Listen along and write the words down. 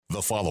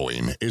The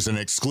following is an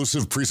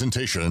exclusive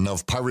presentation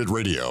of Pirate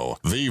Radio,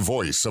 the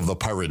voice of the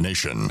pirate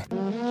nation.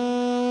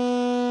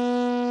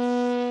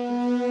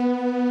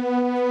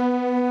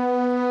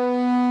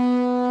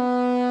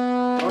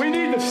 We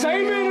need the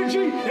same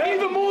energy,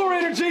 even more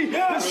energy.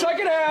 The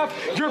second half,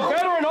 you're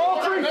better in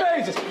all three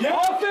phases.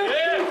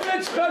 Offense,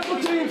 defense,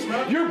 special teams,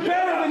 you're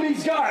better than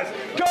these guys.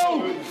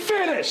 Go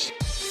finish.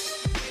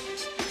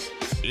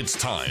 It's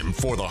time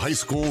for the High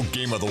School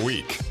Game of the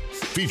Week,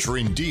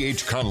 featuring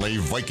D.H. Conley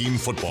Viking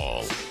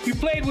football. You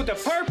played with a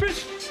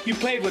purpose, you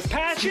played with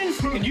passion,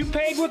 and you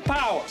played with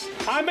power.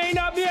 I may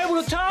not be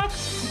able to talk,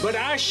 but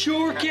I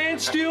sure can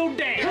still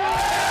dance.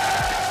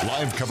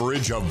 Live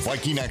coverage of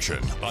Viking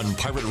action on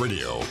Pirate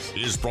Radio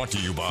is brought to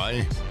you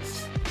by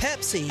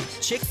Pepsi,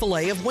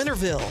 Chick-fil-A of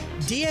Winterville,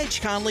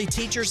 D.H. Conley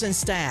Teachers and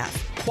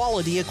Staff,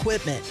 Quality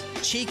Equipment,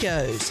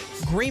 Chico's,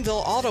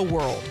 Greenville Auto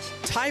World,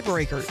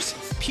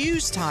 Tiebreakers,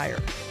 Pew's Tire,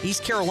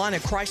 East Carolina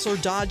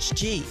Chrysler Dodge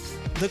Jeep,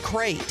 The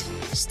Crate,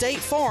 State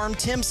Farm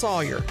Tim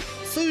Sawyer,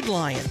 Food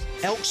Lion,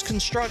 Elks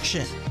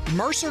Construction,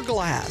 Mercer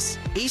Glass,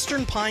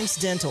 Eastern Pines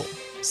Dental,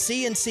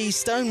 CNC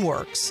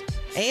Stoneworks,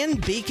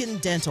 and Beacon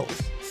Dental.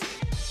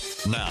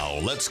 Now,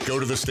 let's go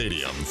to the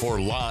stadium for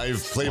live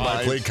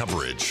play-by-play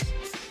coverage.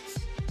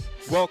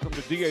 Welcome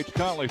to D.H.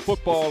 Conley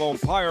Football on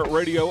Pirate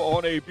Radio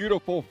on a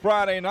beautiful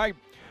Friday night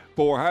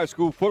for high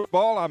school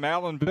football. I'm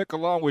Alan Vick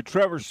along with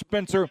Trevor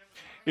Spencer.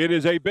 It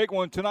is a big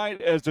one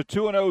tonight as the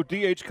 2-0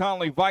 D.H.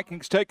 Conley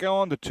Vikings take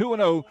on the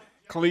 2-0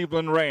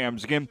 Cleveland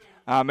Rams. Again,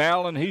 I'm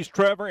Alan, he's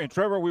Trevor, and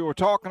Trevor, we were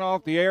talking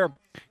off the air.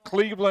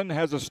 Cleveland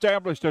has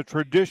established a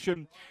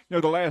tradition. The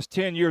last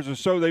 10 years or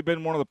so, they've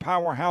been one of the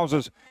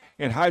powerhouses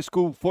in high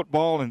school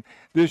football, and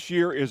this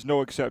year is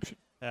no exception.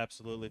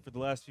 Absolutely. For the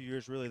last few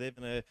years, really, they've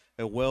been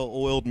a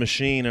well-oiled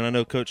machine, and I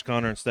know Coach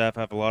Connor and staff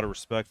have a lot of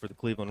respect for the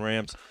Cleveland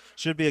Rams.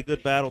 Should be a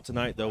good battle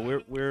tonight, though.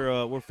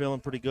 We're feeling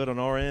pretty good on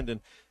our end,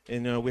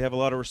 and we have a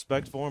lot of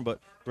respect for them,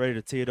 but ready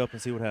to tee it up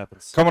and see what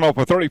happens. Coming off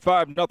a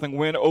 35-0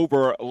 win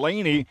over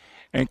Laney,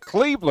 and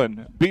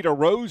Cleveland beat a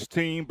Rose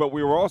team, but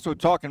we were also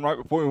talking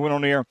right before we went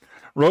on the air.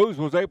 Rose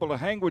was able to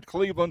hang with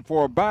Cleveland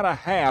for about a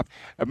half.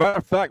 As a matter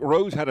of fact,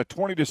 Rose had a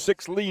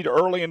 20-6 lead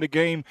early in the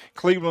game.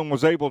 Cleveland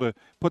was able to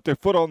put their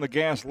foot on the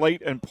gas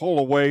late and pull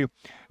away.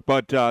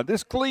 But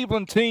this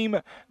Cleveland team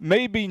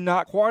may be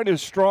not quite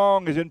as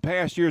strong as in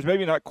past years,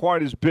 maybe not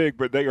quite as big,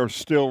 but they are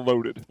still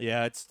loaded.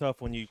 Yeah, it's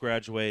tough when you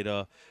graduate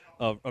a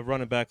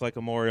running back like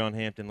Amarion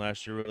Hampton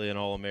last year, really an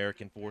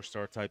All-American,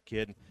 4-star type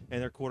kid,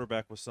 and their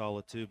quarterback was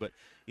solid too. But,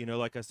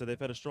 like I said, they've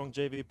had a strong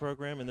JV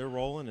program, and they're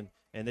rolling,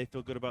 and they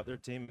feel good about their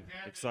team.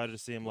 Excited to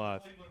see them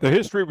live. The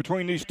history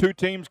between these two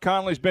teams,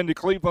 Conley's been to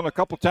Cleveland a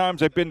couple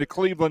times. They've been to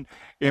Cleveland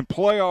in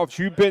playoffs.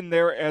 You've been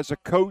there as a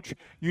coach.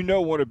 You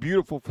know what a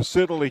beautiful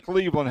facility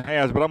Cleveland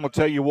has, but I'm going to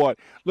tell you what.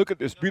 Look at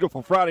this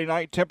beautiful Friday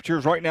night.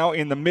 Temperatures right now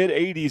in the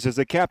mid-80s as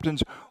the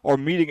captains are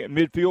meeting at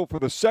midfield for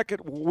the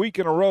second week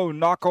in a row.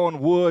 Knock on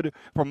wood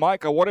for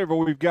Micah, whatever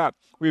we've got.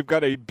 We've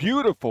got a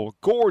beautiful,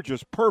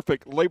 gorgeous,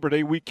 perfect Labor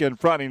Day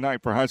weekend Friday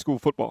night for high school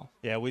football.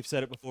 Yeah, we've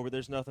said it before, but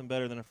there's nothing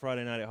better than a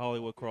Friday night at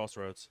Hollywood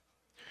Crossroads.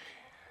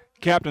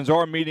 Captains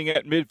are meeting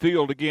at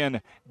midfield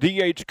again.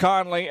 D.H.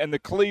 Conley and the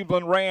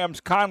Cleveland Rams.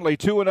 Conley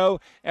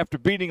 2-0 after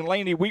beating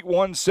Laney week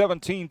 1,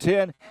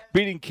 17-10.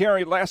 Beating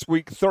Cary last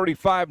week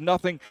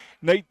 35-0.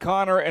 Nate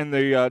Connor and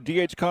the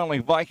D.H. Conley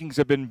Vikings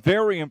have been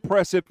very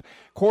impressive.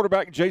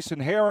 Quarterback Jason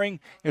Herring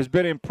has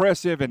been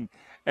impressive, and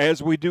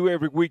as we do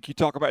every week, you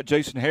talk about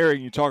Jason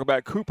Herring, you talk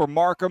about Cooper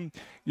Markham,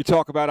 you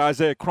talk about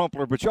Isaiah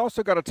Crumpler, but you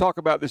also got to talk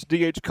about this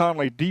D.H.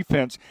 Conley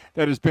defense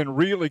that has been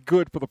really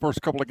good for the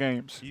first couple of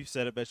games. You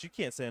said it best. You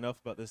can't say enough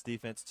about this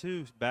defense.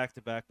 2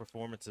 back-to-back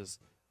performances,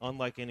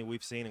 unlike any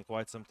we've seen in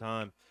quite some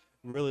time.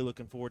 Really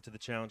looking forward to the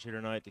challenge here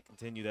tonight to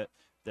continue that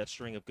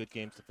string of good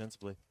games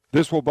defensively.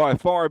 This will by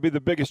far be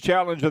the biggest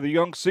challenge of the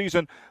young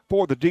season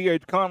for the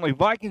D.H. Conley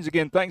Vikings.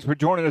 Again, thanks for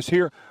joining us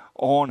here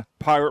on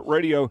Pirate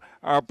Radio.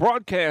 Our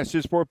broadcast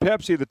is for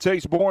Pepsi, the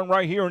taste born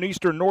right here in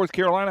eastern North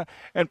Carolina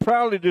and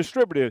proudly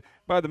distributed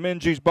by the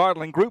Minges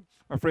Bottling Group.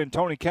 My friend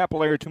Tony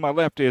Capillary to my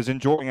left is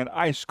enjoying an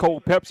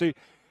ice-cold Pepsi.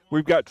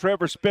 We've got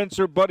Trevor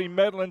Spencer, Buddy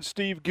Medlin,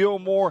 Steve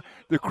Gilmore.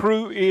 The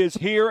crew is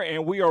here,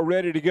 and we are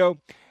ready to go.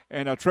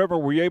 And, Trevor,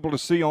 were you able to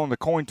see on the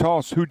coin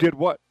toss who did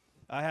what?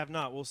 I have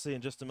not. We'll see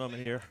in just a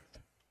moment here.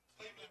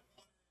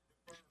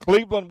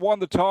 Cleveland won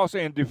the toss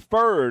and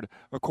deferred,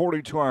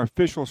 according to our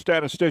official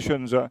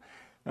statisticians,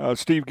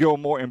 Steve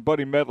Gilmore and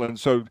Buddy Medlin.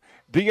 So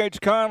D.H.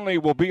 Conley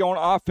will be on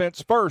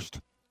offense first.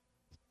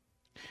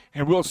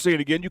 And we'll see it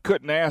again. You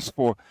couldn't ask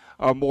for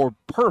a more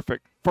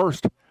perfect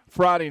first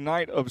Friday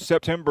night of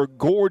September.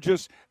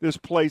 Gorgeous. This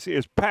place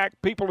is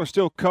packed. People are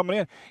still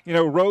coming in.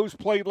 Rose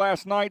played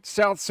last night.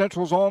 South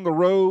Central's on the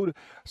road.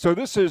 So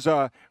this is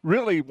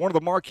really one of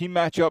the marquee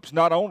matchups,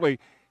 not only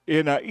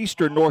in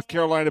eastern North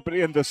Carolina, but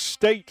in the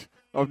state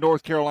of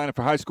North Carolina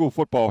for high school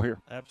football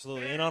here.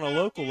 Absolutely. And on a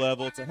local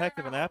level, it's a heck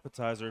of an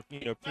appetizer,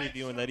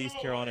 previewing that East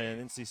Carolina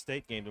and NC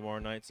State game tomorrow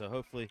night. So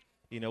hopefully,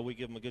 we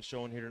give them a good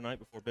showing here tonight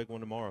before a big one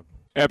tomorrow.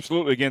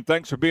 Absolutely. Again,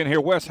 thanks for being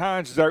here. Wes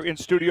Hines is our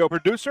in-studio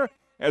producer.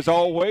 As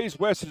always,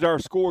 Wes is our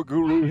score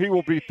guru. He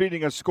will be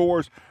feeding us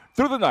scores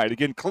through the night.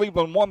 Again,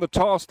 Cleveland won the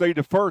toss. They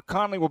defer.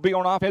 Conley will be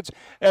on offense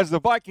as the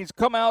Vikings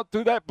come out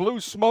through that blue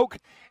smoke.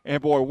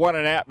 And, boy, what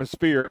an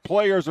atmosphere.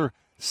 Players are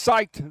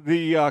psyched.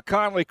 The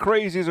Conley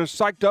Crazies are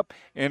psyched up,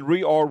 and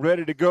we are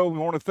ready to go. We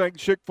want to thank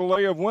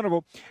Chick-fil-A of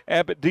Winterville,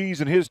 Abbott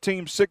Dees and his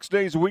team 6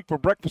 days a week for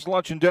breakfast,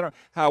 lunch, and dinner.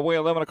 Highway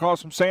 11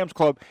 across from Sam's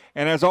Club.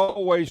 And as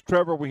always,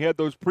 Trevor, we had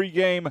those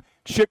pregame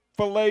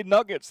Chick-fil-A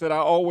nuggets that I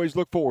always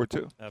look forward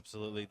to.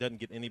 Absolutely. It doesn't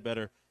get any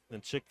better than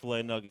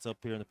Chick-fil-A nuggets up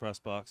here in the press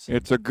box.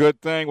 It's a good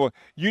thing. Well,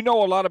 you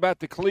know a lot about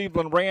the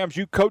Cleveland Rams.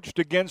 You coached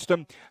against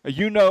them.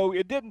 You know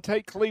it didn't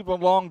take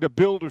Cleveland long to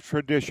build a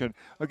tradition.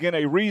 Again,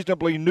 a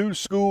reasonably new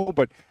school,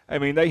 but, I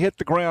mean, they hit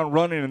the ground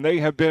running, and they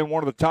have been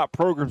one of the top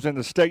programs in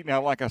the state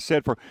now, like I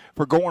said,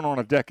 for going on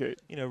a decade.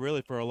 You know,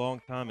 really for a long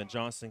time in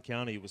Johnston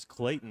County, it was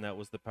Clayton that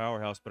was the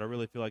powerhouse, but I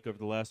really feel like over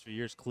the last few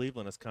years,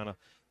 Cleveland has kind of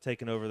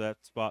taken over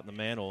that spot in the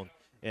mantle.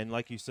 And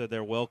like you said,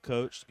 they're well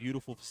coached,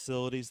 beautiful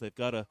facilities. They've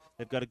got a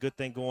good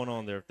thing going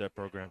on there at that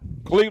program.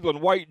 Cleveland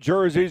white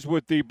jerseys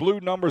with the blue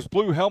numbers,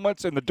 blue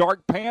helmets, and the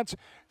dark pants.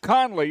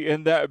 Conley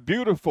in those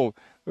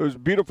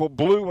beautiful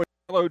blue and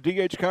yellow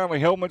D.H. Conley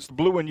helmets, the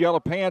blue and yellow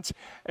pants,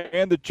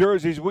 and the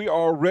jerseys. We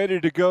are ready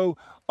to go.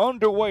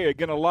 Underway.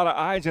 Again, a lot of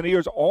eyes and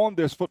ears on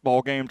this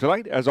football game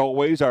tonight. As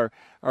always, our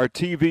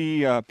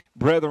TV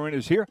brethren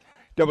is here.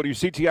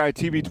 WCTI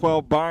TV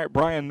 12,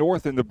 Brian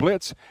North in the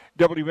Blitz.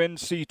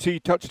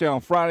 WNCT Touchdown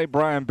Friday,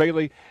 Brian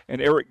Bailey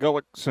and Eric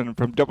Gullickson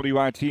from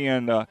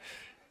WITN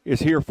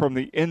is here from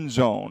the end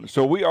zone.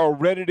 So we are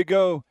ready to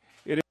go.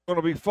 It is going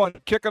to be fun.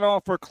 Kicking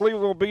off for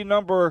Cleveland will be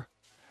number,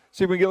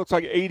 see if we get, looks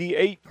like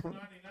 88.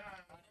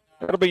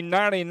 That'll be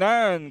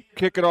 99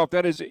 kicking off.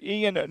 That is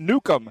Ian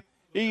Newcomb.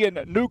 Ian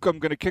Newcomb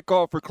going to kick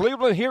off for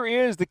Cleveland. Here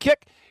is the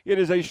kick. It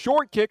is a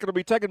short kick. It'll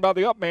be taken by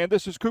the up man.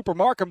 This is Cooper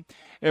Markham.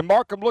 And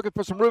Markham looking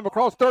for some room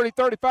across 30,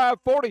 35,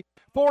 40,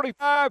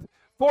 45,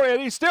 40.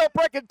 And he's still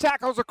breaking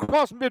tackles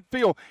across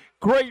midfield.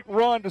 Great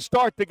run to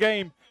start the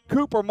game.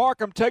 Cooper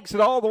Markham takes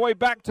it all the way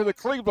back to the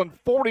Cleveland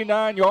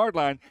 49-yard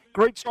line.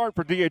 Great start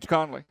for D.H.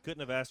 Conley. Couldn't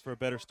have asked for a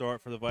better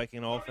start for the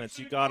Viking offense.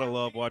 You got to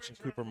love watching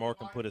Cooper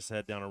Markham put his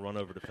head down and run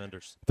over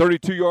defenders.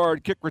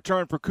 32-yard kick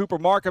return for Cooper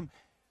Markham.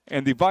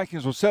 And the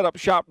Vikings will set up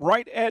shop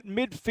right at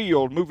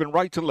midfield, moving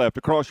right to left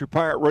across your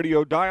Pirate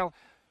Radio dial.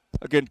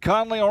 Again,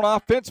 Conley on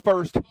offense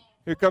first.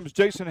 Here comes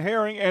Jason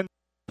Herring and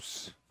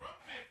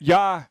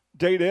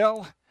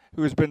Dadell,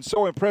 who has been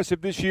so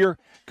impressive this year.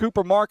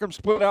 Cooper Markham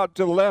split out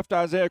to the left,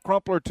 Isaiah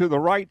Crumpler to the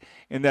right,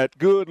 in that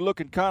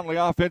good-looking Conley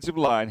offensive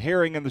line.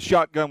 Herring in the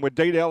shotgun with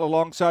Dadell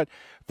alongside.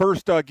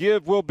 First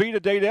give will be to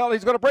Dadell.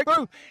 He's going to break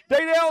through.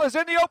 Dadell is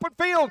in the open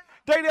field.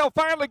 Dadell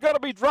finally going to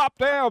be dropped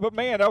down. But,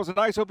 man, that was a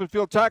nice open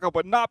field tackle,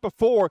 but not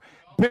before.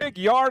 Big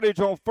yardage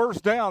on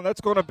first down.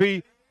 That's going to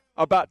be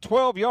about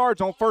 12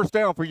 yards on first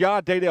down for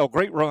Dadell.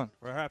 Great run.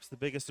 Perhaps the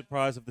biggest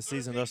surprise of the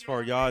season thus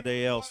far,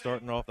 Dadell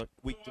starting off at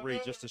week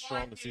 3 just as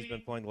strong as he's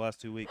been playing the last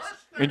 2 weeks.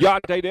 And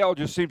Dadell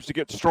just seems to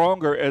get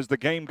stronger as the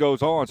game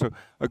goes on. So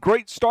a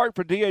great start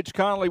for D.H.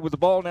 Conley with the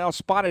ball now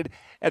spotted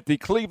at the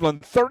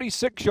Cleveland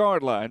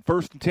 36-yard line.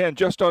 1st and 10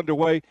 just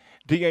underway.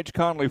 D.H.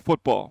 Conley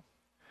football.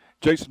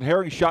 Jason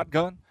Herring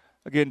shotgun.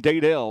 Again,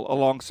 Dadell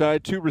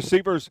alongside 2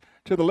 receivers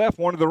to the left.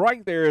 1 to the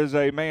right. There is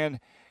a man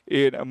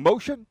in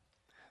motion.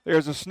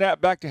 There's a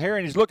snap back to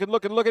Herring. He's looking.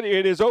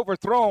 It is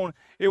overthrown.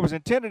 It was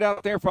intended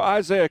out there for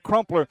Isaiah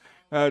Crumpler.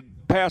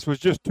 Pass was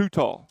just too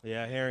tall.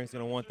 Yeah, Herring's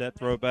going to want that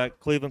throwback.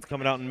 Cleveland's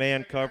coming out in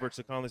man coverage,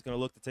 so Conley's going to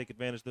look to take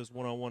advantage of those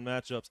one-on-one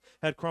matchups.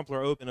 Had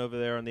Crumpler open over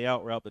there on the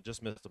out route, but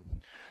just missed him.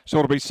 So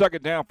it'll be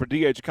 2nd down for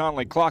D.H.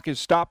 Conley. Clock is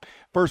stopped.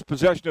 First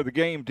possession of the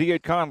game.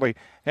 D.H. Conley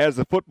has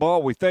the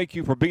football. We thank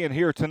you for being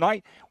here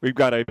tonight. We've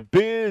got a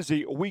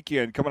busy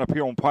weekend coming up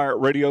here on Pirate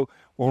Radio.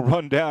 We'll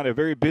run down a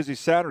very busy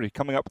Saturday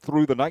coming up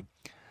through the night.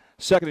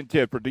 2nd and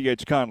 10 for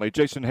D.H. Conley.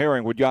 Jason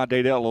Herring with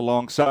Dadell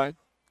alongside.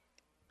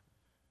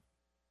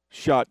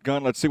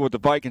 Shotgun. Let's see what the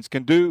Vikings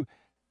can do.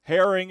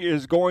 Herring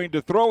is going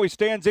to throw. He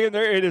stands in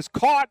there. It is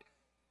caught.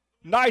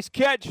 Nice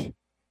catch,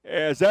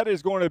 as that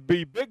is going to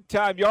be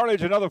big-time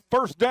yardage. Another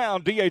first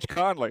down, D.H.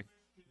 Conley.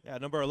 Yeah,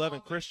 number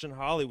 11, Christian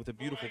Holly with a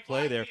beautiful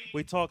play there.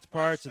 We talked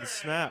prior to the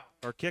snap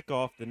or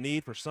kickoff the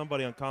need for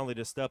somebody on Conley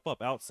to step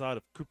up outside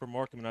of Cooper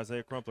Markham and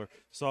Isaiah Crumpler.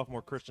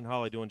 Sophomore Christian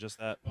Holly doing just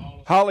that.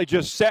 Holly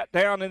just sat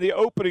down in the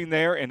opening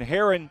there, and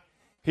Herring,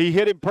 he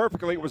hit him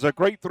perfectly. It was a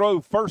great throw.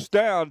 First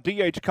down,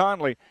 D.H.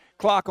 Conley.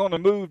 Clock on the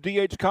move.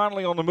 D.H.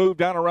 Conley on the move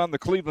down around the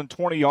Cleveland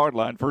 20-yard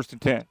line. 1st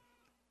and 10.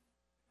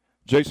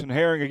 Jason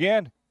Herring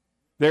again.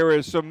 There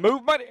is some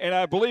movement, and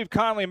I believe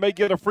Conley may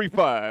get a free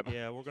 5.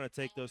 Yeah, we're going to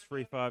take those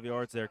free 5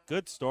 yards there.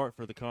 Good start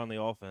for the Conley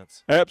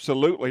offense.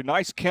 Absolutely.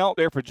 Nice count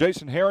there for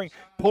Jason Herring,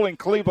 pulling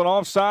Cleveland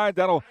offside.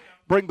 That'll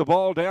bring the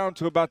ball down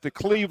to about the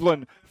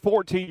Cleveland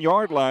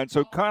 14-yard line.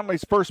 So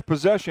Conley's first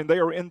possession, they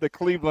are in the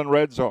Cleveland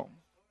red zone.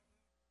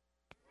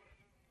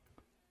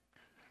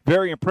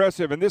 Very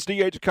impressive, and this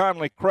D.H.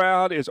 Conley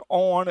crowd is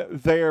on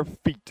their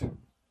feet.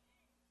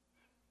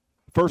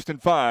 1st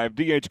and 5,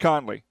 D.H.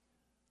 Conley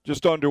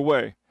just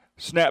underway.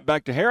 Snap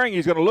back to Herring.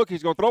 He's going to look.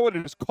 He's going to throw it.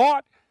 It is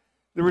caught.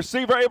 The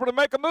receiver able to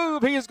make a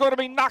move. He is going to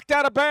be knocked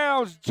out of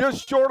bounds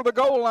just short of the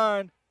goal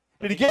line.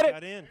 Did he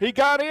get it? He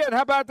got in.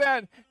 How about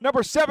that?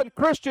 Number 7,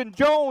 Christian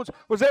Jones,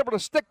 was able to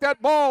stick that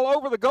ball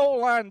over the goal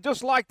line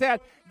just like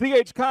that.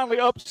 D.H. Conley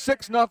up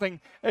 6-0.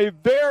 A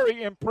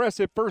very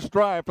impressive first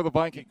drive for the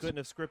Vikings. You couldn't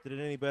have scripted it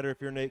any better if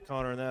you're Nate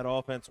Connor in that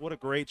offense. What a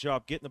great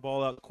job getting the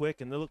ball out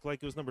quick, and it looked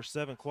like it was number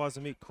 7,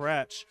 Quasimit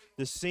Cratch,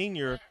 the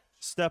senior,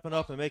 stepping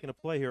up and making a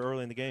play here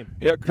early in the game.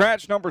 Yeah,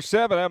 Cratch, number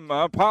 7.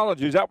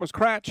 Apologies. That was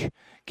Cratch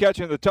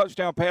catching the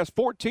touchdown pass,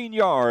 14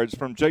 yards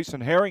from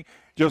Jason Herring.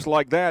 Just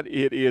like that,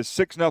 it is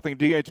 6-0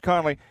 D.H.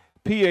 Conley.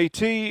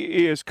 PAT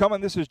is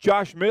coming. This is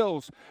Josh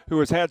Mills, who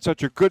has had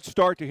such a good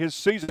start to his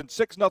season.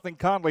 6-0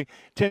 Conley,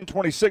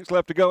 10:26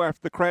 left to go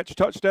after the Cratch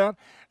touchdown.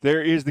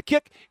 There is the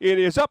kick. It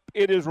is up.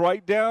 It is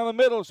right down the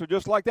middle. So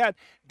just like that,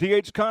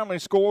 D.H. Conley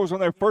scores on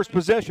their first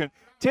possession.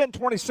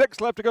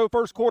 10:26 left to go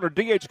first quarter.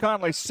 D.H.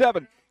 Conley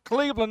 7,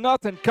 Cleveland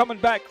nothing. Coming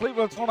back,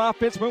 Cleveland's on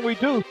offense when we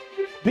do.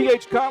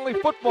 D.H. Conley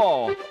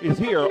football is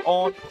here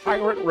on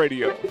Pirate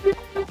Radio.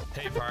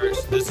 Hey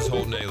Pirates, this is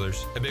Holt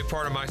Nailers. A big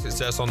part of my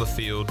success on the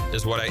field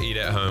is what I eat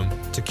at home.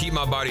 To keep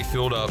my body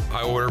filled up,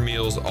 I order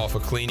meals off a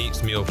Clean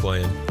Eats meal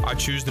plan. I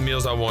choose the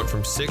meals I want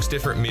from 6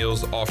 different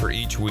meals offered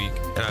each week,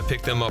 and I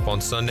pick them up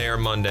on Sunday or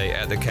Monday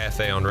at the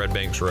cafe on Red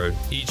Banks Road.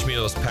 Each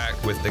meal is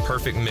packed with the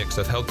perfect mix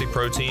of healthy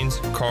proteins,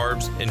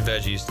 carbs, and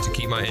veggies to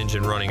keep my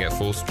engine running at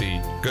full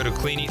speed. Go to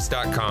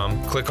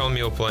CleanEats.com, click on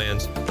meal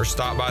plans, or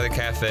stop by the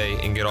cafe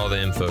and get all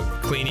the info.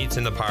 Clean Eats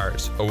and the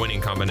Pirates, a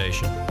winning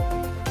combination.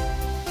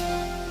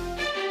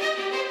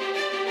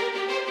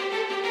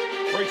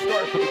 Great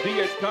start for the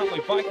D.H. Conley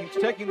Vikings,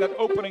 taking that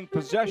opening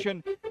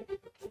possession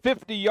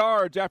 50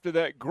 yards after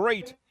that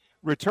great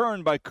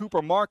return by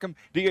Cooper Markham.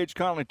 D.H.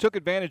 Conley took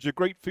advantage of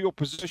great field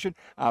position.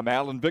 I'm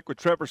Alan Vick with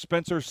Trevor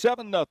Spencer.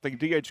 7-0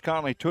 D.H.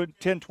 Conley,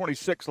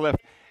 10:26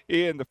 left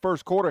in the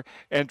first quarter.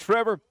 And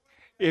Trevor,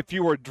 if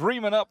you were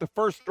dreaming up the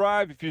first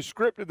drive, if you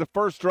scripted the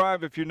first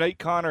drive, if you're Nate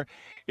Connor,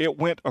 it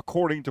went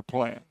according to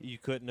plan. You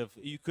couldn't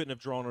have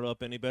drawn it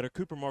up any better.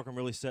 Cooper Markham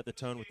really set the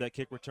tone with that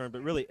kick return,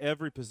 but really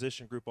every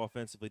position group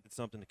offensively did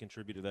something to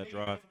contribute to that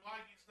drive.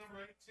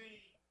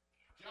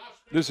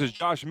 This is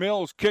Josh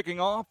Mills kicking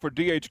off for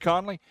D.H.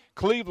 Conley.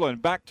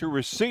 Cleveland back to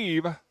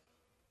receive.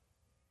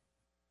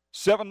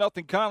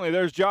 7-0 Conley.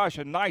 There's Josh.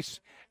 A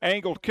nice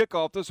angled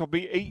kickoff. This will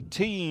be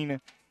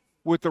 18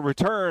 with the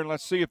return.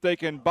 Let's see if they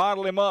can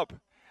bottle him up.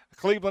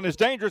 Cleveland is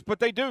dangerous,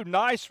 but they do.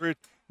 Nice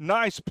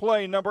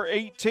play, number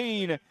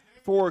 18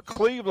 for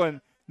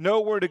Cleveland.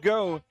 Nowhere to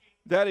go.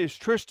 That is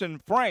Tristan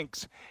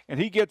Franks,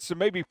 and he gets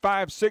maybe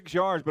 5-6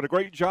 yards, but a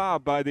great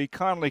job by the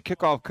Conley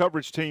kickoff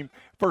coverage team.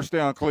 First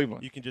down,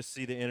 Cleveland. You can just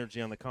see the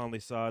energy on the Conley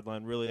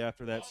sideline. Really,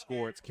 after that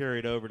score, it's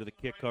carried over to the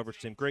kick coverage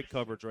team. Great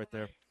coverage right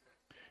there.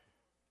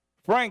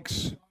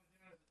 Franks,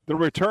 the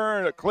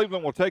return,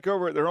 Cleveland will take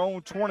over at their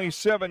own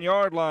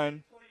 27-yard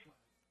line.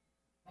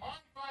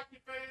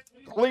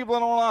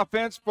 Cleveland on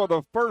offense for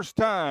the first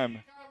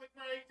time.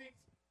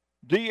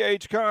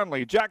 D.H.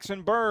 Conley,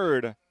 Jackson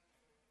Bird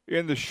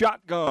in the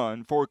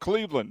shotgun for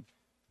Cleveland.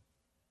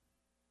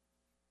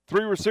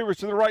 3 receivers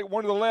to the right,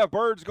 1 to the left.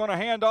 Bird's going to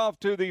hand off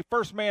to the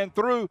first man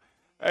through.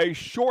 A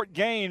short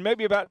gain,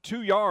 maybe about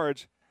 2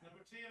 yards.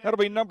 That'll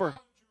be number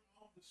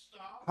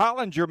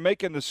Hollinger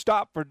making the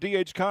stop for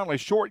D.H. Conley.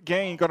 Short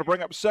gain, going to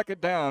bring up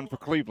second down for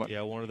Cleveland.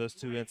 Yeah, one of those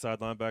 2 inside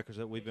linebackers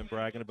that we've been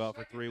bragging about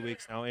for 3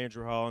 weeks now.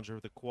 Andrew Hollinger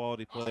with the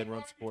quality play and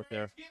run support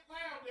there.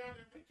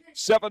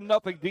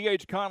 7-0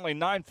 D.H. Conley,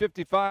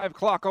 9:55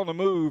 clock on the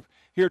move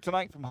here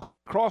tonight from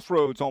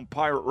Crossroads on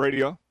Pirate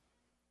Radio.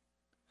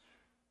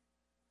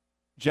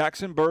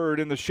 Jackson Bird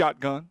in the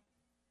shotgun.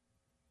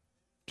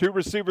 2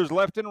 receivers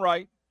left and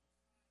right.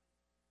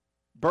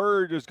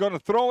 Bird is going to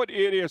throw it.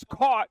 It is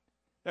caught.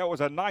 That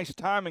was a nice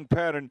timing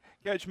pattern.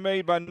 Catch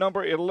made by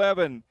number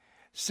 11,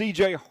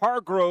 C.J.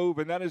 Hargrove,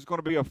 and that is going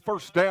to be a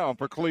first down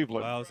for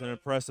Cleveland. Wow, it was an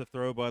impressive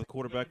throw by the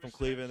quarterback from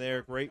Cleveland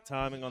there. Great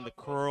timing on the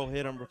curl.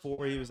 Hit him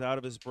before he was out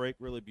of his break.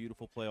 Really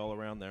beautiful play all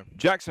around there.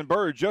 Jackson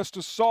Bird, just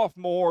a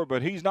sophomore,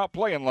 but he's not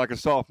playing like a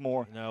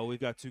sophomore. No, we've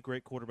got 2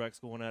 great quarterbacks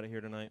going at it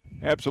here tonight.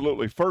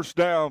 Absolutely. First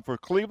down for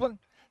Cleveland.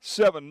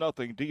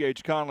 7-0.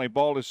 D.H. Conley.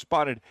 Ball is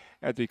spotted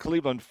at the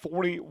Cleveland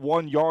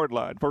 41-yard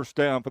line. First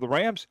down for the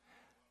Rams.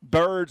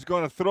 Bird's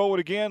going to throw it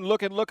again.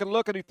 Looking.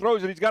 He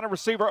throws it. He's got a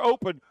receiver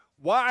open,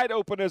 wide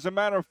open as a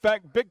matter of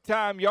fact.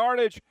 Big-time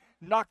yardage.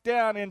 Knocked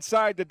down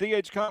inside the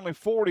D.H. Conley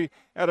 40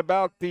 at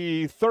about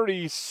the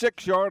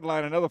 36-yard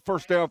line. Another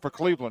first down for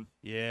Cleveland.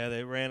 Yeah,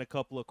 they ran a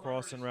couple of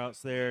crossing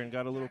routes there and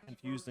got a little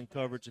confused in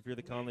coverage if you're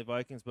the Conley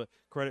Vikings, but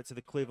credit to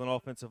the Cleveland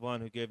offensive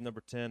line who gave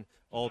number 10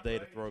 all day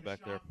to throw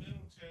back there.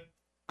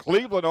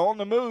 Cleveland on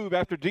the move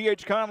after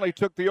D.H. Conley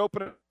took the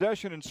open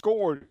possession and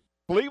scored.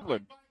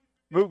 Cleveland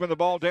moving the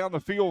ball down the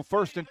field,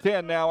 1st and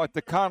 10 now at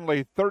the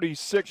Conley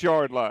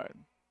 36-yard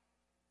line.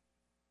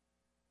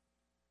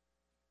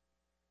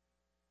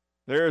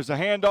 There's a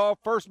handoff,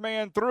 first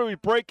man through, he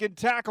breaking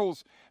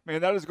tackles.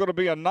 Man, that is going to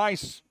be a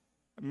nice,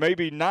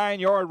 maybe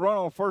 9-yard run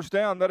on first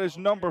down. That is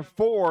number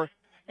 4,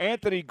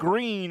 Anthony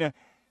Green,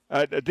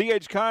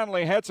 D.H.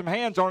 Conley had some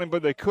hands on him,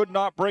 but they could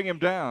not bring him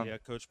down. Yeah,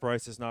 Coach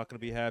Price is not going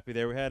to be happy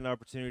there. We had an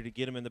opportunity to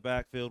get him in the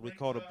backfield. We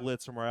called a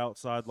blitz from our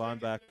outside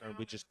linebacker, and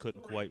we just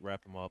couldn't quite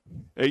wrap him up.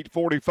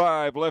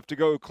 8:45 left to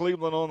go.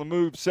 Cleveland on the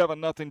move,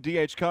 7-0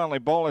 D.H. Conley.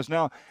 Ball is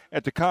now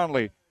at the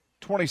Conley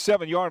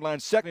 27-yard line,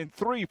 2nd and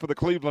 3 for the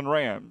Cleveland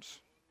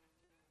Rams.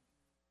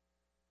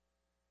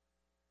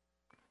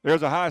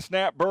 There's a high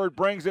snap. Bird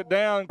brings it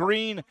down.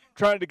 Green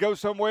trying to go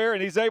somewhere,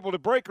 and he's able to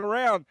break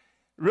around.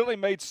 Really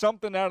made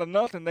something out of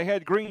nothing. They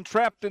had Green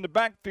trapped in the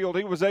backfield.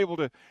 He was able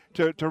to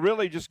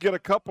really just get a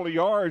couple of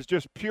yards,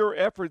 just pure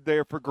effort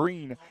there for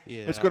Green.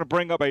 Yeah. It's going to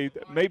bring up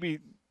maybe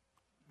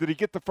did he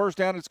get the first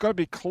down? It's going to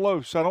be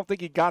close. I don't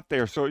think he got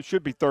there, so it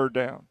should be 3rd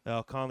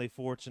down. Conley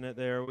fortunate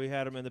there. We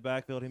had him in the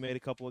backfield. He made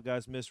a couple of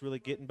guys miss. Really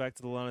getting back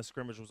to the line of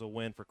scrimmage was a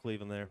win for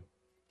Cleveland there.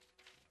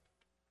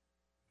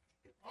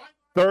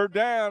 3rd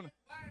down,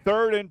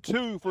 3rd and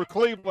 2 for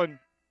Cleveland.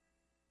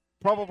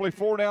 Probably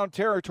 4-down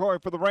territory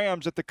for the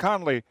Rams at the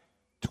Conley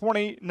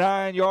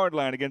 29-yard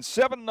line. Again,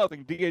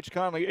 7-0 D.H.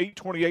 Conley,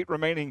 8:28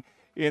 remaining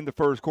in the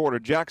first quarter.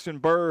 Jackson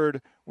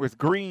Bird with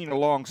Green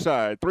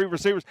alongside. 3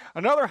 receivers.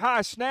 Another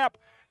high snap.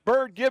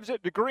 Bird gives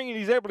it to Green.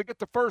 He's able to get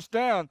the first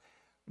down.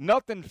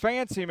 Nothing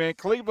fancy, man.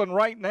 Cleveland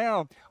right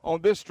now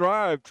on this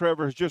drive,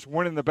 Trevor, is just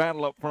winning the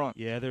battle up front.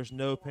 Yeah, there's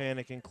no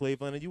panic in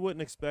Cleveland, and you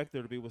wouldn't expect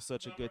there to be with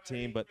such a good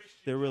team, but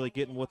they're really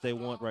getting what they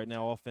want right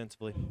now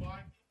offensively.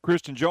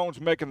 Christian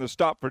Jones making the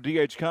stop for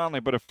D.H. Conley,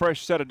 but a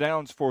fresh set of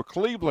downs for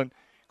Cleveland.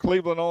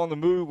 Cleveland on the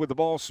move with the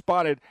ball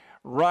spotted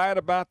right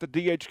about the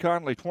D.H.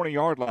 Conley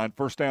 20-yard line.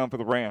 1st down for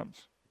the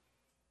Rams.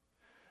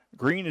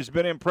 Green has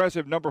been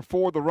impressive. Number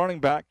 4, the running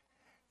back.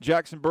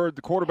 Jackson Bird,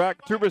 the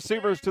quarterback. 2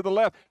 receivers to the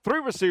left. 3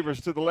 receivers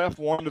to the left,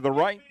 1 to the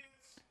right.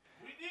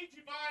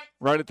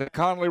 Right at the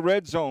Conley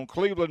red zone.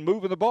 Cleveland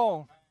moving the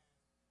ball.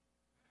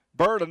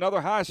 Bird,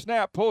 another high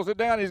snap, pulls it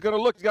down. He's going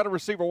to look. He's got a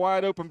receiver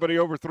wide open, but he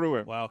overthrew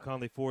him. Wow,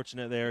 Conley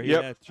fortunate there. He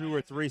had 2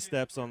 or 3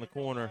 steps on the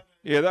corner.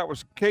 Yeah, that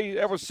was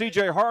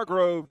C.J.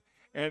 Hargrove,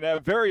 and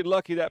very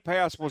lucky that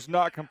pass was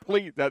not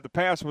complete. That the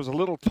pass was a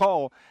little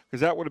tall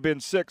because that would have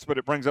been 6, but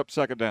it brings up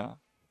 2nd down.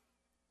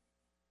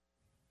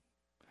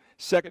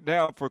 2nd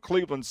down for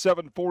Cleveland,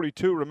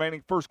 7:42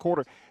 remaining first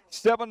quarter.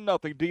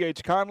 7-0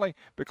 D.H. Conley,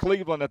 but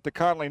Cleveland at the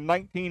Conley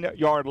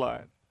 19-yard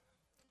line.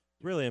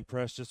 Really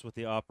impressed just with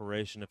the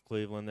operation of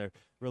Cleveland. They're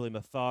really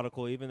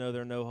methodical, even though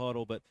they're no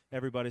huddle, but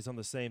everybody's on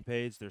the same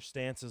page. Their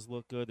stances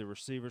look good. The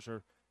receivers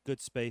are good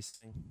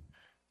spacing.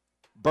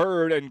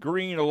 Bird and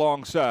Green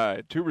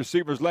alongside. 2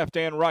 receivers left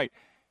and right.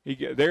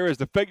 There is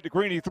the fake to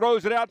Green. He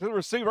throws it out to the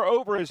receiver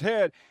over his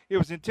head. It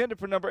was intended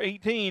for number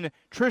 18,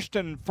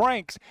 Tristan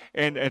Franks,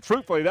 and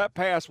truthfully, that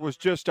pass was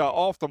just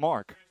off the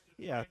mark.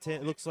 Yeah,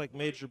 it looks like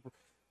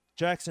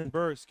Jackson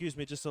Bird,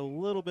 just a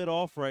little bit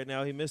off right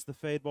now. He missed the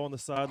fade ball on the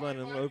sideline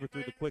and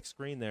overthrew the quick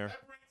screen there.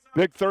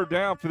 Big 3rd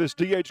down for this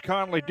D.H.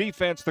 Conley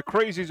defense. The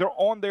Crazies are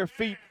on their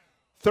feet.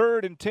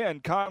 3rd and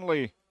 10.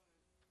 Conley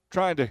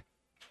trying to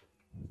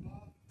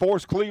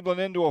force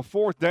Cleveland into a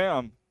 4th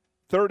down.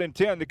 3rd and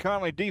 10. The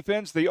Conley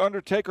defense. The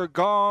Undertaker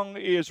gong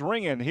is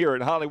ringing here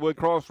at Hollywood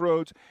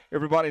Crossroads.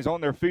 Everybody's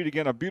on their feet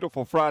again. A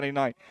beautiful Friday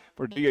night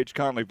for D.H.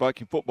 Conley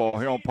Viking football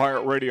here on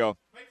Pirate Radio.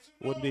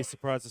 Wouldn't be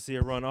surprised to see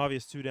a run.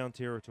 Obvious 2-down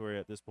territory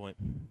at this point.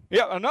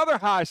 Yeah, another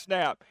high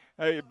snap.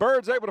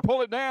 Bird's able to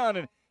pull it down,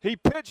 and he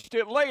pitched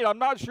it late. I'm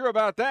not sure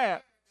about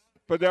that,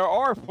 but there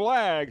are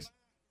flags.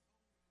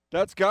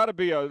 That's got to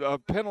be a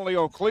penalty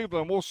on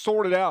Cleveland. We'll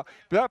sort it out.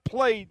 That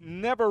play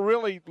never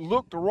really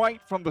looked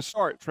right from the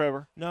start,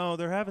 Trevor. No,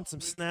 they're having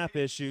some snap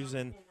issues,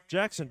 and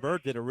Jackson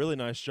Bird did a really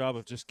nice job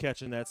of just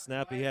catching that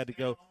snap. He had to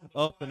go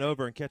up and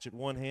over and catch it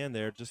one hand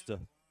there just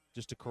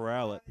to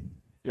corral it.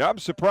 Yeah, I'm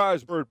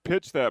surprised Bird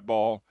pitched that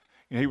ball.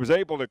 And he was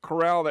able to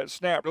corral that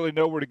snap, really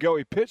know where to go.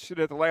 He pitched it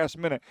at the last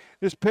minute.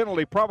 This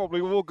penalty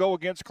probably will go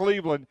against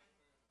Cleveland.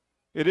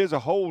 It is a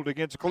hold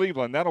against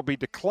Cleveland. That'll be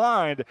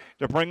declined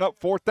to bring up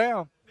 4th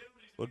down.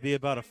 Would be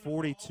about a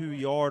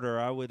 42-yarder.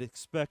 I would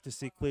expect to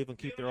see Cleveland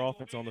keep their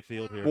offense on the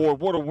field here. Boy,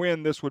 what a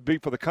win this would be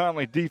for the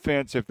Conley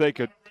defense if they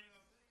could,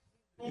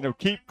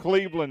 keep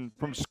Cleveland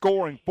from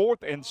scoring.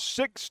 4th and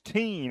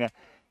 16.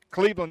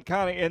 Cleveland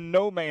kind of in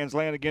no man's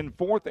land again.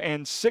 4th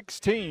and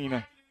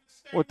 16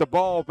 with the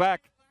ball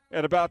back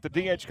at about the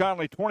D.H.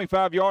 Conley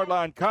 25-yard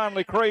line.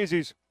 Conley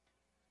Crazies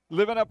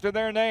living up to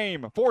their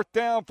name. 4th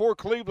down for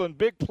Cleveland.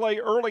 Big play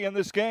early in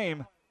this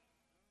game.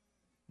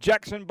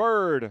 Jackson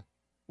Bird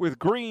with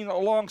Green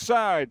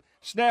alongside.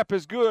 Snap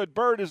is good.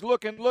 Bird is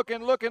looking.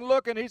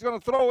 He's going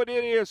to throw it.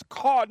 It is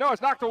caught. No,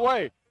 it's knocked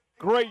away.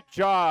 Great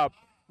job.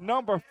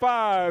 Number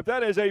 5.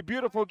 That is a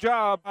beautiful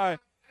job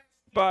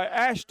by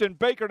Ashton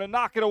Baker to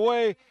knock it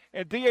away.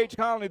 And D.H.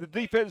 Conley, the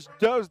defense,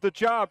 does the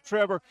job,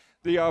 Trevor.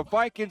 The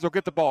Vikings will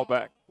get the ball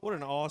back. What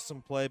an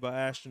awesome play by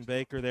Ashton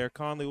Baker there.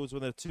 Conley was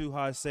with a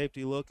too-high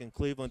safety look, and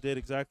Cleveland did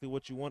exactly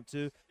what you want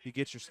to. You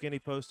get your skinny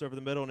post over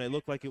the middle, and it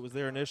looked like it was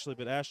there initially,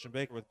 but Ashton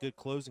Baker with good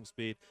closing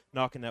speed,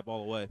 knocking that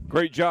ball away.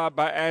 Great job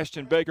by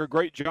Ashton Baker.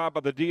 Great job by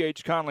the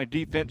D.H. Conley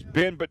defense.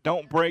 Bend but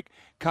don't break.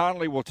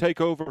 Conley will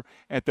take over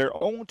at their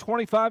own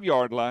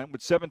 25-yard line with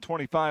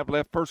 7:25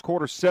 left. First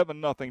quarter,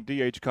 7-0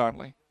 D.H.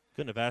 Conley.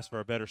 Couldn't have asked for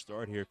a better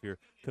start here if you're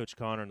Coach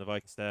Connor and the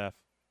Viking staff.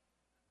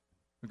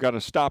 We've got a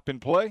stop in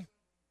play.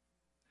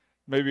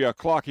 Maybe a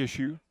clock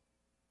issue.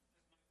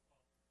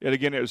 And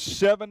again, it was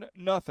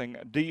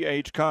 7-0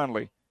 D.H.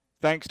 Conley.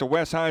 Thanks to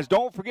West Hines.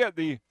 Don't forget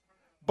the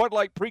Bud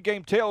Light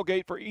pregame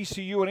tailgate for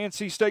ECU and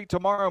NC State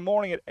tomorrow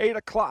morning at 8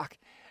 o'clock.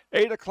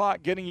 8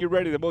 o'clock, getting you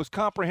ready. The most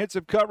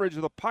comprehensive coverage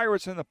of the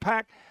Pirates in the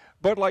pack.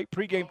 Bud Light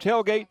pregame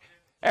tailgate.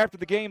 After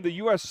the game, the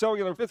U.S.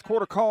 Cellular fifth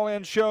quarter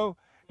call-in show.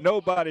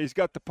 Nobody's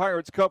got the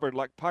Pirates covered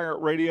like Pirate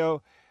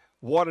Radio.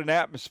 What an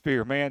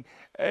atmosphere, man.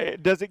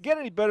 Does it get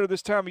any better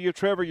this time of year,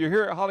 Trevor? You're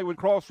here at Hollywood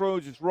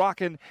Crossroads. It's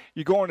rocking.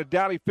 You're going to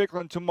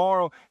Dowdy-Ficklin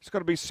tomorrow. It's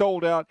going to be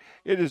sold out.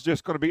 It is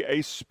just going to be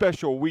a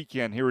special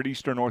weekend here at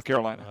Eastern North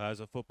Carolina. As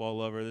a football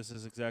lover, this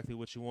is exactly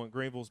what you want.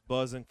 Greenville's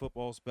buzzing.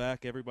 Football's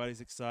back. Everybody's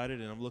excited,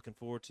 and I'm looking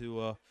forward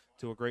to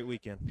a great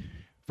weekend.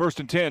 1st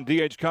and 10,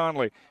 D.H.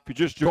 Conley. If you're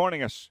just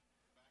joining us,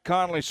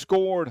 Conley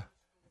scored.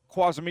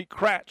 Quasimete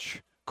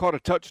Cratch caught a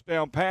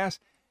touchdown pass.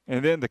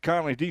 And then the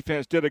Conley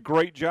defense did a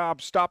great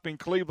job stopping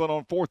Cleveland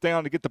on 4th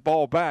down to get the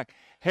ball back.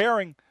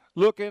 Herring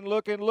looking.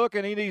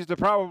 He needs to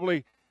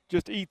probably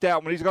just eat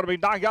that one. He's going to be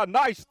got a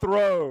nice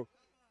throw.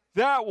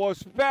 That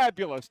was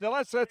fabulous. Now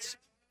let's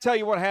tell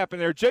you what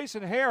happened there.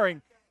 Jason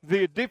Herring,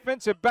 the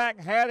defensive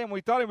back, had him.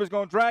 We thought he was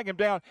going to drag him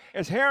down.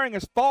 As Herring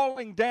is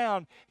falling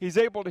down, he's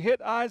able to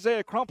hit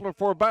Isaiah Crumpler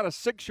for about a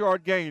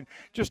 6-yard gain.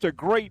 Just a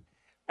great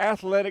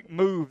athletic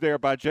move there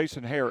by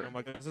Jason Herring. Oh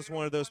my goodness, this is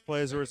one of those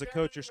plays where as a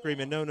coach you're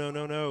screaming no,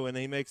 and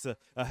he makes a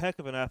heck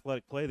of an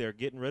athletic play there,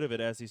 getting rid of it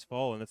as he's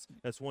falling.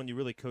 That's one you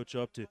really coach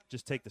up to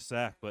just take the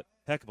sack, but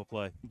heck of a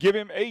play. Give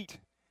him 8.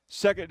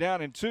 2nd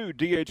down and 2,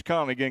 D.H.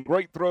 Conley. Again,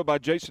 great throw by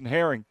Jason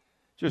Herring.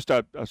 Just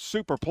a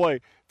super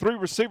play. 3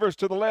 receivers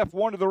to the left,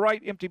 1 to the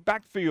right, empty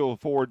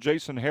backfield for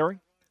Jason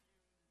Herring.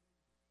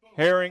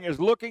 Herring is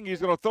looking.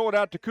 He's going to throw it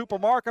out to Cooper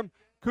Markham.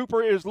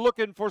 Cooper is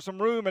looking for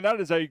some room, and that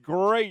is a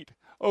great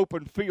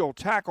open field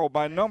tackle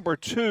by number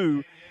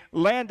 2,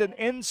 Landon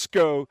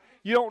Ensko.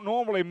 You don't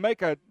normally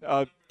make a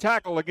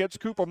tackle against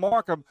Cooper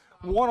Markham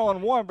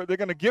one-on-one, but they're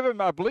going to give him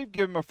a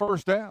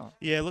 1st down.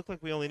 Yeah, it looked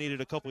like we only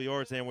needed a couple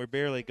yards there, and we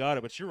barely got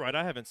it. But you're right,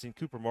 I haven't seen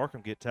Cooper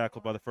Markham get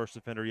tackled by the first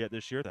defender yet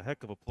this year. It's a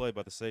heck of a play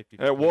by the safety.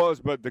 It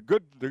was, but the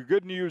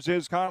good news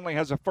is Conley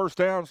has a 1st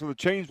down, so the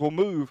chains will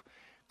move.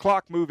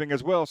 Clock moving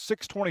as well.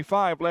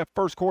 6:25 left,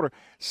 first quarter.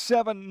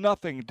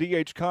 7-0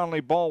 D.H.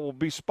 Conley. Ball will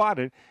be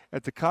spotted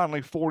at the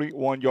Conley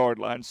 41-yard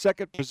line.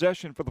 Second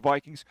possession for the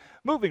Vikings.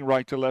 Moving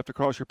right to left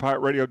across your Pirate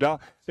Radio dial.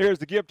 There's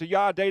the give to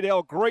Yah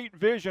Daydell. Great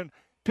vision.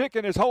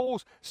 Picking his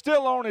holes.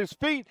 Still on his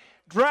feet.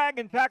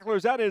 Dragging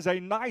tacklers. That is a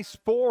nice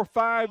 4,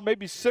 5,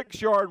 maybe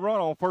 6-yard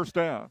run on 1st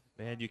down.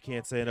 Man, you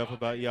can't say enough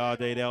about Yah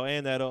Daydell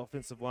and that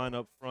offensive line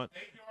up front.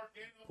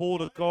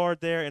 Pulled a guard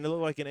there, and it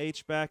looked like an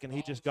H-back, and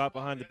he just got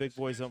behind the big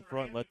boys up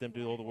front and let them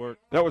do all the work.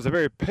 That was a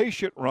very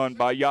patient run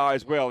by Yah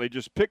as well. He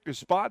just picked his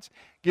spots,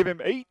 give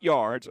him 8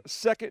 yards,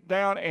 2nd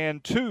down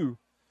and 2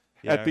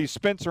 at the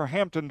Spencer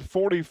Hampton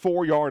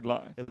 44-yard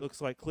line. It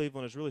looks like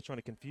Cleveland is really trying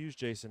to confuse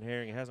Jason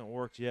Herring. It hasn't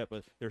worked yet,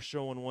 but they're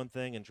showing one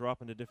thing and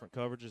dropping to different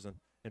coverages, and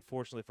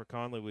fortunately for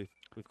Conley, we've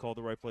called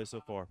the right play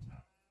so far.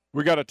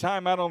 We got a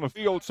timeout on the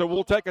field, so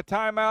we'll take a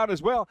timeout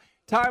as well.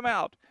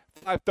 Timeout.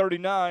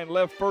 5:39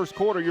 left, first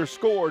quarter. Your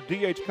score,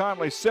 D.H.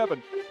 Conley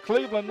 7,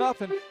 Cleveland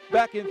nothing.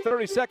 Back in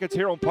 30 seconds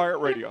here on Pirate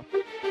Radio.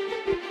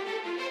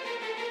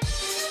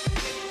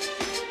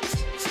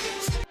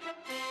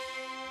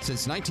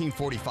 Since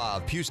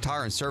 1945, Pugh's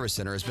Tire and Service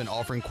Center has been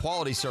offering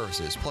quality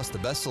services, plus the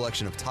best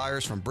selection of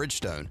tires from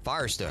Bridgestone,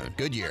 Firestone,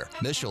 Goodyear,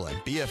 Michelin,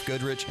 BF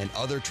Goodrich, and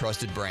other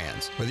trusted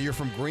brands. Whether you're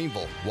from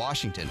Greenville,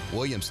 Washington,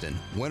 Williamston,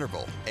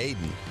 Winterville,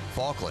 Ayden,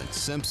 Falkland,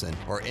 Simpson,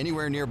 or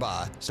anywhere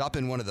nearby, stop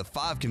in one of the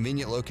 5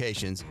 convenient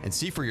locations and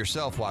see for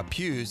yourself why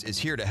Pugh's is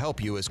here to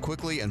help you as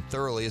quickly and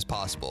thoroughly as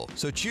possible.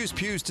 So choose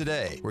Pugh's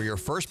today, where your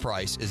first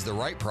price is the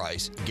right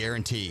price,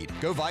 guaranteed.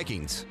 Go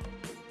Vikings!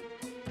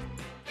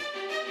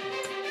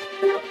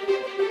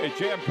 A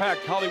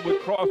jam-packed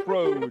Hollywood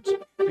Crossroads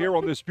here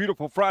on this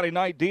beautiful Friday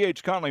night.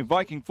 D.H. Conley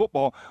Viking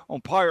football on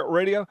Pirate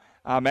Radio.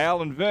 I'm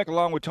Alan Vick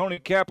along with Tony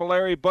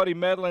Capillari, Buddy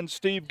Medlin,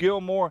 Steve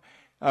Gilmore.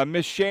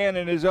 Miss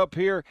Shannon is up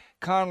here.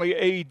 Conley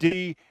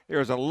AD.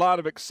 There's a lot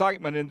of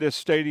excitement in this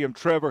stadium,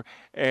 Trevor,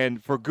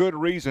 and for good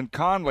reason.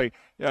 Conley,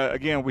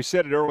 again, we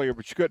said it earlier,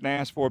 but you couldn't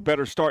ask for a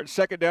better start.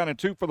 2nd down and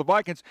 2 for the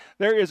Vikings.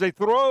 There is a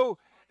throw.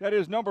 That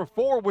is number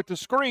 4 with the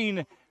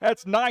screen.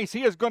 That's nice.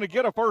 He is going to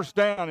get a 1st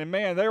down. And,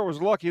 man, there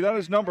was lucky. That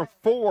is number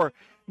 4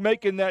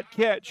 making that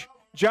catch,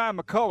 John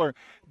McCullough.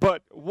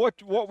 But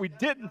what we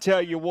didn't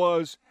tell you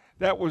was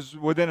that was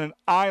within an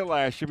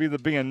eyelash of either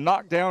being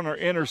knocked down or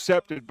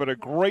intercepted, but a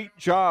great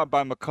job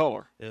by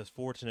McCullough. It was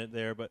fortunate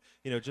there, but,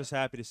 just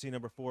happy to see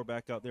number 4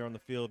 back out there on the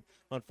field.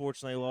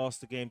 Unfortunately,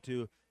 lost the game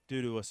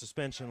due to a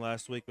suspension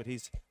last week, but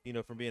he's,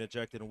 from being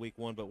ejected in week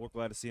 1, but we're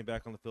glad to see him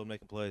back on the field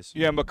making plays.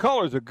 Yeah,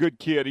 McCullough's a good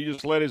kid. He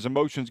just let his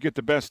emotions get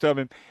the best of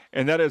him,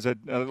 and that is,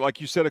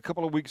 like you said a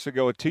couple of weeks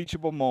ago, a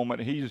teachable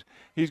moment. He's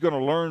going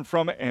to learn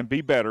from it and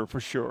be better for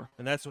sure.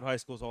 And that's what high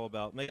school is all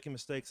about, making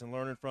mistakes and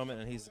learning from it,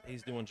 and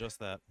he's doing just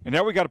that. And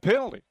now we got a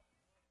penalty.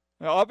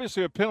 Now,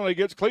 obviously, a penalty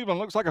against Cleveland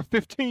looks like a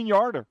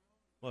 15-yarder.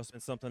 Must have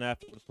been something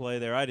after the play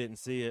there. I didn't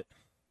see it.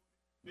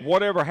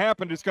 Whatever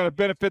happened, it's going to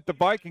benefit the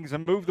Vikings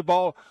and move the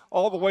ball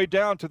all the way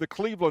down to the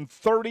Cleveland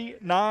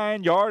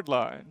 39-yard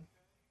line.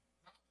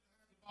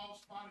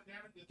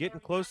 Getting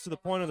close to the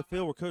point of the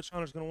field where Coach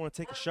Connor's going to want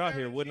to take a shot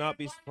here. Would not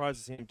be surprised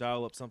to see him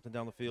dial up something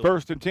down the field.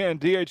 1st and 10,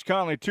 D.H.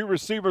 Conley, 2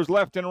 receivers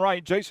left and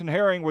right. Jason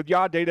Herring with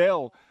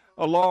Yadadel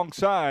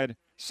alongside.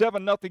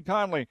 7-0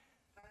 Conley.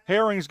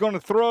 Herring's going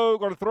to throw.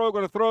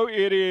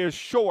 It is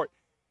short.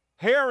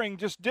 Herring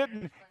just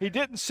didn't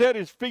set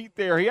his feet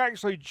there. He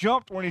actually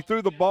jumped when he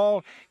threw the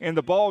ball, and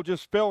the ball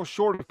just fell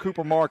short of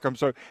Cooper Markham.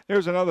 So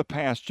there's another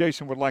pass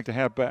Jason would like to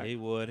have back. He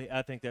would.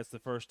 I think that's the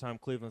first time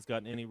Cleveland's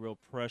gotten any real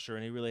pressure,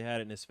 and he really had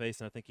it in his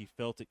face, and I think he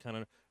felt it kind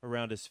of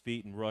around his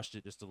feet and rushed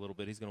it just a little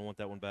bit. He's going to want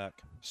that one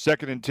back.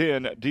 2nd and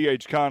 10,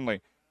 D.H.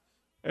 Conley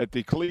at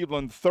the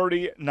Cleveland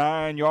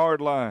 39-yard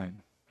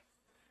line.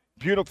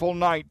 Beautiful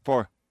night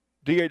for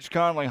D.H.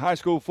 Conley high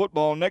school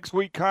football. Next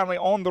week, Conley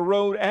on the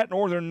road at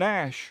Northern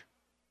Nash.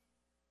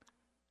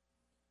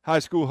 High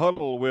School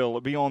Huddle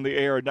will be on the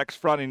air next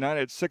Friday night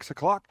at 6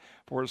 o'clock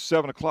for a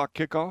 7 o'clock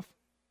kickoff.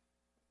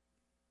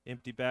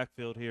 Empty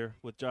backfield here.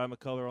 With Jai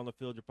McCullough on the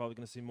field, you're probably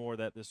going to see more of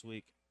that this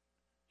week.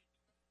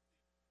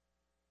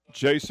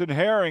 Jason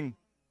Herring.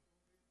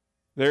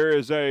 There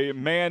is a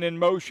man in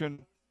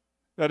motion.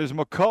 That is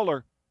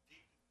McCullough.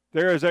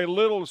 There is a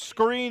little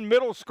screen,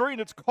 middle screen.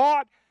 It's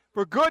caught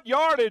for good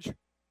yardage.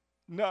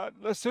 No,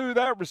 let's see who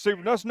that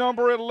receiver. That's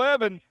number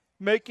 11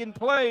 making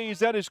plays.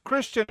 That is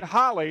Christian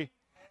Holly.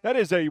 That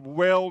is a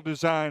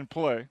well-designed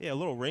play. Yeah, a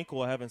little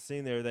wrinkle I haven't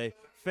seen there. They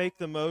faked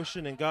the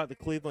motion and got the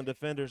Cleveland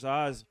defender's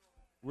eyes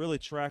really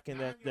tracking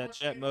that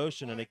jet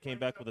motion, and they came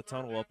back with a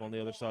tunnel up on the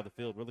other side of the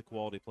field. Really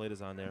quality play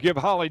design there. Give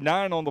Holly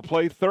 9 on the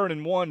play, 3rd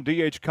and 1,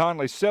 D.H.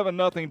 Conley.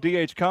 7-0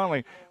 D.H.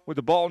 Conley with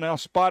the ball now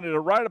spotted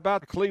right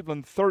about the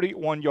Cleveland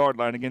 31-yard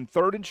line. Again,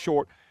 3rd and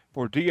short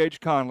for D.H.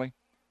 Conley.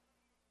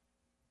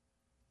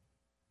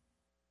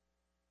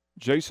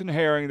 Jason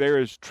Herring, there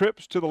is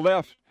trips to the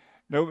left.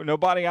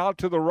 Nobody out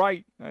to the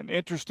right. An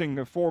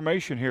interesting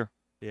formation here.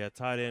 Yeah,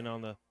 tight end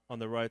on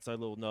the right side,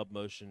 little nub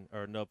motion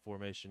or nub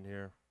formation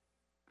here.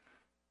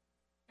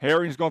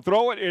 Herring's going to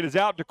throw it. It is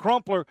out to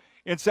Crumpler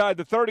inside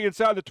the 30,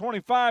 inside the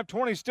 25.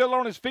 20 still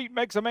on his feet,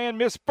 makes a man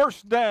miss.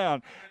 1st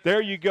down.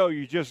 There you go.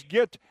 You just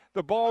get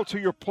the ball to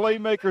your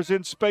playmakers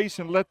in space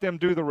and let them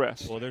do the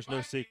rest. Well, there's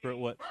no secret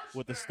what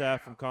the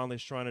staff from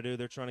Conley's trying to do.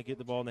 They're trying to get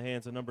the ball in the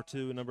hands of number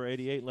 2 and number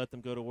 88, let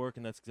them go to work,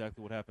 and that's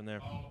exactly what happened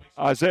there.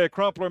 Isaiah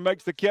Crumpler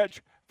makes the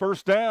catch.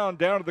 1st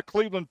down to the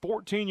Cleveland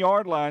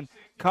 14-yard line.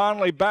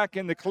 Conley back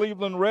in the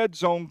Cleveland red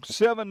zone,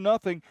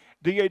 7-0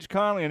 D.H.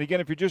 Conley. And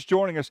again, if you're just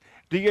joining us,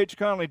 D.H.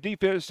 Conley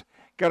defense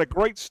got a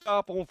great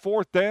stop on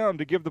 4th down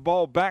to give the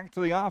ball back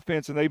to the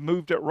offense, and they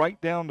moved it right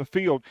down the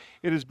field.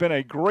 It has been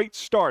a great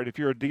start if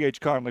you're a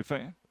D.H. Conley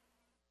fan.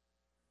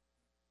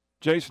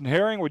 Jason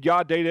Herring with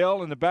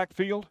Yadadel in the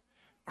backfield.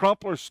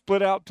 Crumpler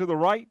split out to the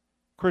right.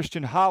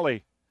 Christian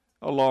Holly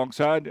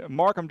alongside.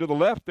 Markham to the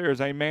left. There's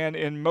a man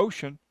in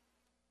motion.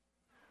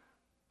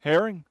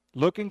 Herring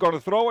looking, going to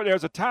throw it.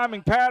 There's a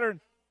timing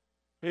pattern.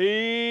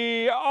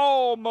 He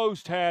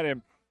almost had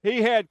him.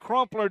 He had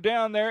Crumpler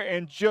down there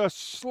and just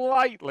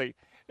slightly,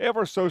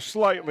 ever so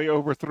slightly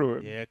overthrew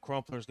him. Yeah,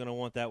 Crumpler's going to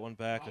want that one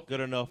back. A good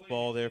enough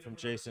ball there from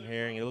Jason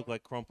Herring. It looked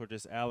like Crumpler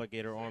just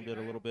alligator armed it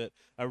a little bit.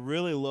 I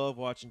really love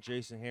watching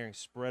Jason Herring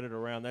spread it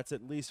around. That's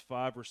at least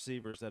 5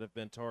 receivers that have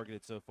been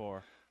targeted so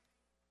far.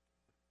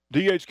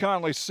 D.H.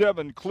 Conley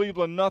 7,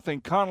 Cleveland nothing.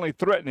 Conley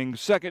threatening.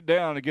 2nd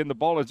down. Again, the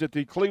ball is at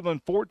the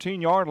Cleveland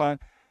 14-yard line.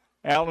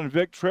 Alan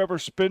Vick, Trevor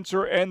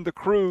Spencer, and the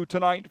crew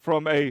tonight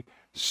from a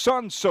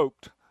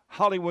sun-soaked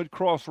Hollywood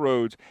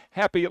Crossroads.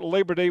 Happy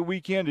Labor Day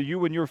weekend to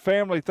you and your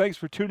family. Thanks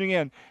for tuning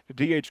in to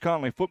D.H.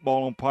 Conley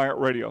Football on Pirate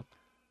Radio.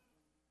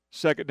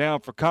 2nd down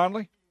for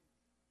Conley.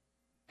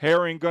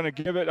 Herring going to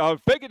give it,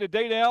 fake it to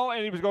Dale,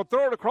 and he was going to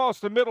throw it across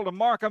the middle to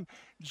Markham,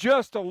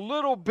 just a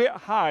little bit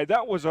high.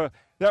 That was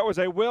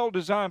a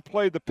well-designed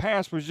play. The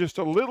pass was just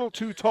a little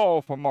too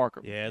tall for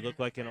Markham. Yeah, it looked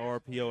like an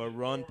RPO, a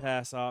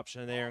run-pass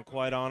option there, and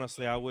quite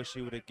honestly, I wish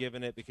he would have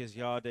given it because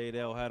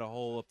Yadadel had a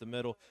hole up the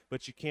middle,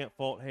 but you can't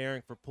fault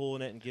Herring for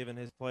pulling it and giving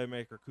his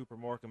playmaker, Cooper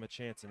Markham, a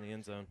chance in the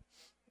end zone.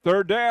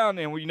 3rd down,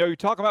 and you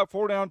talk about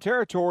 4-down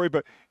territory,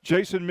 but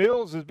Jason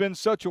Mills has been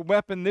such a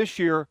weapon this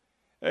year.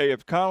 Hey,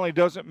 if Conley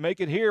doesn't make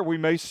it here, we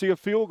may see a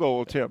field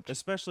goal attempt.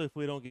 Especially if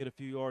we don't get a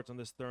few yards on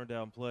this 3rd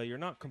down play. You're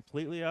not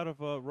completely out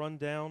of a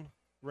run-down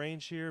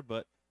range here,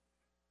 but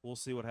we'll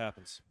see what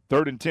happens.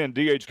 3rd and 10,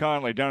 D.H.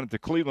 Conley down at the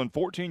Cleveland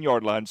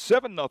 14-yard line.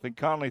 7-0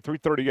 Conley,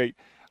 3:38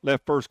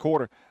 left first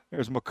quarter.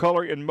 There's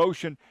McCullough in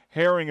motion.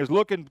 Herring is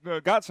looking,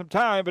 got some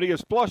time, but he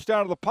is flushed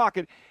out of the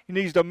pocket. He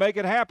needs to make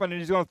it happen, and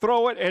he's going to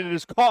throw it, and it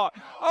is caught.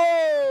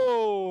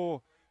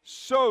 Oh,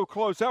 so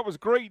close. That was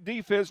great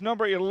defense.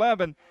 Number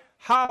 11,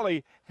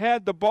 Holly,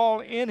 had the ball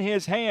in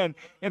his hand,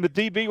 and the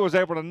DB was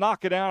able to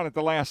knock it out at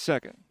the last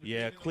second.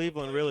 Yeah,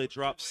 Cleveland really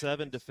dropped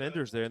 7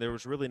 defenders there, and there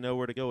was really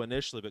nowhere to go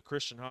initially, but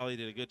Christian Holly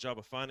did a good job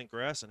of finding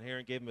grass, and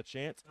Herring gave him a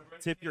chance.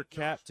 Tip your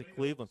cap to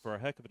Cleveland for a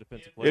heck of a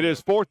defensive play. It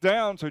is 4th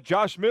down, so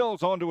Josh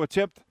Mills on to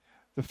attempt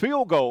the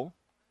field goal.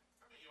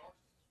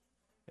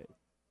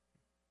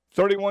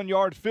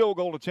 31-yard field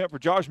goal attempt for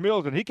Josh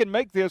Mills, and he can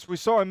make this. We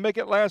saw him make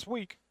it last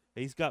week.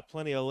 He's got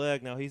plenty of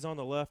leg. Now, he's on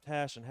the left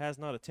hash and has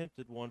not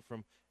attempted one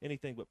from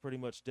anything but pretty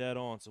much dead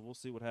on, so we'll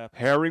see what happens.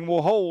 Herring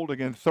will hold.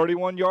 Again,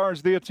 31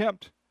 yards the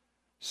attempt.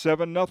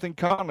 7-0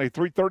 Conley,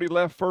 3:30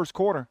 left first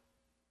quarter.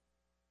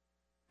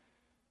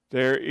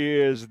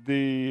 There's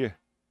a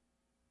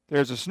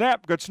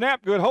snap,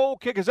 good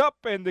hold, kick is up,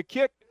 and the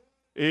kick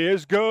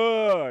is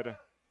good.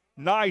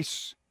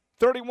 Nice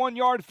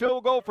 31-yard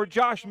field goal for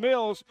Josh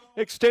Mills,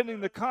 extending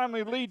the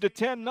Conley lead to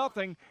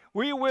 10-0.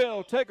 We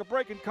will take a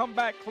break and come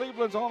back.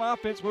 Cleveland's on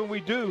offense. When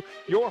we do,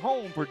 your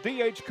home for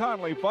D.H.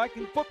 Conley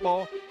Viking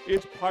football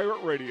is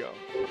Pirate Radio.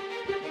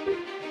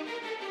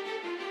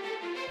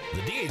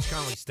 The D.H.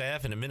 Conley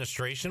staff and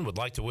administration would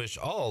like to wish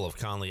all of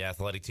Conley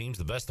athletic teams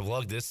the best of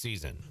luck this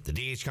season. The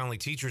D.H. Conley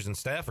teachers and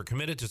staff are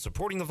committed to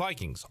supporting the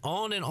Vikings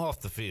on and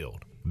off the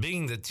field.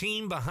 Being the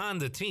team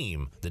behind the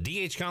team, the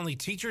D.H. Conley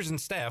teachers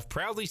and staff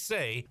proudly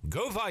say,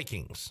 "Go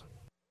Vikings!"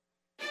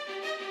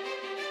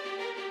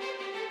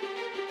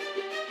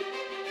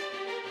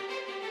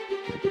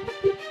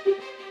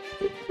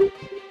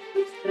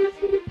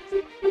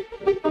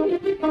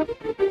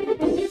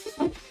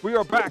 We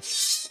are back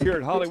here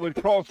at Hollywood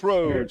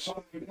Crossroads.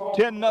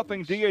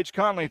 10-0 D.H.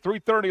 Conley,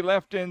 3:30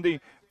 left in the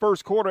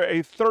first quarter.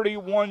 A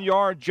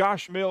 31-yard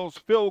Josh Mills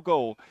field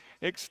goal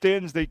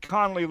extends the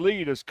Conley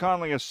lead as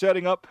Conley is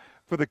setting up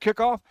for the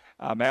kickoff.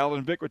 I'm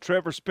Alan Vick with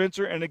Trevor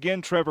Spencer. And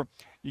again, Trevor,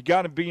 you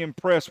got to be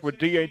impressed with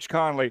D.H.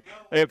 Conley.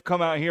 They have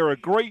come out here, a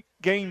great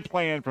game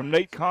plan from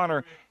Nate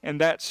Connor and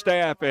that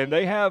staff, and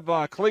they have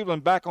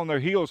Cleveland back on their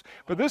heels.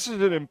 But this is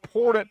going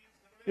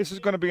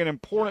to be an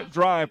important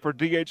drive for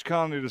D.H.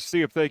 Conley to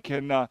see if they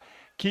can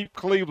keep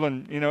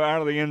Cleveland,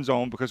 out of the end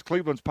zone, because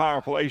Cleveland's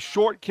powerful. A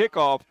short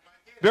kickoff,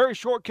 very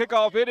short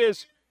kickoff. It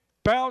is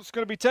bounced,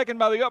 going to be taken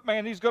by the up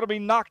man. He's going to be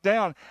knocked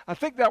down. I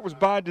think that was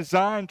by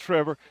design,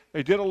 Trevor.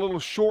 They did a little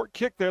short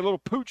kick there, a little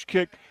pooch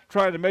kick,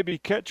 trying to maybe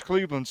catch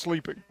Cleveland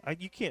sleeping.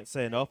 You can't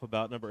say enough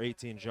about number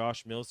 18,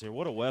 Josh Mills here.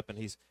 What a weapon.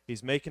 He's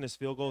making his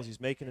field goals.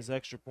 He's making his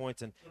extra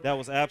points, and that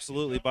was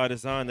absolutely by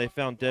design. They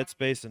found dead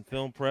space in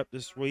film prep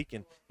this week,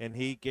 and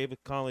he gave a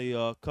Conley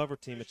cover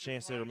team a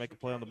chance there to make a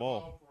play on the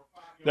ball.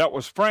 That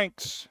was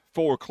Franks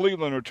for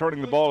Cleveland,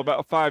 returning the ball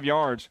about 5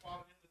 yards.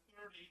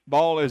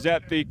 Ball is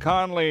at the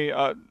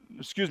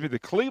the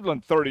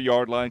Cleveland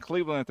 30-yard line.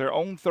 Cleveland at their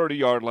own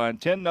 30-yard line.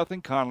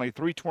 10-0 Conley,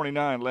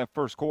 3:29 left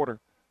first quarter.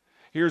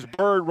 Here's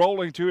Bird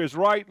rolling to his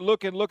right,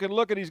 looking.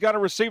 He's got a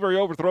receiver. He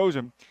overthrows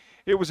him.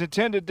 It was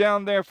intended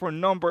down there for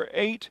number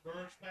 8.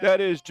 That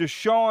is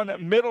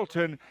Deshaun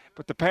Middleton,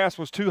 but the pass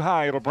was too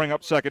high. It'll bring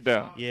up second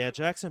down. Yeah,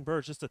 Jackson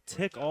Bird just a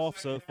tick off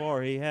so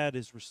far. He had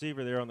his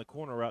receiver there on the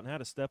corner route and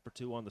had a step or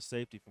two on the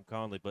safety from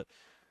Conley, but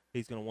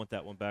he's going to want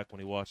that one back when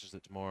he watches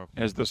it tomorrow.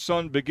 As the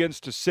sun begins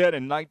to set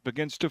and night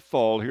begins to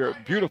fall here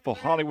at beautiful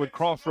Hollywood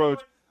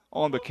Crossroads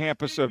on the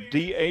campus of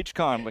D.H.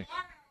 Conley.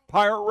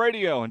 Pirate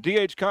Radio and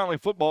D.H. Conley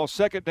football,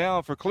 second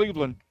down for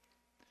Cleveland.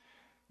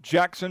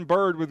 Jackson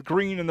Bird with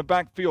Green in the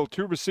backfield.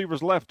 2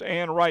 receivers left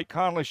and right.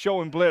 Conley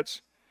showing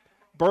blitz.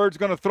 Bird's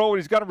going to throw it.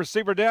 He's got a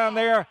receiver down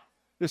there.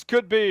 This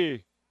could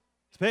be.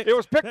 It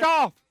was picked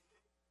off.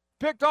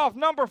 Picked off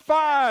number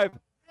 5.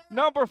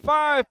 Number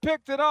 5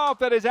 picked it off.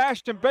 That is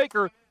Ashton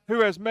Baker,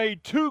 who has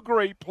made 2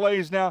 great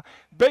plays now.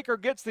 Baker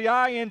gets the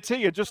INT,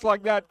 and just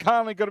like that,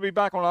 Conley going to be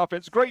back on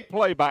offense. Great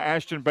play by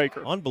Ashton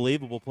Baker.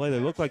 Unbelievable play. They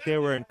looked like they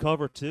were in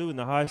cover 2, and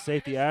the high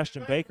safety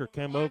Ashton Baker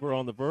came over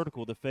on the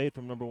vertical to fade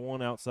from number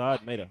 1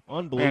 outside. Made an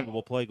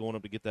unbelievable play going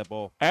up to get that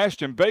ball.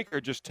 Ashton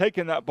Baker just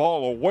taking that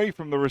ball away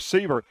from the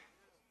receiver.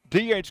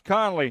 D.H.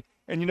 Conley,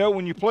 and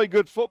when you play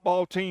good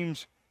football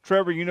teams,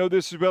 Trevor, you know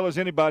this as well as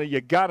anybody. You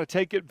got to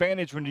take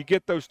advantage when you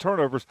get those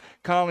turnovers.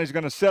 Conley's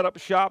going to set up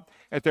shop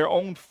at their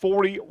own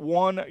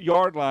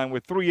 41-yard line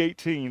with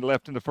 3:18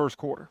 left in the first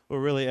quarter. Well,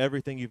 really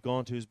everything you've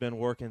gone to has been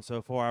working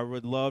so far. I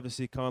would love to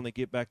see Conley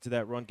get back to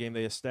that run game.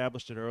 They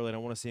established it early, and I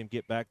want to see him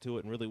get back to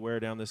it and really wear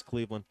down this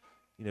Cleveland,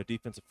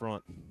 defensive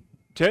front.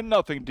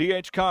 10-0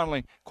 D.H.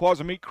 Conley.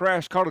 Quasimete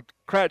Cratch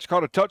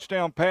caught a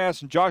touchdown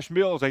pass, and Josh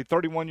Mills a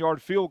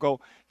 31-yard field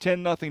goal.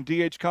 10-0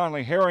 D.H.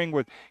 Conley. Herring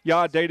with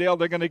Yah Daydale.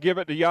 They're going to give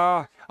it to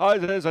Yah.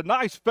 There's a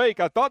nice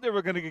fake. I thought they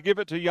were going to give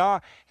it to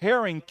Yah.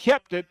 Herring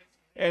kept it,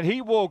 and he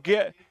will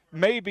get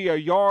maybe a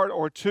yard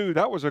or 2.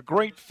 That was a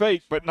great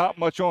fake, but not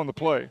much on the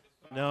play.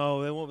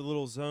 No, they went with a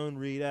little zone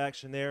read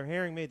action there.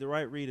 Herring made the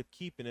right read of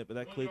keeping it, but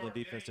that Cleveland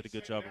defense did a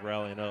good job of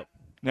rallying up.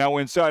 Now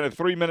inside of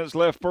 3 minutes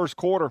left, first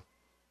quarter.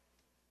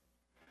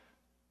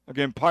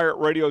 Again, Pirate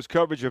Radio's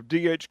coverage of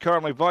D.H.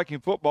 Conley Viking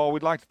football.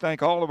 We'd like to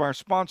thank all of our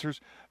sponsors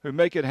who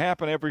make it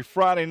happen every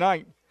Friday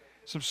night.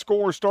 Some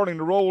scores starting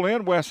to roll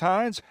in. Wes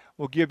Hines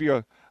will give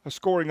you a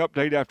scoring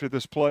update after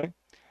this play.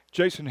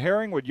 Jason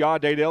Herring with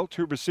Yad Adel,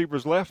 2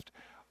 receivers left,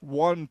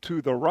 1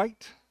 to the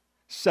right.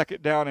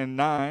 Second down and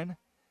 9.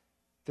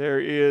 There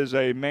is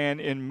a man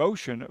in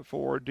motion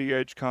for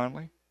D.H.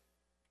 Conley.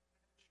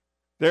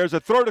 There's a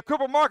throw to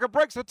Cooper Markham,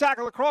 breaks the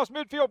tackle across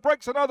midfield,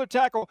 breaks another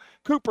tackle.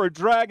 Cooper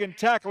dragging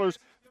tacklers.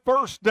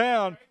 First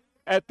down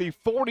at the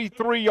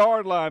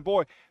 43-yard line.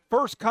 Boy,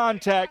 first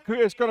contact,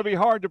 it's going to be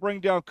hard to bring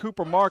down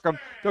Cooper Markham.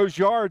 Those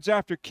yards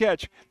after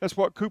catch, that's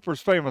what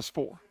Cooper's famous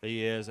for.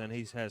 He is, and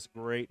he has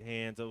great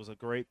hands. It was a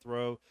great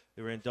throw.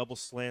 They ran double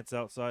slants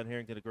outside, and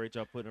Herring did a great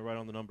job putting it right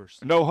on the numbers.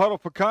 No huddle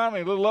for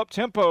Conley, a little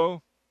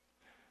up-tempo.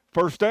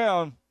 First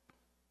down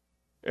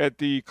at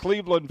the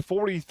Cleveland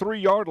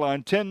 43-yard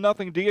line.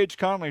 10-0 D.H.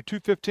 Conley,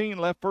 2:15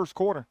 left first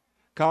quarter.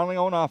 Conley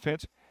on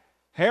offense.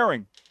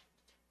 Herring.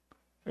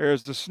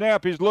 There's the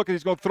snap. He's looking.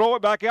 He's going to throw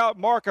it back out.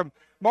 Markham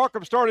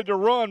started to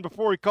run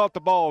before he caught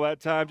the ball that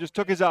time. Just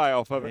took his eye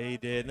off of it. Yeah, he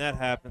did, and that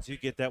happens. You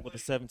get that with a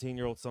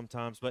 17-year-old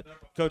sometimes. But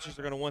coaches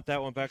are going to want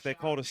that one back. They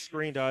called a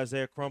screen to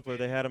Isaiah Crumpler.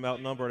 They had him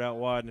outnumbered out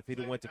wide, and if he'd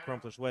have went to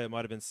Crumpler's way, it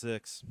might have been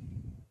 6.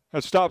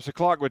 That stops the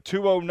clock with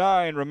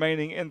 2:09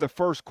 remaining in the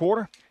first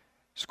quarter.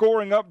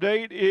 Scoring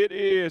update, it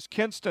is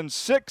Kinston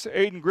 6,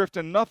 Aiden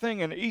Grifton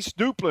nothing, and East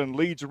Duplin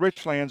leads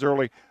Richlands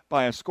early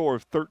by a score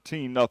of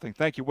 13-0.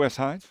 Thank you, Wes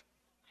Hines.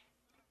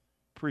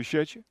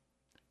 Appreciate you.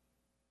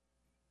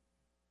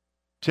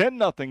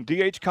 10-0,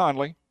 D.H.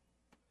 Conley.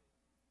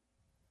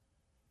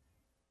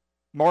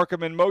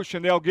 Markham in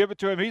motion. They'll give it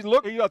to him. He's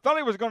looking. I thought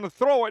he was going to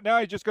throw it. Now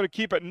he's just going to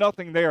keep it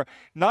nothing there.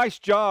 Nice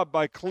job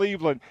by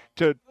Cleveland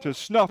to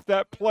snuff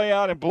that play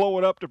out and blow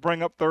it up to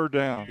bring up third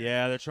down.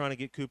 Yeah, they're trying to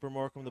get Cooper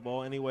Markham the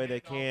ball any way they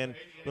can.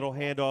 Little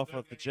handoff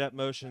of the jet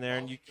motion there,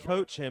 and you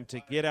coach him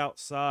to get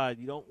outside.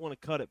 You don't want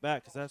to cut it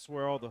back because that's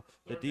where all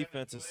the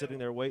defense is sitting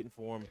there waiting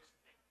for him.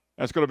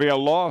 That's going to be a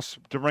loss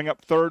to bring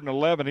up 3rd and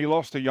 11. He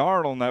lost a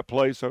yard on that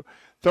play. So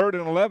 3rd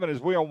and 11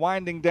 as we are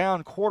winding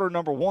down quarter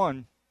number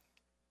 1.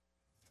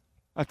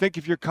 I think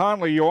if you're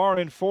Conley, you are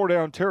in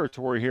 4-down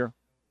territory here.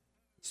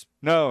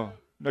 No,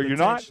 you're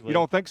not? You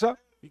don't think so?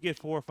 You get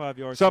 4 or 5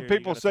 yards. Some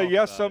people say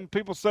yes, some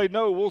people say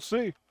no. We'll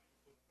see.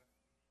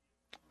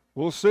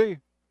 We'll see.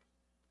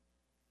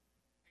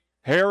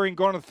 Herring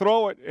going to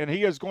throw it, and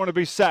he is going to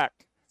be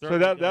sacked. So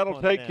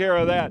that'll take care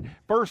of that.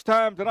 First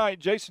time tonight,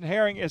 Jason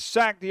Herring is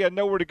sacked. He had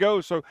nowhere to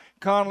go, so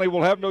Conley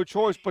will have no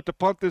choice but to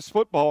punt this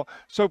football.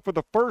 So for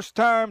the first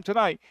time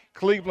tonight,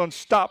 Cleveland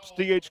stops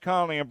D.H.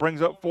 Conley and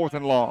brings up 4th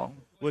and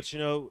long. Which,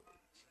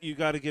 you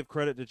got to give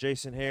credit to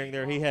Jason Herring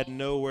there. He had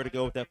nowhere to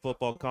go with that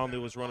football. Conley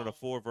was running a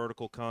 4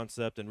 vertical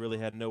concept and really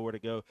had nowhere to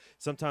go.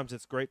 Sometimes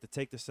it's great to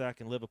take the sack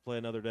and live a play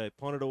another day.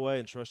 Punt it away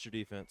and trust your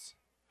defense.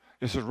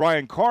 This is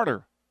Ryan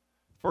Carter.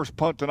 First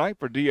punt tonight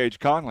for D.H.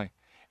 Conley.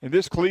 And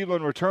this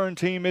Cleveland return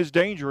team is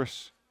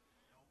dangerous.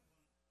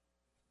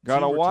 Got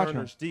to watch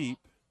him. Deep.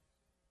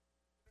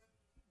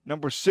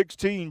 Number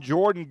 16,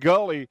 Jordan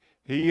Gully.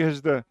 He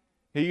is the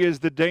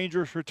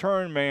dangerous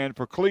return man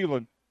for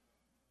Cleveland.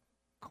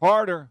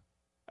 Carter,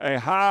 a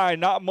high,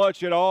 not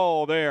much at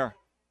all there.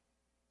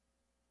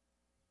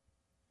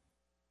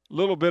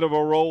 Little bit of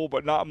a roll,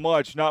 but not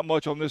much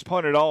on this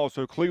punt at all.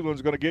 So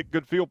Cleveland's going to get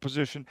good field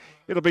position.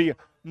 It'll be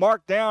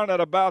marked down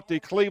at about the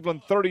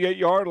Cleveland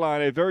 38-yard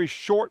line. A very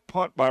short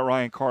punt by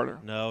Ryan Carter.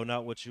 No,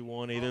 not what you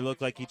want either.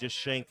 Looked like he just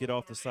shanked it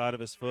off the side of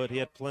his foot. He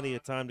had plenty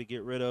of time to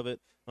get rid of it.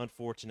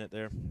 Unfortunate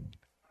there.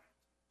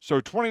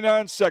 So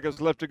 29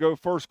 seconds left to go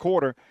first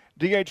quarter.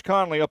 D.H.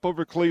 Conley up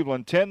over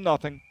Cleveland,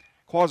 10-0.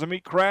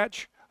 Quasamit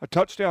Cratch, a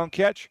touchdown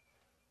catch.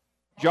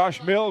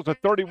 Josh Mills, a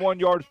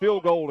 31-yard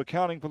field goal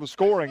accounting for the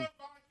scoring.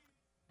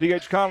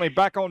 D.H. Conley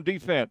back on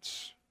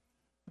defense.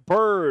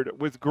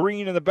 Bird with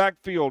Green in the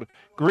backfield.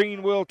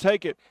 Green will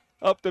take it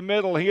up the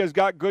middle. He has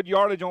got good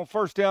yardage on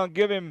first down.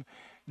 Give him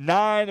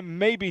 9,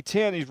 maybe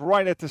 10. He's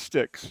right at the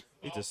sticks.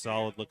 He's a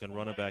solid-looking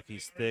running back.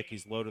 He's thick.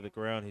 He's low to the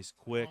ground. He's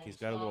quick. He's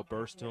got a little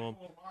burst to him.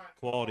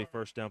 Quality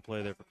first down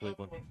play there for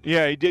Cleveland.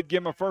 Yeah, he did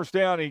give him a first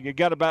down. He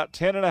got about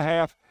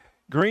 10.5.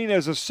 Green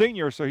is a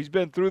senior, so he's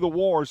been through the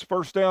wars.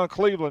 First down,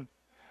 Cleveland.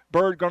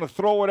 Bird going to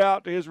throw it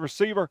out to his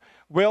receiver.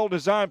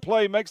 Well-designed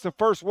play, makes the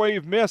first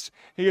wave miss.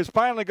 He is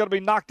finally going to be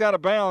knocked out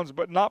of bounds,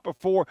 but not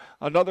before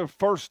another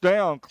first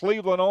down.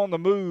 Cleveland on the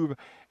move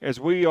as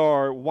we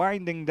are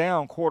winding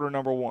down quarter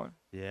number 1.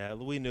 Yeah,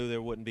 we knew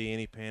there wouldn't be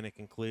any panic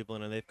in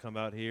Cleveland, and they've come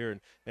out here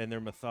and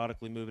they're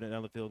methodically moving it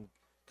down the field,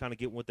 kind of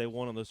getting what they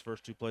want on those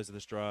first 2 plays of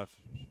this drive.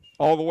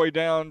 All the way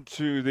down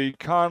to the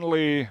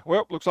Conley.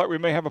 Well, looks like we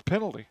may have a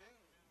penalty.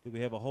 Do we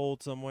have a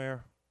hold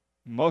somewhere?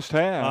 Must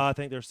have. I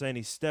think they're saying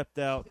he stepped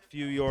out a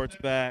few yards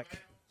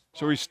back.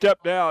 So he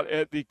stepped out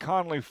at the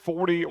Conley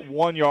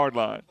 41-yard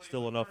line.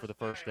 Still enough for the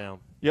first down.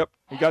 Yep,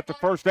 he got the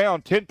first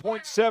down.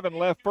 10.7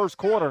 left first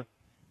quarter.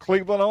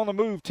 Cleveland on the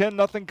move,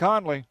 10-0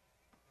 Conley.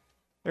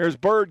 There's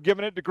Bird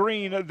giving it to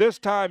Green. This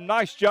time,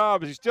 nice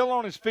job. He's still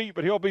on his feet,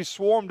 but he'll be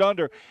swarmed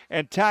under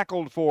and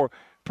tackled for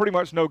pretty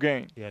much no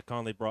gain. Yeah,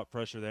 Conley brought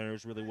pressure there, and it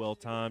was really well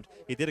timed.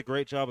 He did a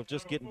great job of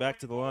just getting back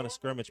to the line of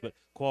scrimmage, but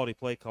quality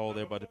play call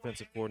there by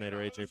defensive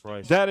coordinator A.J.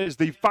 Price. That is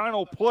the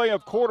final play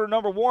of quarter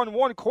number one.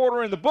 1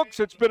 quarter in the books.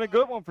 It's been a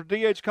good one for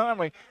D.H.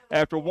 Conley.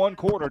 After 1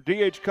 quarter,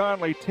 D.H.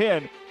 Conley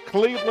 10,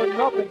 Cleveland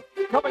nothing.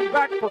 Coming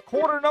back for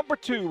quarter number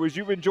 2 as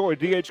you enjoy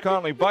D.H.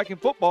 Conley Viking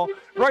football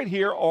right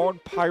here on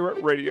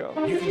Pirate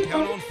Radio. You can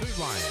count on Food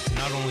Lion to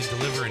not only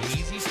deliver an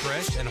easy,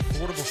 fresh, and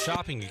affordable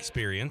shopping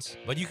experience,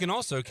 but you can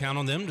also count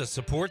on them to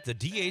support the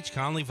D.H.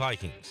 Conley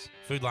Vikings.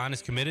 Food Lion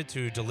is committed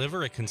to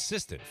deliver a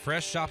consistent,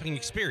 fresh shopping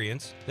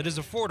experience that is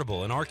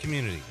affordable in our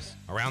communities.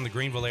 Around the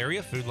Greenville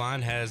area, Food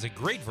Lion has a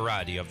great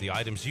variety of the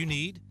items you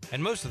need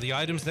and most of the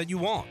items that you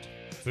want.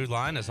 Food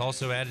Lion has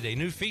also added a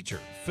new feature,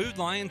 Food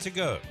Lion to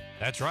Go.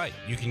 That's right.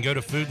 You can go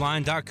to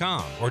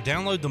foodlion.com or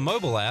download the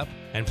mobile app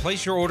and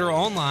place your order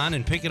online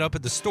and pick it up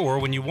at the store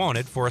when you want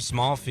it for a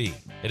small fee.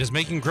 It is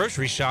making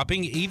grocery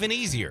shopping even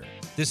easier.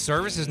 This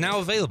service is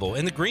now available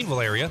in the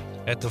Greenville area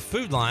at the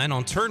Food Lion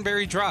on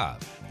Turnberry Drive,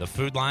 the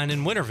Food Lion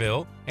in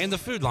Winterville, and the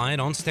Food Lion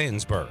on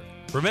Stantonsburg.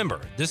 Remember,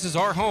 this is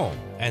our home,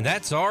 and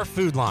that's our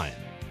Food Lion.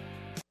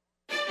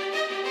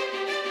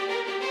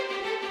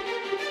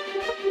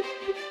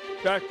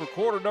 Back for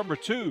quarter number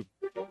 2.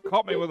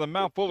 Caught me with a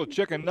mouthful of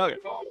chicken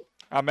nugget.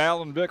 I'm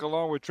Alan Vick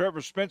along with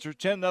Trevor Spencer,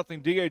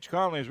 10-0 D.H.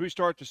 Conley as we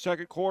start the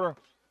second quarter.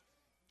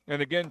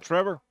 And again,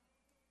 Trevor,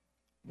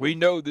 we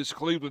know this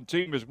Cleveland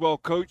team is well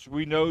coached.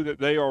 We know that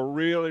they are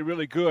really,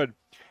 really good.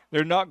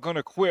 They're not going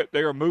to quit.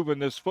 They are moving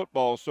this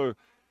football. So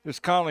this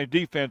Conley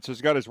defense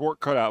has got his work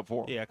cut out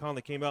for them. Yeah,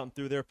 Conley came out and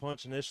threw their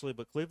punch initially,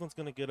 but Cleveland's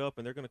going to get up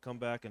and they're going to come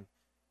back. And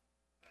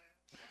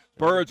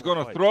Bird's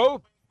going to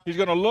throw. He's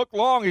going to look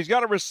long. He's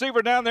got a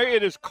receiver down there.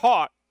 It is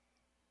caught.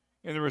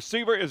 And the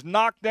receiver is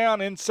knocked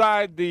down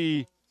inside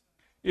the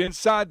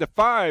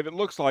 5, it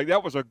looks like.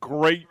 That was a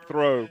great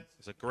throw. It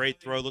was a great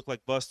throw. Looked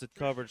like busted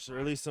coverage, or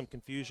at least some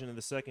confusion in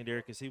the secondary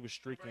because he was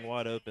streaking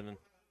wide open and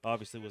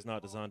obviously was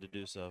not designed to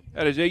do so.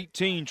 That is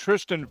 18,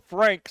 Tristan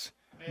Franks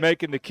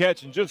making the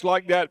catch. And just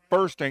like that,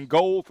 1st and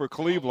goal for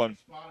Cleveland.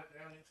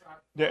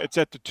 Yeah, it's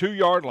at the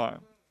 2-yard line.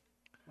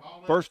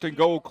 1st and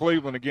goal,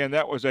 Cleveland. Again,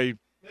 that was a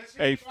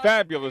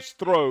fabulous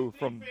throw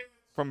from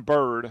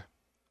Bird.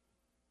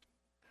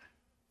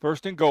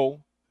 1st and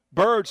goal.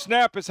 Bird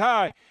snap is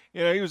high.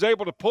 You know, he was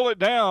able to pull it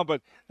down,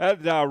 but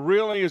that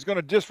really is going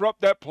to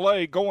disrupt that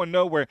play going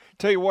nowhere.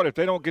 Tell you what, if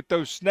they don't get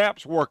those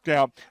snaps worked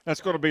out, that's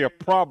going to be a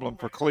problem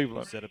for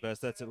Cleveland. You said it best.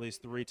 That's at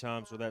least 3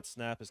 times where that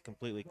snap has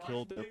completely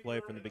killed their play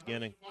from the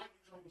beginning.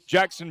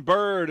 Jackson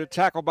Bird, a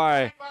tackle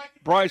by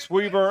Bryce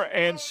Weaver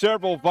and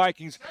several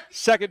Vikings.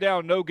 2nd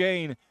down, no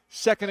gain.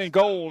 2nd and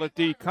goal at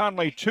the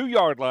Conley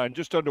 2-yard line,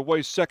 just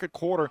underway second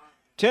quarter.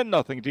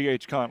 10-0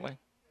 D.H. Conley.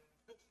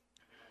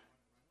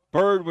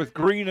 Bird with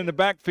Green in the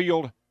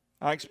backfield.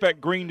 I expect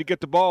Green to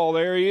get the ball.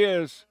 There he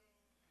is.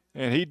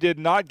 And he did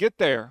not get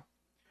there.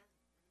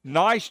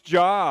 Nice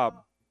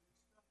job.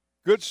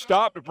 Good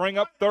stop to bring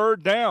up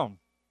 3rd down.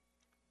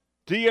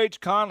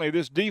 D.H. Conley,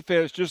 this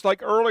defense, just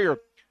like earlier,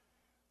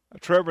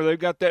 Trevor, they've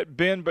got that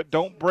bend but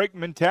don't break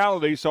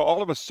mentality. So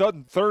all of a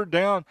sudden, 3rd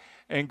down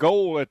and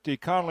goal at the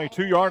Conley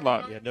 2-yard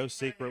line. Yeah, no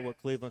secret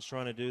what Cleveland's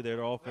trying to do.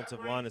 Their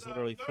offensive line is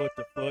literally foot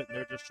to foot, and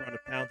they're just trying to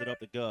pound it up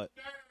the gut.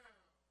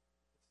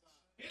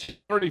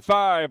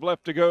 35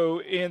 left to go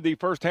in the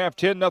first half.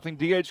 10-0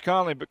 D.H.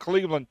 Conley, but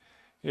Cleveland,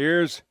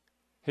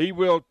 he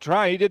will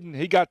try.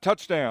 He got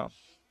touchdown.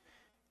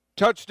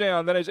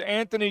 Touchdown. That is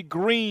Anthony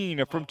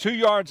Green from 2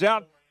 yards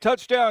out.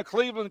 Touchdown,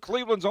 Cleveland.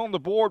 Cleveland's on the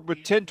board with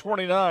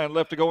 10:29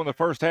 left to go in the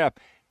first half.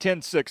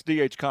 10-6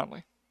 D.H.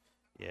 Conley.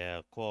 Yeah,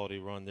 quality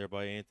run there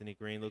by Anthony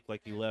Green. Looked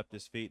like he left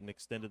his feet and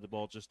extended the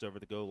ball just over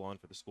the goal line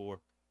for the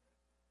score.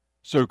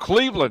 So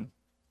Cleveland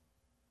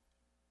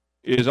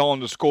is on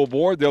the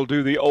scoreboard. They'll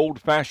do the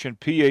old-fashioned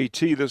PAT.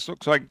 This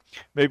looks like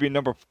maybe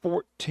number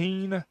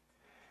 14,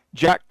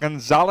 Jack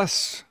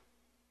Gonzalez,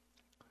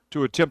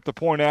 to attempt the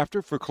point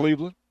after for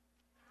Cleveland.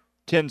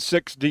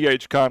 10-6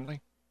 D.H.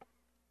 Conley.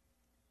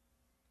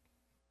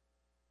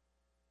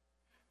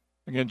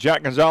 Again,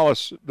 Jack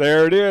Gonzalez,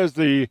 there it is.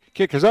 The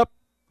kick is up,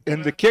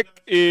 and the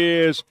kick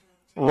is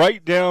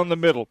right down the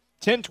middle.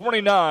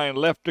 10:29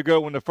 left to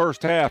go in the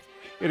first half.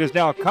 It is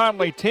now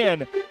Conley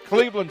 10,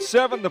 Cleveland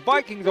 7. The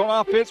Vikings on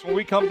offense when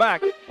we come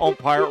back on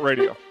Pirate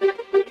Radio.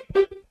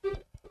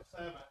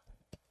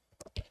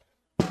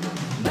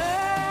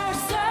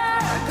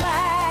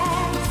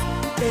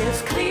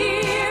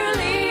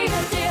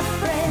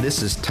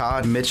 This is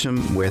Todd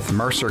Mitchum with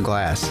Mercer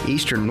Glass,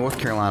 Eastern North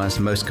Carolina's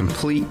most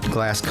complete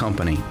glass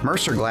company.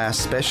 Mercer Glass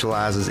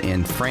specializes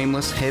in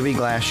frameless, heavy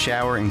glass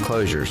shower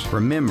enclosures.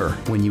 Remember,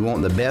 when you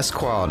want the best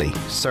quality,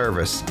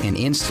 service, and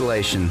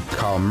installation,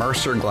 call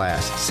Mercer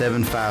Glass,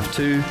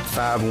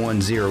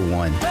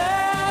 752-5101.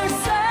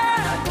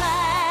 Mercer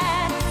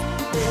Glass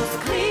is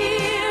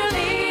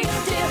clearly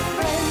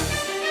different.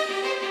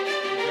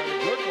 Got a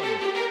good one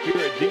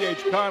here at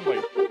D.H.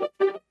 Conley.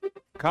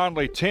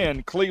 Conley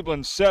 10,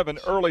 Cleveland 7,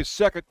 early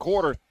second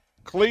quarter.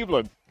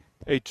 Cleveland,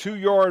 a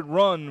 2-yard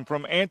run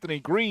from Anthony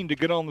Green to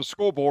get on the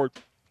scoreboard.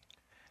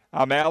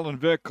 I'm Alan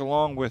Vick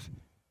along with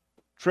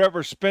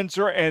Trevor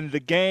Spencer, and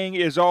the gang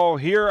is all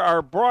here.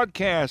 Our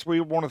broadcast, we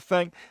want to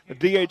thank the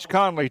D.H.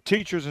 Conley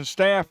teachers and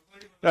staff.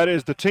 That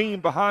is the team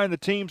behind the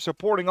team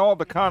supporting all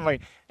the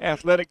Conley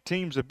athletic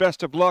teams. The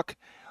best of luck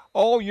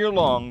all year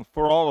long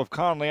for all of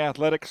Conley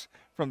athletics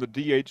from the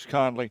D.H.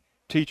 Conley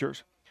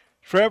teachers.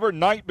 Trevor,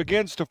 night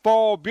begins to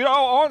fall.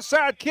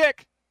 Onside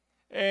kick.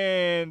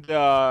 And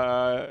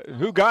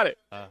who got it?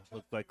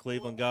 Looks like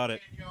Cleveland got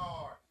it.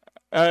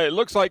 It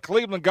looks like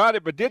Cleveland got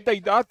it, but did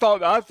they?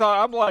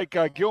 I'm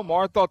like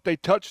Gilmore. I thought they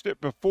touched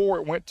it before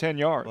it went 10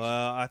 yards.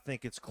 Well, I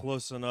think it's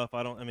close enough.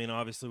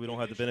 Obviously we don't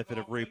have the benefit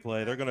of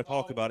replay. They're going to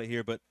talk about it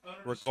here, but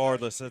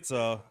regardless, that's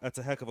a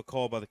heck of a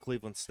call by the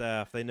Cleveland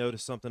staff. They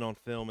noticed something on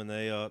film and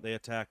they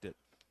attacked it.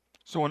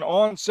 So an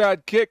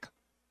onside kick.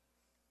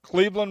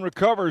 Cleveland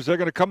recovers. They're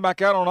going to come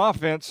back out on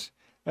offense.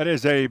 That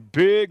is a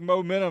big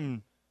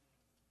momentum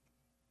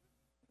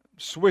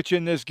switch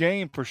in this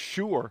game for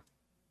sure.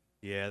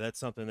 Yeah, that's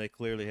something they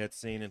clearly had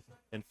seen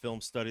in film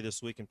study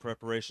this week in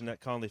preparation.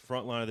 That Conley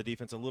front line of the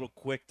defense, a little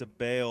quick to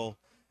bail,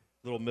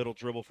 little middle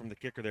dribble from the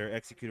kicker there,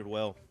 executed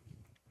well.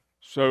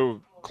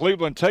 So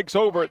Cleveland takes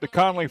over at the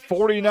Conley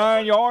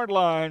 49-yard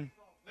line.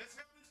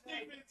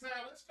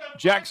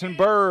 Jackson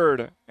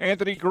Bird,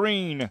 Anthony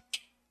Green.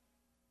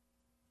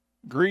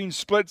 Green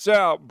splits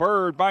out.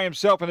 Bird by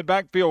himself in the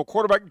backfield.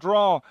 Quarterback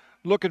draw,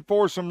 looking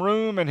for some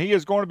room, and he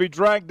is going to be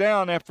dragged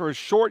down after a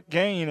short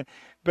gain.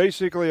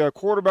 Basically a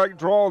quarterback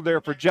draw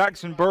there for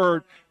Jackson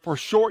Bird for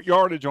short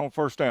yardage on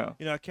first down.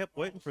 I kept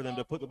waiting for them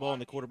to put the ball in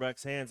the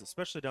quarterback's hands,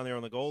 especially down there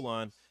on the goal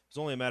line. It was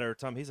only a matter of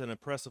time. He's an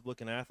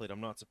impressive-looking athlete.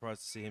 I'm not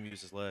surprised to see him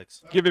use his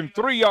legs. Give him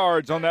 3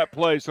 yards on that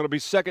play, so it'll be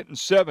 2nd and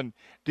 7.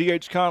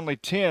 D.H. Conley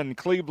 10,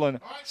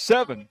 Cleveland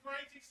 7.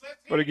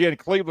 But again,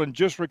 Cleveland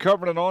just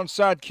recovered an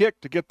onside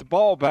kick to get the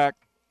ball back.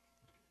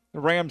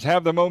 The Rams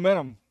have the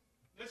momentum.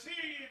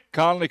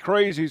 Conley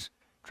Crazies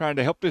trying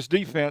to help this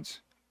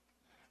defense.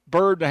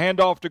 Bird to hand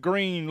off to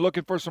Green,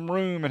 looking for some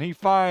room, and he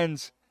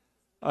finds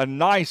a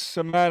nice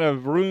amount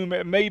of room.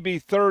 It may be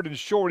 3rd and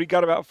short. He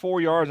got about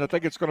 4 yards. I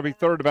think it's going to be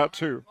 3rd about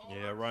 2.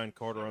 Yeah, Ryan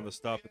Carter on the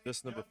stop. But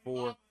this number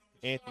 4,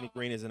 Anthony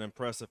Green, is an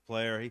impressive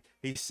player.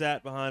 He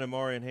sat behind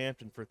Amari in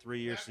Hampton for 3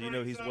 years,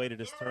 so he's waited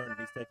his turn and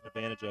he's taken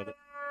advantage of it.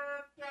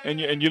 And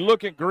you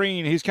look at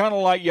Green, he's kind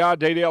of like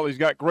Yadadale. He's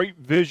got great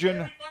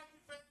vision.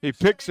 He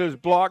picks his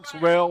blocks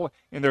well,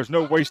 and there's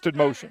no wasted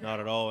motion. Not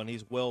at all, and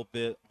he's well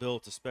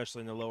built,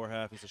 especially in the lower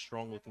half. He's a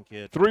strong-looking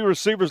kid. 3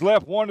 receivers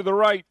left, 1 to the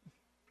right.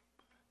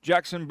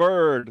 Jackson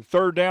Bird,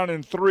 3rd down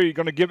and 3,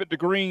 going to give it to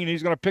Green.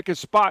 He's going to pick his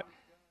spot.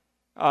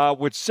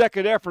 With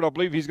second effort, I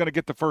believe he's going to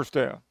get the first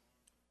down.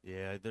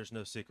 Yeah, there's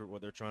no secret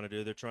what they're trying to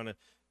do. They're trying to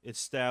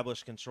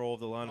establish control of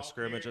the line of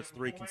scrimmage. That's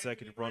 3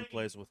 consecutive run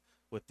plays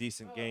with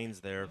decent gains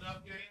there.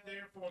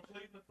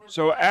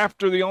 So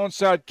after the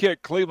onside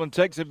kick, Cleveland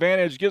takes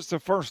advantage, gets the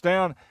first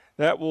down.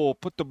 That will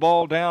put the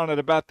ball down at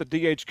about the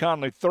D.H.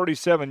 Conley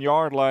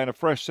 37-yard line, a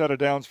fresh set of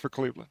downs for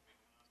Cleveland.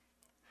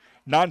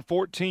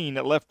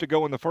 9:14 left to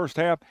go in the first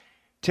half.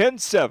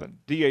 10-7,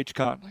 D.H.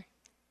 Conley.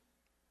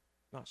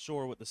 Not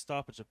sure what the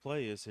stoppage of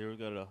play is here. We've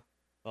got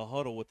a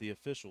huddle with the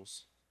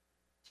officials.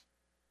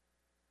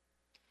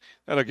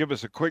 That'll give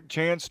us a quick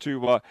chance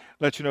to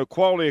let you know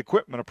Quality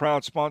Equipment, a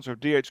proud sponsor of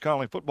D.H.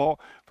 Conley football.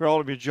 For all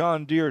of your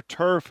John Deere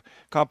turf,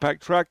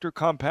 compact tractor,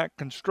 compact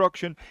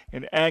construction,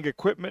 and ag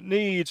equipment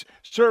needs,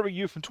 serving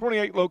you from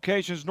 28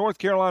 locations, North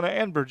Carolina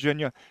and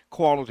Virginia,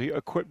 Quality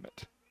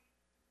Equipment.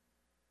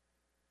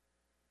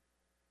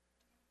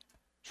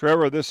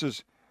 Trevor, this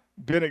has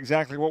been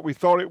exactly what we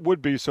thought it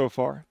would be so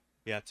far.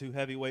 Yeah, 2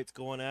 heavyweights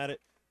going at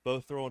it,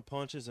 both throwing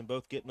punches and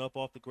both getting up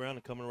off the ground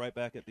and coming right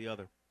back at the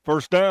other.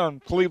 First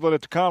down, Cleveland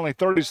at the Conley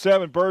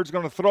 37. Bird's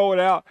going to throw it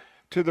out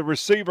to the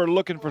receiver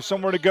looking for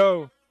somewhere to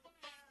go.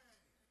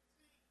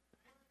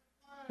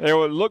 It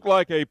would look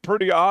like a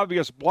pretty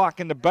obvious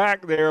block in the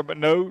back there, but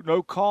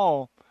no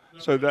call.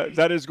 So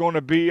that is going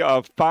to be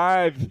a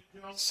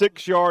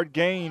 5-6-yard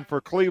gain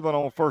for Cleveland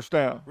on first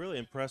down. Really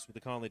impressed with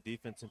the Conley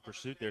defense in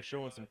pursuit. They're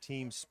showing some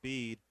team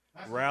speed,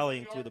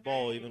 rallying to the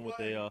ball even with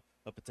a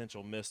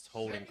potential missed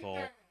holding call.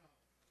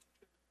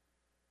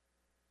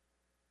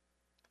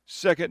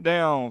 Second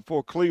down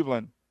for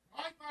Cleveland.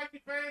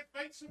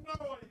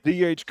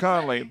 D.H.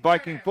 Conley,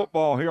 Viking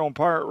football here on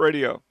Pirate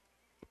Radio.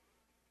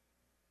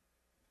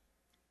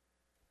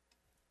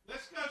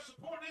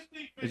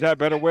 Is that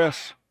better,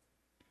 Wes?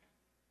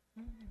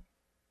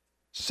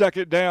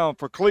 Second down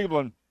for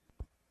Cleveland.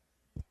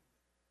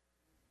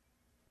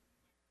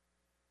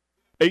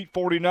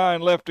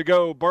 8:49 left to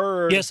go.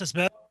 Bird. Yes, it's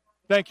better.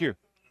 Thank you.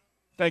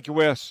 Thank you,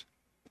 Wes.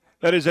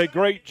 That is a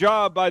great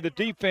job by the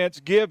defense.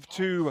 Give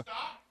to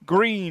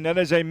Green. That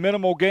is a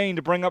minimal gain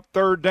to bring up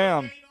third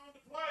down.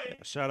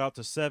 Shout out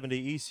to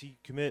 70 EC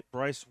commit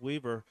Bryce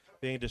Weaver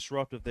being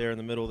disruptive there in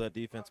the middle of that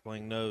defense,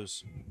 playing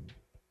nose.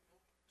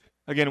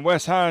 Again,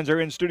 Wes Hines, our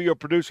in-studio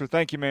producer.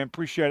 Thank you, man.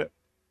 Appreciate it.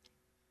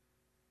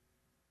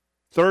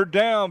 Third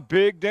down,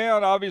 big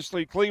down.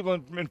 Obviously,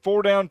 Cleveland in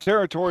 4-down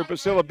territory, but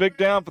still a big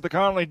down for the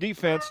Conley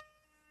defense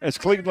as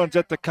Cleveland's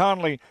at the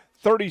Conley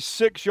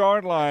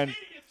 36-yard line.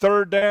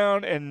 Third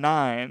down and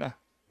 9.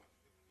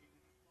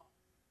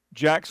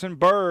 Jackson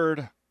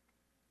Bird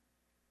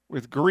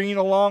with Green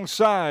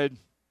alongside.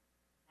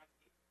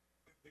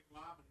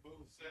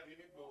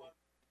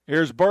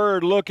 Here's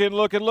Bird looking.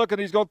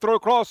 He's going to throw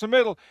across the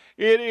middle.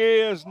 It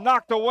is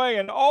knocked away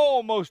and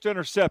almost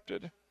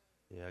intercepted.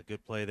 Yeah,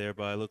 good play there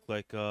by, looked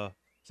like,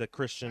 is that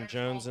Christian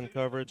Jones in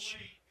coverage?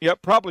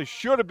 Yep, probably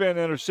should have been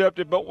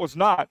intercepted, but was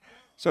not.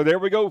 So there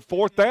we go,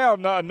 4th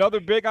down. Another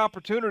big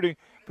opportunity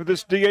for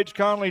this D.H.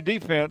 Conley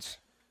defense.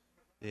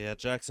 Yeah,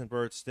 Jackson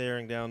Bird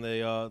staring down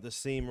the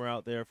seam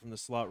route there from the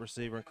slot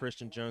receiver, and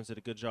Christian Jones did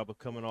a good job of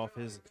coming off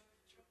his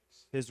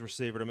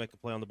receiver to make a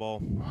play on the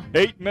ball.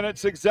 8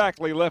 minutes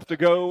exactly left to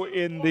go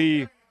in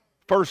the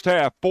first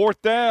half.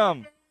 4th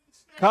down.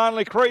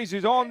 Conley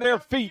Crazies on their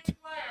feet.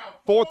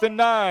 4th and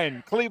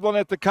 9. Cleveland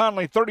at the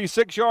Conley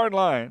 36-yard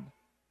line.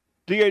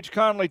 D.H.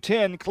 Conley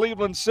 10,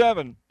 Cleveland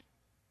 7.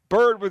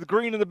 Bird with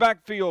Green in the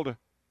backfield.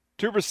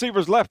 2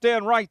 receivers left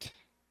and right.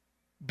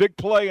 Big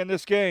play in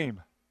this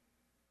game.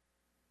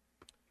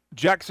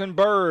 Jackson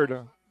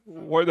Bird,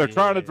 where they're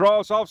trying to draw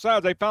us off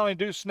sides. They finally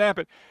do snap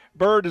it.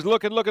 Bird is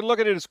looking.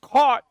 It is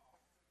caught,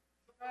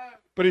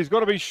 but he's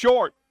going to be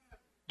short.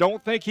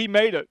 Don't think he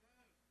made it.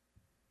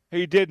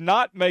 He did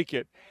not make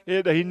it.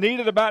 He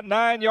needed about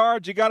 9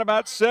 yards. He got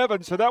about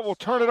 7, so that will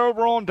turn it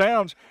over on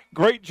downs.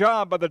 Great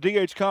job by the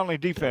D.H. Conley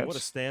defense. What a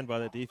stand by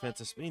that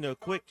defense.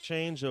 Quick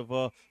change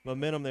of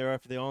momentum there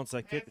after the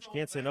onside kick, but you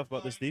can't say enough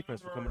about this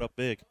defense for coming up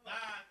big.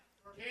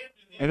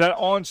 And that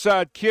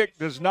onside kick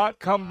does not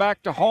come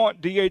back to haunt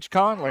D.H.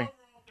 Conley.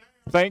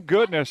 Thank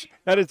goodness.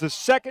 That is the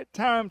second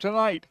time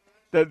tonight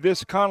that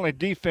this Conley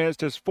defense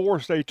has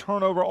forced a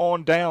turnover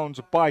on downs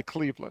by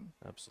Cleveland.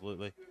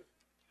 Absolutely.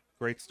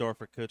 Great start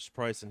for Coach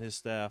Price and his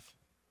staff.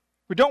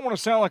 We don't want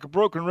to sound like a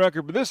broken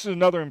record, but this is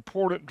another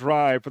important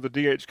drive for the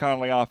D.H.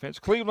 Conley offense.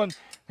 Cleveland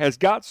has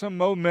got some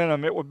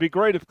momentum. It would be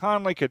great if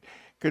Conley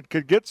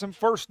could get some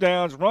first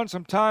downs, run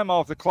some time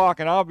off the clock,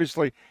 and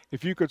obviously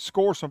if you could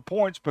score some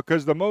points,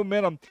 because the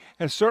momentum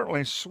has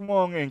certainly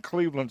swung in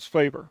Cleveland's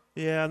favor.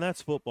 Yeah, and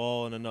that's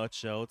football in a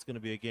nutshell. It's going to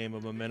be a game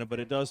of momentum,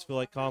 but it does feel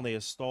like Conley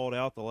has stalled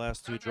out the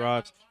last 2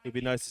 drives. It'd be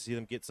nice to see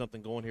them get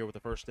something going here with a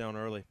first down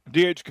early.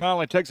 D.H.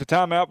 Conley takes a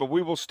timeout, but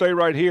we will stay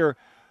right here.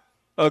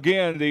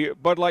 Again, the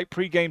Bud Light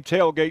pregame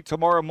tailgate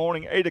tomorrow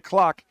morning, 8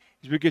 o'clock,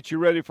 as we get you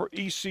ready for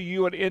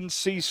ECU and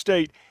NC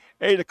State.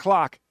 8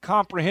 o'clock,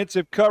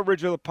 comprehensive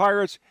coverage of the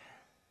Pirates.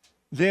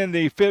 Then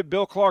the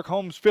Bill Clark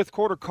Holmes 5th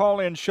quarter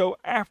call-in show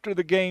after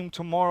the game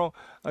tomorrow.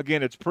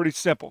 Again, it's pretty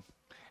simple.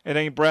 It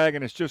ain't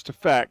bragging, it's just a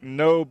fact.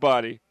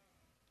 Nobody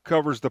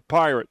covers the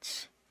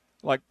Pirates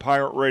like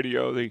Pirate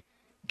Radio. The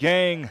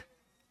gang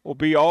will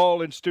be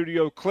all in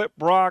studio. Clip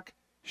Brock,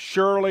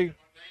 Shirley,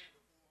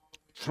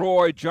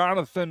 Troy,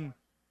 Jonathan,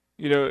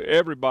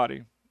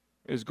 everybody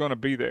is going to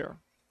be there.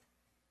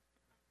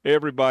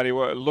 Everybody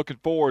looking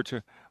forward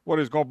to what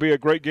is going to be a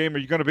great game. Are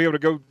you going to be able to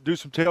go do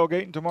some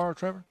tailgating tomorrow,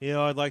 Trevor?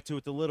 Yeah, I'd like to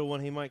with the little one.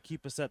 He might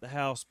keep us at the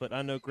house, but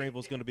I know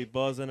Greenville's going to be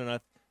buzzing, and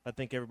I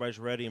think everybody's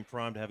ready and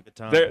primed to have a good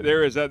time.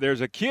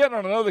 There's a kid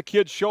on another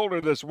kid's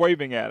shoulder that's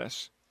waving at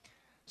us.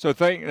 So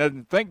thank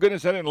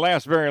goodness that didn't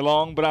last very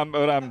long. But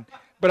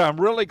I'm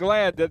really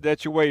glad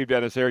that you waved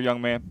at us there,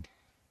 young man.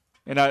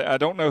 And I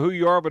don't know who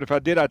you are, but if I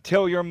did, I'd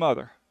tell your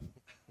mother.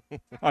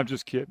 I'm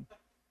just kidding.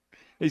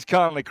 These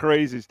Conley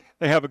Crazies,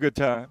 they have a good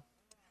time.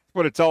 That's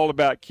what it's all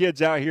about.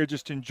 Kids out here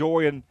just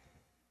enjoying,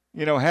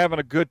 having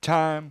a good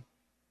time,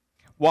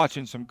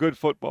 watching some good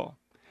football.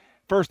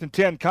 1st and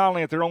 10,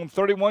 Conley at their own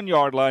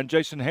 31-yard line.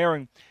 Jason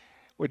Herring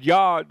with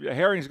Yard.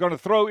 Herring's going to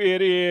throw.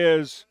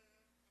 It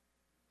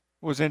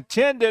was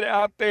intended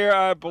out there,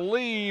 I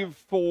believe,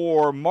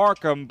 for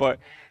Markham, but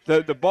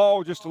the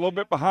ball just a little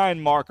bit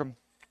behind Markham.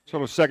 So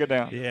it was 2nd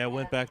down. Yeah,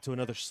 went back to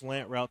another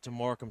slant route to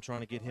Markham,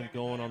 trying to get him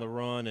going on the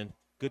run, and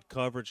good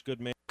coverage, good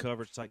man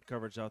coverage, tight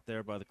coverage out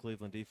there by the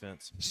Cleveland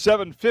defense.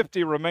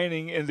 7:50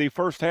 remaining in the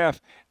first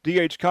half.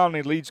 D.H.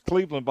 Conley leads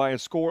Cleveland by a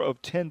score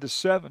of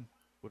 10-7.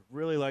 Would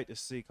really like to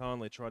see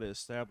Conley try to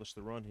establish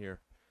the run here.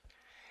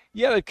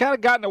 Yeah, they've kind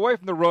of gotten away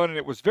from the run, and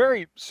it was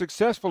very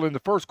successful in the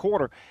first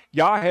quarter.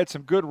 Yah had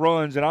some good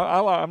runs, and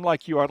I'm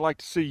like you. I'd like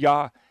to see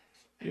Yah,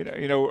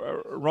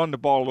 run the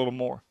ball a little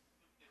more.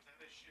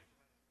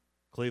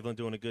 Cleveland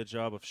doing a good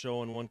job of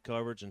showing one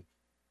coverage and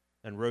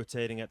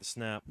rotating at the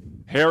snap.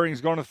 Herring's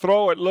going to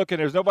throw it. Looking,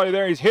 there's nobody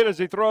there. He's hit as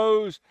he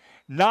throws.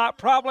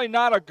 Probably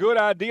not a good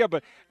idea,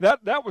 but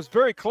that was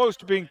very close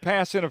to being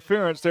pass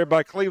interference there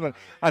by Cleveland.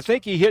 I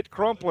think he hit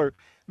Crumpler.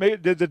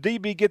 Did the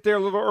DB get there a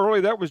little early?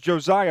 That was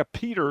Josiah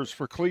Peters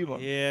for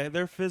Cleveland. Yeah,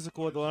 they're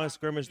physical at the line of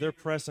scrimmage. They're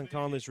pressing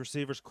Conley's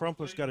receivers.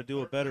 Crumpler's got to do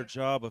a better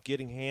job of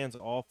getting hands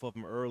off of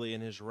him early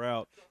in his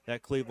route.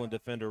 That Cleveland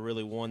defender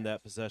really won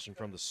that possession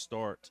from the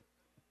start.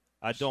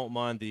 I don't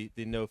mind the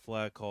no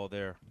flag call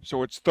there.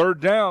 So it's 3rd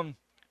down.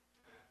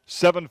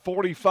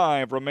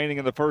 7:45 remaining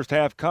in the first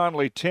half.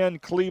 Conley 10,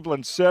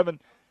 Cleveland 7.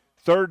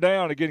 3rd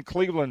down. Again,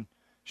 Cleveland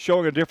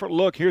showing a different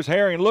look. Here's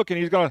Herring looking.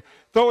 He's going to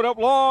throw it up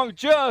long.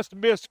 Just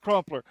missed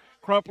Crumpler.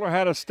 Crumpler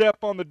had a step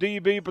on the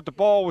DB, but the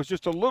ball was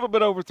just a little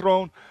bit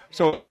overthrown,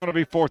 so it's going to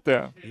be 4th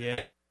down.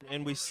 Yeah,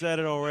 and we said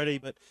it already,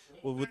 but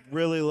we would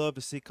really love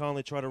to see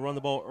Conley try to run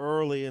the ball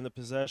early in the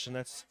possession.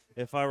 That's,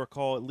 if I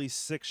recall, at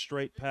least 6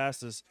 straight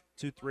passes,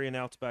 2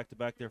 3-and-outs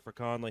back-to-back there for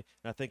Conley.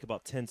 And I think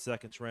about 10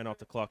 seconds ran off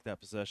the clock that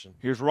possession.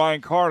 Here's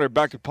Ryan Carter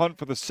back to punt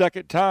for the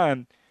second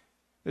time.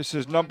 This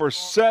is number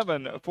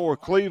 7 for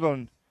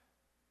Cleveland.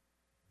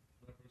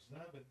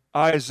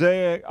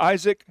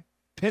 Isaac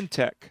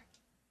Pentek.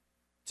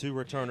 2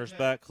 returners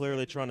back,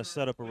 clearly trying to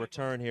set up a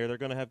return here. They're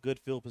going to have good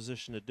field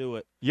position to do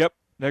it. Yep,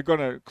 they're going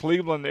to,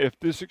 Cleveland, if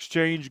this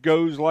exchange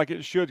goes like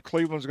it should,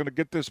 Cleveland's going to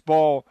get this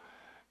ball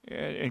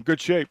in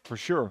good shape for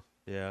sure.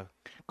 Yeah.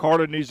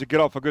 Carter needs to get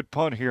off a good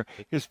punt here.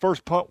 His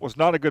first punt was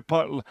not a good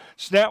punt.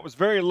 Snap was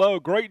very low.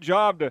 Great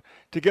job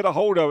to get a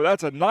hold of it.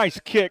 That's a nice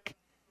kick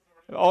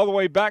all the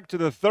way back to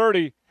the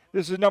 30.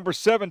 This is number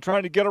 7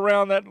 trying to get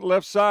around that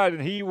left side,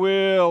 and he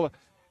will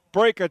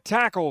break a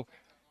tackle.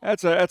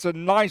 That's a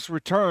nice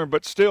return,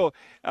 but still,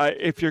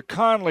 if you're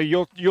Conley,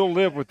 you'll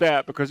live with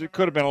that because it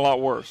could have been a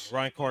lot worse.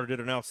 Ryan Carter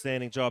did an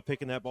outstanding job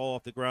picking that ball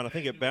off the ground. I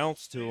think it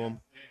bounced to him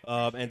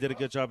and did a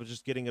good job of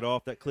just getting it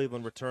off. That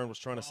Cleveland return was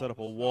trying to set up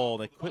a wall.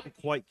 They couldn't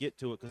quite get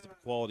to it because of a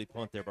quality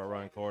punt there by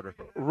Ryan Carter.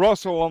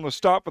 Russell on the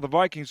stop for the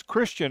Vikings.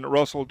 Christian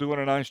Russell doing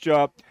a nice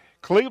job.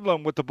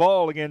 Cleveland with the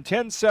ball again,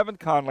 10-7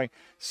 Conley,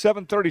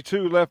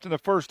 7:32 left in the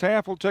first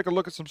half. We'll take a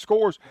look at some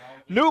scores.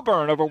 New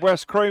Bern over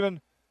West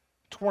Craven,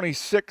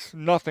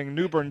 26-0.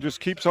 New Bern just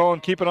keeps on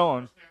keeping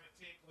on.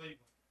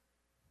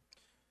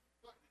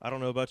 I don't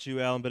know about you,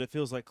 Alan, but it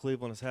feels like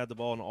Cleveland has had the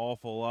ball an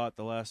awful lot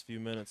the last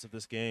few minutes of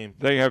this game.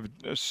 They have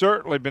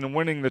certainly been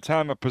winning the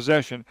time of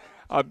possession,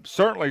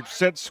 certainly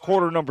since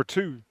quarter number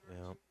 2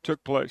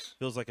 took place.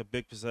 Feels like a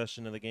big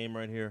possession in the game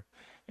right here.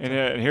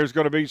 And here's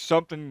going to be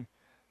something.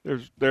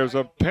 There's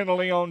a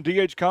penalty on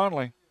D.H.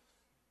 Conley.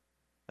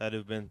 That'd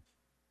have been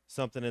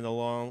something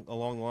along the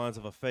lines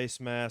of a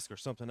face mask or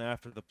something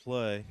after the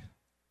play.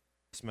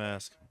 Face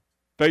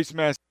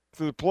mask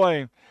after the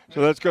play. So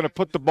that's going to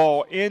put the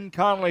ball in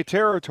Conley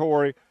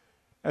territory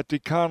at the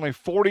Conley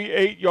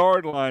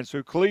 48-yard line.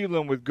 So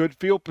Cleveland with good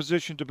field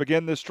position to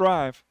begin this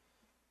drive.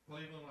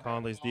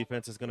 Conley's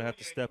defense is going to have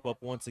to step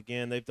up once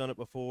again. They've done it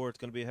before. It's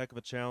going to be a heck of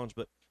a challenge,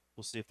 but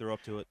we'll see if they're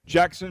up to it.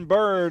 Jackson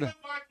Bird,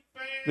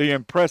 the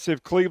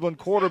impressive Cleveland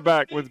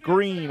quarterback with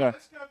Green,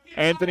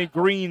 Anthony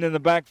Green in the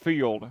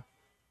backfield.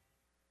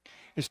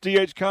 His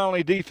D.H.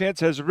 Conley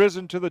defense has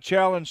risen to the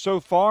challenge so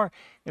far,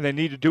 and they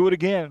need to do it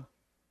again.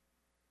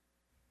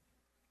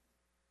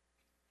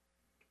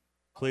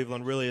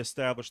 Cleveland really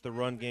established the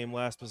run game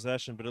last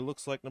possession, but it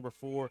looks like number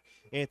 4,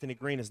 Anthony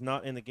Green, is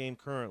not in the game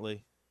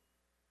currently.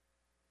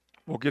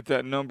 We'll get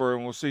that number,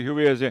 and we'll see who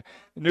he is. The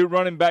new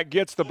running back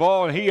gets the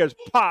ball, and he has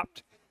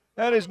popped.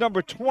 That is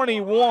number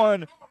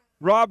 21,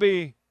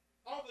 Robbie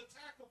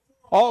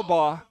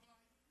Alba.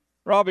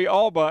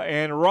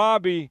 And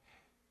Robbie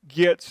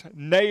gets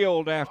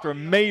nailed after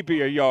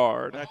maybe a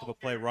yard. Heck of a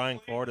play, Ryan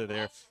Carter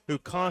there, who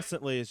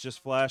constantly is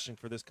just flashing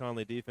for this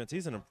Conley defense.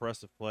 He's an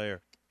impressive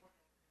player.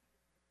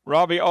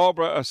 Robbie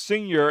Alba, a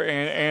senior,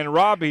 and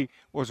Robbie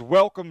was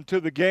welcomed to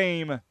the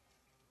game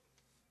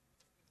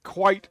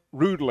quite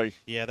rudely.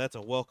 Yeah, that's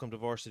a welcome to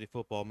varsity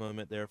football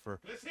moment there for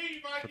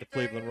the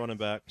Cleveland running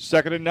back.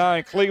 2nd and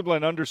 9,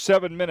 Cleveland under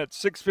 7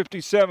 minutes,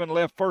 6:57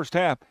 left first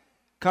half.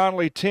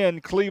 Conley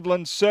 10,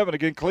 Cleveland 7.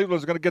 Again,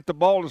 Cleveland's going to get the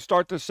ball to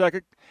start the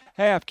second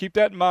half. Keep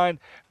that in mind.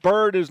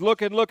 Bird is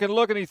looking.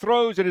 He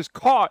throws. It is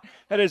caught.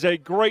 That is a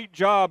great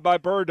job by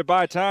Bird to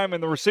buy time,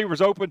 and the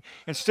receiver's open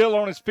and still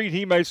on his feet.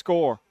 He may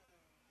score.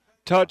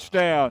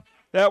 Touchdown.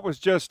 That was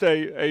just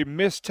a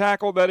missed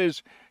tackle. That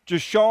is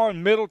Jashawn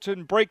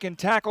Middleton breaking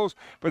tackles,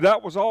 but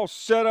that was all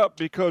set up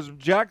because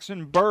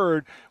Jackson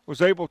Bird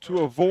was able to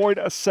avoid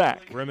a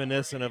sack.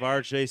 Reminiscent of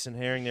our Jason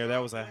Herring there.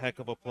 That was a heck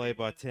of a play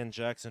by 10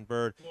 Jackson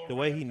Bird. The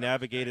way he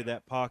navigated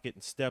that pocket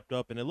and stepped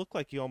up, and it looked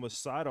like he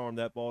almost sidearmed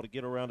that ball to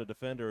get around a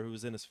defender who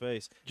was in his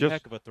face.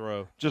 Heck of a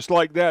throw. Just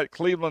like that,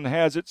 Cleveland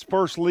has its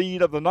first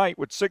lead of the night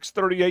with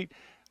 6:38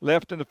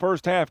 left in the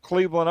first half.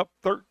 Cleveland up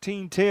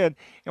 13-10.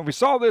 And we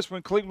saw this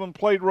when Cleveland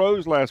played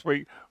Rose last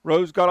week.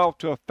 Rose got off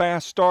to a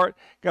fast start,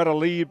 got a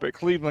lead, but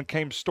Cleveland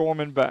came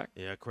storming back.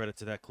 Yeah, credit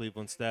to that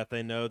Cleveland staff.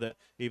 They know that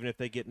even if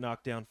they get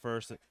knocked down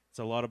first, it's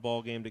a lot of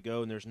ball game to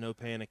go, and there's no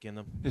panic in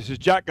them. This is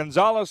Jack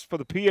Gonzalez for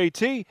the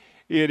PAT.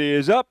 It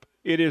is up.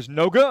 It is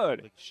no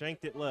good. He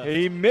shanked it left.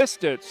 He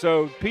missed it.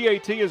 So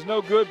PAT is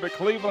no good, but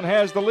Cleveland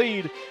has the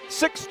lead.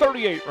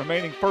 6:38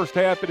 remaining first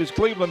half. It is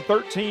Cleveland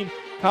 13,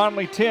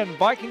 Conley 10.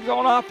 Vikings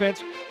on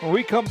offense when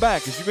we come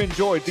back as you've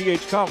enjoyed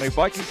D.H. Conley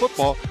Viking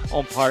football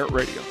on Pirate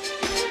Radio.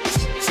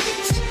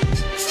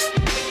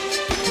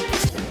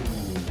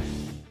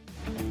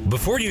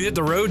 Before you hit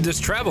the road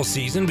this travel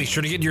season, be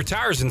sure to get your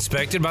tires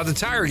inspected by the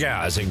tire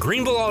guys at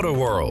Greenville Auto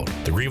World.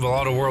 The Greenville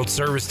Auto World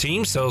service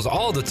team sells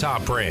all the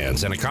top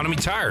brands and economy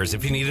tires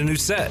if you need a new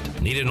set.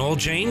 Need an oil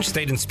change,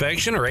 state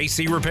inspection, or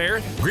AC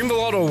repair? Greenville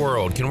Auto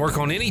World can work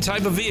on any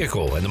type of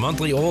vehicle, and the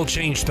monthly oil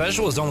change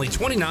special is only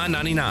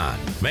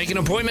 $29.99. Make an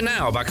appointment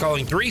now by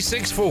calling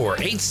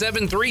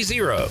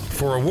 364-8730.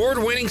 For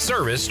award-winning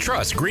service,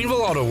 trust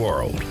Greenville Auto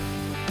World.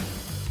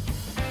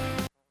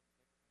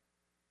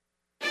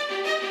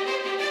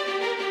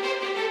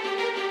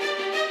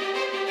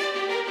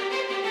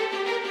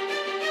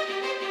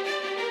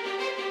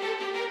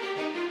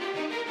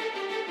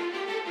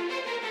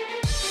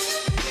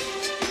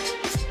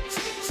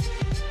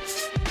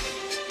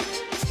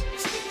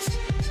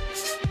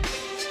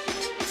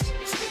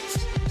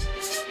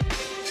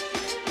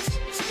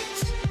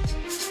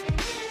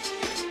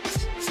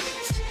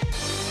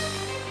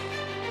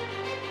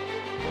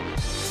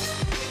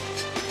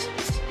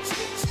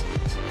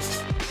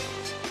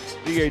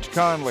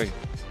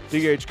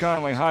 D.H.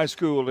 Conley High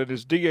School. It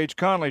is D.H.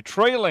 Conley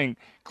trailing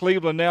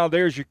Cleveland now.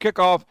 There's your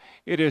kickoff.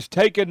 It is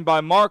taken by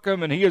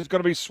Markham, and he is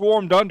going to be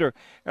swarmed under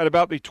at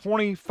about the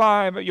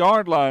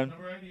 25-yard line.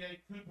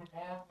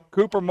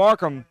 Cooper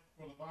Markham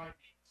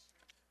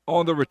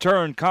on the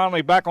return.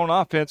 Conley back on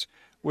offense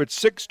with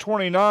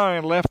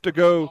 6:29 left to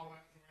go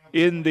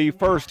in the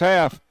first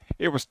half.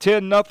 It was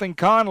 10-0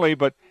 Conley,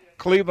 but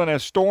Cleveland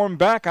has stormed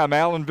back. I'm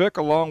Alan Vick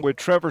along with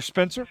Trevor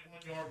Spencer.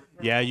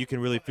 Yeah, you can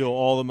really feel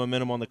all the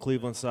momentum on the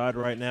Cleveland side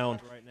right now,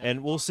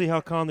 and we'll see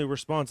how Conley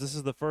responds. This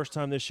is the first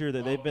time this year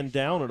that they've been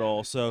down at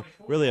all, so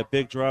really a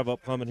big drive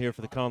up coming here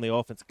for the Conley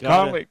offense.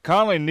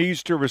 Conley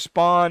needs to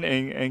respond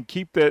and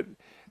keep that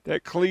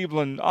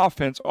Cleveland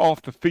offense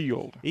off the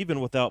field. Even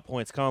without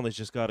points, Conley's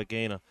just got to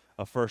gain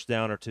a first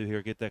down or two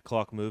here, get that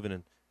clock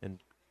moving. and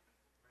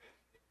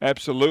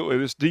Absolutely.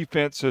 This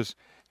defense has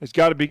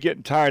got to be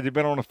getting tired. They've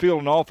been on the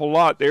field an awful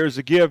lot. There's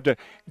a give to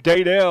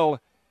Dadell.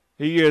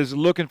 He is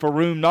looking for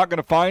room, not going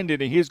to find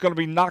it, and he's going to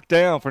be knocked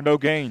down for no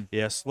gain.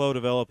 Yeah, slow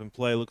developing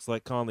play. Looks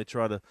like Conley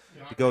tried to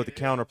go with the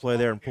counter play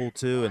there and pull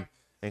two,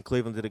 and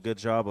Cleveland did a good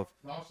job of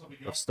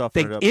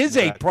stuffing it up. Is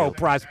a pro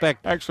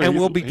prospect, actually, and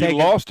will be taken. He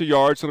lost a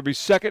yard, so it'll be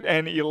 2nd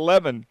and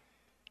 11.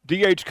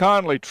 D.H.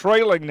 Conley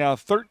trailing now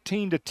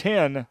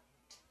 13-10.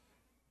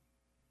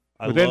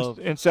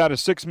 Inside of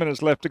 6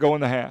 minutes left to go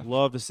in the half.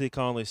 Love to see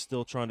Conley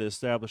still trying to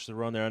establish the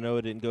run there. I know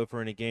it didn't go for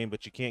any game,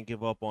 but you can't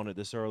give up on it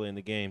this early in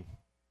the game.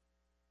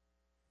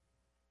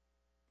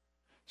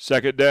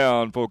 2nd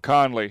down for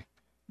Conley.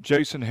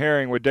 Jason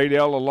Herring with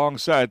Dadell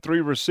alongside. 3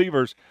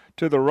 receivers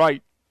to the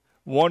right,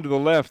 1 to the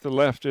left. The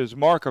left is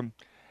Markham.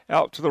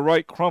 Out to the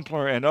right,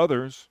 Crumpler and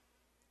others.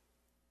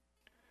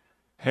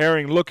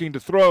 Herring looking to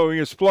throw. He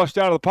is flushed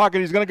out of the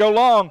pocket. He's going to go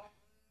long.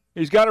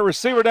 He's got a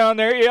receiver down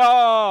there.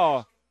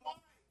 Yeah.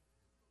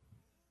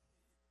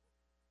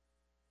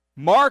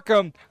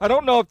 Markham, I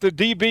don't know if the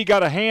DB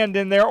got a hand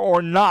in there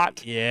or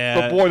not. Yeah.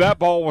 But, boy, that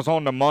ball was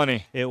on the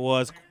money. It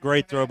was.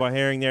 Great throw by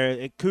Herring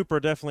there. Cooper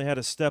definitely had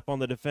a step on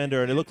the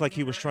defender, and it looked like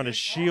he was trying to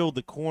shield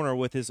the corner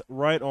with his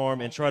right arm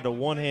and tried to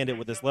one-hand it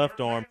with his left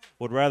arm.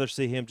 Would rather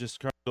see him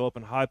just try to go up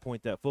and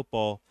high-point that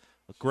football.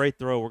 A great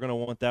throw. We're going to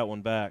want that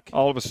one back.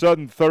 All of a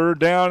sudden, 3rd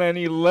down and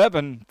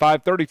 11.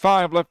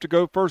 5:35 left to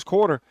go first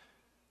quarter.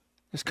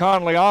 This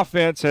Conley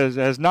offense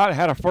has not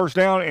had a first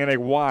down in a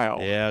while.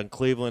 Yeah, in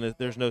Cleveland,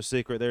 there's no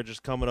secret. They're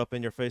just coming up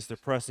in your face. They're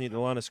pressing you to the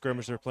line of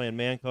scrimmage. They're playing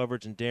man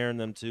coverage and daring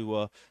them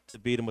to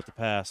beat them with the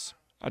pass.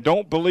 I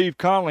don't believe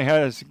Conley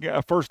has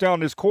a first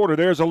down this quarter.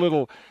 There's a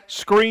little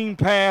screen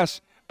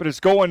pass, but it's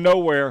going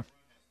nowhere.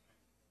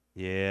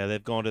 Yeah,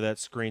 they've gone to that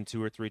screen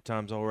 2 or 3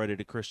 times already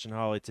to Christian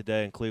Holly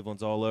today, and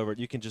Cleveland's all over it.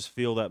 You can just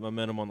feel that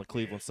momentum on the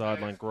Cleveland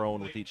sideline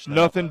growing with each snap.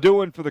 Nothing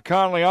doing for the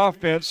Conley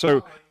offense,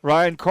 so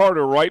Ryan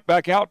Carter right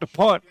back out to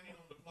punt.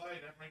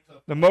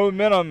 The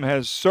momentum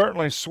has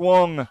certainly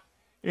swung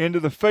into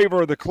the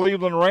favor of the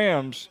Cleveland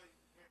Rams.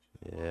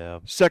 Yeah.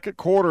 Second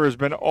quarter has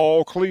been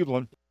all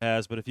Cleveland.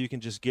 But if you can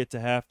just get to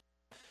half,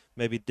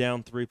 maybe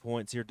down 3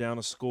 points here, down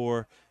a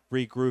score,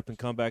 regroup and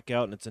come back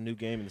out, and it's a new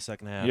game in the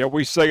second half. Yeah,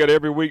 we say it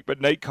every week,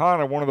 but Nate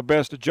Connor, one of the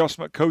best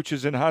adjustment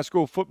coaches in high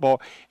school football,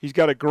 he's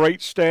got a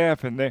great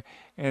staff, and they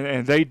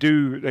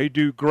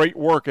do great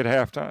work at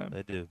halftime.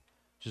 They do.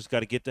 Just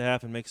got to get to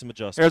half and make some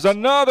adjustments. There's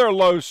another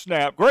low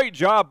snap. Great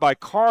job by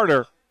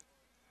Carter.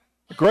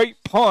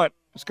 Great punt.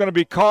 It's going to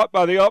be caught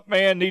by the up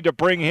man. Need to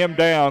bring him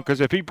down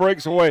because if he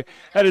breaks away,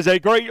 that is a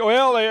great.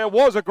 Well, it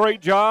was a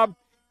great job,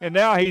 and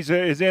now he's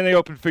in the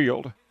open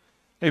field.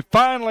 They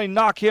finally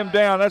knock him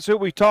down. That's who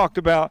we talked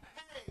about.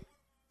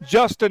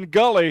 Justin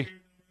Gully.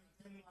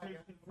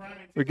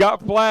 We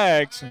got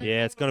flags.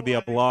 Yeah, it's going to be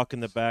a block in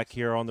the back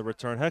here on the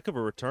return. Heck of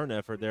a return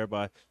effort there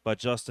by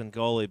Justin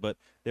Gully, but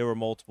there were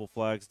multiple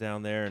flags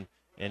down there,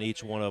 and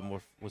each one of them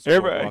was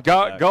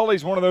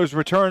Gully's one of those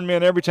return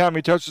men. Every time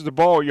he touches the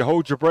ball, you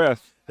hold your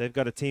breath. They've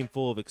got a team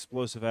full of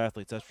explosive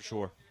athletes, that's for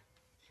sure.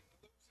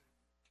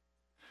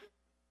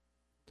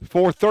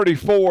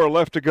 4:34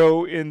 left to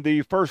go in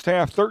the first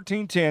half.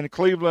 13-10,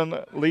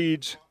 Cleveland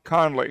leads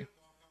Conley.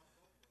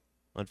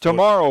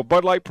 Tomorrow,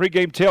 Bud Light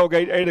pregame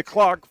tailgate, 8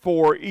 o'clock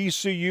for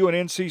ECU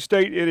and NC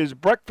State. It is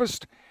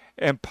breakfast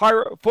and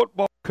Pirate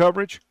football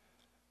coverage.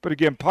 But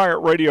again, Pirate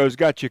Radio's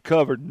got you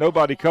covered.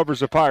 Nobody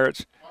covers the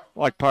Pirates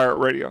like Pirate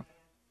Radio.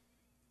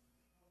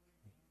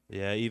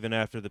 Yeah, even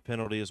after the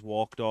penalty is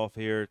walked off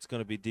here, it's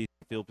going to be decent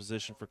field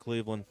position for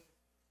Cleveland,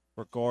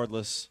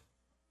 regardless.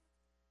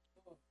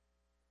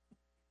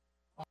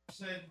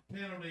 Offset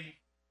penalty.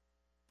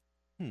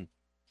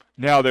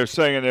 Now they're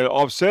saying they're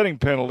offsetting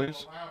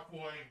penalties.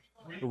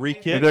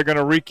 Re-kick? And they're going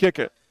to re-kick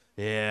it.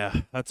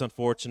 Yeah, that's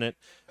unfortunate.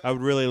 I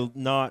would really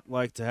not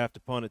like to have to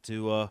punt it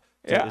to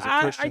Yeah, is it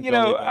Christian you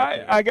know, Gully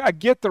back there? I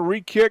get the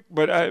re-kick,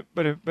 but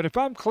if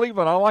I'm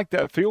Cleveland, I like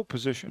that field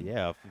position.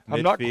 Yeah,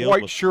 I'm not midfield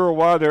quite with- sure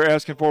why they're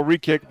asking for a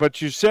re-kick,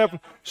 but you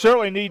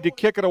certainly need to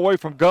kick it away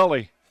from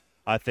Gully.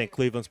 I think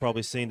Cleveland's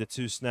probably seen the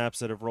 2 snaps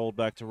that have rolled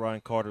back to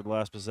Ryan Carter the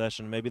last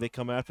possession. Maybe they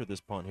come after this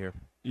punt here.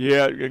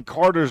 Yeah, and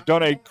Carter's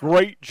done a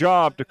great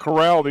job to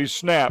corral these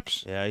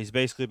snaps. Yeah, he's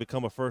basically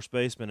become a first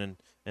baseman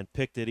and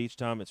picked it each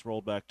time it's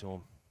rolled back to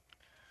him.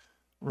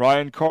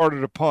 Ryan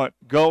Carter to punt.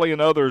 Gully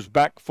and others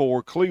back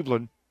for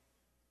Cleveland.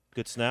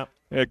 Good snap.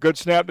 Yeah, good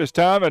snap this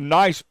time. A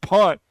nice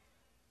punt.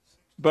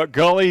 But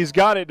Gully's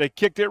got it. They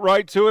kicked it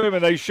right to him,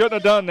 and they shouldn't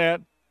have done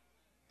that.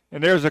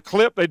 And there's a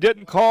clip they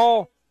didn't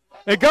call.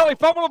 And Gully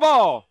fumbled the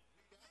ball.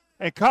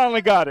 And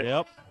Conley got it.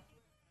 Yep.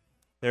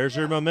 There's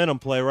your momentum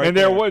play right and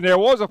there. there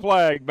was a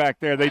flag back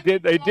there. They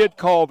did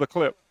call the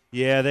clip.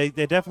 Yeah, they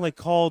definitely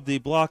called the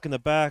block in the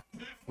back.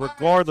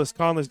 Regardless,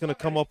 Conley's going to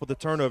come up with a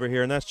turnover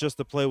here, and that's just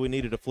the play we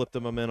needed to flip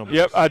the momentum.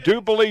 Yep, I do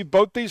believe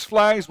both these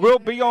flags will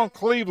be on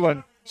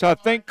Cleveland. So I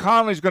think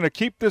Conley's going to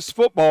keep this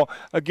football.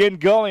 Again,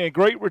 Gully, a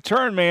great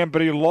return man,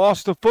 but he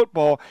lost the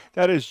football.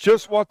 That is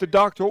just what the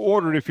doctor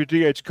ordered if you're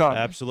D.H. Conley.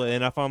 Absolutely,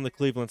 and if I'm the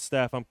Cleveland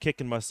staff, I'm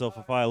kicking myself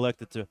if I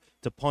elected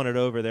to punt it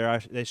over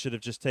there. They should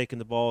have just taken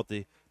the ball at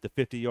the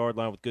 50-yard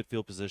line with good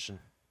field position.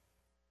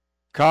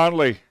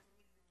 Conley,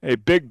 a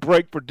big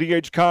break for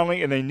D.H.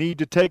 Conley, and they need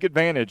to take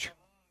advantage.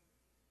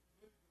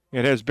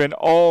 It has been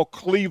all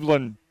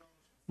Cleveland.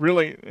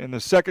 Really, in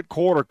the second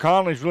quarter,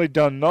 Conley's really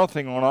done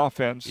nothing on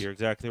offense. You're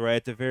exactly right.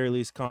 At the very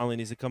least, Conley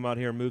needs to come out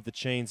here and move the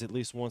chains at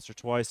least once or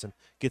twice and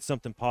get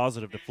something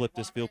positive to flip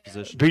this field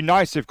position. Be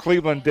nice if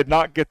Cleveland did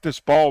not get this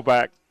ball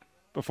back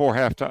before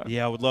halftime.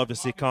 Yeah, I would love to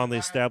see Conley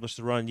establish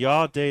the run.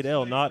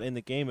 Dade-El not in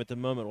the game at the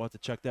moment. We'll have to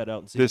check that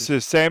out and see. This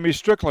is Sammy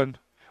Strickland.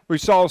 We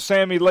saw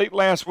Sammy late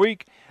last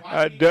week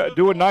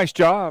do a nice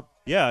job.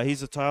 Yeah,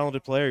 he's a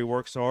talented player. He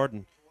works hard,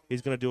 and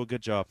he's going to do a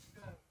good job.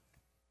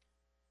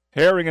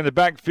 Herring in the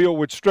backfield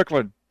with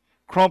Strickland.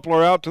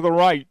 Crumpler out to the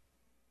right.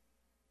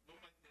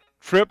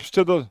 Trips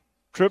to the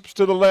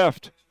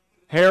left.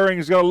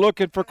 Herring's going to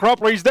looking for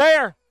Crumpler. He's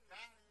there.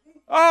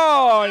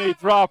 Oh, and he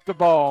dropped the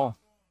ball.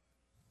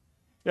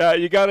 Yeah,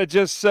 you got to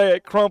just say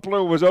it.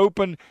 Crumpler was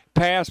open,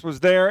 pass was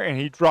there, and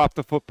he dropped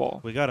the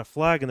football. We got a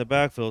flag in the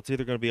backfield. It's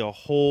either going to be a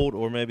hold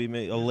or maybe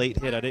a late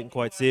hit. I didn't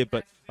quite see it,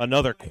 but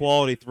another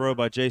quality throw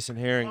by Jason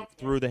Herring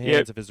through the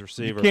hands of his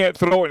receiver. You can't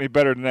throw it any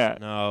better than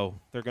that. No,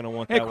 they're going to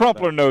want that. And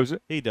Crumpler knows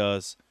it. He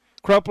does.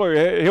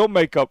 Crumpler, he'll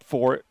make up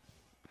for it.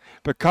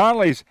 But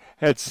Conley's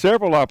had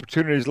several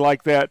opportunities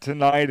like that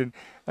tonight, and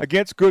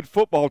against good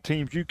football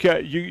teams, you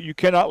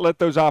cannot let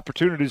those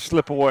opportunities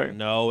slip away.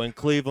 No, in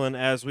Cleveland,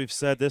 as we've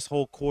said, this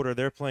whole quarter,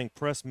 they're playing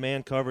press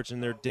man coverage,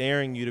 and they're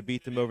daring you to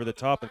beat them over the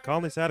top. And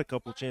Conley's had a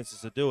couple of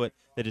chances to do it.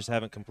 They just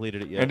haven't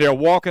completed it yet. And they're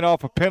walking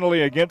off a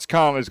penalty against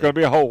Conley. It's going to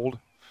be a hold.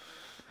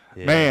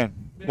 Yeah.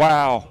 Man,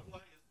 wow.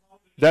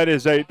 That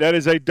is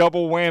a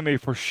double whammy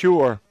for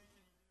sure.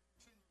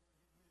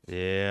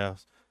 Yeah.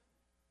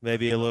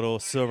 Maybe a little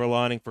silver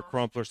lining for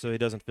Crumpler so he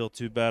doesn't feel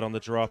too bad on the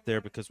drop there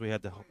because we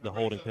had the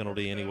holding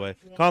penalty anyway.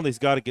 Conley's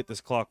got to get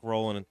this clock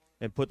rolling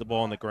and put the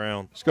ball on the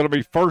ground. It's going to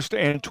be 1st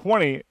and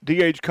 20.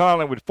 D.H.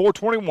 Conley with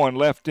 4:21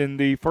 left in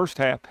the first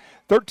half.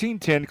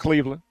 13-10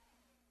 Cleveland.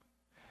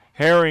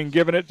 Herring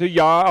giving it to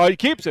Ya. Oh, he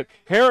keeps it.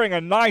 Herring,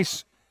 a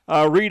nice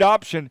read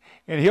option,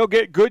 and he'll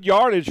get good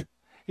yardage.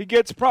 He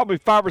gets probably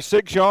 5 or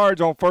 6 yards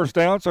on first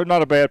down, so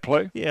not a bad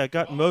play. Yeah,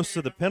 got most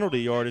of the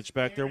penalty yardage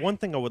back there. One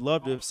thing I would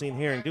love to have seen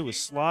Herring do is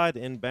slide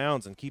in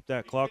bounds and keep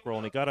that clock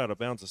rolling. He got out of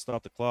bounds to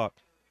stop the clock.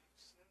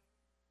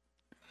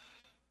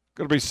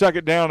 Going to be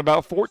second down,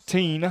 about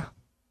 14.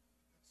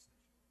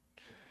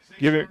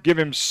 Give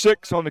him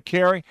 6 on the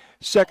carry.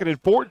 2nd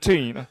and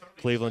 14.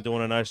 Cleveland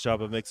doing a nice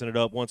job of mixing it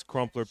up. Once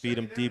Crumpler beat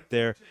him deep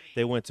there,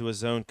 they went to a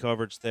zone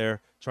coverage there,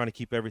 trying to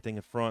keep everything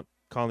in front.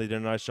 Conley did a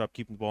nice job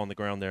keeping the ball on the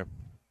ground there.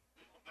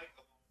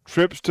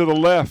 Trips to the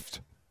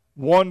left,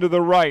 1 to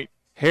the right.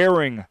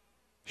 Herring,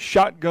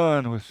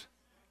 shotgun with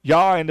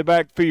Ya in the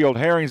backfield.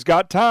 Herring's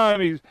got time.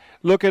 He's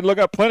look at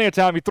plenty of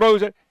time. He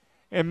throws it,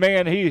 and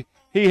man, he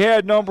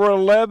had number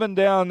 11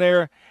 down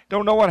there.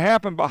 Don't know what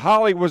happened, but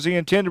Holly was the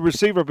intended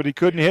receiver, but he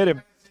couldn't hit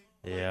him.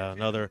 Yeah,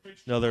 another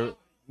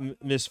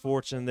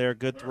misfortune there.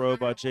 Good throw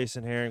by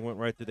Jason Herring, went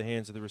right through the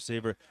hands of the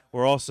receiver.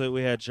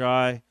 We had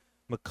Jai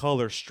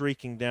McCullough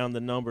streaking down the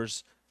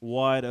numbers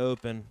wide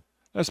open.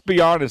 Let's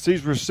be honest,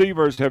 these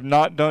receivers have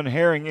not done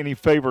Herring any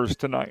favors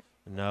tonight.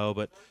 No,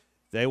 but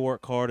they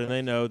work hard and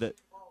they know that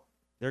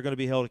they're going to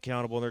be held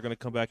accountable and they're going to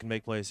come back and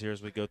make plays here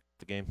as we go through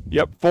the game.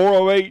 Yep,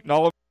 4:08, and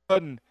all of a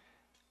sudden,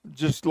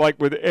 just like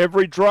with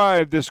every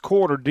drive this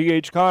quarter,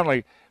 D.H.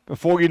 Conley,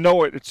 before you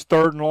know it, it's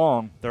 3rd and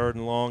long. 3rd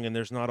and long, and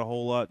there's not a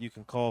whole lot you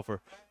can call for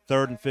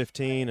 3rd and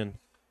 15.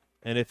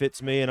 And if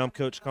it's me and I'm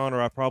Coach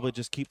Connor, I probably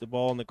just keep the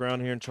ball on the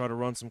ground here and try to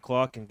run some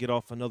clock and get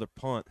off another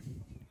punt.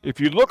 If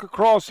you look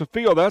across the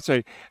field, that's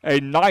a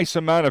nice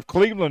amount of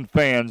Cleveland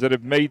fans that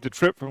have made the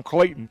trip from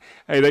Clayton.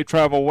 Hey, they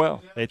travel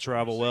well. They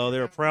travel well.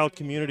 They're a proud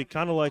community,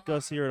 kind of like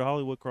us here at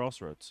Hollywood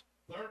Crossroads.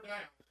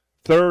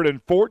 3rd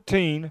and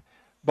 14.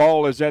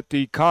 Ball is at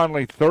the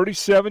Conley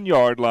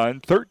 37-yard line.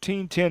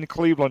 13-10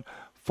 Cleveland.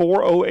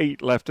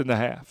 4:08 left in the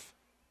half.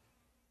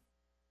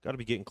 Got to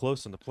be getting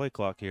close on the play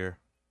clock here.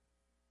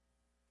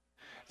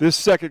 This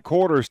second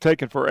quarter has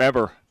taken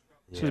forever.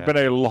 This has been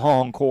a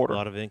long quarter. A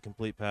lot of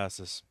incomplete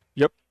passes.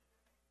 Yep.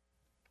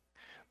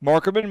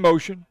 Markham in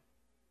motion.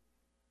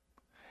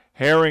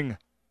 Herring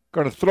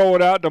going to throw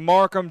it out to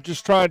Markham,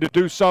 just trying to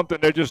do something.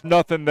 There's just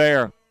nothing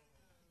there.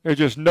 There's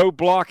just no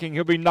blocking.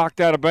 He'll be knocked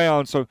out of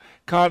bounds. So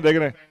Conley's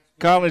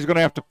going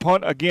to have to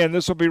punt again.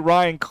 This will be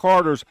Ryan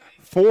Carter's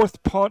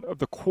 4th punt of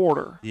the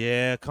quarter.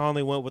 Yeah,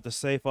 Conley went with the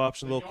safe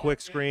option, a little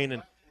quick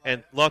screen,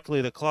 and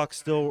luckily the clock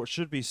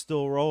should be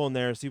still rolling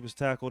there as he was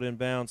tackled in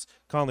bounds.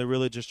 Conley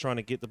really just trying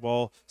to get the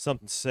ball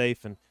something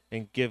safe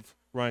and give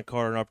Ryan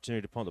Carter an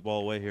opportunity to punt the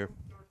ball away here.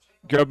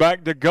 Go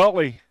back to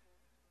Gully.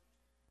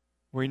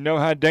 We know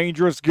how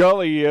dangerous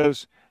Gully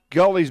is.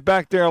 Gully's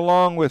back there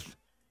along with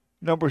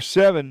number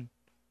 7,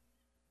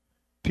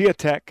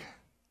 Piatek.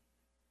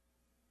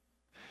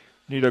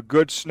 Need a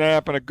good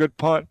snap and a good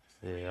punt.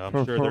 Yeah,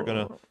 I'm sure they're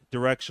going to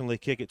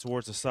directionally kick it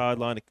towards the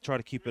sideline to try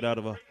to keep it out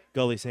of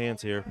Gully's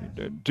hands here.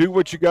 Do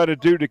what you got to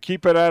do to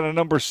keep it out of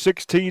number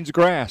 16's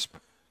grasp.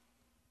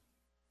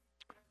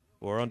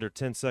 We're under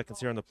 10 seconds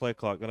here on the play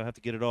clock. Going to have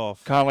to get it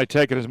off. Conley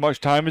taking as much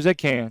time as they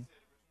can.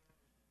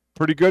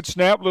 Pretty good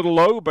snap, little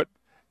low, but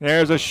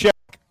there's a shot.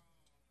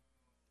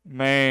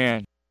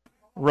 Man,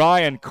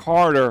 Ryan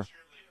Carter.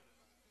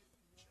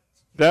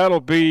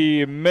 That'll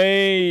be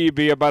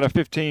maybe about a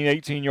 15,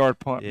 18-yard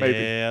punt, maybe.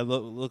 Yeah,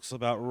 looks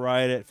about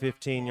right at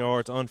 15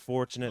 yards.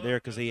 Unfortunate there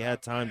because he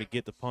had time to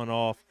get the punt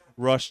off.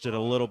 Rushed it a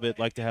little bit.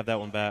 Like to have that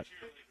one back.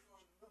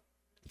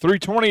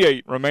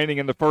 3:28 remaining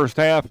in the first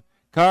half.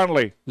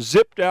 Conley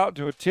zipped out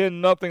to a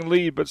 10-0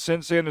 lead, but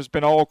since then it's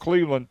been all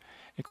Cleveland.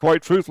 And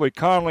quite truthfully,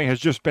 Conley has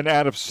just been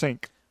out of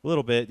sync. A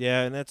little bit,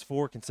 yeah, and that's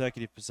 4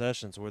 consecutive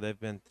possessions where they've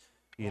been,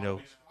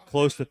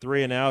 close to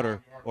 3 and out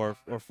or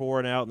 4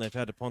 and out, and they've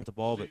had to punt the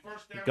ball. But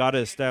you've got to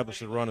establish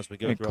the run as we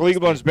go and through.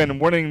 Cleveland's been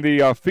winning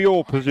the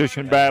field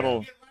position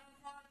battle,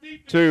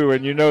 too,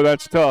 and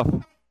that's tough.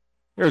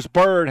 Here's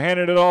Bird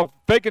handing it off,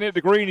 faking it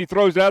to Green. He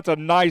throws it out. It's a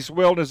nice,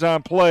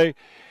 well-designed play.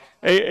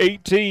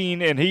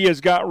 18, and he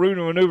has got room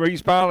to maneuver.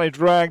 He's finally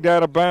dragged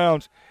out of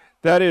bounds.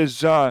 That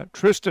is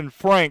Tristan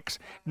Franks.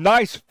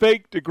 Nice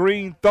fake to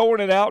Green, throwing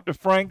it out to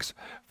Franks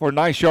for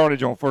nice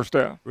yardage on first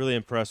down. Really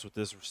impressed with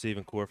this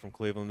receiving core from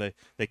Cleveland.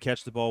 They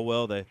catch the ball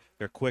well. They're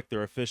quick.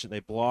 They're efficient. They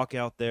block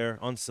out there.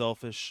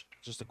 Unselfish.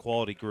 Just a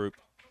quality group.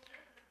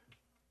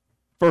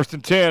 1st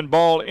and 10,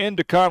 ball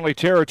into Conley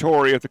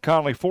territory at the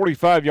Conley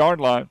 45-yard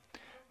line.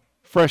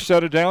 Fresh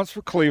set of downs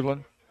for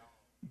Cleveland.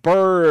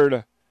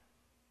 Bird,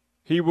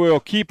 he will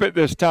keep it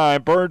this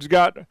time. Bird's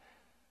got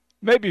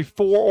maybe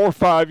 4 or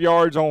 5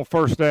 yards on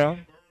first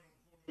down.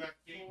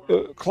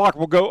 Clock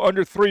will go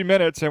under 3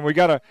 minutes, and we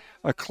got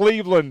a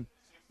Cleveland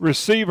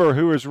receiver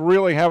who is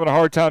really having a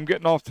hard time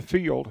getting off the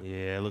field.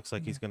 Yeah, it looks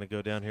like he's going to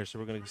go down here, so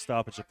we're going to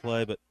stop at your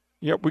play. But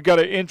yep, we got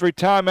an injury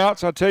timeout.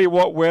 So I'll tell you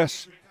what,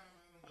 Wes,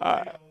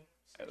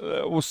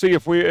 we'll see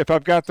if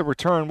I've got the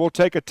return. We'll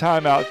take a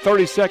timeout.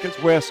 30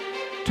 seconds, Wes.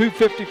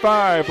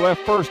 2:55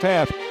 left first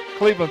half.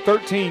 Cleveland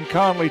 13,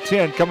 Conley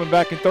 10. Coming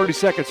back in 30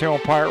 seconds here on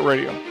Pirate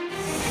Radio.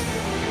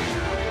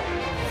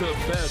 The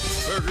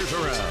best burgers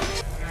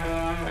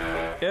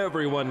around.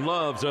 Everyone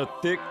loves a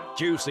thick,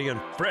 juicy, and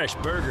fresh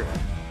burger.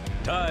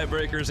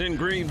 Tiebreakers in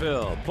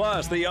Greenville,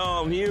 plus the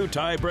all-new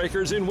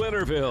Tiebreakers in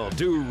Winterville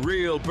do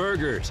real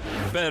burgers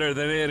better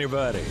than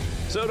anybody.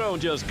 So don't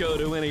just go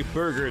to any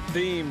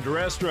burger-themed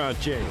restaurant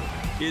chain.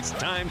 It's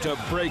time to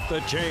break the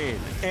chain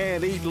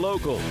and eat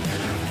local.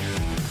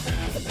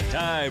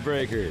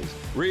 Tiebreakers,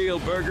 real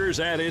burgers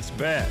at its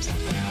best.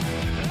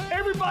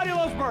 Everybody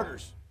loves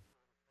burgers.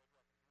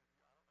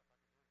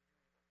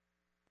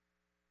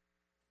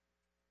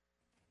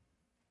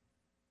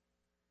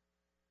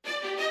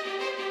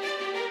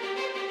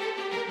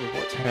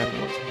 What's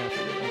happening?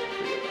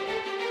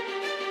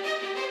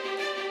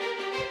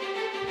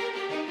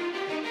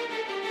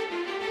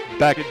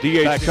 Back at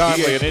D.H.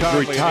 Conley, an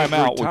injury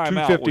timeout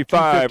with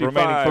 2:55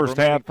 remaining first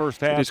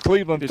half. It is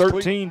Cleveland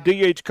 13,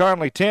 D.H.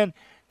 Conley 10.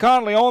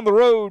 Conley on the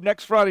road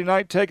next Friday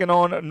night taking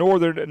on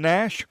Northern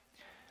Nash.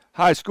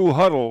 High school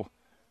huddle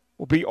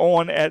will be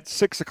on at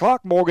 6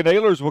 o'clock. Morgan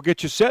Ehlers will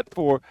get you set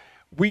for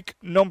week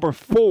number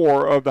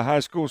 4 of the high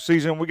school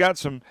season. We got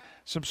some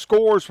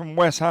scores from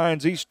Wes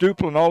Hines, East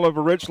Duplin all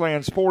over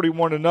Richlands,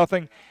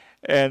 41-0.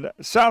 And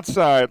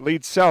Southside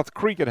leads South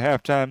Creek at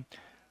halftime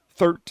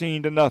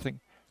 13-0.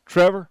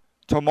 Trevor,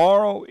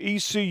 tomorrow,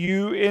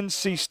 ECU,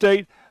 NC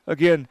State.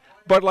 Again,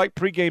 Bud Light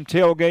pregame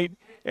tailgate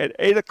at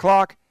 8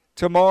 o'clock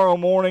tomorrow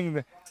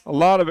morning. A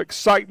lot of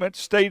excitement.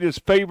 State is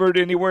favored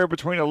anywhere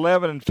between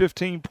 11 and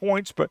 15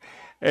 points. But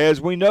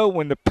as we know,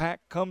 when the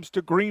pack comes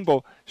to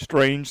Greenville,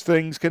 strange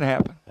things can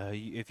happen.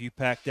 If you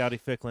pack Dowdy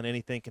Ficklin,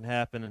 anything can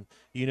happen. And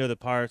you know the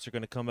Pirates are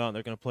going to come out and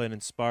they're going to play an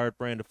inspired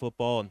brand of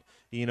football. And,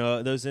 you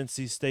know, those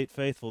NC State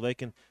faithful, they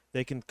can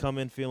come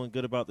in feeling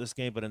good about this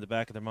game, but in the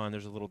back of their mind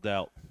there's a little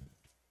doubt.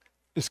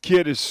 This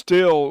kid is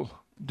still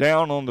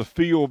down on the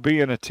field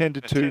being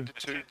attended to.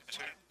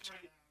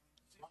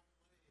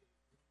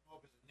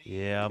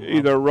 Yeah.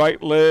 Either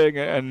right leg,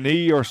 a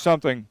knee, or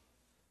something.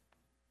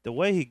 The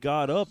way he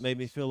got up made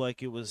me feel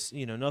like it was,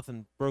 you know,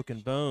 nothing broken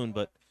bone,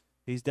 but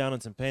he's down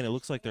in some pain. It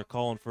looks like they're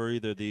calling for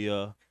either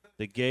the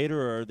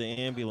Gator or the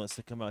ambulance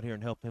to come out here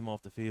and help him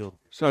off the field.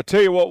 So I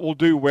tell you what we'll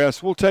do,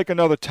 Wes. We'll take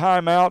another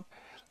timeout.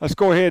 Let's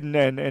go ahead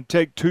and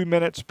take 2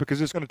 minutes because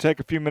it's going to take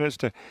a few minutes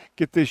to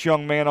get this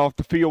young man off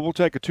the field. We'll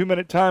take a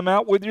 2-minute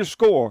timeout with your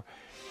score.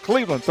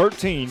 Cleveland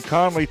 13,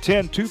 Conley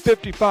 10,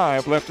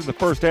 2:55 left in the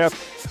first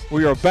half.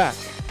 We are back.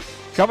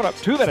 Coming up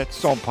 2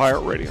 minutes on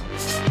Pirate Radio.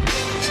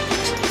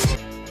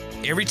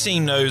 Every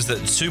team knows that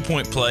the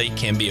two-point play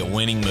can be a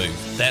winning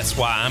move. That's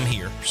why I'm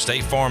here.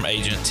 State Farm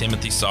agent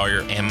Timothy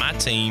Sawyer and my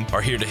team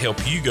are here to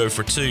help you go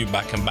for two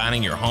by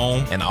combining your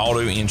home and auto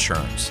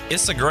insurance.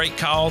 It's a great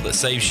call that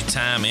saves you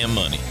time and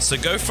money. So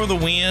go for the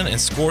win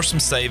and score some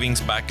savings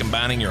by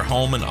combining your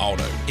home and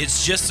auto.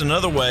 It's just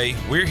another way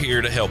we're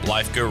here to help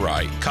life go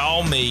right.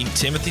 Call me,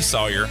 Timothy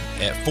Sawyer,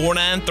 at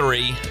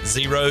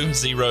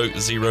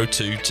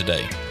 493-0002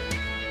 today.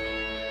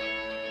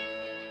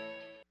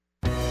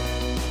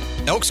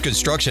 Elks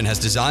Construction has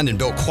designed and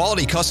built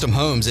quality custom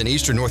homes in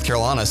Eastern North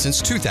Carolina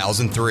since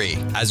 2003.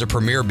 As a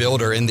premier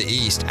builder in the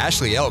East,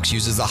 Ashley Elks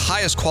uses the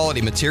highest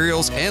quality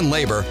materials and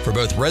labor for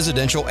both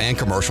residential and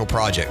commercial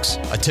projects.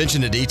 Attention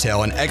to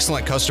detail and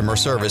excellent customer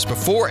service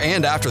before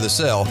and after the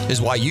sale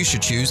is why you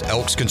should choose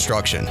Elks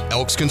Construction.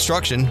 Elks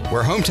Construction,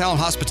 where hometown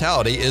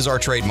hospitality is our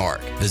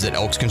trademark. Visit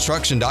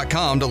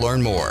elksconstruction.com to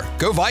learn more.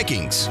 Go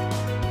Vikings!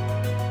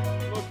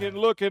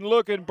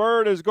 Looking.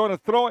 Bird is going to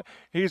throw it.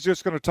 He's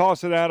just going to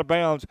toss it out of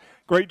bounds.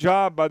 Great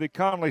job by the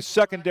Conley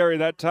secondary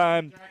that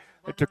time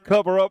to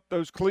cover up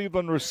those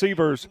Cleveland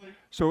receivers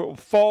so it will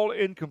fall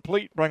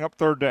incomplete, bring up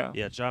third down.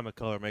 Yeah, John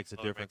McCullough makes a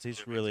difference.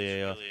 He's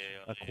really a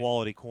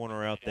quality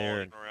corner out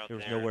there, and there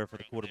was nowhere for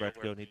the quarterback to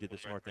go, and he did the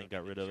smart thing,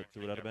 got rid of it,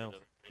 threw it out of bounds.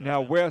 Now,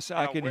 Wes,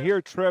 I can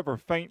hear Trevor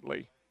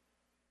faintly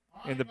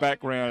in the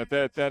background,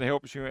 if that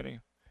helps you any.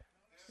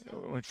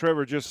 When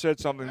Trevor just said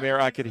something there,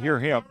 I could hear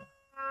him.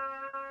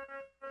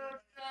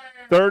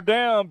 Third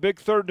down, big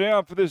third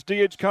down for this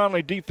D.H.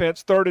 Conley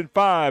defense, 3rd and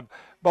 5.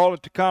 Ball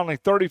at the Conley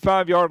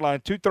 35-yard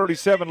line,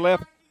 2:37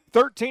 left,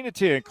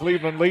 13-10.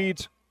 Cleveland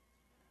leads.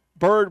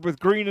 Bird with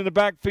Green in the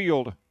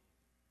backfield.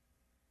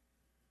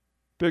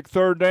 Big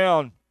third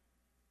down.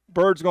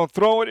 Bird's going to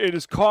throw it. It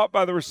is caught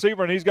by the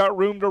receiver, and he's got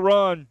room to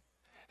run.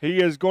 He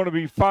is going to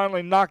be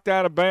finally knocked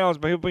out of bounds,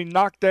 but he'll be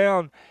knocked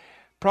down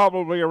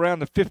probably around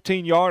the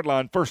 15-yard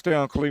line. First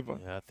down,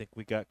 Cleveland. Yeah, I think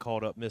we got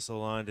caught up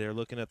misaligned there.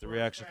 Looking at the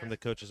reaction from the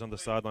coaches on the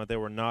sideline, they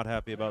were not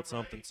happy about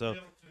something. So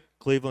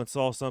Cleveland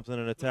saw something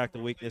and attacked the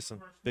weakness,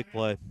 and big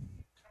play.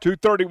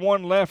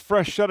 2:31 left,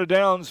 fresh set of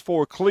downs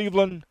for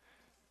Cleveland.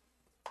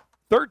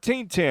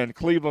 13-10,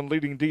 Cleveland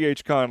leading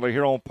D.H. Conley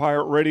here on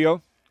Pirate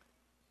Radio.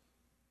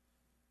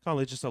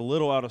 Conley just a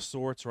little out of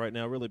sorts right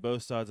now, really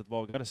both sides of the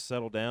ball. Got to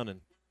settle down and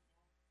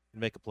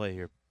make a play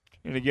here.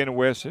 And again,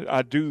 Wes,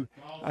 I do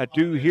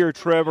hear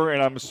Trevor,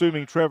 and I'm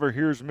assuming Trevor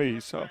hears me.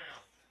 So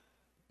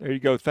there you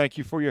go. Thank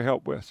you for your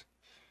help, Wes.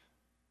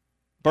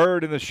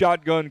 Bird in the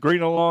shotgun,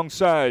 Green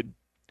alongside.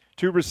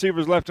 Two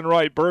receivers left and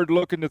right. Bird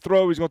looking to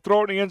throw. He's going to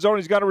throw it in the end zone.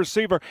 He's got a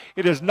receiver.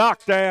 It is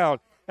knocked down.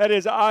 That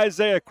is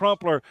Isaiah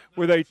Crumpler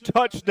with a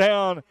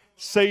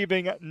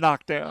touchdown-saving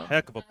knockdown.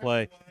 Heck of a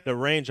play. The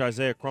range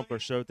Isaiah Crumpler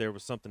showed there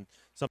was something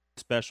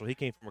special. He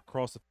came from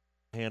across the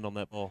hand on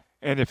that ball.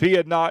 And if he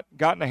had not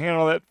gotten a hand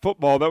on that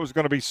football, that was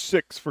going to be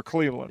 6 for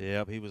Cleveland.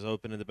 Yeah, he was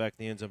open in the back of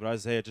the end zone. But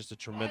Isaiah, just a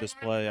tremendous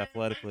play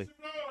athletically.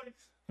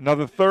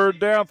 Another third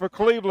down for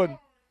Cleveland.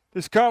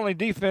 This Conley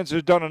defense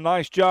has done a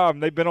nice job,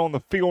 and they've been on the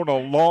field a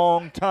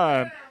long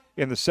time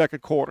in the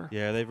second quarter.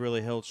 Yeah, they've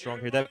really held strong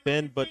here. That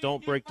bend but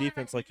don't break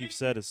defense, like you've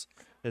said, has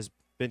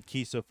been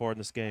key so far in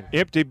this game.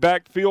 Empty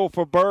backfield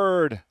for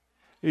Bird.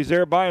 He's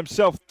there by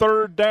himself.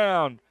 Third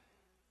down.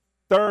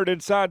 Third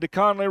inside the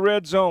Conley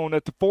red zone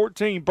at the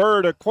 14.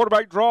 Bird, a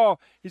quarterback draw.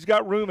 He's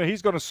got room, and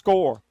he's going to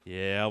score.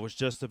 Yeah, I was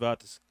just about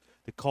to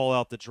call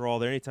out the draw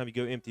there. Anytime you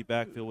go empty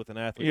backfield with an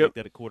athlete like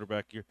that at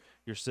quarterback, you're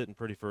sitting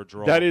pretty for a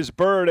draw. That is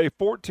Bird, a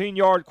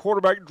 14-yard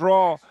quarterback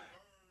draw.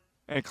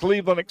 And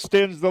Cleveland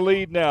extends the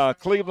lead now.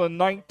 Cleveland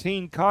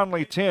 19,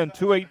 Conley 10,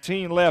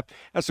 2:18 left.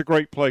 That's a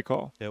great play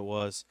call. It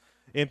was.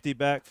 Empty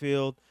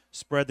backfield,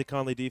 spread the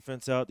Conley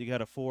defense out. You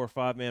got a 4 or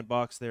 5 man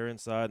box there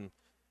inside, and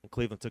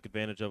Cleveland took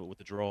advantage of it with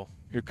the draw.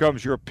 Here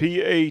comes your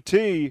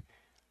PAT.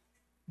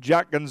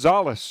 Jack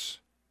Gonzalez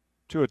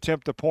to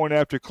attempt the point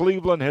after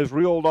Cleveland has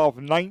reeled off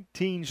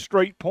 19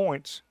 straight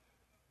points.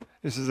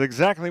 This is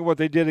exactly what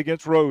they did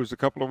against Rose a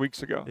couple of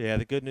weeks ago. Yeah,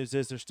 the good news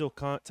is there's still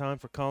time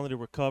for Conley to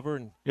recover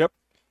and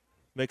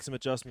make some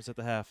adjustments at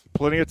the half.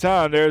 Plenty of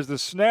time. There's the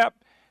snap.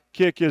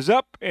 Kick is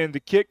up, and the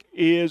kick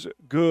is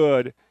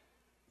good.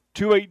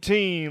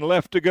 2:18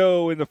 left to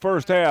go in the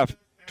first half.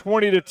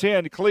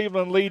 20-10,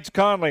 Cleveland leads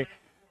Conley.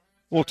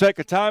 We'll take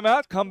a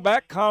timeout, come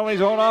back.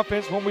 Conley's on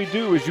offense when we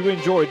do, as you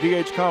enjoy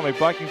D.H. Conley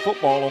Viking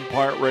football on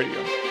Pirate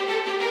Radio.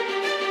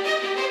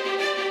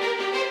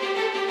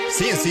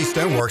 CNC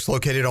Stoneworks,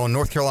 located on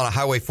North Carolina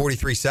Highway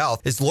 43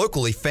 South, is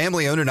locally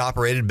family-owned and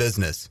operated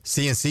business.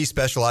 CNC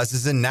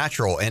specializes in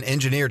natural and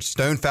engineered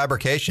stone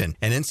fabrication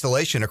and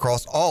installation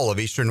across all of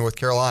eastern North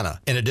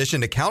Carolina. In addition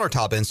to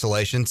countertop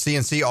installation,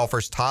 CNC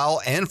offers tile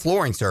and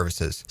flooring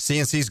services.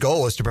 CNC's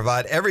goal is to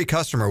provide every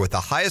customer with the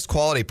highest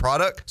quality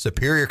product,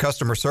 superior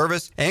customer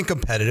service, and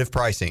competitive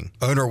pricing.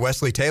 Owner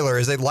Wesley Taylor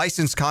is a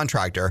licensed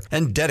contractor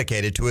and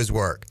dedicated to his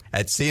work.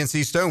 At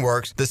CNC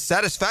Stoneworks, the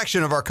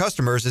satisfaction of our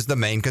customers is the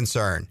main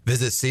concern.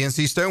 Visit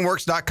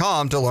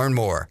cncstoneworks.com to learn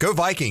more. Go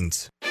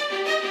Vikings!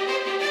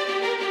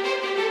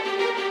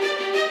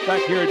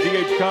 Back here at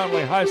D.H.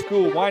 Conley High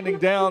School, winding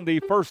down the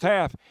first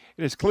half.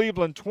 It is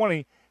Cleveland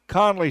 20,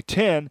 Conley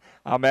 10.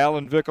 I'm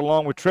Alan Vick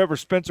along with Trevor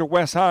Spencer,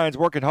 Wes Hines,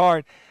 working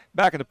hard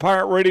back in the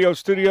Pirate Radio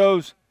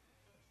studios.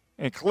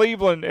 And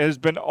Cleveland has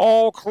been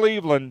all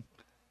Cleveland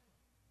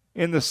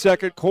in the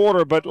second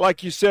quarter. But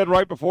like you said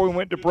right before we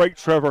went to break,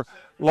 Trevor,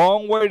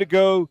 long way to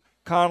go.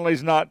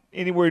 Conley's not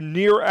anywhere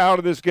near out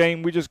of this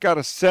game. We just got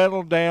to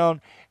settle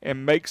down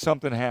and make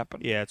something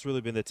happen. Yeah, it's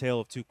really been the tale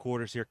of two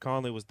quarters here.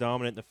 Conley was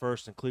dominant in the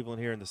first and Cleveland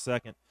here in the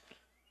second.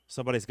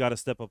 Somebody's got to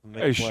step up and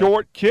make a play.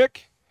 Short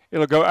kick.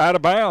 It'll go out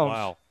of bounds.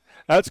 Wow.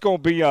 That's going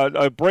to be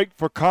a break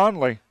for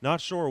Conley. Not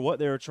sure what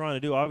they were trying to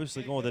do.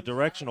 Obviously going with a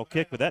directional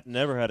kick, but that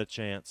never had a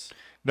chance.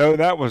 No,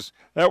 that was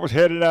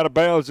headed out of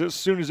bounds as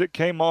soon as it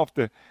came off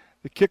the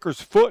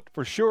kicker's foot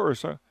for sure.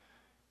 So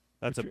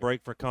that's a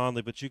break for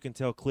Conley, but you can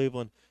tell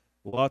Cleveland –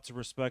 lots of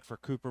respect for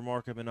Cooper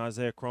Markham and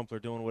Isaiah Crumpler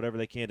doing whatever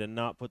they can to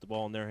not put the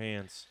ball in their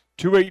hands.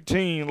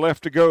 2:18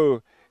 left to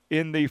go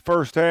in the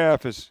first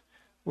half as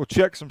we'll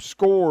check some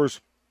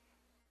scores.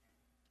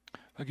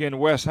 Again,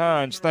 Wes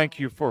Hines, thank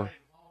you for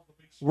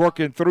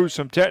working through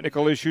some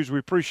technical issues. We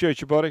appreciate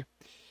you, buddy.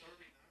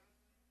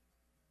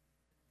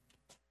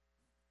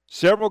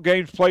 Several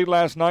games played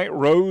last night.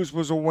 Rose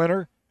was a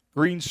winner.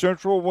 Green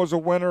Central was a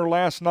winner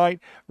last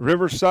night.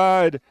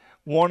 Riverside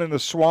won in the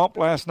Swamp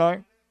last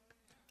night.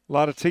 A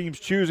lot of teams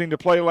choosing to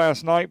play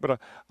last night, but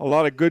a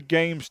lot of good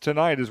games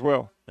tonight as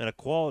well. And a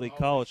quality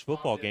college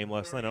football game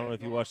last night. I don't know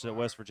if you watched that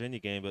West Virginia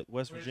game, but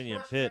West Virginia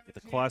and Pitt,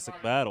 the classic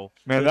battle.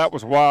 Man, that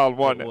was wild,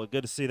 wasn't it? Well,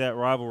 good to see that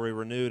rivalry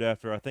renewed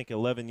after, I think,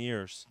 11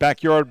 years.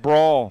 Backyard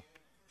brawl.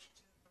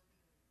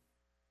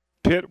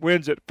 Pitt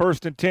wins it.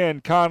 1st and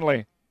 10.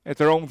 Conley at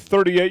their own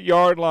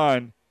 38-yard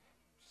line.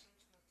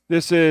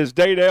 This is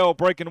Dadell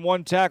breaking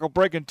one tackle,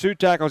 breaking two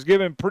tackles, give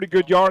him pretty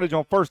good yardage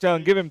on first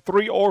down, give him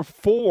 3 or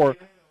 4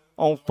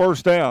 on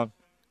first down.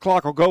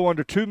 Clock will go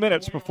under 2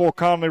 minutes before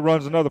Conley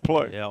runs another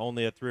play. Yeah,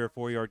 only a 3 or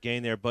 4 yard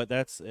gain there, but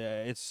that's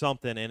it's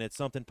something, and it's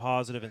something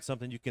positive and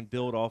something you can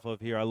build off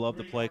of here. I love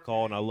the play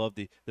call, and I love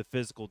the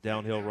physical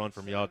downhill run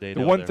from Dadell.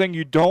 The one thing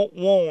you don't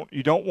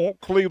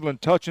want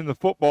Cleveland touching the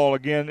football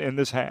again in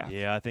this half.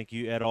 Yeah, I think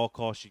you at all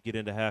costs you get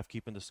into half,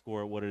 keeping the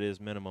score at what it is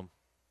minimum.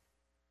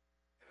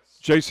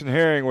 Jason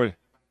Herring with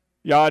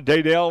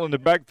Dadell in the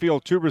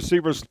backfield. 2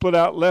 receivers split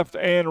out left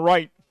and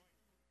right.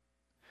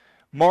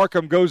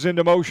 Markham goes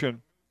into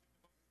motion.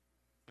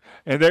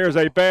 And there's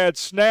a bad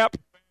snap.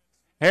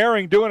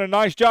 Herring doing a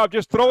nice job.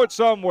 Just throw it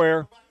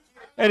somewhere.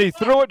 And he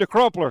threw it to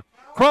Crumpler.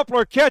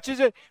 Crumpler catches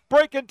it.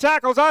 Breaking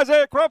tackles.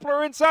 Isaiah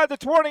Crumpler inside the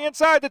 20,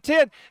 inside the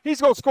 10.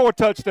 He's going to score a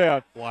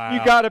touchdown. Wow.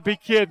 You got to be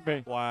kidding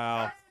me.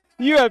 Wow.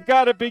 You have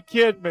got to be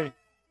kidding me.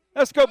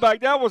 Let's go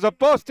back. That was a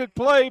busted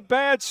play.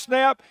 Bad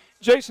snap.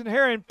 Jason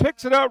Herring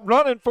picks it up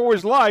running for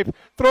his life.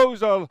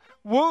 Throws a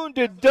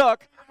wounded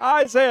duck.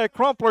 Isaiah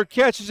Crumpler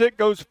catches it,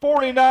 goes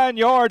 49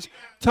 yards,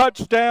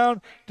 touchdown,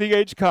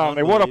 D.H.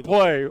 Conley. What a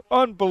play.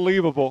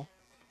 Unbelievable.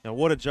 Now,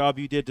 what a job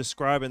you did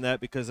describing that,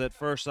 because at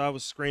first I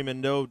was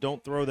screaming, no,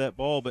 don't throw that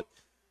ball, but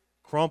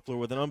Crumpler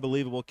with an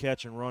unbelievable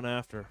catch and run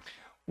after.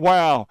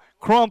 Wow.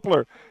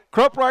 Crumpler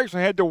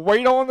actually had to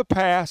wait on the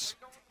pass.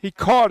 He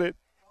caught it.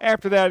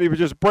 After that, he was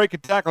just breaking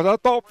tackles. I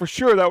thought for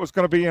sure that was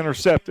going to be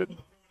intercepted.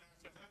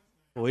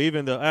 Well,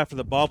 even after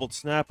the bobbled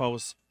snap, I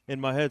was in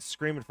my head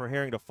screaming for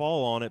Herring to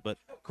fall on it, but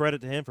credit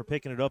to him for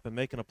picking it up and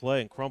making a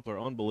play, and Crumpler,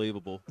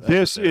 unbelievable.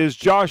 This is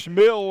Josh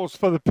Mills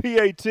for the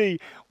PAT.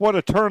 What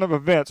a turn of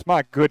events.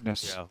 My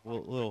goodness. Yeah,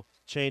 little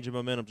change of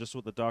momentum, just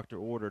what the doctor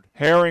ordered.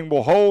 Herring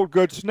will hold.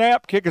 Good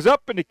snap. Kick is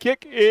up, and the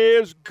kick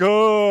is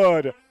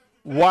good.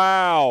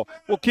 Wow.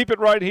 We'll keep it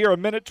right here.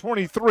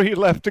 1:23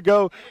 left to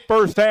go.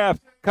 First half.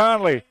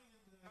 Conley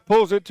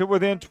pulls it to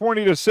within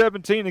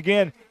 20-17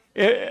 again.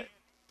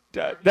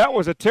 That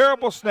was a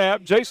terrible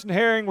snap. Jason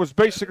Herring was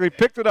basically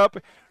picked it up,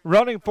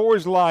 running for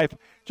his life,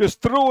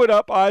 just threw it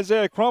up.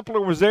 Isaiah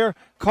Crumpler was there,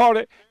 caught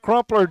it.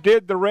 Crumpler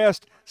did the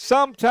rest.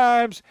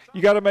 Sometimes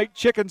you got to make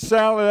chicken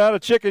salad out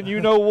of chicken,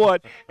 you know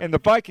what, and the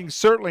Vikings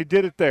certainly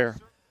did it there.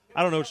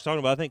 I don't know what you're talking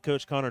about. I think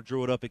Coach Connor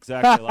drew it up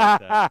exactly like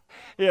that.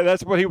 Yeah,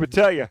 that's what he would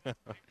tell you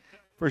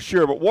for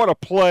sure. But what a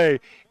play,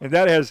 and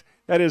that has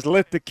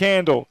lit the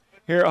candle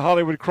here at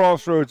Hollywood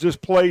Crossroads. This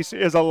place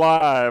is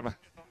alive.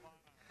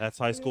 That's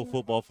high school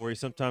football for you.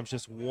 Sometimes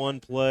just one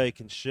play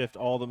can shift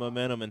all the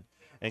momentum,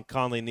 and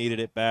Conley needed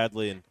it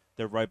badly, and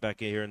they're right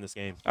back in here in this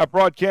game. Our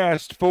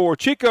broadcast for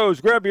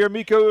Chico's. Grab your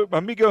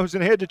amigos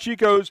and head to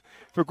Chico's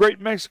for great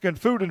Mexican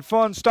food and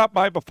fun. Stop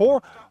by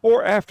before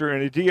or after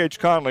any D.H.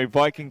 Conley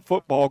Viking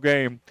football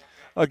game.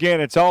 Again,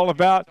 it's all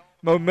about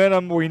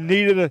momentum. We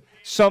needed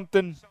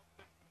something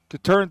to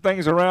turn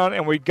things around,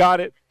 and we got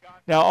it.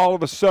 Now, all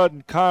of a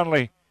sudden,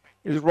 Conley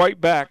is right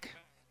back.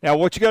 Now,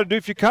 what you got to do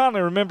if you're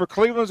Conley, remember,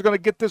 Cleveland's going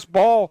to get this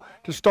ball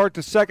to start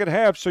the second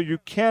half, so you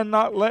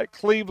cannot let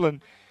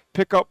Cleveland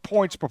pick up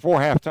points before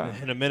halftime.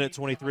 And a minute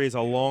 23 is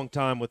a long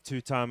time with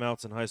 2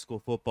 timeouts in high school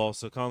football,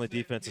 so Conley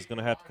defense is going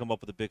to have to come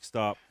up with a big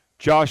stop.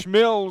 Josh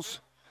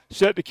Mills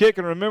set to kick,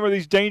 and remember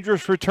these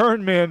dangerous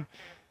return men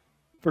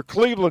for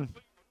Cleveland.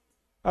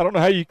 I don't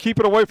know how you keep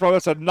it away from him.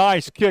 That's a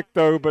nice kick,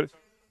 though, but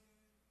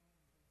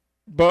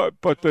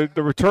the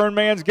return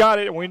man's got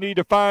it, and we need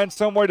to find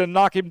some way to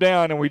knock him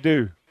down, and we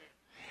do.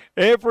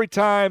 Every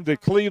time the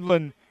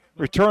Cleveland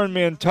return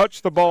men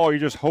touch the ball, you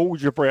just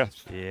hold your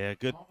breath. Yeah,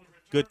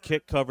 good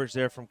kick coverage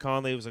there from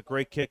Conley. It was a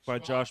great kick by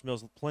Josh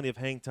Mills. Plenty of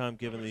hang time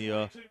giving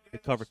the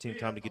cover team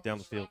time to get down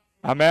the field.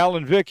 I'm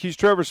Alan Vick. He's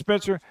Trevor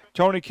Spencer,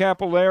 Tony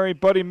Capillari,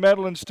 Buddy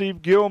Medlin,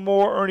 Steve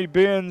Gilmore, Ernie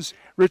Benz,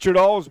 Richard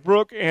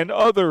Allsbrook, and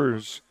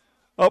others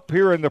up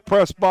here in the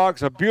press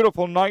box. A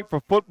beautiful night for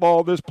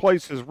football. This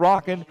place is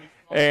rocking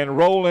and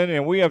rolling,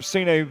 and we have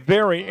seen a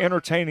very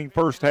entertaining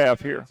first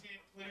half here.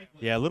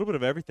 Yeah, a little bit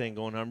of everything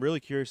going on. I'm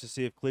really curious to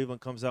see if Cleveland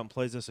comes out and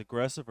plays this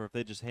aggressive or if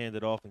they just hand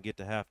it off and get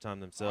to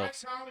halftime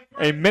themselves.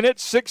 A minute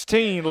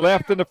 16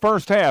 left in the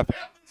first half.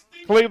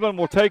 Cleveland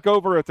will take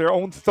over at their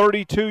own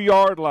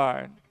 32-yard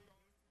line.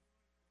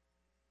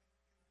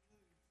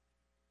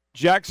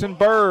 Jackson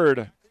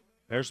Bird.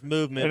 There's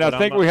movement. And I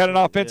think we had an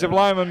offensive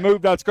lineman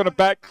move. That's going to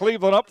back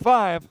Cleveland up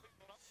 5.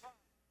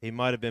 He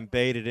might have been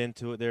baited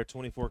into it there.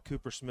 24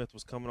 Cooper Smith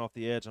was coming off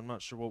the edge. I'm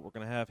not sure what we're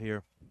going to have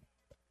here.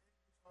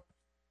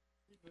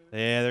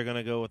 Yeah, they're going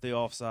to go with the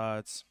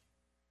offsides.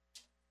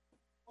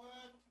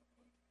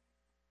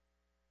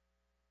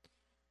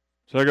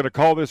 So they're going to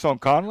call this on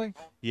Conley?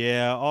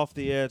 Yeah, off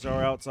the edge,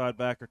 our outside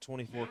backer,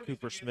 24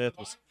 Cooper Smith,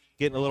 was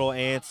getting a little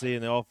antsy,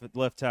 and the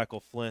left tackle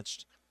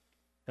flinched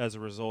as a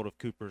result of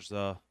Cooper's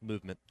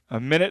movement. A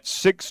minute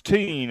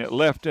 16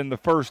 left in the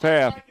first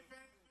half.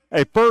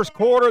 A first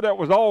quarter that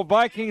was all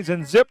Vikings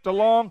and zipped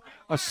along.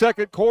 A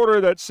second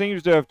quarter that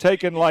seems to have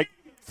taken like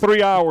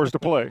 3 hours to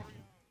play.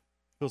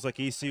 Feels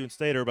like ECU and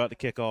State are about to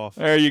kick off.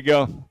 There you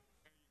go.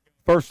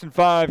 1st and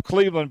 5,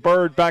 Cleveland.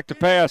 Bird back to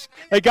pass.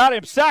 They got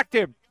him, sacked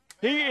him.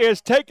 He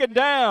is taken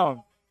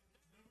down.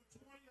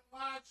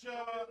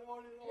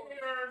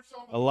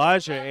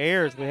 Elijah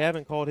Ayers, we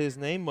haven't called his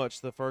name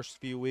much the first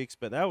few weeks,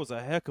 but that was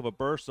a heck of a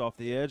burst off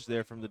the edge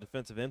there from the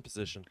defensive end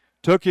position.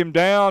 Took him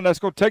down. That's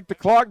going to take the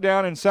clock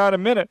down inside a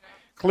minute.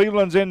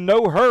 Cleveland's in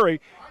no hurry.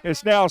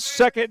 It's now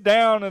 2nd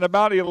down and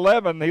about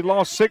 11. He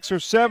lost 6 or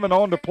 7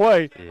 on the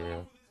play. Yeah.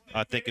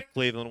 I think if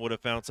Cleveland would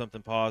have found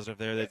something positive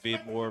there, they'd be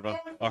more of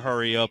a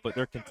hurry up, but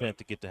they're content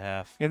to get to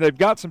half. And they've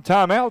got some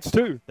timeouts,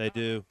 too. They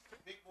do.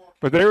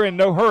 But they're in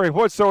no hurry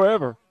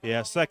whatsoever. Yeah,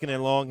 2nd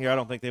and long here. I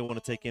don't think they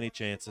want to take any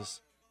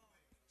chances.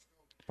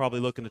 Probably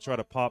looking to try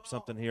to pop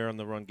something here on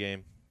the run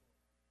game.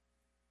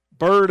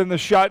 Bird in the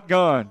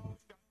shotgun.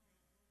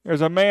 There's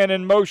a man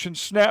in motion.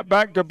 Snap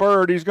back to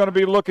Bird. He's going to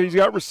be looking. He's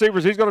got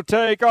receivers. He's going to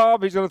take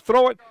off. He's going to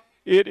throw it.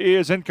 It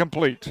is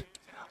incomplete.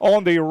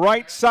 On the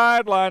right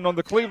sideline, on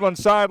the Cleveland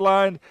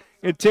sideline,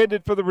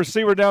 intended for the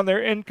receiver down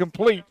there,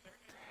 incomplete.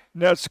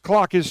 That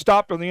clock is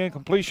stopped on the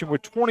incompletion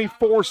with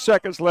 24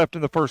 seconds left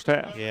in the first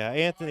half. Yeah,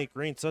 Anthony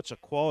Green, such a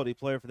quality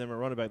player for them at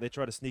running back. They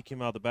try to sneak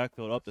him out of the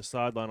backfield up the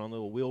sideline on a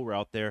little wheel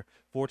route there.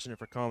 Fortunate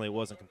for Conley, it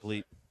wasn't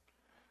complete.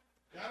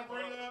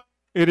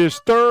 It is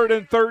 3rd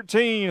and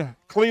 13.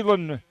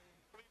 Cleveland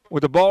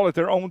with the ball at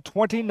their own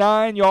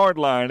 29-yard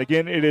line.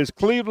 Again, it is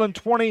Cleveland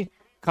 20,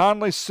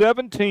 Conley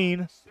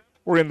 17.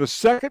 We're in the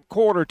second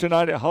quarter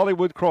tonight at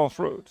Hollywood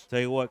Crossroads. Tell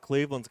you what,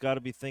 Cleveland's got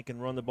to be thinking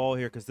run the ball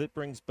here because it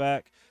brings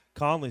back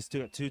Conley's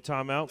 2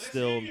 timeouts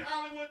still.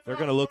 They're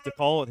going to look to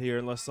call it here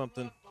unless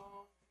something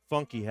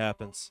funky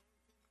happens.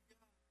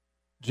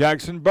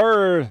 Jackson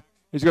Bird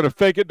is going to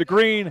fake it to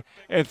Green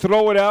and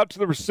throw it out to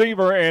the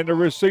receiver, and the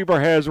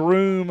receiver has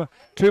room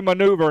to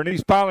maneuver, and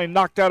he's finally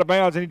knocked out of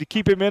bounds. They need to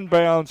keep him in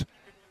bounds.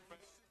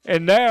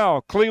 And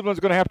now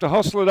Cleveland's going to have to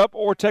hustle it up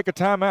or take a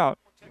timeout.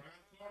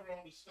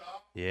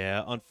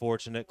 Yeah,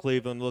 unfortunate.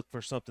 Cleveland looked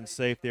for something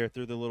safe there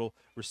through the little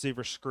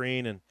receiver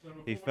screen, and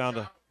he found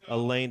a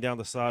lane down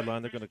the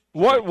sideline. They're going to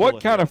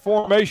what kind of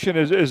formation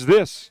is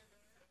this?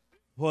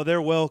 Well,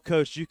 they're well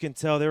coached. You can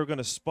tell they were going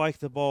to spike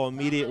the ball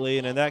immediately,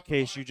 and in that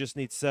case, you just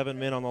need 7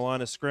 men on the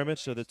line of scrimmage.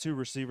 So the 2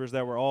 receivers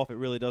that were off, it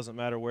really doesn't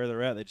matter where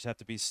they're at. They just have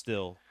to be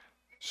still.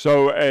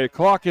 So a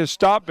clock has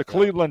stopped. The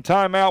Cleveland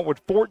timeout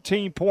with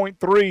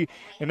 14.3,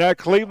 and now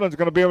Cleveland's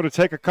going to be able to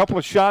take a couple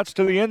of shots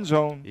to the end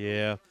zone.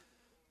 Yeah,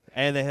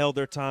 and they held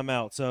their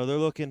timeout. So they're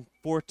looking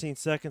 14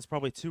 seconds,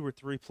 probably 2 or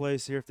 3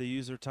 plays here if they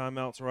use their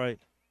timeouts right.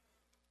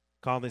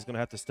 Conley's going to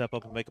have to step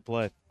up and make a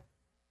play.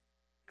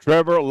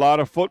 Trevor, a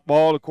lot of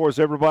football. Of course,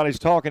 everybody's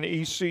talking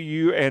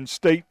ECU and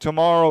State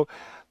tomorrow.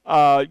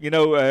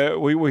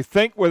 We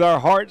think with our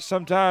hearts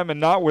sometime and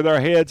not with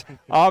our heads.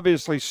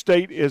 Obviously,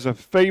 State is a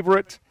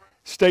favorite.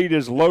 State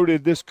is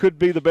loaded. This could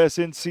be the best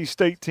NC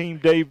State team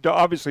Dave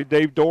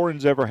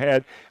Doran's ever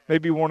had,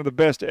 maybe one of the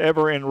best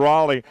ever in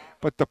Raleigh.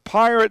 But the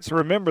Pirates,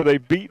 remember,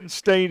 they've beaten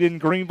State in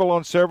Greenville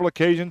on several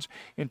occasions.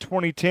 In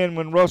 2010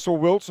 when Russell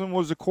Wilson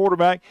was the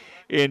quarterback.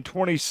 In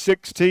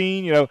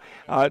 2016,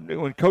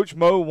 when Coach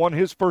Mo won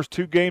his first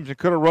 2 games and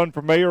could have run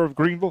for mayor of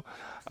Greenville.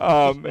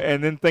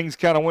 And then things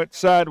kind of went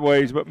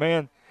sideways. But,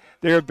 man,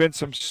 there have been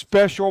some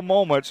special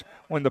moments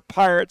when the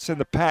Pirates and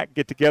the Pack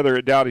get together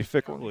at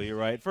Dowdy-Ficklen. Well, you're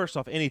right. First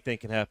off, anything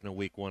can happen in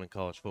week 1 in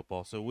college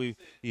football. So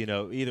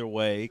either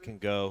way it can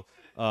go.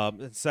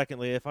 And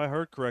secondly, if I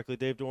heard correctly,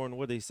 Dave Doran,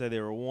 what did he say? They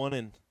were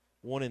 1-3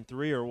 or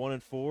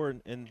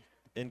 1-4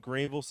 in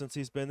Greenville since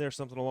he's been there,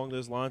 something along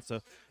those lines. So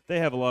they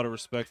have a lot of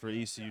respect for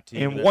ECU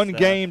team. And one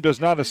game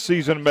does not a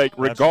season make,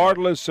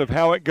 regardless of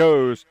how it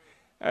goes.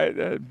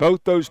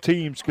 Both those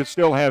teams could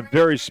still have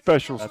very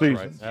special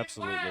seasons. Right.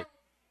 Absolutely.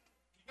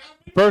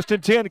 First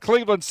and 10,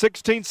 Cleveland,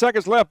 16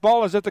 seconds left.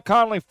 Ball is at the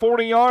Conley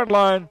 40-yard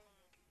line.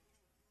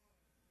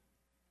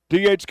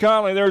 D.H.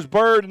 Conley, there's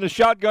Bird in the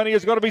shotgun. He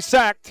is going to be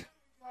sacked.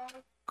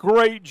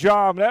 Great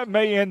job. That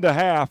may end the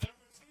half.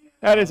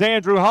 That is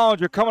Andrew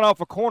Hollinger coming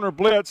off a corner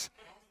blitz.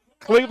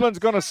 Cleveland's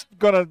going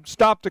to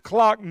stop the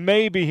clock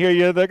maybe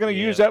here. They're going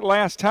to use that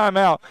last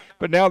timeout.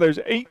 But now there's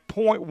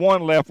 8.1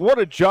 left. What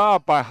a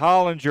job by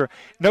Hollinger.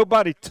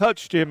 Nobody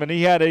touched him, and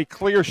he had a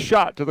clear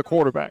shot to the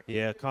quarterback.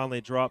 Yeah, Conley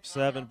dropped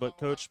 7, but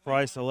Coach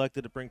Price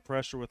elected to bring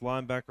pressure with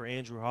linebacker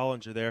Andrew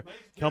Hollinger there,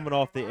 coming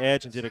off the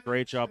edge and did a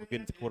great job of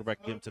getting the quarterback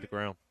and getting him to the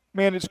ground.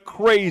 Man, it's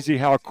crazy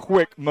how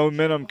quick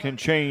momentum can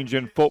change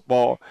in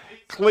football.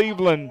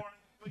 Cleveland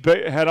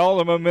had all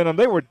the momentum.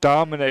 They were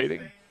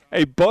dominating.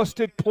 A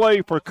busted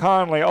play for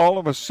Conley all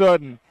of a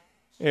sudden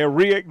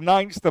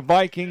reignites the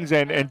Vikings,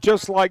 and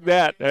just like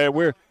that,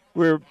 we're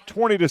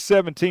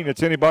 20-17.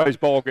 It's anybody's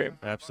ball game.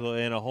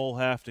 Absolutely, and a whole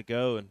half to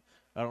go. And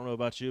I don't know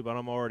about you, but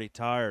I'm already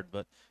tired.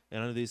 But I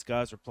know these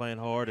guys are playing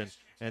hard,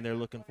 and they're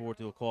looking forward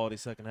to a quality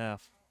second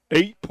half.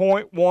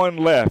 8.1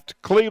 left.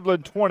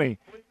 Cleveland 20,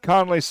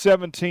 Conley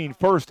 17.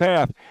 First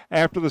half.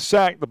 After the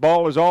sack, the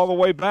ball is all the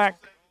way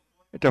back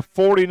at the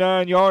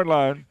 49-yard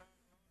line.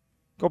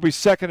 Going to be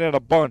second in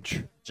a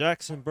bunch.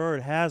 Jackson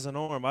Bird has an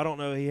arm. I don't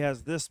know he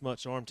has this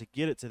much arm to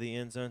get it to the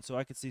end zone, so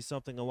I could see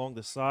something along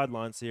the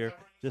sidelines here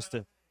just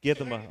to give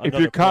them another If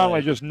you're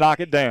Conley, play. just knock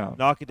it down.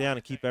 Knock it down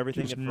and keep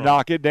everything in front.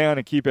 Knock it down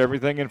and keep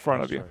everything in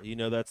front of you. Right. You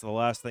know that's the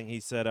last thing he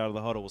said out of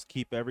the huddle was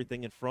keep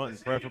everything in front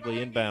and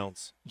preferably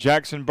inbounds.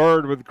 Jackson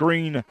Bird with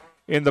Green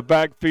in the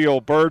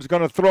backfield. Bird's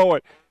going to throw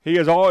it.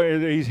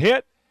 He's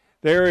hit.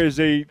 There is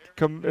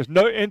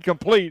no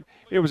incomplete.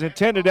 It was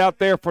intended out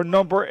there for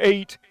number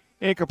 8.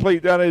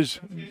 Incomplete. That is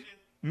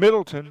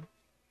Middleton.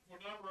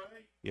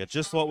 Yeah,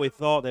 just what we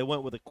thought. They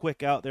went with a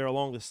quick out there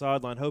along the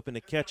sideline, hoping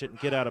to catch it and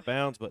get out of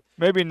bounds. But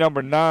maybe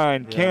number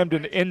 9,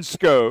 Camden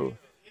Insco.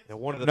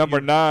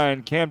 Number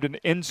 9, Camden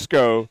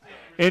Insco.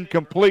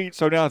 Incomplete.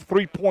 So now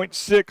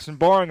 3.6, and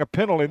barring a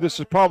penalty, this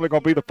is probably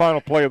going to be the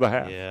final play of the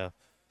half. Yeah.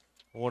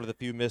 One of the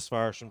few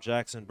misfires from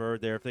Jackson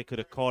Bird there. If they could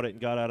have caught it and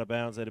got out of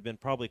bounds, they'd have been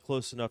probably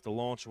close enough to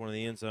launch one in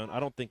the end zone.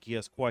 I don't think he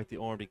has quite the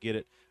arm to get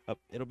it up.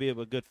 It'll be a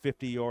good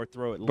 50-yard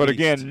throw at least. But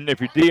again, if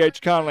you're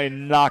D.H. Conley,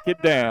 knock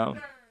it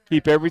down.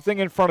 Keep everything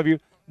in front of you.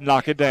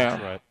 Knock it down.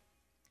 That's right.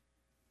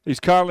 These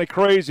Conley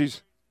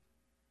crazies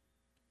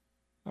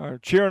are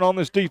cheering on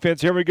this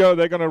defense. Here we go.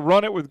 They're going to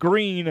run it with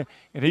Green,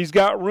 and he's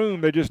got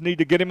room. They just need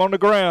to get him on the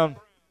ground.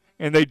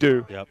 And they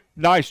do. Yep.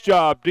 Nice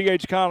job.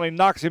 D.H. Conley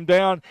knocks him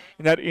down,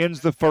 and that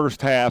ends the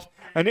first half.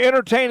 An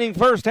entertaining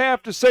first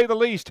half, to say the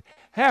least.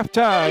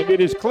 Halftime, it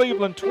is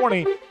Cleveland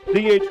 20,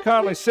 D.H.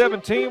 Conley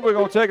 17. We're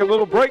going to take a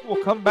little break.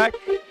 We'll come back,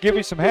 give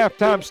you some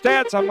halftime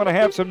stats. I'm going to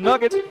have some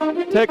nuggets.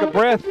 Take a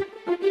breath.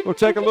 We'll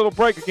take a little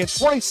break. Again,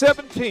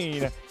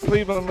 2017,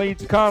 Cleveland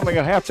leads Conley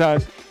at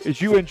halftime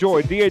as you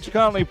enjoy D.H.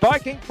 Conley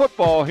Viking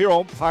football here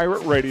on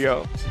Pirate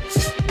Radio.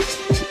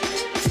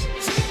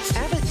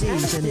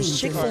 Dees and his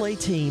Chick-fil-A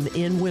team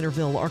in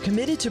Winterville are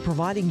committed to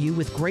providing you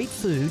with great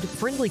food,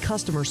 friendly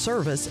customer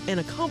service, and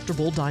a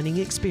comfortable dining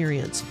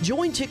experience.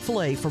 Join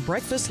Chick-fil-A for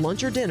breakfast,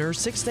 lunch, or dinner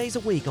 6 days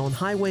a week on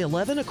Highway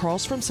 11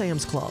 across from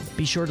Sam's Club.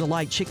 Be sure to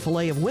like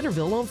Chick-fil-A of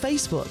Winterville on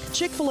Facebook.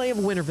 Chick-fil-A of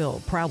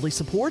Winterville proudly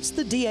supports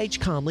the D.H.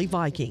 Conley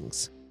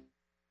Vikings.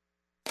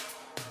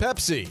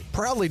 Pepsi,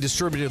 proudly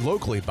distributed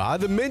locally by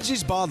the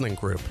Minges Bottling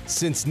Group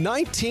since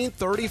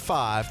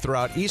 1935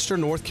 throughout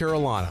eastern North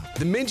Carolina.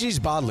 The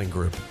Minges Bottling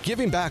Group,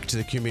 giving back to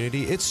the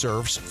community it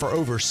serves for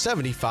over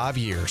 75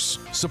 years.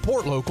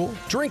 Support local,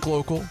 drink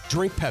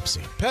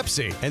Pepsi.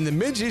 Pepsi and the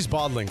Minges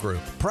Bottling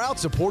Group, proud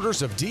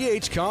supporters of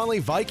D.H. Conley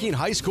Viking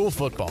High School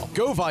football.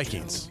 Go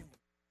Vikings!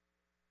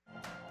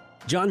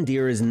 John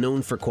Deere is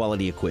known for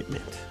quality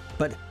equipment,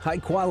 but high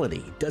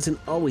quality doesn't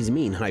always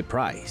mean high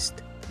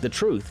priced. The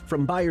truth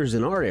from buyers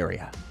in our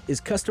area is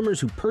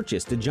customers who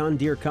purchased a John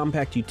Deere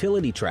compact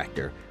utility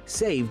tractor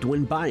saved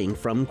when buying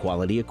from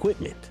quality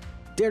equipment.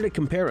 Dare to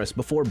compare us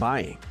before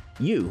buying.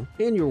 You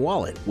and your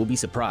wallet will be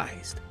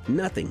surprised.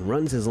 Nothing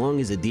runs as long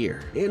as a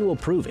Deere, and we'll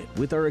prove it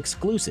with our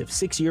exclusive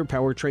 6-year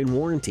powertrain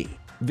warranty.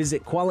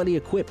 Visit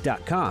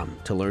QualityEquip.com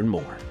to learn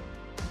more.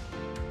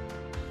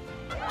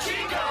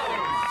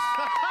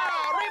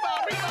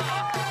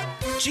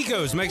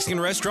 Chico's Mexican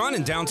Restaurant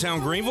in downtown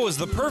Greenville is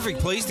the perfect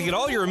place to get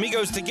all your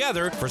amigos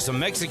together for some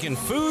Mexican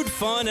food,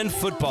 fun, and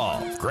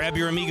football. Grab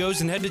your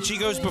amigos and head to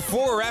Chico's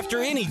before or after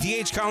any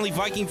D.H. Conley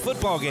Viking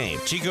football game.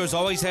 Chico's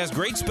always has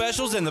great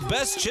specials and the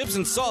best chips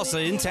and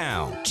salsa in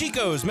town.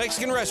 Chico's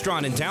Mexican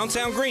Restaurant in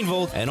downtown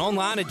Greenville and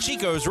online at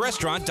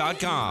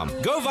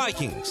chicosrestaurant.com. Go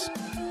Vikings!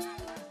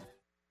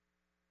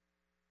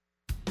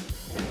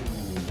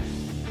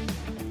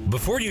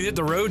 Before you hit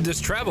the road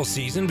this travel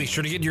season, be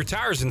sure to get your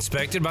tires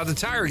inspected by the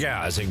tire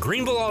guys at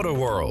Greenville Auto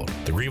World.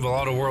 The Greenville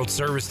Auto World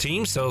service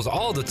team sells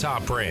all the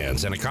top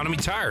brands and economy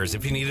tires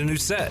if you need a new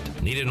set.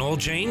 Need an oil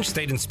change,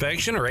 state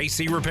inspection, or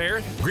AC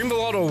repair?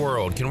 Greenville Auto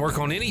World can work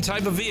on any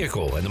type of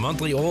vehicle, and the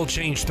monthly oil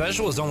change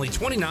special is only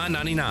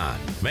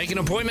 $29.99. Make an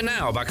appointment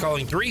now by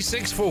calling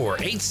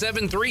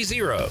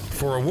 364-8730.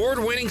 For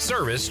award-winning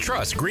service,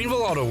 trust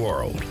Greenville Auto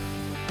World.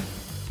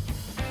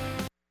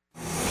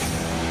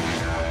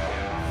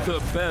 The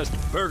best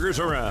burgers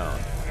around.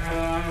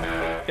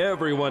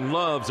 Everyone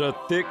loves a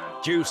thick,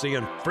 juicy,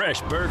 and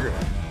fresh burger.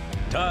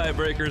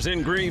 Tiebreakers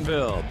in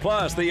Greenville,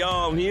 plus the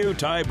all-new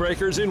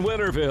Tiebreakers in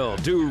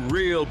Winterville, do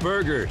real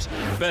burgers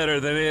better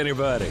than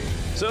anybody.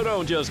 So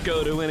don't just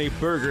go to any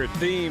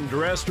burger-themed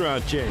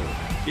restaurant chain.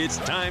 It's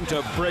time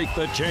to break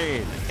the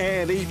chain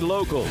and eat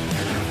local.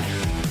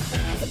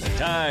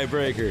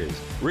 Tiebreakers,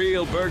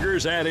 real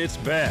burgers at its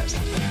best.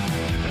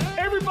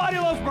 Everybody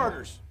loves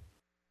burgers.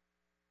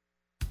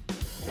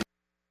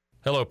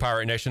 Hello,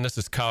 Pirate Nation. This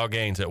is Kyle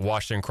Gaines at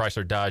Washington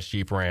Chrysler Dodge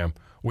Jeep Ram.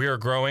 We are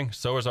growing,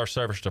 so is our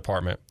service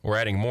department. We're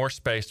adding more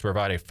space to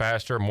provide a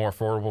faster, more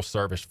affordable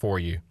service for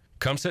you.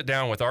 Come sit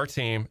down with our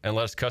team and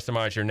let us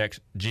customize your next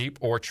Jeep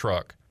or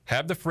truck.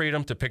 Have the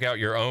freedom to pick out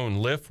your own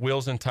lift,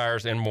 wheels, and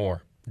tires, and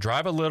more.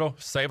 Drive a little,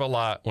 save a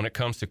lot when it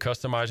comes to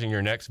customizing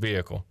your next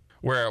vehicle.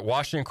 We're at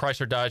Washington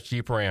Chrysler Dodge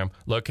Jeep Ram,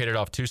 located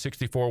off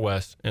 264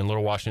 West in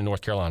Little Washington,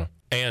 North Carolina,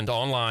 and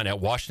online at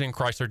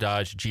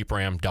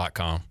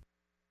WashingtonChryslerDodgeJeepRam.com.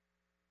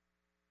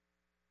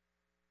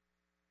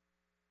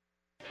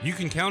 You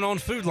can count on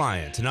Food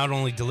Lion to not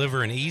only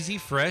deliver an easy,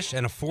 fresh,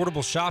 and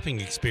affordable shopping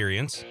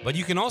experience, but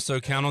you can also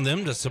count on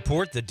them to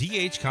support the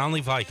D.H. Conley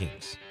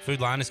Vikings.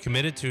 Food Lion is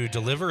committed to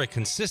deliver a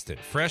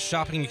consistent, fresh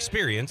shopping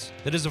experience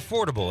that is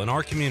affordable in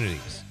our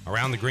communities.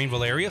 Around the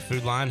Greenville area,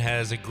 Food Lion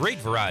has a great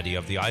variety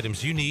of the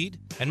items you need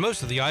and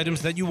most of the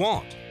items that you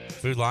want.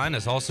 Food Lion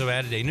has also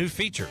added a new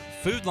feature,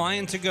 Food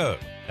Lion To Go.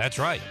 That's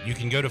right, you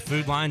can go to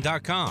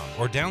foodlion.com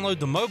or download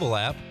the mobile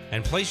app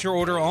and place your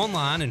order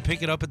online and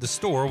pick it up at the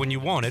store when you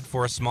want it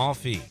for a small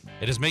fee.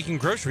 It is making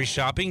grocery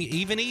shopping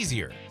even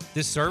easier.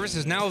 This service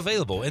is now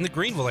available in the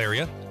Greenville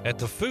area at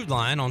the Food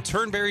Lion on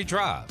Turnberry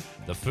Drive,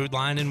 the Food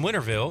Lion in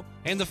Winterville,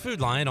 and the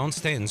Food Lion on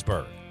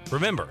Stantonsburg.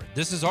 Remember,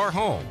 this is our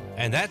home,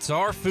 and that's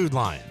our Food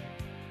Lion.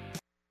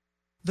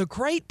 The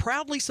Crate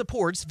proudly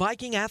supports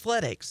Viking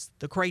athletics.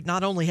 The Crate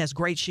not only has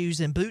great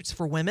shoes and boots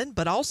for women,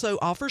 but also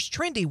offers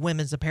trendy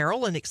women's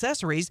apparel and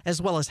accessories,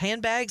 as well as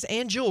handbags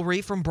and jewelry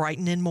from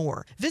Brighton and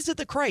more. Visit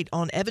The Crate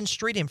on Evans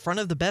Street in front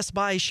of the Best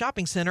Buy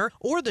Shopping Center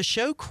or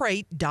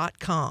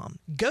theshowcrate.com.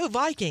 Go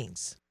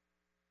Vikings!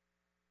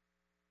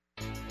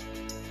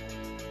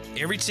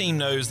 Every team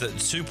knows that the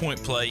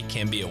two-point play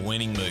can be a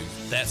winning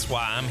move. That's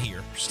why I'm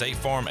here. State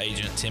Farm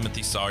agent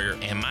Timothy Sawyer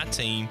and my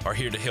team are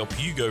here to help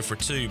you go for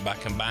two by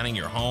combining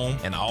your home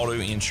and auto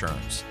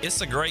insurance.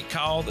 It's a great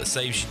call that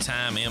saves you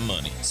time and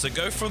money. So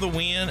go for the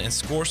win and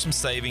score some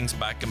savings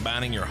by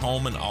combining your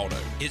home and auto.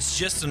 It's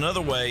just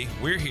another way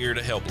we're here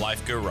to help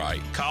life go right.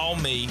 Call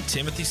me,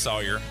 Timothy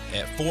Sawyer,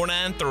 at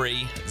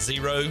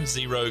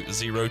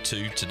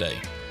 493-0002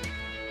 today.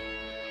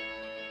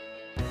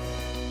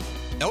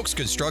 Elks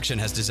Construction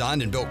has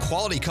designed and built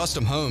quality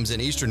custom homes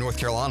in eastern North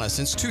Carolina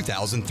since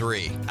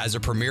 2003. As a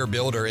premier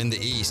builder in the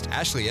East,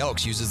 Ashley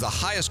Elks uses the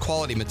highest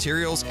quality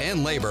materials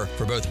and labor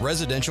for both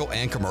residential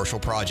and commercial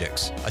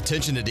projects.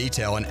 Attention to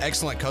detail and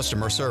excellent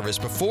customer service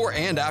before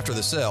and after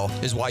the sale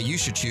is why you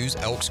should choose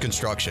Elks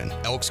Construction.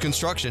 Elks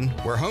Construction,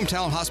 where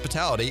hometown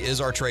hospitality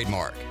is our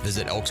trademark.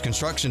 Visit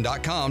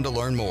elksconstruction.com to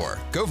learn more.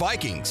 Go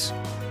Vikings!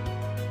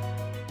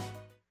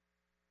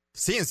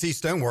 CNC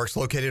Stoneworks,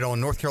 located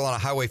on North Carolina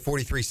Highway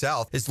 43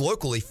 South, is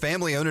locally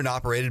family-owned and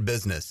operated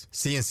business.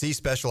 CNC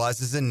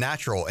specializes in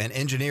natural and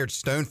engineered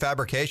stone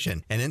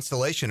fabrication and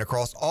installation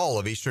across all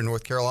of eastern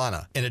North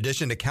Carolina. In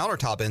addition to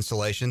countertop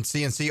installation,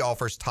 CNC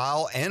offers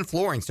tile and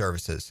flooring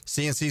services.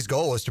 CNC's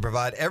goal is to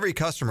provide every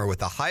customer with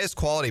the highest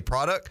quality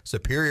product,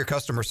 superior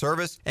customer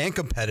service, and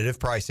competitive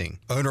pricing.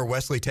 Owner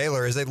Wesley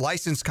Taylor is a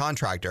licensed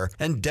contractor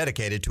and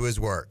dedicated to his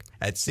work.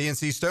 At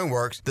CNC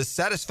Stoneworks, the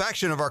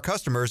satisfaction of our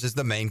customers is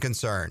the main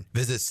concern.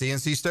 Visit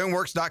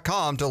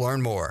cncstoneworks.com to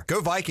learn more. Go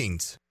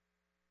Vikings!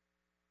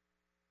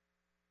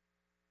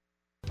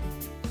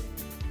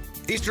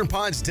 Eastern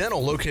Pines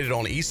Dental, located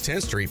on East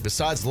 10th Street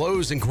besides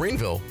Lowe's in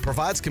Greenville,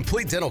 provides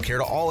complete dental care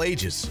to all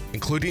ages,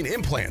 including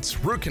implants,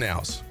 root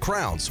canals,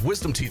 crowns,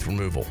 wisdom teeth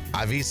removal,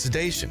 IV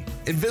sedation,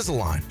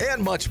 Invisalign,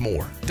 and much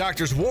more.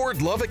 Doctors Ward,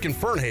 Lovick, and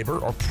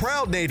Fernhaber are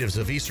proud natives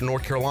of Eastern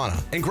North Carolina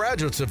and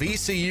graduates of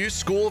ECU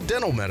School of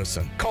Dental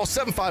Medicine. Call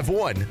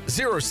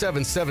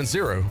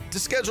 751-0770 to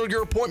schedule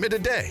your appointment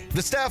today.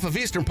 The staff of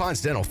Eastern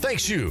Pines Dental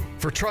thanks you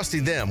for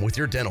trusting them with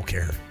your dental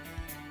care.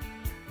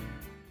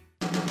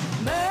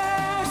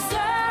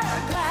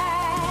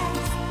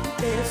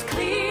 There's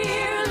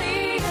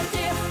clearly a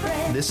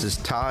difference. This is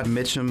Todd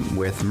Mitchum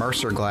with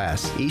Mercer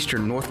Glass,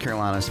 Eastern North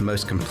Carolina's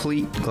most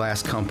complete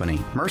glass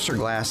company. Mercer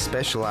Glass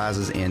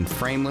specializes in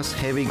frameless,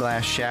 heavy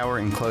glass shower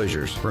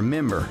enclosures.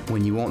 Remember,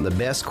 when you want the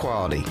best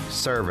quality,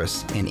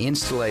 service, and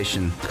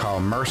installation, call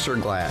Mercer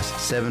Glass,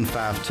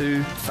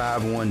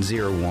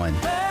 752-5101.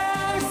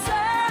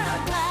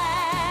 Mercer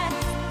Glass.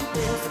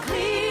 There's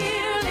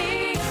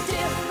clearly a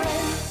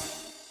difference.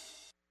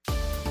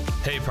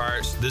 Hey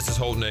Pirates, this is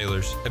Holt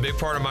Nailers. A big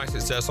part of my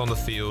success on the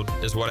field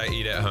is what I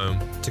eat at home.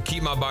 To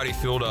keep my body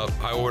filled up,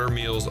 I order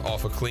meals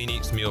off a Clean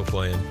Eats meal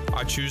plan.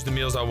 I choose the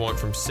meals I want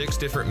from 6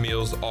 different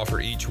meals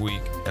offered each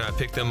week, and I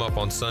pick them up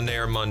on Sunday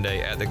or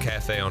Monday at the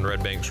cafe on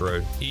Red Banks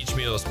Road. Each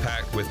meal is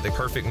packed with the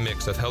perfect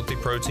mix of healthy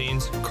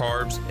proteins,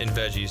 carbs, and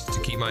veggies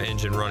to keep my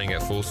engine running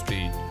at full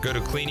speed. Go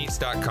to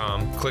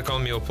CleanEats.com, click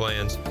on meal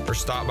plans, or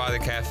stop by the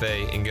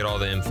cafe and get all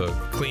the info.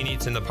 Clean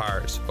Eats and the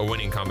Pirates, a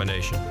winning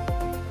combination.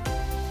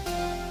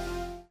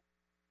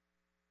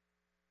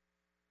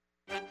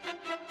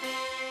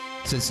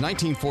 Since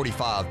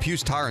 1945,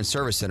 Pugh's Tire and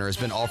Service Center has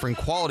been offering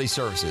quality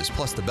services,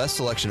 plus the best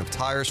selection of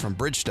tires from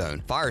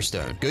Bridgestone,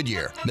 Firestone,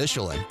 Goodyear,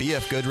 Michelin,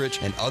 BF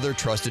Goodrich, and other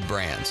trusted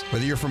brands.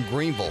 Whether you're from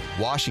Greenville,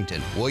 Washington,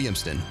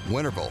 Williamston,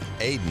 Winterville,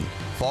 Ayden,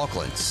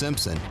 Falkland,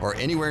 Simpson, or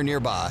anywhere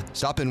nearby,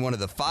 stop in one of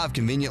the 5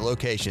 convenient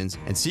locations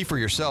and see for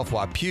yourself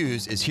why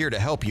Pugh's is here to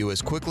help you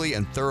as quickly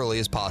and thoroughly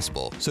as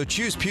possible. So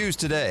choose Pugh's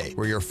today,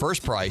 where your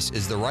first price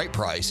is the right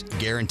price,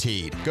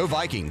 guaranteed. Go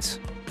Vikings!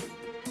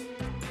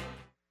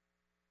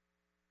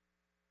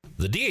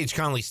 The D.H.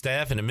 Conley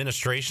staff and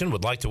administration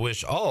would like to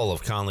wish all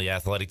of Conley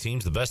athletic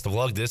teams the best of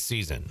luck this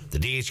season. The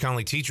D.H.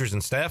 Conley teachers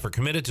and staff are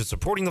committed to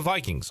supporting the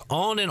Vikings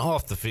on and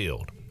off the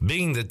field.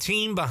 Being the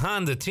team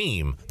behind the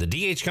team, the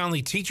D.H.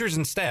 Conley teachers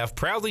and staff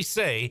proudly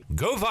say,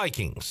 Go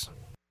Vikings!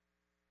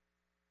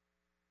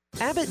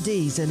 Abbott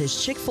D's and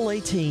his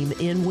Chick-fil-A team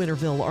in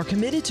Winterville are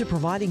committed to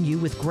providing you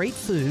with great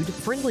food,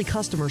 friendly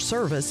customer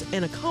service,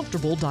 and a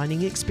comfortable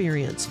dining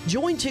experience.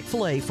 Join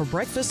Chick-fil-A for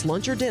breakfast,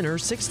 lunch, or dinner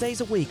 6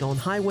 days a week on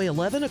Highway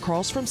 11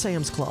 across from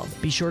Sam's Club.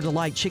 Be sure to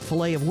like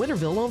Chick-fil-A of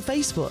Winterville on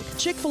Facebook.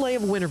 Chick-fil-A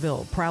of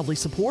Winterville proudly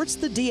supports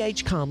the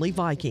D.H. Conley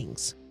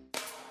Vikings.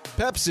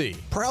 Pepsi,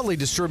 proudly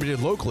distributed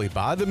locally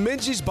by the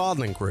Minges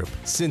Bottling Group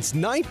since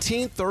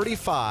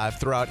 1935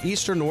 throughout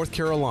eastern North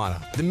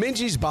Carolina. The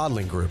Minges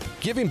Bottling Group,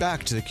 giving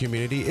back to the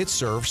community it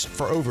serves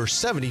for over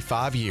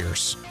 75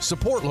 years.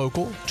 Support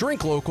local,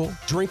 drink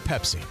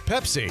Pepsi.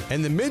 Pepsi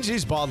and the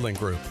Minges Bottling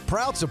Group,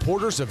 proud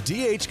supporters of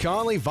D.H.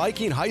 Conley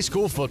Viking High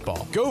School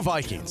football. Go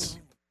Vikings!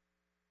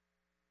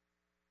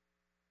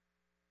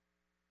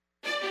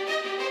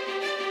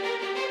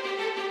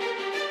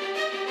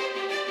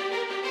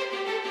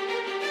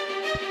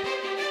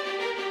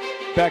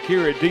 Back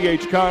here at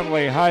D.H.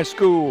 Conley High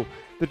School,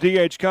 the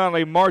D.H.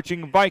 Conley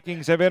Marching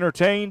Vikings have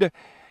entertained.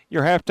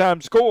 Your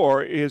halftime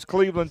score is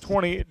Cleveland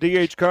 20,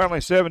 D.H. Conley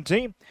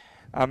 17.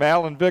 I'm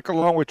Alan Vick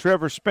along with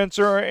Trevor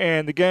Spencer,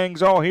 and the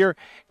gang's all here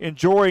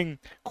enjoying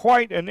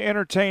quite an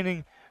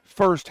entertaining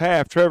first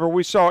half. Trevor,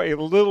 we saw a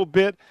little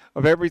bit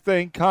of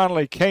everything.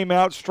 Conley came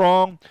out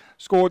strong,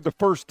 scored the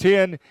first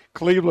 10.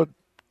 Cleveland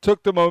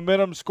took the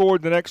momentum,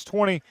 scored the next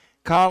 20.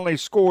 Conley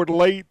scored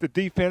late. The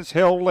defense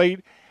held late.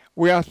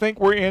 I think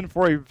we're in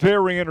for a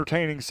very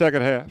entertaining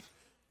second half.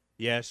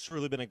 Yeah, it's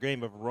really been a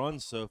game of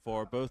runs so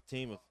far. Both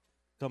teams have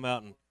come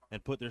out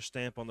and put their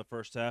stamp on the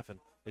first half, and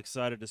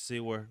excited to see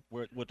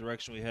what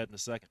direction we head in the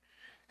second.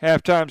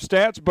 Halftime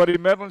stats, Buddy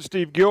Medlin,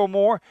 Steve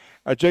Gilmore,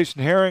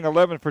 Jason Herring,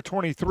 11 for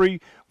 23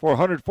 for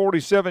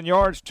 147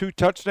 yards, 2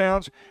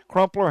 touchdowns.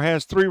 Crumpler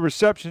has 3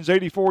 receptions,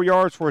 84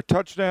 yards for a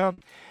touchdown.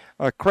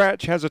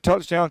 Cratch has a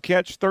touchdown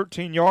catch,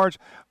 13 yards.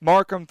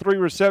 Markham, 3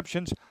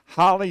 receptions.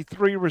 Holly,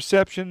 3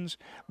 receptions.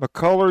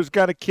 McCullers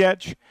got a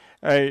catch.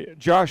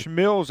 Josh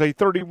Mills, a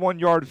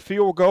 31-yard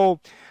field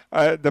goal.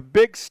 The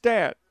big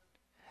stat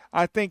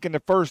I think in the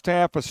first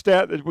half, a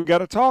stat that we got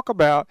to talk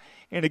about.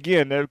 And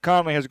again,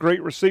 Conley has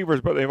great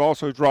receivers, but they've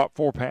also dropped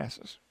 4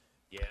 passes.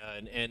 Yeah,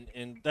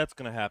 and that's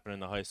going to happen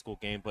in the high school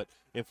game. But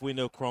if we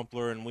know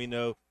Crumpler and we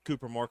know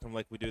Cooper Markham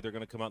like we do, they're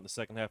going to come out in the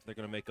second half and they're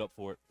going to make up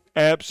for it.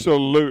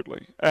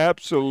 Absolutely.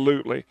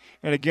 Absolutely.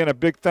 And again, a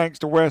big thanks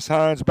to Wes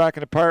Hines back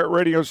in the Pirate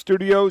Radio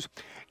studios.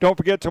 Don't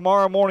forget,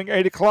 tomorrow morning,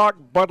 8 o'clock,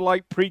 Bud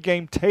Light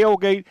pregame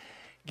tailgate,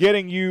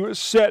 getting you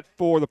set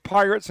for the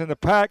Pirates and the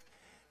Pack.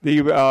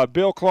 The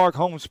Bill Clark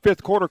Homes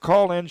 5th quarter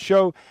call-in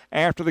show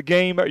after the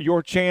game,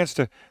 your chance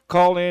to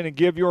call in and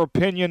give your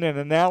opinion and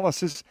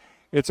analysis.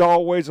 It's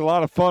always a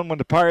lot of fun when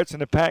the Pirates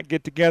and the Pack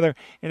get together.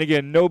 And,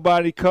 again,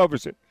 nobody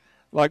covers it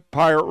like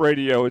Pirate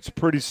Radio. It's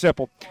pretty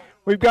simple.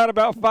 We've got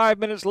about 5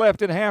 minutes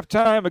left in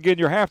halftime. Again,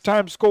 your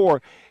halftime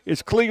score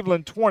is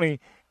Cleveland 20,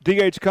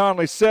 D.H.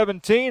 Conley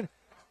 17.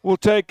 We'll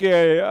take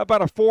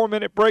about a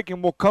 4-minute break,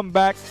 and we'll come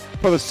back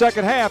for the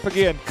second half.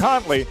 Again,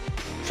 Conley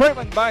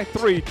trailing by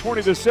 3,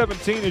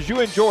 20-17, as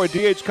you enjoy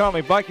D.H.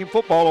 Conley Viking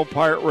football on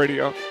Pirate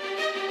Radio.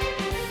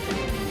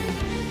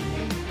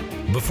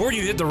 Before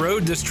you hit the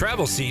road this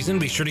travel season,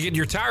 be sure to get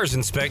your tires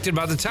inspected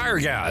by the tire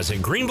guys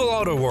at Greenville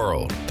Auto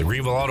World. The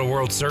Greenville Auto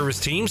World service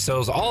team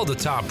sells all the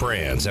top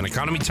brands and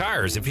economy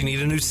tires if you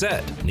need a new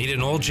set. Need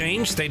an oil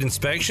change, state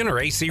inspection, or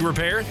AC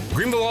repair?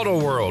 Greenville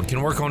Auto World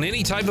can work on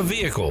any type of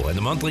vehicle, and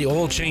the monthly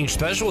oil change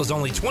special is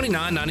only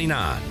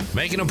 $29.99.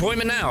 Make an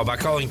appointment now by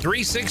calling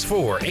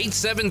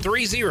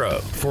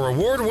 364-8730. For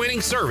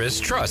award-winning service,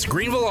 trust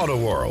Greenville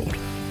Auto World.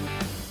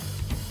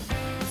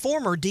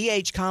 Former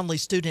D.H. Conley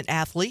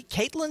student-athlete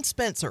Caitlin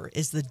Spencer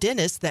is the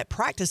dentist that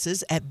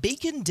practices at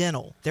Beacon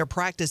Dental. Their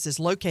practice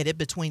is located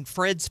between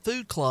Fred's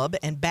Food Club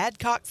and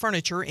Badcock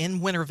Furniture in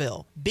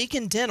Winterville.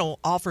 Beacon Dental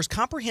offers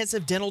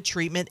comprehensive dental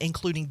treatment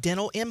including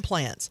dental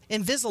implants,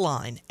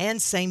 Invisalign, and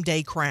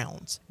same-day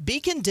crowns.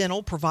 Beacon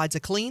Dental provides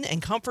a clean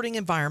and comforting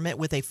environment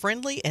with a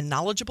friendly and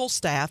knowledgeable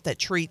staff that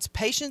treats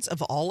patients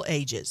of all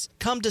ages.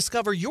 Come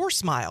discover your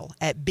smile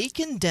at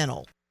Beacon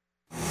Dental.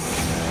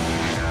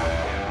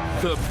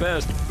 The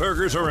best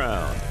burgers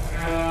around.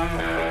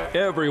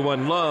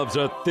 Everyone loves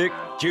a thick,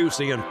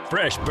 juicy, and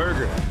fresh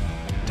burger.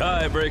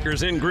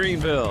 Tiebreakers in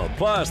Greenville,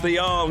 plus the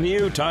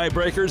all-new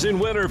Tiebreakers in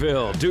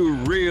Winterville do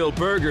real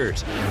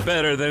burgers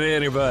better than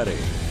anybody.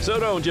 So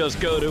don't just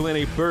go to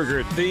any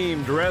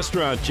burger-themed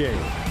restaurant chain.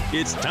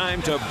 It's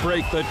time to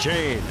break the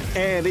chain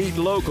and eat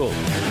local.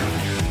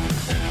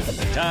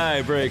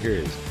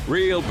 Tiebreakers,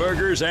 real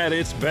burgers at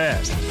its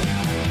best.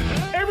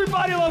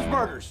 Everybody loves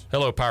burgers.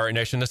 Hello, Pirate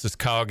Nation. This is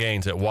Kyle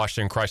Gaines at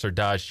Washington Chrysler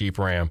Dodge Jeep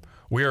Ram.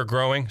 We are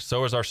growing,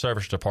 so is our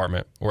service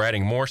department. We're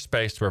adding more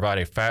space to provide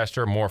a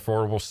faster, more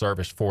affordable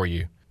service for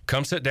you.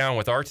 Come sit down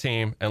with our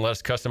team and let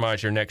us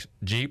customize your next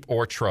Jeep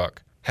or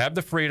truck. Have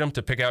the freedom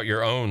to pick out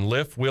your own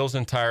lift, wheels,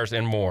 and tires,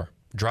 and more.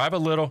 Drive a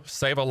little,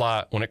 save a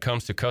lot when it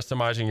comes to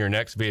customizing your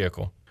next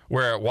vehicle.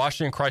 We're at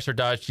Washington Chrysler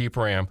Dodge Jeep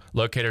Ram,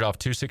 located off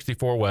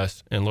 264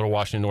 West in Little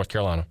Washington, North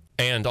Carolina,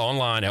 and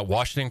online at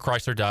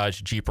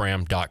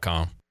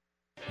WashingtonChryslerDodgeJeepRam.com.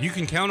 You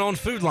can count on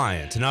Food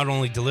Lion to not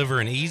only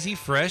deliver an easy,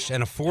 fresh,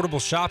 and affordable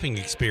shopping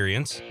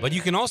experience, but you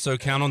can also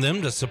count on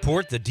them to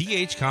support the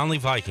D.H. Conley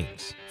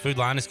Vikings. Food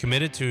Lion is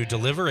committed to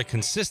deliver a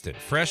consistent,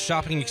 fresh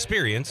shopping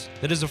experience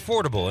that is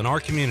affordable in our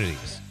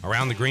communities.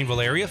 Around the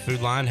Greenville area,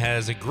 Food Lion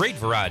has a great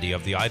variety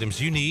of the items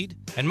you need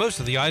and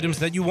most of the items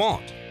that you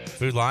want.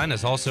 Food Lion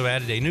has also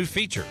added a new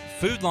feature,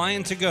 Food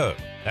Lion To Go.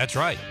 That's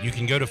right, you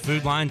can go to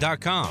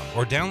foodlion.com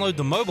or download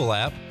the mobile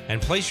app and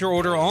place your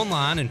order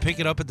online and pick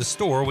it up at the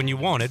store when you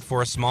want it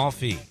for a small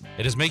fee.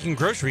 It is making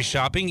grocery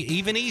shopping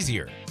even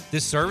easier.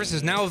 This service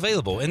is now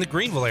available in the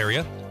Greenville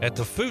area at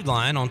the Food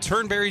Lion on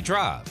Turnberry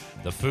Drive,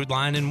 the Food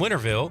Lion in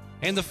Winterville,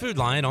 and the Food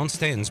Lion on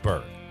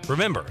Stantonsburg.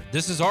 Remember,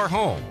 this is our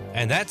home,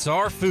 and that's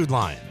our Food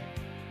Lion.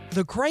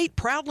 The Crate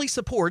proudly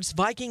supports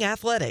Viking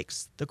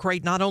athletics. The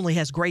Crate not only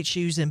has great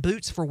shoes and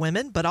boots for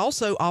women, but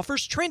also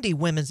offers trendy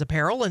women's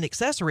apparel and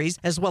accessories,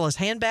 as well as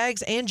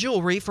handbags and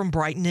jewelry from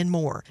Brighton and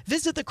more.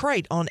 Visit The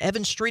Crate on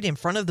Evans Street in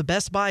front of the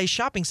Best Buy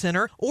Shopping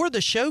Center or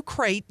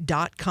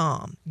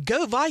theshowcrate.com.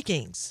 Go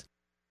Vikings!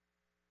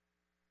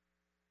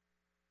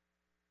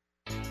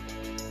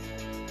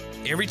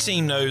 Every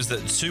team knows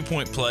that the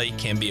two-point play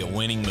can be a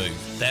winning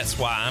move. That's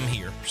why I'm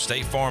here.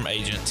 State Farm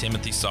agent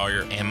Timothy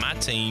Sawyer and my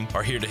team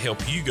are here to help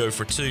you go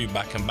for two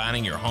by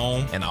combining your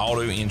home and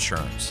auto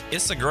insurance.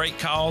 It's a great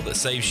call that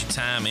saves you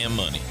time and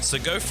money. So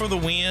go for the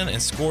win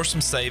and score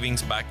some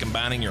savings by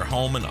combining your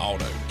home and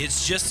auto.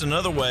 It's just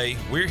another way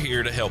we're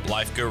here to help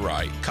life go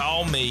right.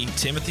 Call me,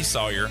 Timothy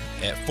Sawyer,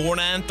 at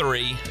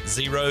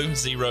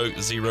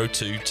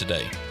 493-0002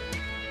 today.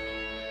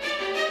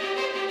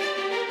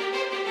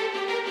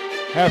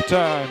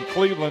 Halftime,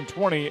 Cleveland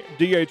 20,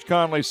 D.H.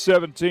 Conley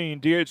 17.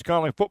 D.H.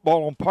 Conley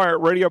football on Pirate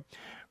Radio.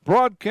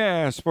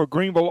 Broadcast for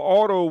Greenville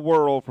Auto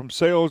World. From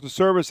sales to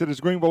service, it is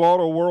Greenville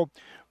Auto World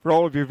for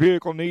all of your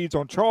vehicle needs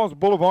on Charles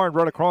Boulevard,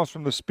 right across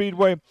from the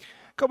Speedway.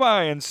 Come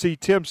by and see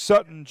Tim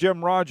Sutton,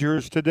 Jim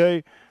Rogers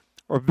today,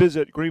 or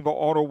visit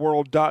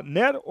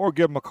GreenvilleAutoWorld.net or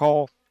give them a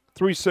call,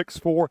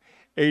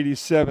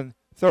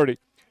 364-8730.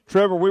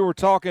 Trevor, we were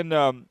talking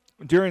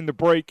during the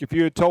break, if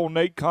you had told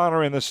Nate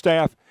Connor and the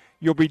staff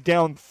you'll be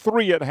down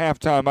 3 at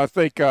halftime, I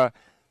think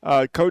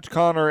Coach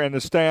Connor and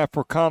the staff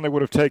for Conley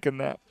would have taken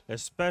that.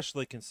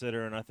 Especially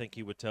considering, I think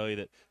he would tell you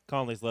that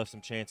Conley's left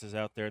some chances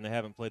out there, and they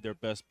haven't played their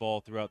best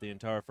ball throughout the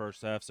entire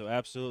first half. So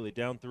absolutely,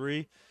 down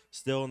 3,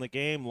 still in the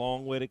game,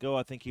 long way to go.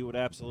 I think he would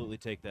absolutely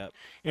take that.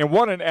 And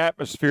what an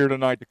atmosphere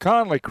tonight! The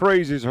Conley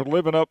Crazies are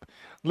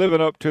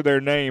living up to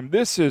their name.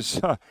 This is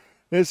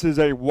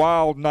a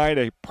wild night,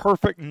 a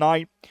perfect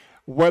night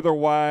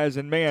weather-wise.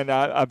 And man,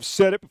 I've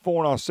said it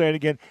before, and I'll say it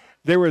again.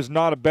 There is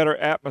not a better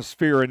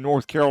atmosphere in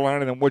North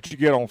Carolina than what you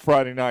get on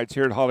Friday nights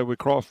here at Hollywood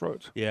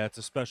Crossroads. Yeah, it's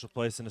a special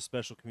place and a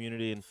special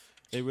community, and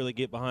they really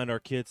get behind our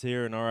kids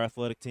here and our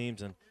athletic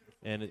teams, and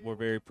we're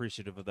very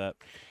appreciative of that.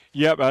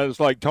 Yep, it's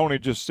like Tony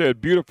just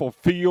said, beautiful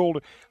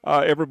field.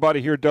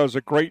 Everybody here does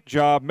a great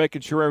job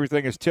making sure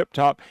everything is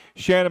tip-top.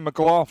 Shannon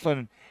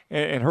McLaughlin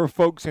and her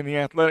folks in the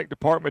athletic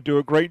department do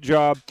a great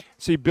job.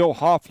 See Bill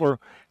Hoffler,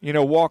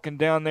 walking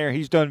down there.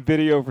 He's done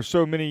video for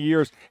so many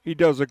years. He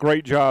does a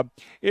great job.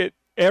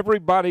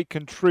 Everybody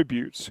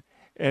contributes,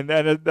 and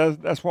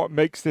that's what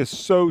makes this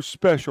so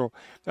special.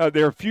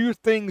 There are few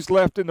things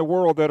left in the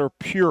world that are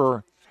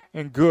pure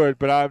and good,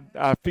 but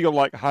I feel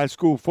like high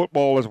school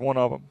football is one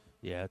of them.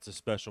 Yeah, it's a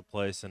special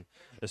place and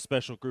a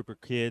special group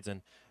of kids,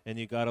 and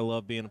you got to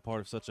love being a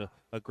part of such a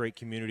great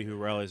community who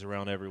rallies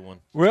around everyone.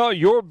 Well,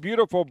 Your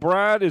Beautiful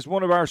Bride is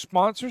one of our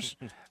sponsors,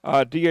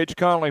 D.H.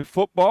 Conley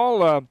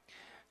Football.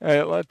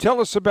 Tell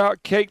us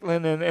about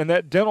Caitlin and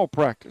that dental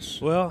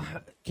practice. Well,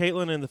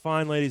 Caitlin and the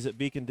fine ladies at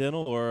Beacon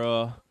Dental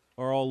are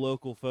all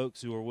local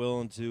folks who are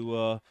willing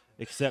to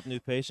accept new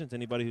patients.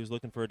 Anybody who's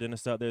looking for a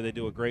dentist out there, they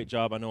do a great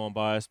job. I know I'm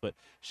biased, but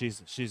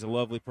she's a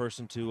lovely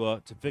person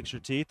to fix your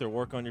teeth or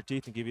work on your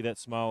teeth and give you that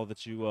smile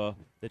that you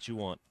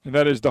want. And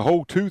that is the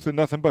whole tooth and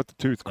nothing but the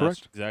tooth, correct?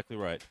 That's exactly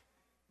right.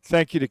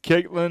 Thank you to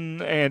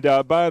Caitlin.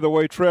 And by the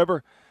way,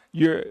 Trevor,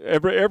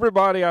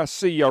 everybody I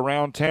see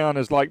around town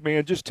is like,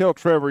 man, just tell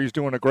Trevor he's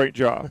doing a great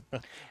job.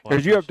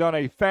 Because you have done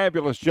a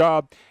fabulous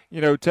job,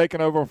 taking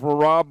over for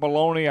Rob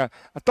Maloney. I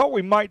thought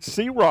we might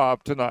see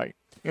Rob tonight,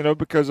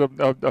 because of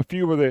a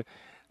few of the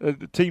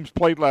teams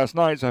played last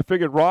night. So I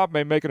figured Rob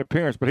may make an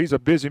appearance, but he's a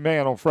busy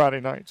man on Friday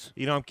nights.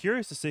 I'm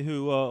curious to see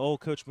who old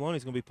Coach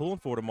Maloney's going to be pulling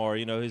for tomorrow.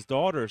 His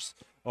daughters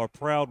are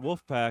proud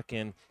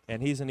Wolfpack,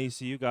 and he's an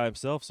ECU guy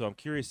himself, so I'm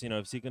curious,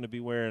 is he going to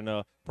be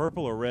wearing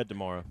purple or red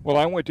tomorrow? Well,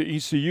 I went to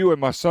ECU, and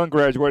my son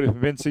graduated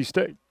from NC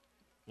State.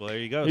 Well, there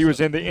you go. He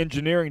was in the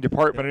engineering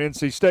department at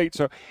NC State.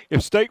 So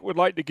if State would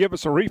like to give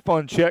us a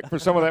refund check for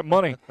some of that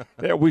money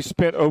that we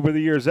spent over the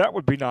years, that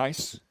would be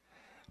nice.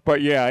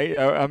 But, yeah,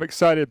 I'm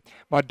excited.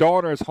 My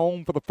daughter is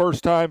home for the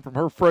first time from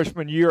her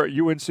freshman year at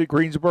UNC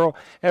Greensboro.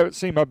 Haven't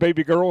seen my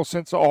baby girl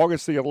since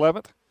August the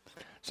 11th.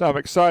 So I'm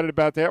excited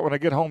about that when I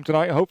get home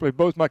tonight. Hopefully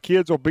both my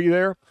kids will be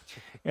there,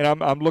 and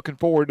I'm looking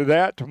forward to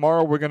that.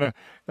 Tomorrow I'm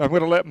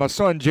gonna let my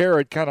son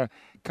Jared kind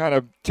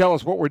of tell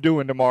us what we're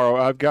doing tomorrow.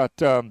 I've got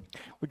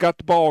we got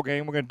the ball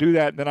game. We're gonna do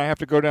that, and then I have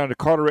to go down to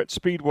Carteret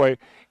Speedway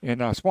in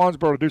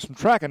Swansboro to do some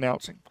track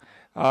announcing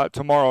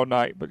tomorrow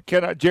night. But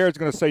Jared's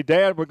going to say,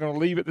 Dad, we're going to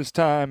leave at this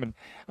time, and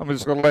I'm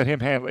just going to let him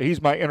handle it.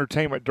 He's my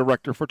entertainment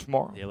director for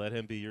tomorrow. Yeah, let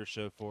him be your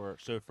chauffeur.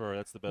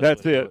 That's the best.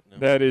 That's way to it. do it. No.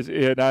 That is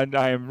it.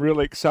 I am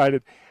really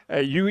excited.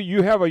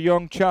 You have a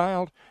young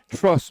child.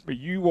 Trust me,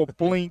 you will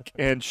blink,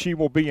 and she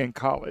will be in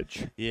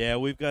college. Yeah,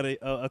 we've got a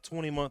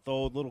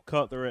 20-month-old little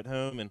Cutler at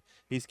home, and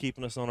he's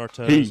keeping us on our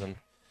toes, and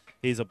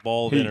he's a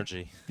ball of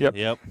energy.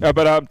 Yep.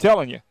 But I'm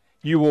telling you,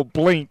 you will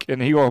blink, and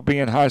he will be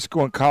in high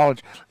school and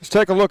college. Let's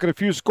take a look at a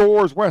few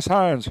scores. Wes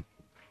Hines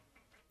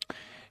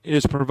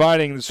is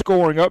providing the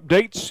scoring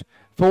updates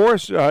for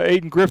us.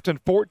 Aiden Grifton,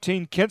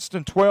 14,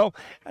 Kinston, 12.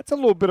 That's a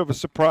little bit of a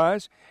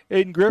surprise.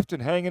 Aiden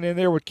Grifton hanging in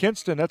there with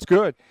Kinston. That's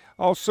good.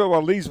 Also,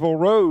 Leesville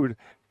Road,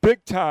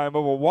 big time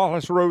over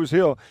Wallace Rose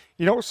Hill.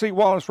 You don't see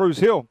Wallace Rose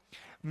Hill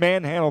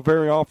manhandle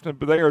very often,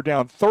 but they are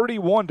down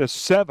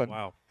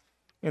 31-7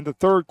 in the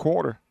third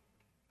quarter.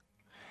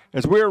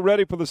 As we are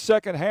ready for the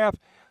second half,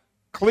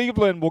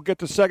 Cleveland will get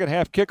the second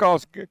half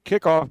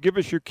kickoff. Give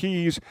us your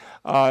keys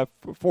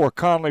for a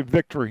Conley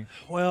victory.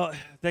 Well,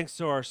 thanks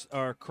to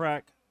our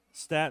crack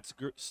stats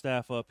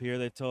staff up here,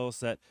 they told us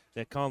that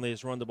Conley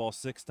has run the ball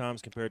 6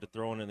 times compared to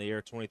throwing in the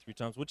air 23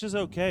 times, which is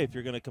okay if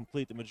you're going to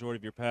complete the majority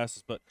of your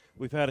passes. But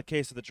we've had a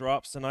case of the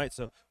drops tonight,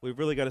 so we've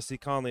really got to see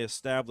Conley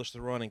establish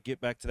the run and get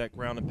back to that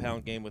ground and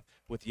pound game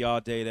with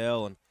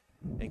Dadell and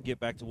get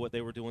back to what they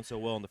were doing so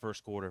well in the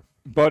first quarter.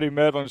 Buddy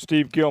Medlin and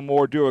Steve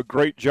Gilmore do a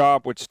great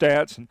job with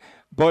stats, and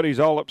Buddy's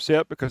all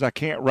upset because I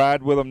can't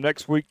ride with him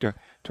next week to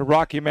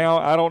Rocky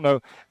Mount. I don't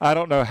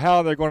know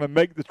how they're going to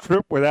make the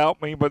trip without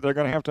me, but they're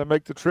going to have to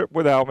make the trip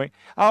without me.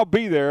 I'll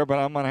be there, but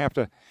I'm going to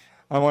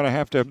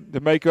have to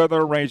make other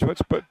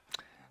arrangements. But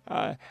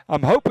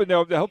I'm hoping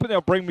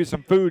they'll bring me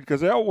some food because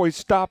they always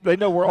stop. They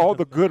know where all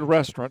the good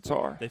restaurants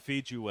are. They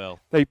feed you well.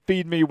 They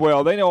feed me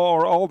well. They know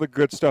where all the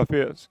good stuff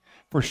is,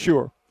 for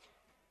sure.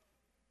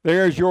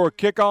 There's your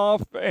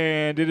kickoff,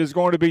 and it is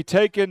going to be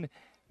taken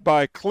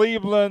by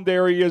Cleveland.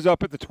 There he is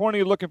up at the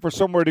 20 looking for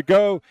somewhere to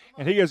go,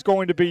 and he is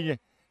going to be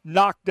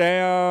knocked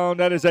down.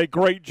 That is a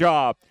great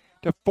job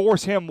to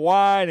force him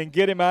wide and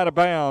get him out of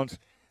bounds.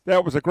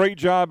 That was a great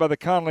job by the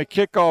Conley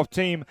kickoff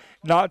team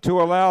not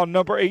to allow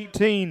number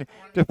 18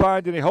 to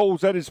find any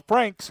holes. That is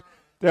Franks.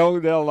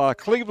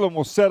 Cleveland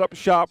will set up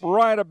shop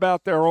right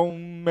about their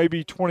own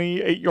maybe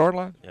 28-yard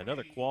line. Yeah,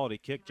 another quality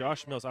kick.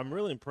 Josh Mills, I'm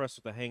really impressed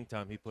with the hang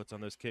time he puts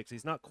on those kicks.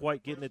 He's not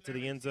quite getting it to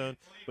the end zone,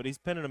 but he's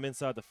pinning them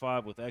inside the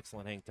 5 with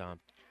excellent hang time.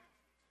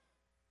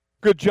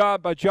 Good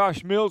job by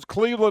Josh Mills.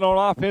 Cleveland on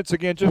offense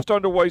again, just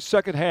underway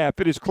second half.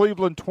 It is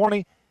Cleveland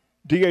 20,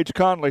 D.H.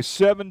 Conley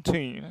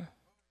 17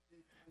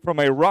 from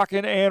a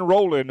rockin' and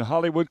rollin'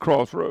 Hollywood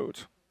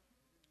Crossroads.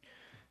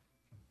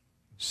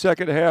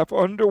 Second half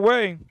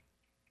underway.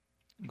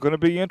 Going to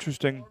be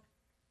interesting.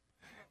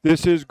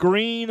 This is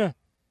Green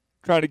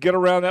trying to get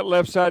around that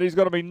left side. He's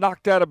going to be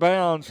knocked out of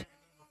bounds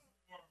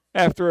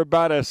after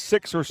about a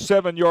 6 or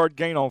 7 yard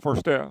gain on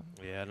first down.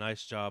 Yeah,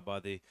 nice job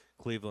by the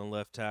Cleveland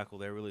left tackle.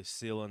 They're really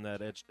sealing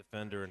that edge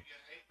defender, and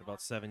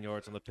about 7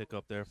 yards on the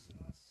pickup there.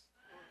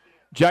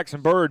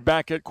 Jackson Bird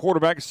back at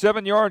quarterback.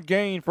 7-yard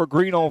gain for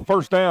Green on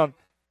first down.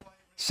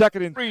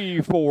 2nd and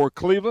 3 for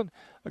Cleveland.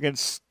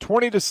 Against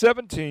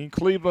 20-17,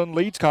 Cleveland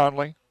leads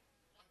Conley.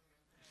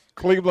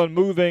 Cleveland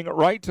moving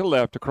right to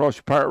left across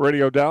your Pirate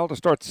Radio dial to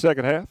start the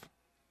second half.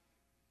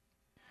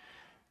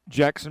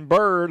 Jackson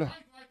Bird.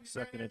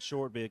 2nd and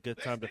short, be a good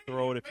time to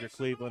throw it if you're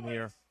Cleveland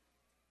here.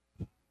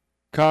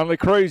 Conley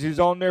Crazies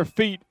on their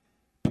feet.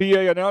 PA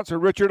announcer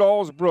Richard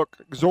Alsbrook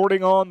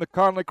exhorting on the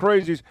Conley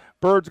Crazies.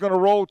 Bird's going to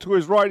roll to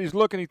his right. He's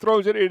looking. He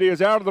throws it. It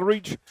is out of the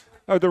reach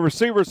of the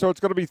receiver, so it's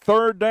going to be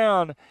third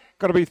down.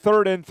 Going to be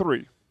 3rd and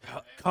 3.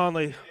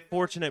 Conley,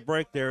 fortunate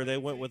break there. They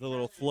went with a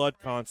little flood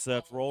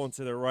concept, rolling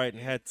to their right,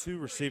 and had 2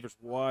 receivers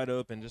wide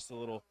open. Just a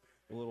little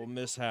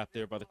mishap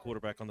there by the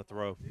quarterback on the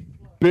throw.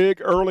 Big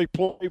early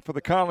play for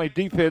the Conley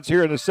defense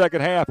here in the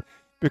second half,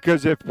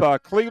 because if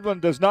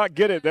Cleveland does not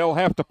get it, they'll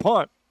have to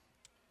punt.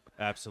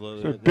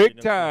 Absolutely. So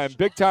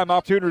big time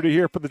opportunity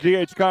here for the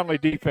D.H. Conley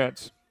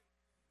defense.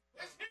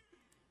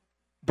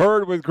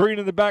 Bird with Green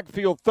in the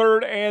backfield,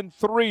 3rd and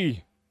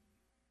 3.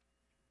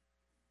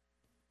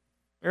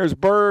 There's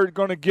Bird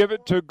going to give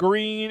it to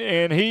Green,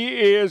 and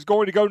he is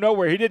going to go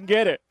nowhere. He didn't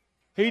get it.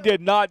 He did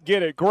not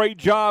get it. Great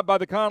job by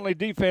the Conley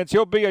defense.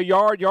 He'll be a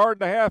yard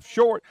and a half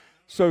short.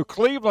 So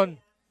Cleveland,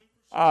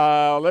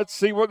 let's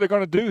see what they're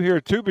going to do here,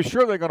 too. Be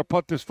sure they're going to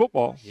punt this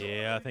football.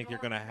 Yeah, I think they're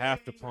going to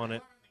have to punt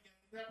it.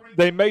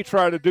 They may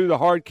try to do the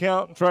hard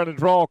count and try to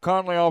draw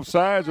Conley off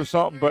sides or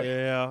something. But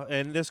yeah,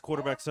 and this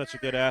quarterback's such a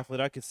good athlete.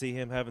 I could see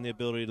him having the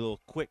ability to do a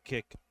little quick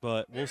kick,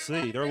 but we'll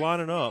see. They're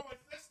lining up.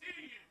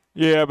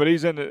 Yeah, but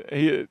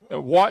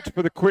watch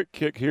for the quick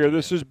kick here.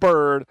 This is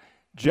Bird,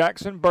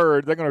 Jackson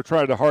Bird. They're going to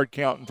try the hard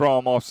count and draw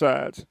him off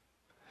sides.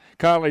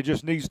 Conley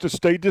just needs to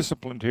stay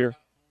disciplined here.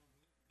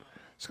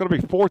 It's going to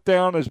be 4th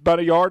down. It's about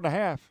a yard and a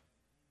half.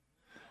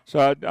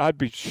 So I'd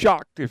be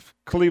shocked if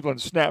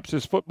Cleveland snaps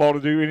this football to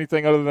do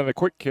anything other than a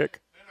quick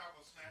kick.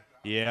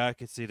 Yeah, I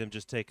could see them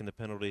just taking the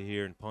penalty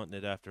here and punting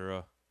it after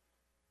a.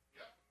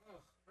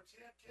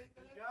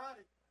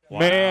 Wow.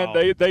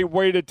 Man, they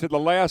waited to the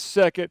last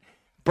second.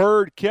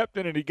 Bird kept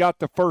it, and he got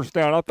the first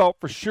down. I thought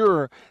for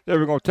sure they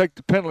were going to take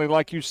the penalty,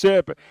 like you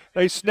said, but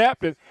they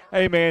snapped it.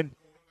 Hey, man,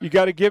 you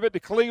got to give it to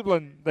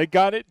Cleveland. They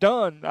got it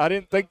done. I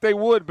didn't think they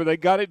would, but they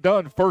got it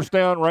done. First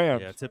down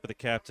Rams. Yeah, tip of the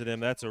cap to them.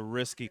 That's a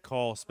risky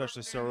call,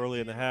 especially so early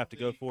in the half, to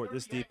go for it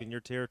this deep in your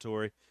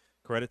territory.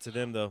 Credit to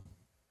them, though.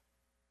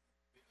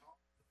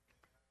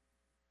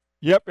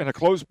 Yep, in a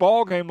close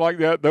ball game like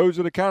that, those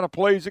are the kind of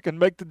plays that can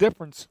make the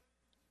difference.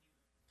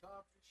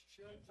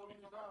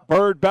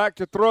 Bird back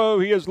to throw.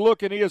 He is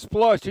looking. He is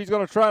flushed. He's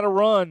going to try to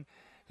run.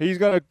 He's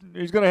going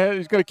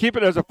to keep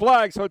it as a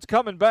flag, so it's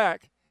coming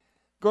back.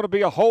 Going to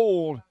be a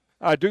hold,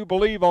 I do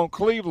believe, on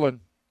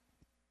Cleveland.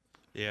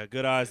 Yeah,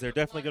 good eyes there.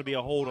 Definitely going to be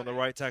a hold on the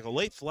right tackle.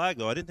 Late flag,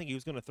 though. I didn't think he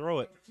was going to throw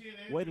it.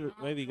 Waited.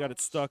 Maybe he got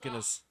it stuck in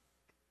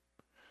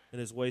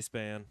his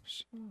waistband.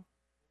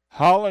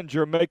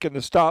 Hollinger making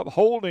the stop,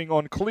 holding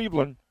on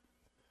Cleveland.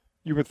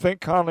 You would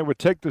think Conley would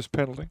take this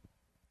penalty.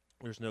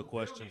 There's no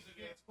question.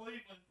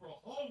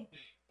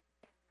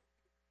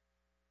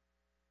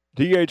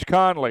 D.H.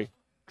 Conley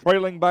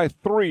trailing by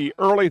 3,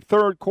 early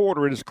third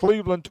quarter. It is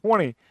Cleveland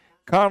 20,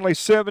 Conley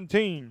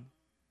 17.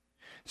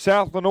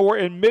 South Lenoir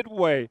and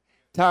Midway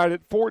tied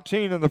at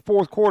 14 in the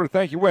fourth quarter.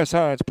 Thank you, Wes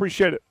Hines.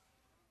 Appreciate it.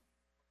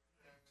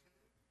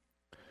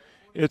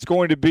 It's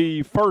going to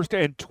be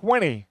 1st and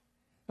 20.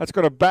 That's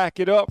going to back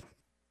it up.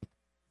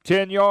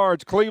 10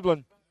 yards,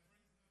 Cleveland.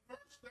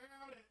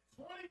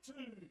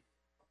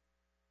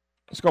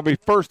 It's going to be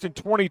 1st and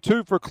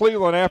 22 for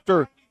Cleveland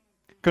after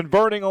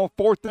converting on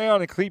 4th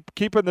down and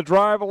keeping the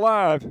drive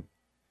alive.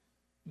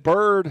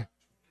 Bird,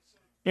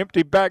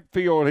 empty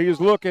backfield. He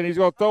is looking. He's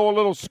going to throw a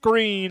little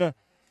screen,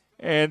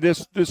 and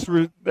there's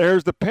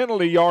the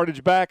penalty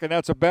yardage back, and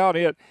that's about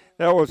it.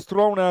 That was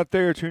thrown out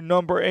there to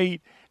number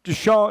 8,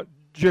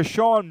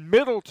 Jashawn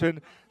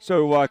Middleton.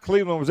 So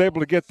Cleveland was able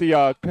to get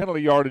the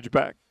penalty yardage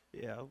back.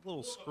 Yeah, a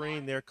little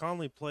screen there.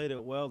 Conley played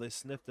it well. They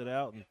sniffed it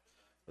out, and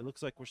it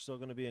looks like we're still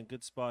going to be in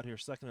good spot here.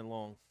 2nd and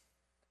long.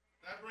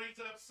 That brings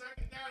up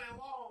second down and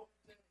long.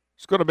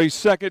 It's going to be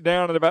second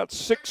down at about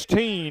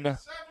 16.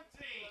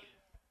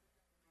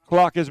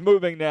 Clock is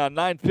moving now.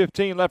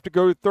 9:15 left to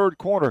go, third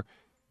quarter.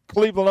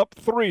 Cleveland up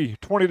 3,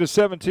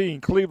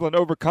 20-17. Cleveland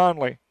over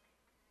Conley.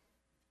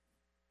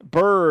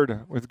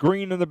 Bird with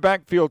Green in the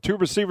backfield. Two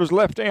receivers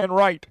left and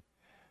right.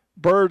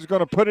 Bird's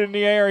going to put it in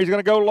the air. He's going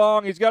to go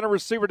long. He's got a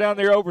receiver down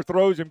there,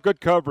 overthrows him. Good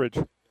coverage.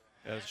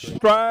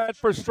 Stride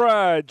for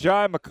stride.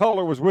 Jai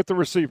McCullough was with the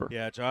receiver.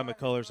 Yeah, Jai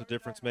McCullough's a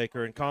difference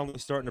maker. And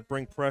Conley's starting to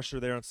bring pressure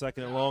there on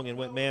second and long and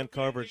went man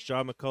coverage.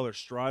 Jai McCullough,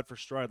 stride for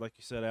stride, like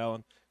you said,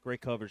 Alan.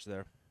 Great coverage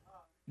there.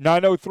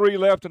 9:03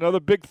 left. Another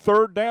big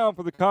third down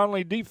for the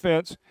Conley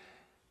defense.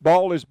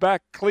 Ball is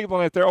back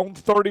Cleveland at their own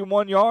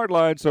 31-yard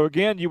line. So,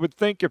 again, you would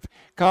think if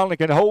Conley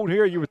can hold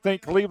here, you would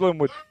think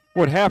Cleveland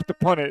would have to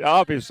punt it.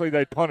 Obviously,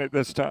 they punt it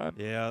this time.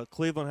 Yeah,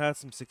 Cleveland had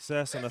some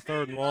success on the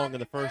third and long in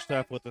the first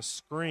half with a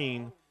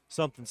screen,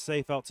 something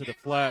safe out to the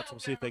flats. We'll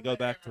see if they go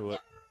back to it.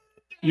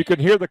 You can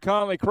hear the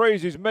Conley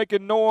crazies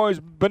making noise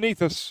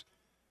beneath us.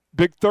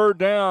 Big third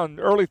down,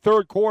 early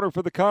third quarter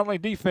for the Conley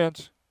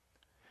defense.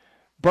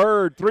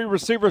 Bird, three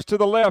receivers to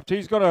the left.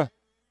 He's gonna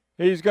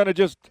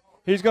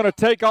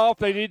take off.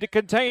 They need to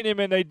contain him,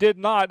 and they did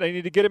not. They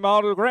need to get him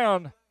out of the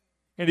ground,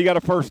 and he got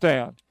a first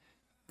down.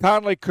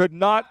 Conley could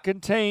not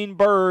contain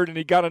Bird, and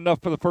he got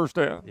enough for the first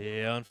down.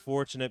 Yeah,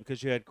 unfortunate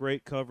because you had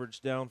great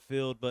coverage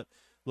downfield, but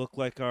looked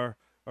like our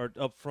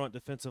up front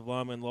defensive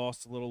lineman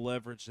lost a little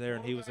leverage there,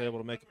 and he was able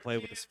to make a play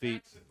with his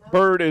feet.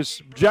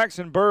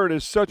 Jackson Bird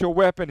is such a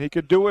weapon. He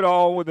could do it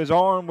all with his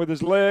arm, with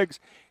his legs,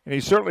 and he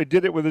certainly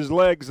did it with his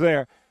legs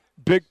there.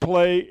 Big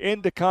play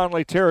into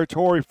Conley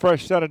territory,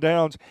 fresh set of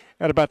downs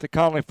at about the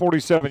Conley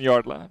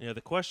 47-yard line. Yeah,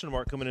 the question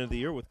mark coming into the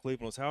year with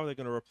Cleveland was how are they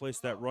going to replace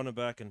that running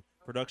back and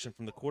production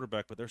from the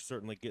quarterback, but they're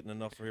certainly getting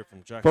enough here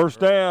from Jackson. First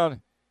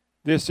down.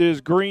 This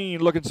is Green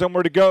looking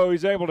somewhere to go.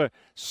 He's able to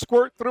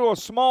squirt through a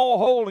small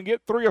hole and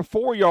get 3 or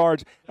 4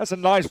 yards. That's a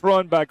nice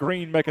run by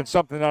Green, making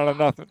something out of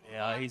nothing.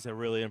 Yeah, he's a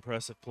really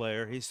impressive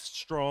player. He's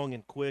strong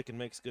and quick and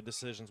makes good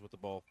decisions with the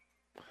ball.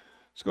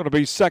 It's going to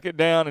be second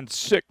down and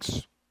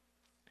 6.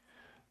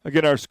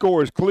 Again, our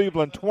score is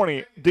Cleveland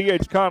 20,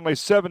 D.H. Conley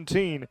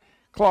 17.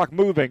 Clock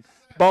moving.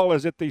 Ball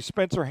is at the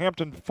Spencer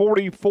Hampton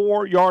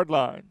 44-yard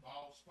line.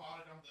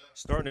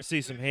 Starting to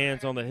see some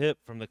hands on the hip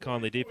from the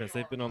Conley defense.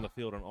 They've been on the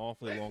field an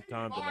awfully long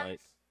time tonight.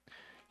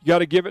 You got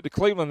to give it to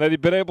Cleveland. They've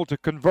been able to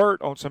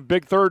convert on some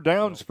big third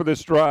downs for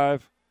this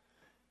drive.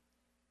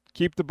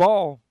 Keep the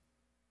ball.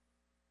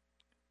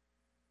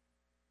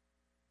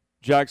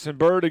 Jackson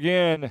Bird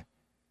again.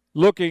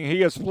 Looking,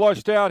 he is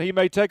flushed out. He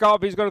may take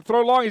off. He's going to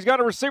throw long. He's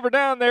got a receiver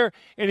down there,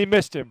 and he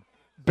missed him.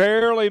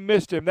 Barely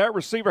missed him. That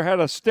receiver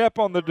had a step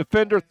on the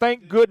defender,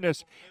 thank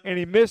goodness, and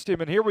he missed him.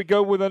 And here we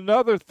go with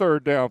another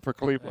third down for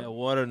Cleveland. Yeah,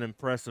 what an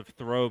impressive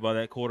throw by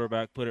that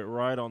quarterback. Put it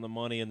right on the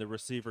money, and the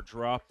receiver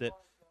dropped it.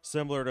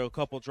 Similar to a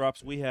couple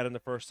drops we had in the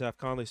first half.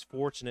 Conley's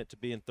fortunate to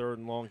be in third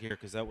and long here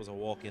because that was a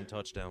walk-in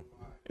touchdown.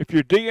 If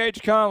you're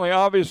D.H. Conley,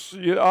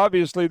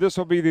 obviously this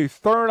will be the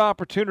third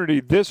opportunity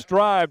this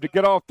drive to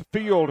get off the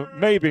field,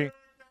 maybe.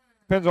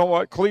 Depends on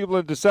what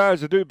Cleveland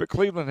decides to do, but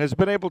Cleveland has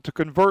been able to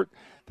convert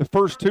the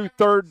first 2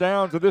 third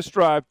downs of this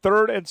drive.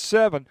 3rd and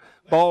 7,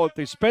 ball at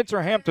the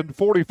Spencer Hampton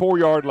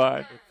 44-yard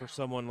line. For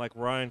someone like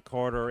Ryan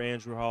Carter or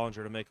Andrew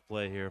Hollinger to make a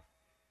play here.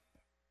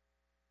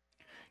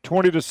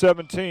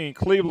 20-17,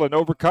 Cleveland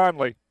over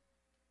Conley.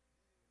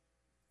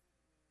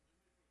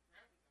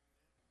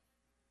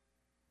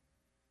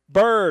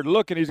 Bird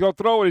looking, he's going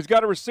to throw it. He's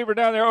got a receiver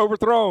down there,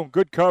 overthrown.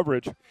 Good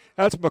coverage.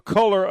 That's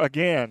McCullough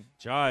again.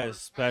 Jai is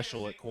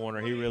special at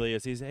corner. He really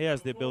is. He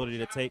has the ability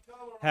to take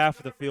half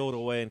of the field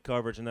away in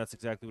coverage, and that's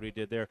exactly what he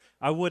did there.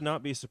 I would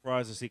not be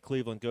surprised to see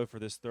Cleveland go for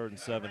this 3rd and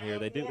 7 here.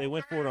 They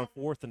went for it on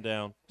 4th and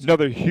down.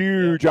 Another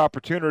huge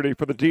opportunity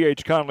for the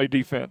D.H. Conley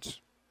defense.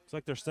 It's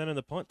like they're sending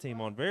the punt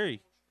team on.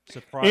 Very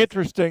surprised.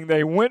 Interesting.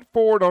 They went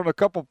forward on a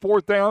couple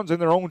 4th downs in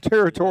their own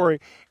territory,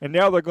 and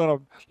now they're going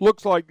to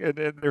looks like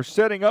they're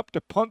setting up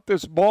to punt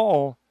this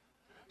ball.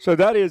 So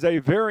that is a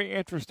very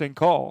interesting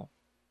call.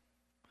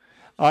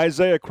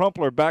 Isaiah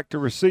Crumpler back to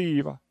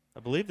receive. I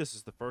believe this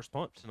is the first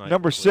punt tonight.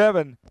 Number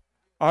 7,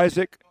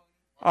 Isaac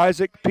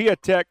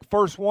Piatek,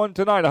 first one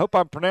tonight. I hope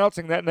I'm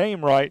pronouncing that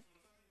name right.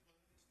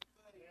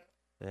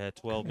 They had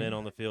 12 men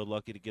on the field,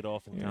 lucky to get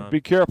off in time.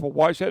 Be careful.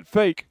 Watch that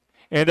fake.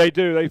 And they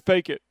do. They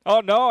fake it.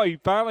 Oh, no, he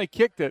finally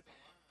kicked it.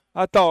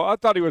 I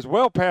thought he was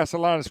well past the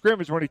line of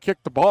scrimmage when he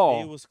kicked the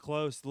ball. He was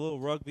close. The little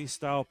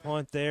rugby-style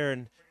punt there,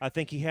 and I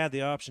think he had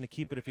the option to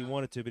keep it if he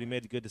wanted to, but he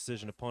made a good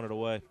decision to punt it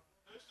away.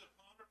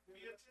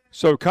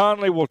 So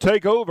Conley will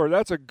take over.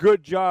 That's a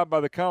good job by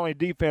the Conley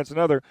defense.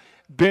 Another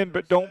bend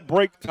but don't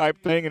break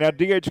type thing. And now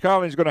D.H.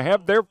 Conley is going to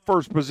have their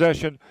first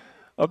possession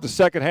of the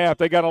second half.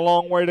 They got a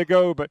long way to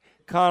go, but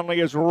Conley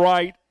is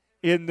right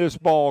in this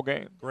ball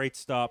game. Great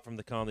stop from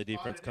the Conley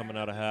defense coming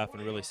out of half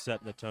and really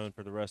setting the tone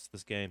for the rest of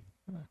this game.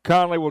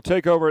 Conley will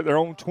take over at their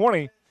own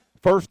 20.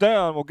 First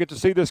down. We'll get to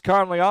see this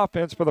Conley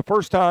offense for the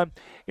first time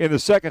in the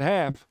second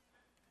half.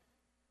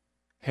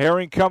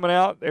 Herring coming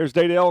out. There's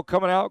Dadell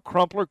coming out.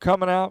 Crumpler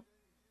coming out.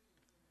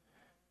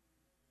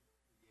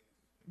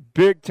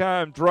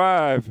 big-time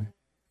drive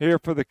here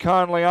for the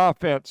Conley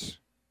offense.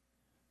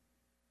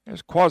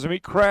 There's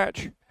Quasimete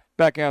Cratch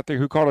back out there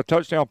who caught a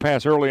touchdown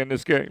pass early in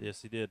this game.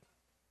 Yes, he did.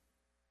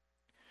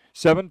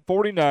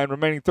 7:49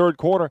 remaining third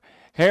quarter.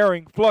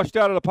 Herring flushed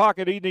out of the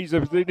pocket. He needs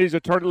to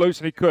turn it loose,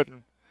 and he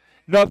couldn't.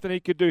 Nothing he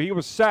could do. He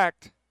was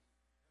sacked.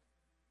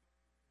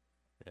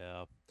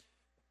 Yeah.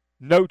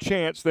 No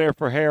chance there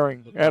for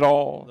Herring at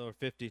all. Number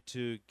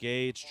 52,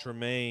 Gage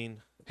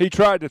Tremaine. He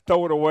tried to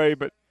throw it away,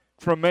 but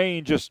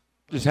Tremaine just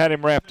had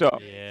him wrapped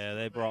up. Yeah,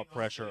 they brought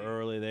pressure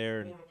early there,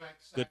 and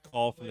good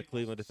call from the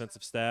Cleveland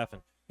defensive staff.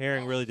 And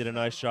Herring really did a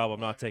nice job of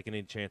not taking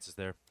any chances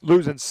there.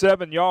 Losing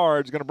 7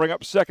 yards, going to bring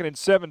up 2nd and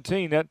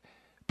 17. That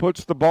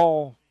puts the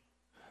ball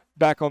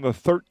back on the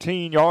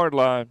 13-yard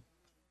line.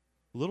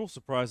 A little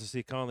surprised to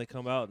see Conley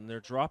come out in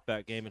their drop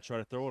back game and try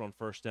to throw it on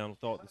first down.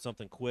 Thought that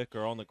something quick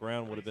or on the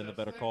ground would have been the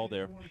better call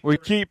there. We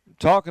keep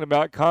talking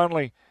about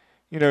Conley,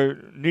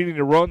 needing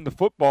to run the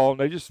football, and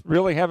they just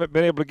really haven't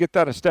been able to get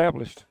that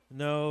established.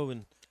 No,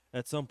 and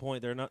at some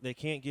point they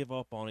can't give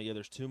up on it yet.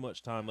 There's too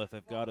much time left.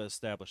 They've got to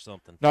establish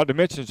something. Not to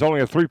mention it's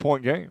only a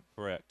 3-point game.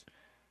 Correct.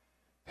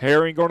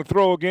 Herring going to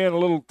throw again, a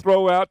little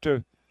throw out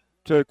to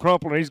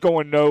Crumple, and he's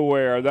going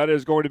nowhere. That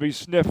is going to be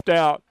sniffed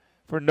out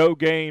for no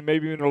gain,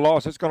 maybe even a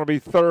loss. It's going to be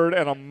 3rd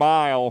and a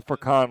mile for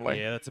Conley.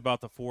 Yeah, that's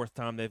about the 4th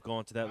time they've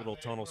gone to that little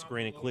tunnel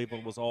screen, and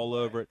Cleveland was all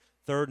over it.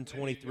 3rd and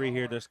 23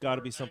 here. There's got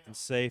to be something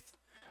safe.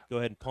 Go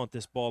ahead and punt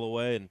this ball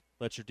away and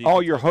let your defense.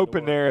 All you're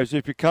hoping there is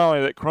if you're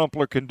Conley that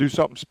Crumpler can do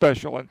something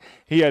special, and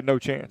he had no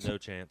chance. No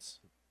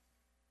chance.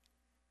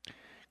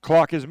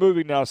 Clock is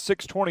moving now.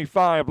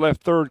 6:25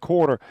 left third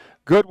quarter.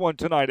 Good one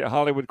tonight at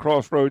Hollywood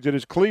Crossroads. It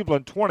is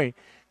Cleveland 20,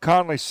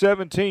 Conley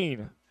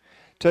 17.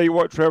 Tell you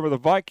what, Trevor, the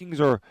Vikings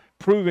are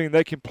proving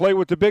they can play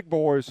with the big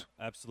boys.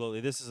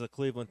 Absolutely. This is a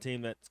Cleveland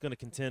team that's going to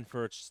contend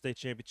for a state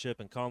championship,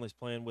 and Conley's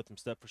playing with them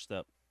step for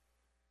step.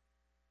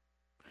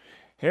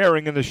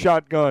 Herring in the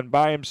shotgun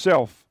by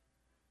himself.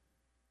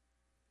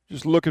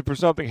 Just looking for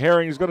something.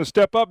 Herring is going to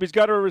step up. He's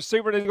got a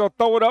receiver, and he's going to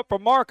throw it up for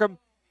Markham,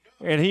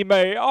 and he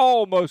may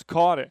almost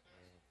caught it.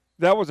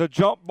 That was a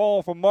jump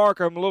ball for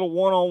Markham, a little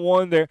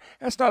one-on-one there.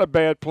 That's not a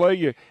bad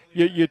play.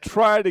 You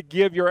try to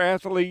give your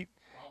athlete,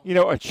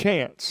 a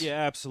chance.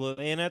 Yeah,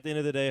 absolutely. And at the end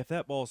of the day, if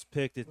that ball's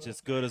picked, it's as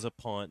good as a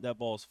punt. That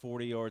ball's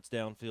 40 yards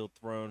downfield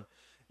thrown.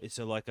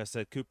 So, like I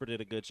said, Cooper did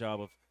a good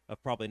job of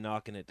probably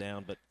knocking it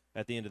down. But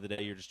at the end of the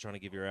day, you're just trying to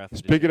give your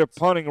athlete a Speaking chance. of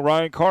punting,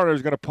 Ryan Carter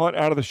is going to punt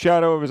out of the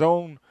shadow of his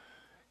own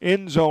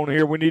end zone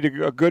here. We need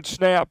a good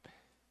snap.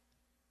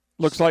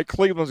 Looks like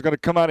Cleveland's going to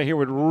come out of here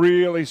with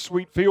really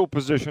sweet field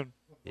position.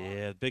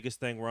 Yeah, the biggest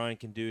thing Ryan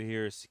can do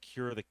here is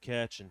secure the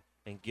catch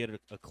and get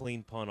a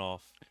clean punt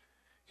off.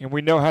 And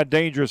we know how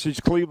dangerous these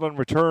Cleveland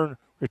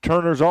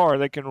returners are.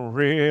 They can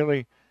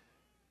really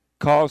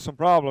cause some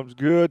problems.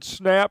 Good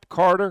snap.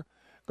 Carter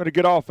going to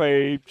get off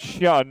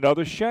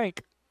another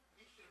shank.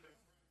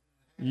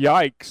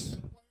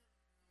 Yikes.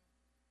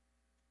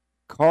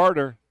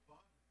 Carter.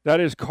 That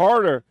is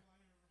Carter.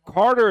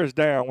 Carter is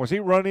down. Was he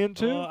run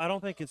into? I don't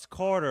think it's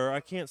Carter.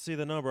 I can't see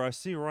the number. I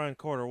see Ryan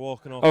Carter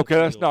walking off. Okay,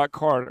 the that's field. not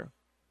Carter.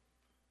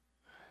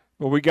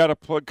 But we got to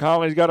put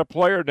Conley's got a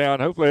player down.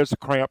 Hopefully it's a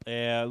cramp.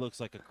 Yeah, it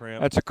looks like a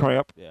cramp. That's a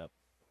cramp. Yeah.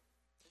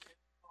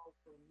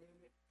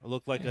 It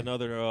looked like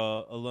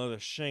another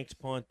shanked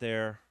punt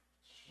there.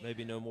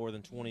 Maybe no more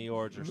than 20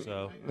 yards or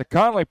so. The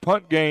Conley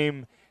punt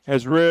game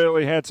has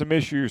really had some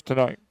issues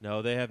tonight.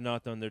 No, they have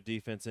not done their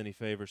defense any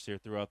favors here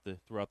throughout the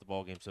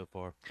ball game so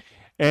far.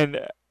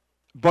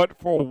 But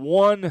for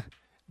one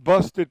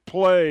busted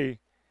play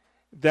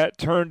that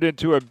turned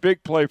into a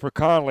big play for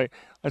Conley,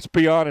 let's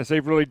be honest,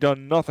 they've really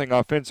done nothing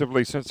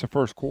offensively since the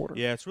first quarter.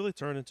 Yeah, it's really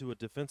turned into a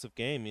defensive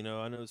game. I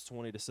know it's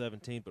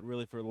 20-17, but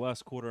really for the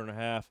last quarter and a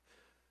half,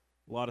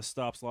 a lot of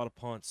stops, a lot of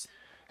punts.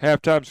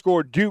 Halftime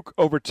score, Duke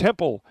over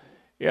Temple.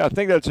 Yeah, I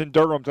think that's in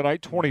Durham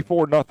tonight,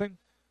 24-0.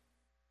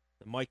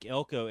 The Mike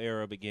Elko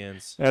era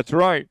begins. That's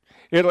right.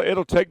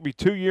 It'll take me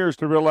 2 years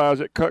to realize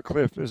that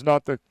Cutcliffe is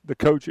not the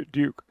coach at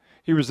Duke.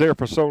 He was there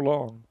for so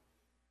long.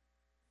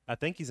 I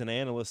think he's an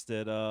analyst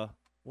at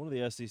one of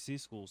the SEC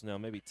schools now,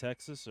 maybe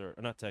Texas or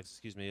not Texas,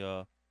 excuse me,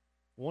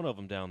 one of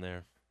them down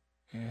there.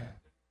 Yeah.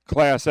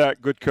 Class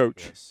act, good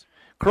coach. Yes.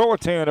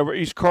 Croatan over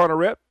East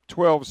Carteret,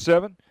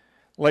 12-7.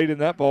 Late in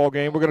that ball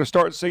game, we're going to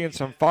start seeing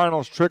some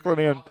finals trickling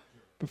in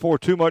before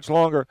too much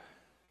longer.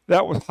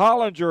 That was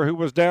Hollinger who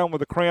was down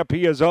with a cramp.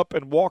 He is up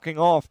and walking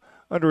off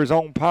under his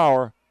own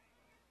power.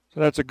 So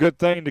that's a good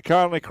thing. The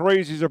Conley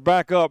Crazies are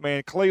back up,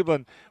 man.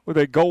 Cleveland with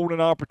a golden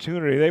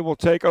opportunity. They will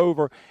take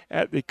over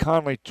at the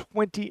Conley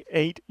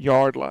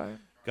 28-yard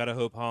line. Got to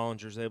hope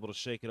Hollinger's able to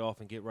shake it off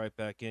and get right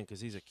back in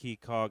because he's a key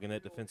cog in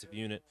that defensive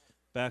unit.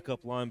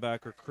 Backup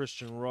linebacker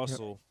Christian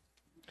Russell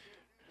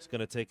is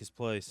going to take his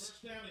place.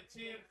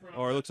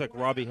 Or it looks like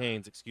Robbie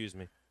Haynes, excuse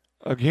me.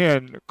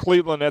 Again,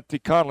 Cleveland at the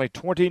Conley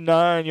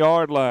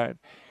 29-yard line.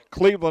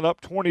 Cleveland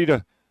up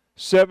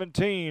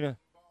 20-17.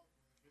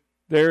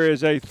 There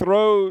is a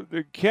throw.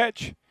 The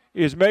catch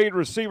is made.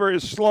 Receiver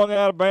is slung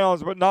out of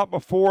bounds, but not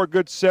before a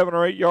good 7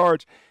 or 8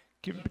 yards.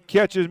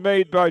 Catch is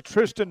made by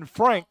Tristan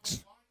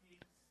Franks.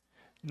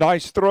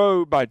 Nice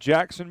throw by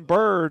Jackson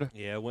Bird.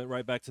 Yeah, went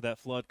right back to that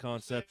flood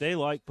concept. They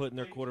like putting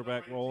their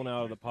quarterback rolling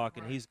out of the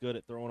pocket. He's good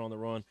at throwing on the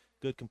run.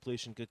 Good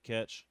completion, good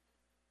catch.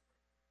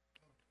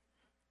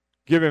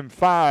 Give him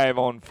 5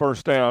 on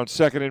first down,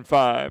 2nd and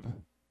 5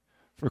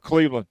 for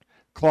Cleveland.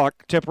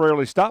 Clock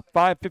temporarily stopped,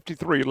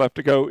 5:53 left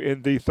to go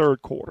in the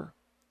third quarter.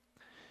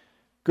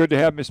 Good to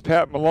have Miss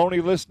Pat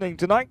Maloney listening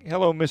tonight.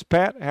 Hello, Miss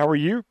Pat. How are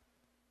you?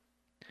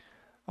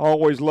 I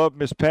always love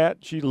Miss Pat.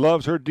 She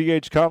loves her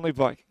D.H. Conley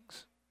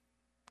Vikings.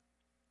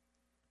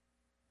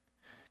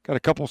 Got a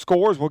couple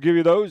scores. We'll give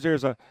you those.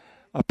 There's a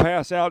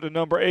pass out to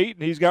number 8,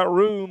 and he's got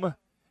room.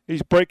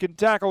 He's breaking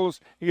tackles.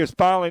 He is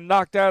finally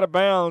knocked out of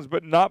bounds,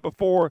 but not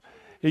before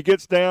he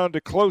gets down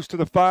to close to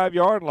the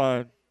 5-yard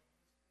line.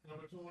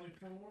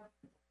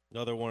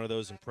 Another one of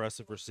those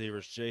impressive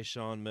receivers,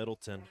 Jay-Sean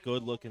Middleton.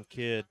 Good-looking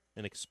kid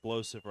and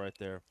explosive right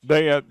there.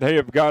 They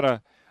have got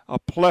a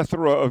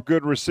plethora of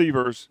good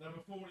receivers.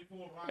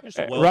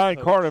 Ryan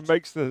Carter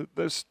makes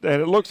this,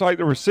 and it looks like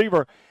the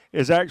receiver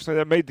is actually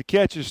that made the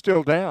catch is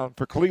still down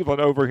for Cleveland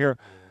over here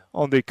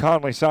on the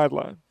Conley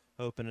sideline.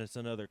 Hoping it's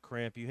another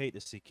cramp. You hate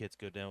to see kids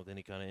go down with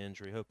any kind of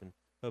injury.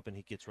 Hoping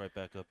he gets right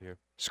back up here.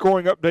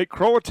 Scoring update,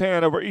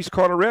 Croatan over East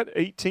Carteret,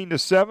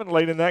 18-7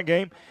 late in that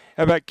game.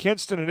 How about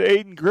Kinston and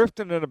Aiden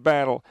Grifton in a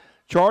battle?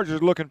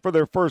 Chargers looking for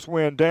their first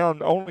win,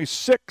 down only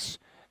 6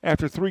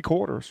 after 3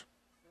 quarters.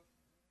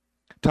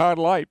 Todd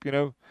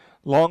Leip,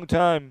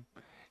 longtime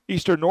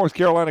Eastern North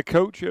Carolina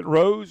coach at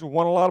Rose,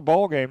 won a lot of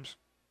ball games.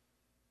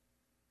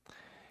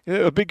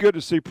 It'll be good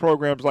to see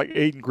programs like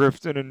Aiden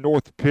Grifton and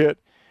North Pitt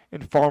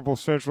and Farmville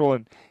Central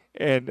and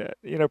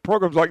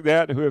programs like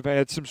that who have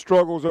had some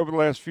struggles over the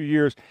last few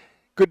years.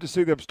 Good to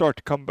see them start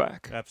to come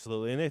back.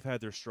 Absolutely, and they've had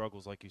their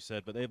struggles, like you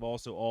said, but they've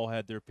also all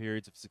had their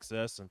periods of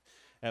success, and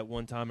at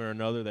one time or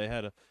another they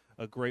had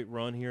a great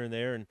run here and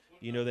there, and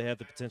they have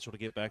the potential to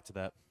get back to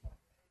that.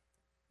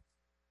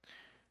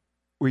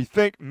 We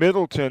think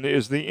Middleton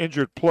is the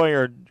injured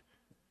player.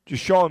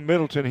 Deshaun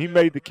Middleton, he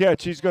made the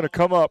catch. He's going to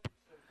come up.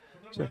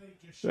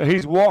 So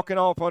he's walking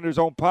off under his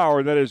own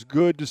power. That is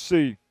good to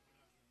see.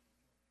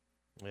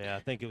 Yeah, I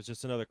think it was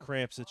just another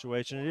cramp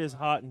situation. It is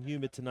hot and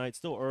humid tonight,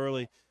 still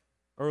early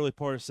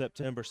part of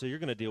September, so you're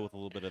going to deal with a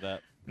little bit of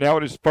that. Now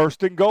it is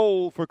 1st and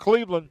goal for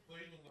Cleveland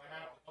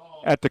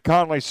at the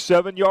Conley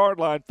 7-yard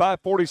line.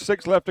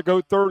 5:46 left to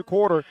go, third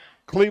quarter.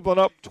 Cleveland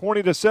up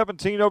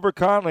 20-17 over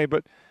Conley,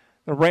 but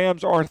the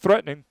Rams are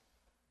threatening.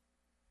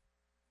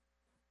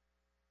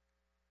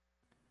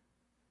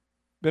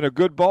 Been a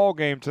good ball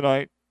game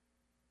tonight.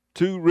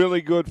 2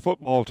 really good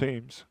football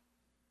teams.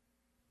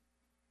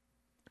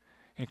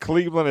 And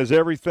Cleveland is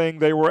everything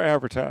they were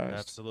advertised.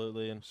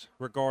 Absolutely, and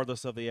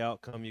regardless of the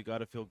outcome, you got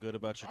to feel good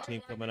about your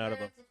team coming out of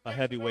a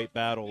heavyweight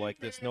battle like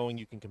this, knowing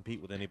you can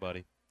compete with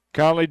anybody.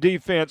 Conley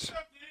defense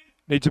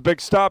needs a big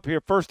stop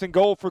here. 1st and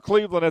goal for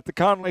Cleveland at the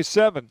Conley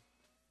 7.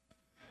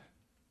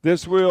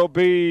 This will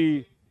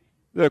be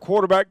the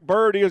quarterback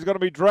Bird. He is going to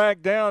be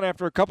dragged down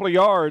after a couple of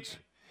yards.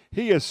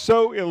 He is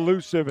so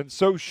elusive and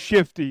so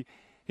shifty.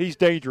 He's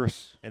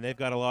dangerous. And they've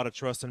got a lot of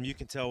trust in him. You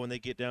can tell when they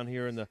get down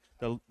here in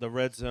the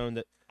red zone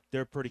that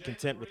they're pretty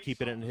content with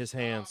keeping it in his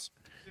hands.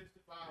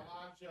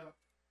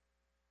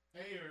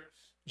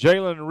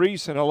 Jalen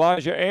Reese and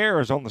Elijah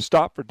Ayers on the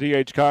stop for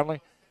D.H.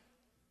 Conley.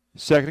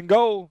 2nd and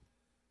goal.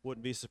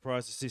 Wouldn't be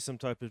surprised to see some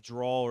type of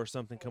draw or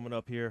something coming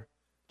up here,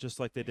 just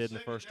like they did in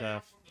the first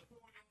half.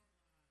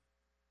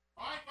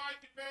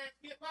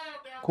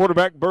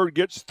 Quarterback Bird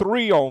gets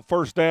 3 on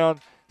first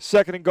down.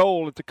 2nd and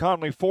goal at the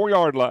Conley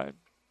 4-yard line.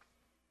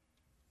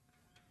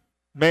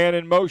 Man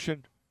in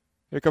motion.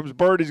 Here comes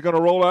Bird. He's going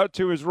to roll out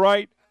to his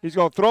right. He's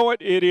going to throw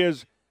it. It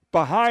is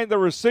behind the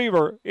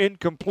receiver,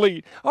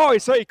 incomplete. Oh,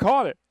 he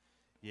caught it.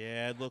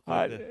 Yeah, it looked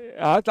like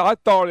I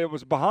thought it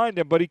was behind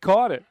him, but he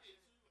caught it.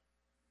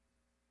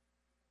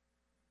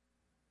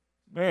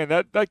 Man,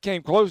 that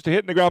came close to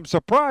hitting the ground.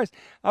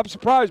 I'm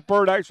surprised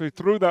Bird actually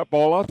threw that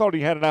ball. I thought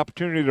he had an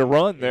opportunity to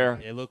run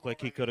there. It looked like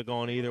he could have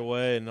gone either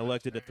way and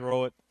elected to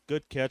throw it.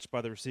 Good catch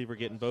by the receiver,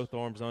 getting both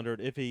arms under it,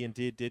 if he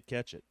indeed did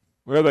catch it.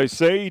 Well, they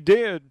say he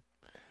did.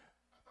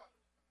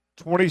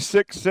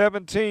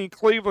 26-17,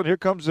 Cleveland. Here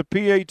comes the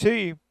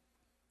PAT.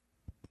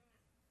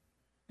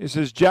 This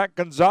is Jack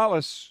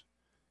Gonzalez.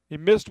 He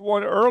missed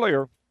one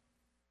earlier.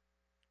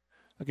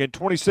 Again,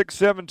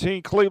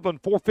 26-17,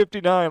 Cleveland,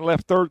 4:59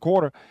 left third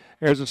quarter.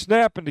 There's a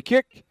snap and the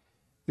kick.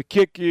 The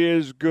kick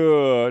is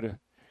good.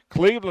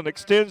 Cleveland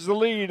extends the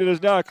lead. It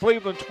is now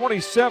Cleveland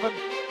 27,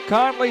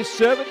 Conley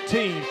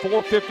 17,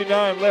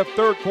 4:59 left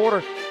third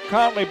quarter.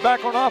 Conley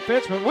back on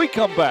offense when we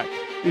come back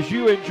as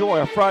you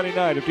enjoy a Friday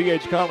night of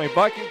D.H. Conley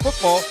Viking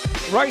football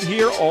right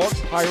here on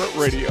Pirate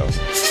Radio.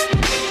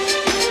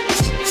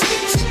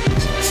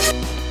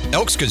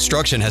 Elks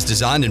Construction has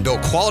designed and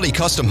built quality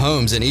custom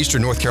homes in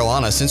Eastern North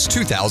Carolina since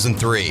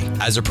 2003.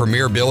 As a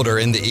premier builder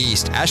in the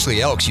East,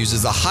 Ashley Elks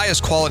uses the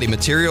highest quality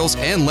materials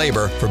and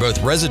labor for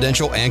both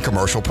residential and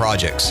commercial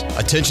projects.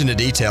 Attention to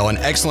detail and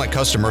excellent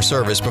customer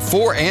service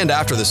before and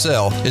after the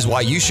sale is why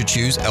you should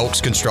choose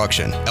Elks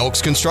Construction.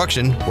 Elks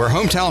Construction, where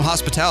hometown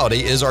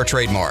hospitality is our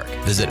trademark.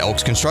 Visit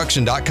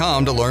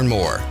elksconstruction.com to learn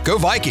more. Go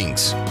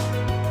Vikings!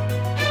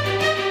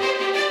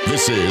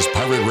 This is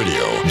Pirate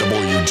Radio,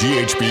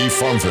 WGHB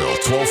Farmville,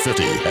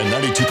 1250 and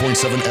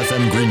 92.7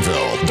 FM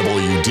Greenville,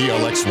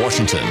 WDLX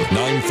Washington,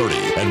 930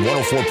 and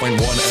 104.1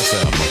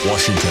 FM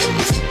Washington.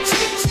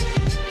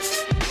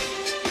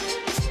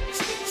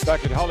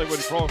 Back at Hollywood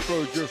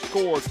Crossroads, your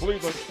score,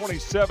 Cleveland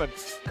 27,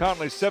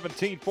 Conley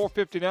 17,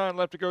 4:59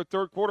 left to go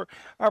third quarter.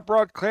 Our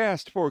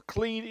broadcast for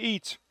Clean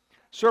Eats,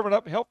 serving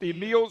up healthy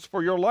meals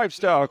for your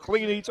lifestyle.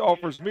 Clean Eats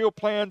offers meal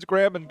plans,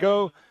 grab and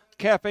go,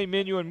 cafe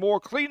menu, and more.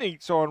 Clean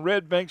Eats on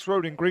Red Banks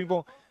Road in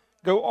Greenville.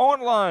 Go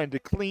online to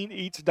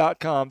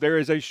cleaneats.com. There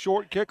is a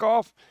short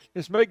kickoff.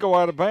 This may go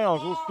out of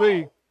bounds. We'll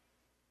see.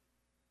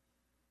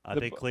 I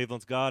think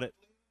Cleveland's got it.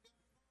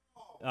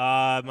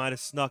 Might have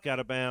snuck out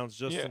of bounds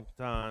just in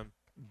time.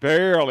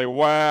 Barely.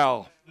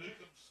 Wow.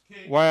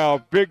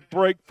 Wow. Big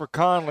break for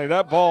Conley.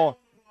 That ball,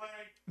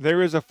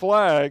 there is a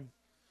flag.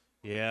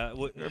 Yeah.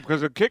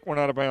 Because the kick went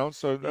out of bounds.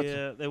 So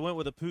yeah, they went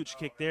with a pooch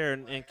kick there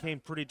and came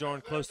pretty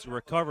darn close to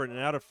recovering. And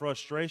out of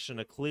frustration,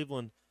 a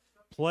Cleveland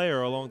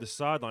player along the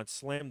sideline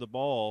slammed the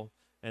ball,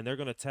 and they're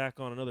going to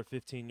tack on another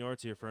 15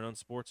 yards here for an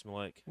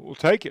unsportsmanlike. We'll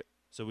take it.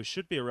 So we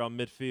should be around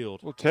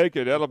midfield. We'll take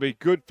it. That'll be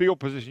good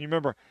field position. You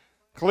remember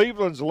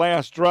Cleveland's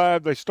last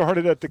drive, they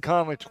started at the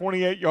Conley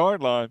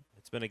 28-yard line.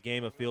 It's been a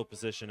game of field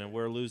position, and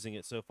we're losing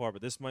it so far,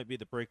 but this might be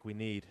the break we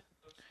need.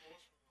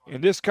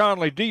 And this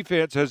Conley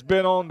defense has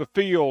been on the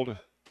field.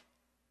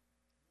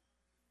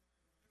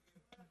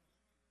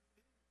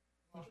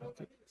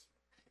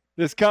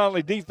 This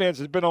Conley defense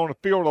has been on the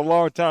field a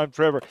long time,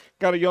 Trevor.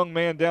 Got a young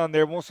man down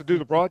there who wants to do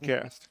the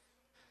broadcast.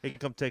 He can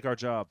come take our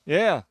job.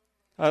 Yeah.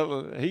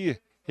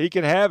 He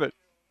can have it.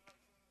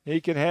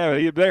 He can have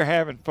it. They're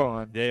having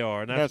fun. They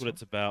are, and that's what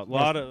it's about.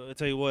 I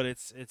tell you what,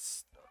 it's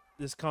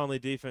this Conley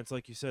defense,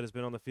 like you said, has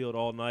been on the field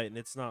all night, and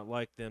it's not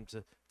like them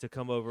to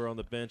come over on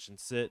the bench and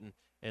sit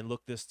and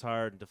look this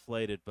tired and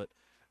deflated. But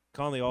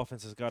Conley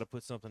offense has got to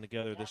put something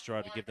together this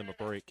drive to give them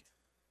a break.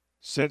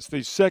 Since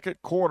the second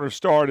quarter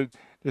started,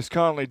 this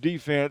Conley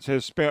defense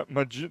has spent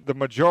the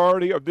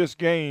majority of this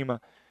game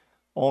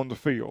on the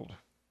field.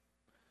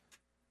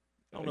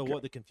 I don't know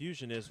what the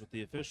confusion is with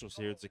the officials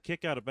here. It's a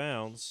kick out of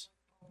bounds.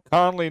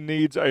 Conley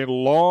needs a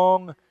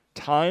long,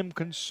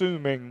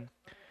 time-consuming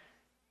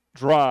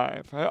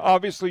drive.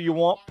 Obviously, you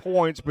want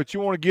points, but you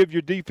want to give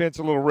your defense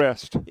a little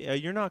rest. Yeah,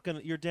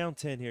 you're down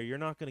 10 here. You're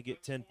not going to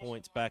get 10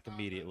 points back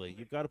immediately.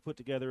 You've got to put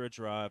together a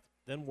drive,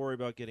 then worry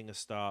about getting a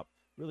stop.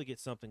 Really get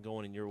something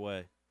going in your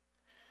way.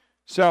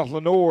 South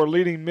Lenoir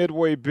leading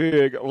Midway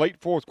big. Late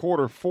fourth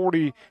quarter,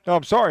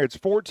 it's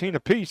 14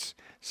 apiece.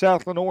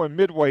 South Lenoir and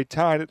Midway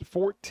tied at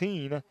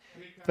 14.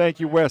 Thank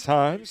you, Wes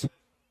Hines.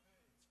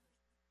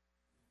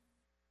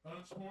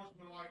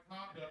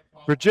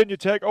 Virginia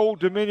Tech Old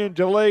Dominion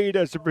delayed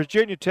as the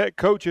Virginia Tech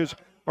coaches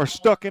are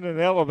stuck in an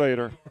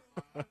elevator.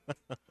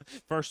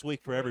 First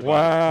week for everybody.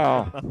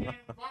 Wow.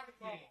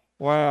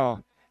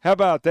 Wow. How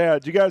about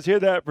that? Did you guys hear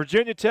that?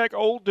 Virginia Tech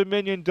Old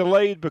Dominion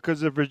delayed because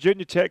the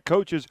Virginia Tech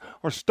coaches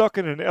are stuck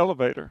in an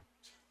elevator.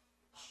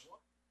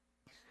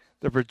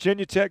 The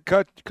Virginia Tech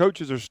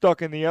coaches are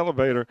stuck in the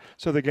elevator,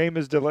 so the game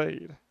is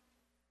delayed.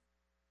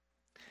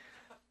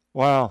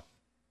 Wow.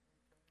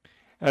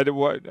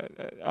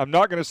 I'm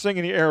not going to sing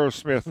any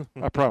Aerosmith,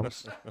 I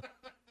promise.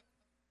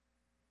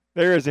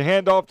 There is a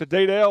handoff to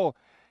Dadell.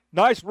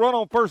 Nice run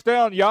on first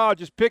down. Yah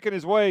just picking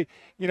his way.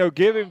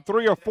 Give him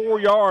 3 or 4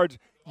 yards.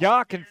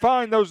 Yah can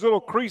find those little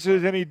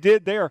creases, and he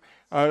did there.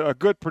 A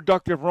good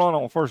productive run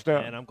on first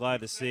down. And I'm glad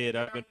to see it.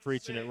 I've been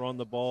preaching it, run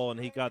the ball, and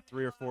he got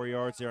 3 or 4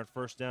 yards there on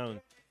first down.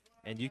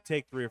 And you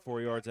take 3 or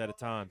 4 yards at a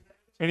time.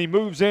 And he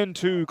moves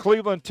into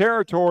Cleveland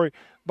territory.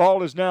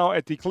 Ball is now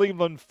at the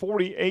Cleveland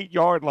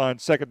 48-yard line,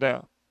 second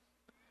down.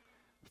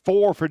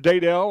 4 for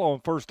Dadell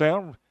on first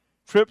down.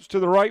 Trips to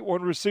the right,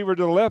 one receiver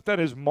to the left. That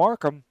is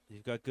Markham.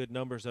 You've got good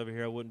numbers over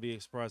here. I wouldn't be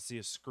surprised to see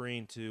a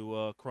screen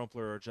to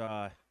Crumpler or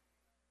Jai.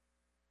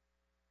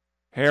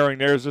 Herring,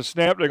 there's the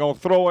snap. They're going to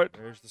throw it.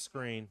 There's the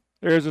screen.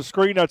 There's a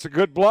screen. That's a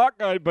good block,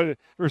 but the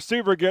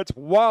receiver gets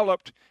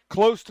walloped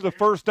close to the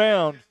first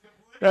down.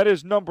 That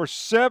is number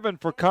 7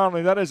 for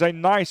Conley. That is a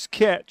nice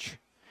catch.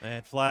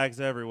 And flags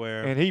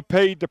everywhere. And he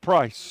paid the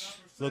price.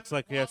 Looks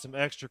like he had some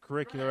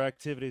extracurricular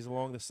activities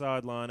along the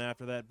sideline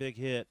after that big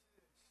hit.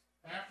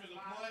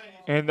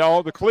 And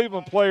all the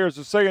Cleveland players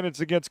are saying it's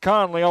against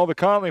Conley. All the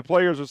Conley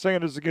players are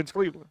saying it's against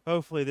Cleveland.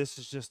 Hopefully this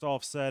is just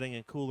offsetting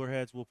and cooler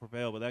heads will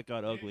prevail, but that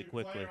got ugly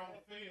quickly.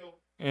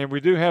 And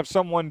we do have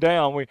someone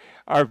down.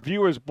 Our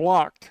view is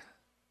blocked.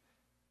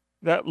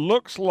 That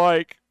looks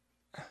like...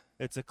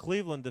 It's a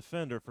Cleveland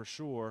defender for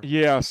sure.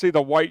 Yeah, I see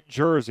the white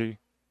jersey.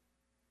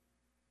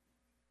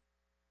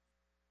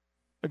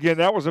 Again,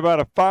 that was about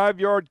a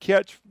 5-yard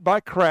catch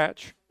by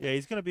Cratch. Yeah,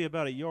 he's going to be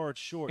about a yard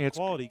short.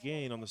 Quality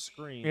gain on the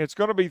screen. It's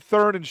going to be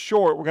 3rd and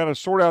short. We're going to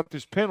sort out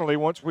this penalty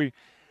once we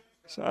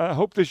so I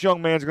hope this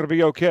young man's going to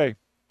be okay.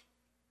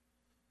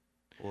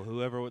 Well,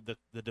 whoever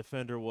the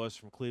defender was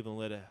from Cleveland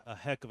led a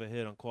heck of a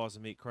hit on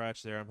Quasimete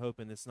Cratch there. I'm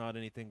hoping it's not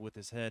anything with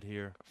his head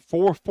here.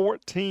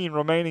 4:14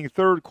 remaining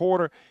third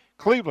quarter.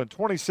 Cleveland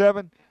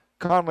 27,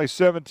 Conley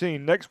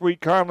 17. Next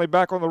week, Conley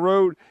back on the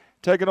road,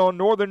 taking on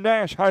Northern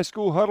Nash. High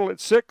school huddle at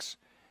 6.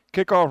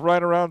 Kickoff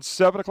right around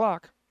 7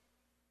 o'clock.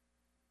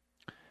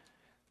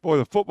 Boy,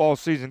 the football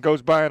season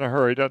goes by in a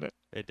hurry, doesn't it?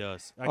 It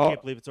does. I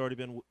can't believe it's already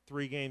been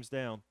 3 games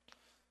down.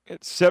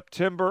 It's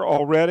September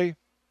already.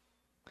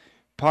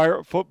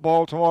 Pirate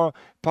football tomorrow.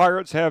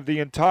 Pirates have the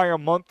entire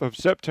month of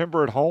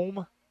September at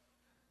home.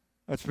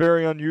 That's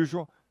very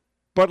unusual.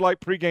 Bud Light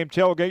pregame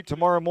tailgate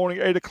tomorrow morning,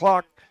 8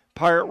 o'clock.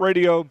 Pirate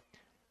Radio,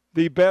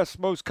 the best,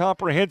 most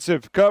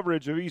comprehensive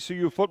coverage of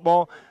ECU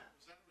football.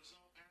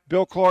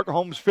 Bill Clark,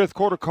 Holmes' fifth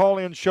quarter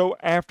call-in show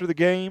after the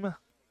game.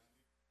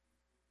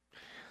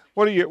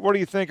 What do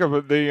you think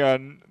of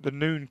the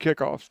noon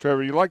kickoffs,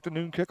 Trevor? You like the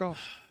noon kickoffs?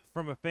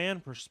 From a fan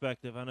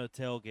perspective, I know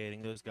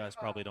tailgating, those guys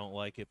probably don't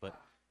like it, but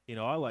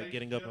I like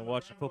getting up and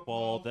watching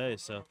football all day.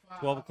 So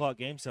 12 o'clock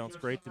game sounds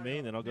great to me,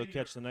 and then I'll go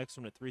catch the next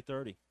one at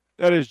 3:30.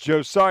 That is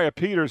Josiah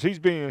Peters. He's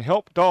being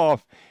helped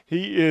off.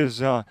 He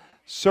is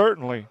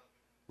certainly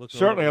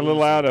a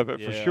little out of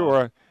it for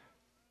sure.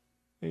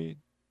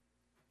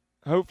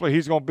 Hopefully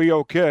he's going to be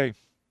okay.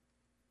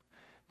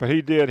 But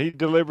he did. He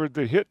delivered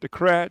the hit to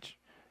Cratch,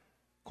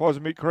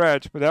 Quasimete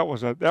Cratch, but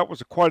that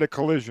was quite a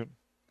collision.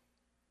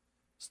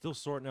 Still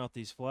sorting out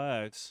these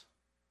flags.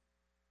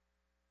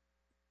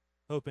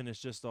 Hoping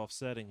it's just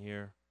offsetting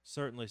here.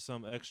 Certainly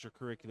some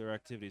extracurricular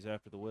activities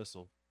after the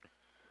whistle.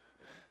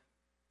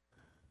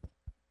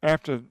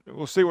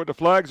 We'll see what the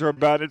flags are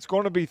about. It's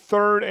going to be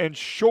 3rd and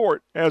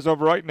short as of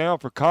right now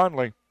for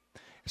Conley.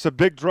 It's a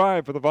big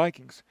drive for the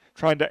Vikings,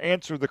 trying to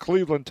answer the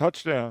Cleveland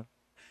touchdown.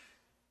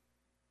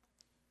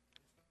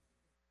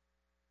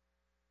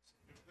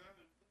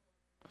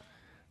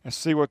 Let's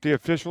see what the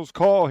officials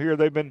call here.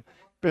 They've been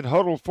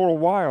huddled for a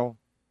while.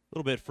 A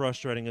little bit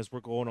frustrating as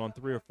we're going on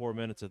 3 or 4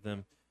 minutes of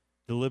them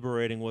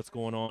deliberating what's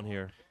going on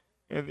here.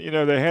 And,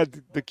 they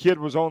had the kid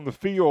was on the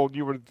field.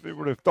 You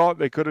would have thought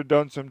they could have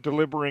done some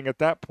deliberating at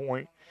that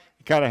point.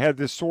 You kind of had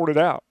this sorted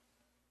out.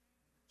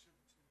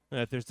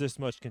 If there's this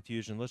much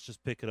confusion, let's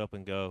just pick it up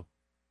and go.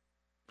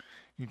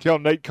 You can tell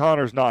Nate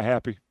Connor's not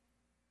happy.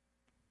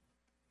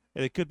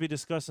 They could be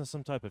discussing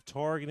some type of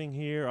targeting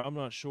here. I'm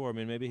not sure. I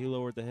mean, maybe he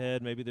lowered the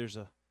head. Maybe there's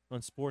a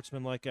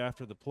unsportsmanlike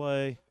after the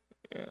play.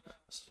 Yeah.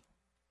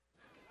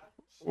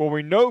 Well,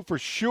 we know for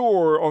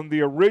sure on the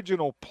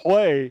original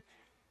play,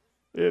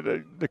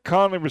 the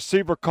Conley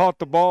receiver caught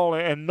the ball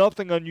and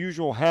nothing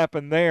unusual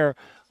happened there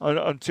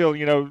until,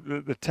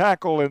 the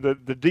tackle and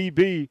the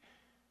DB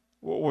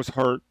was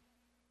hurt.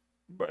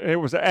 But it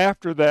was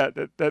after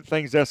that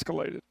things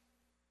escalated.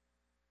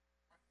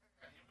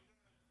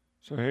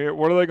 So here,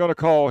 what are they going to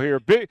call here?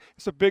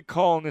 It's a big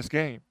call in this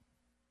game.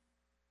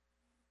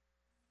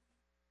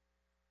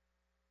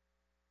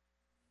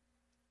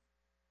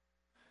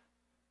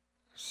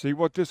 See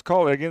what this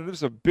call is. Again, this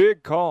is a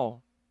big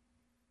call.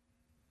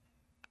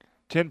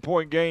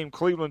 10-point game,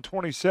 Cleveland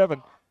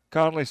 27,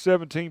 Conley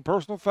 17.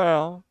 Personal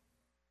foul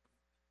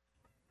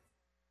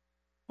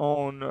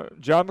on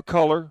John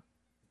McCullough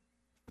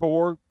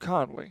for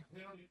Conley.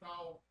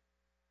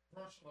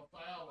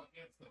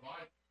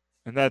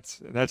 And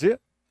that's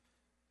it.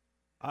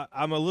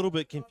 I'm a little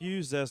bit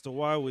confused as to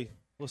why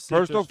let's see.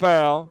 Personal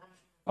foul.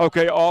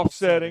 Okay,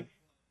 offsetting.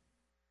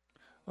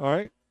 All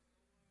right.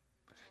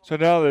 So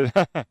now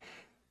that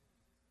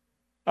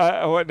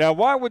now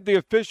why would the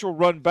official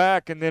run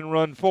back and then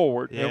run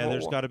forward? Yeah,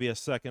 there's got to be a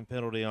second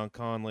penalty on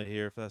Conley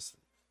here. If that's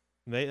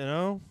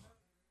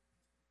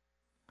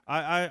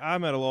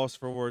I'm at a loss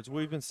for words.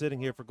 We've been sitting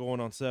here for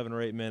going on 7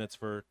 or 8 minutes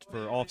for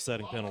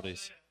offsetting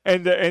penalties.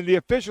 And the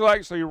official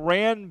actually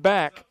ran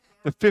back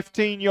the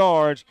 15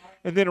 yards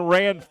and then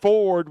ran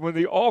forward when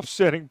the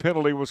offsetting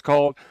penalty was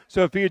called.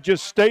 So if he had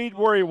just stayed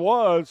where he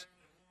was,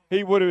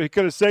 he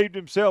could have saved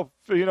himself,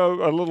 a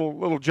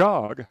little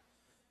jog.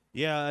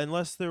 Yeah,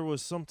 unless there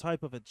was some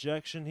type of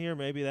ejection here,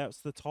 maybe that's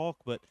the talk.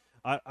 But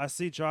I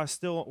see Josh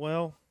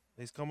still.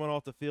 He's coming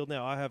off the field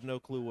now. I have no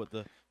clue what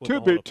the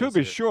to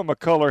be sure,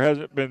 McCullough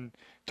hasn't been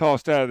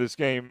tossed out of this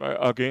game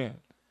again.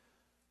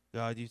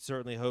 God, you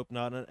certainly hope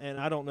not. And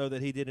I don't know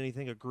that he did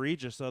anything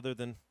egregious other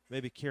than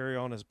maybe carry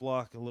on his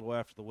block a little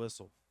after the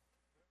whistle.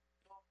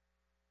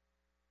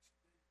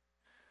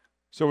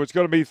 So it's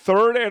going to be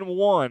 3rd and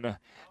 1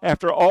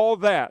 after all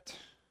that.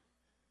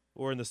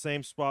 We're in the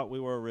same spot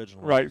we were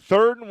originally. Right,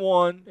 3rd and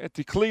 1 at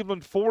the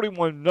Cleveland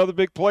 41. Another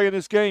big play in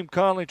this game.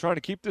 Conley trying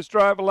to keep this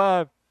drive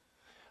alive.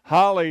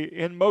 Holly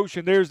in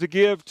motion. There's the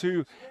give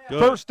to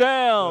first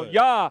down.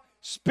 Yeah,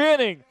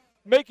 spinning,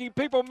 making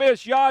people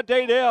miss. Yeah,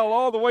 Dadell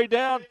all the way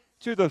down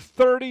to the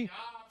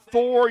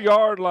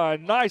 34-yard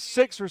line. Nice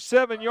 6 or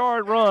 7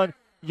 yard run.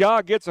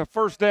 Ya gets a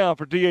first down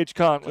for D.H.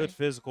 Conley. Good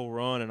physical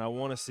run, and I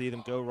want to see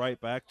them go right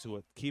back to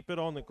it. Keep it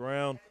on the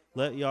ground.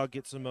 Let y'all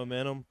get some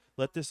momentum.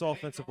 Let this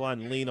offensive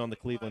line lean on the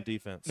Cleveland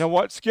defense. Now,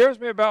 what scares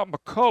me about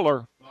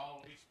McCullough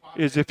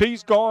is if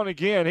he's gone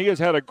again, he has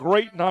had a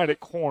great night at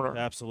corner.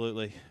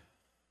 Absolutely.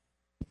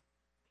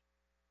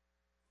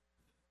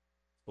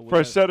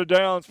 Fresh set of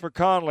downs for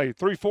Conley.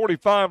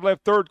 3:45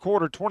 left, third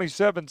quarter,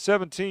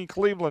 27-17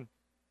 Cleveland.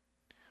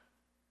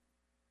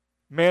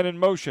 Man in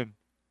motion.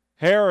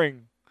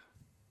 Herring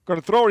going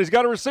to throw it. He's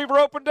got a receiver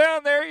open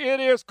down there. It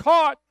is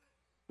caught.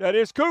 That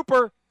is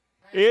Cooper.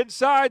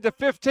 Inside the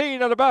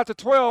 15 and about the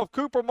 12.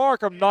 Cooper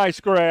Markham, nice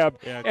grab.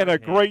 Yeah, and a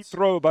great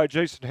throw by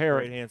Jason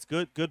Herring. Great hands.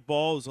 Good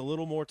ball. It was a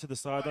little more to the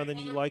sideline than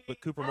you like, but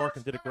Cooper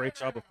Markham did a great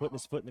job of putting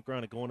his foot in the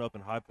ground and going up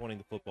and high-pointing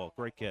the football.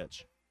 Great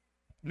catch.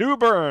 New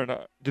Bern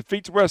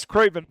defeats West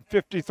Craven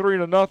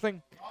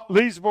 53-0.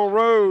 Leesville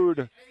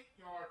Road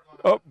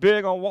up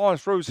big on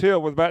Wallace Rose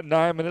Hill with about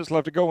 9 minutes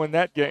left to go in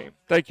that game.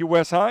 Thank you,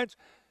 Wes Hines.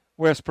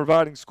 Wes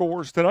providing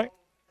scores tonight.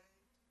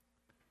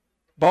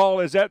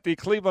 Ball is at the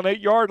Cleveland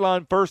 8-yard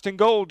line. First and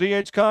goal,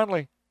 D.H.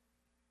 Conley.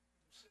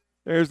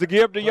 There's the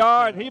give to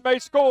Ya, and he may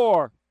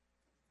score.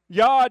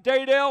 Ya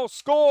Dadell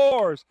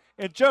scores.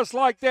 And just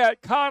like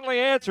that, Conley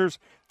answers.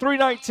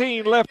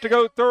 3:19 left to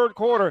go, third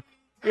quarter.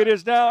 It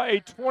is now a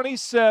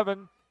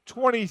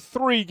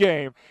 27-23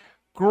 game.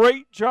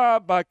 Great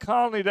job by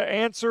Conley to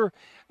answer,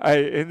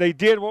 and they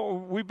did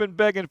what we've been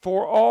begging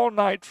for all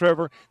night,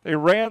 Trevor. They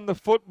ran the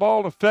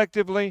football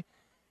effectively.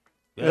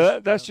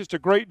 Yes. That's just a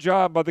great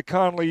job by the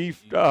Conley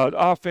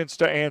offense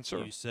to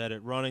answer. You said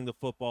it. Running the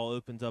football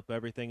opens up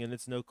everything, and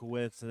it's no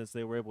coincidence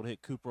they were able to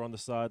hit Cooper on the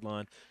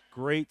sideline.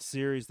 Great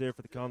series there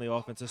for the Conley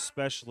offense,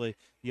 especially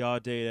Ya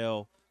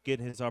Dadell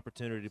getting his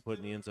opportunity to put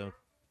in the end zone.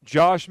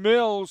 Josh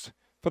Mills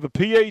for the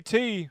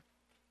PAT.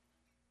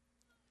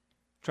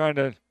 Trying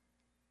to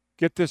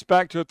get this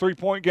back to a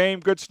three-point game.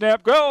 Good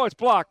snap. Go. It's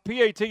blocked.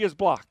 PAT is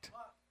blocked.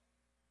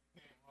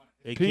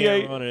 They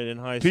can't run it in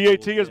high school.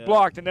 PAT is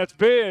blocked, and that's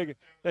big.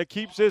 That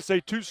keeps this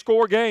a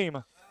two-score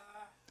game.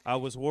 I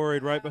was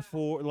worried right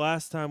before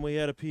last time we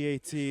had a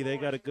PAT. They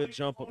got a good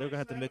jump. They're going to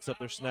have to mix up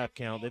their snap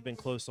count. They've been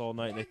close all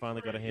night, and they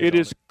finally got a hand It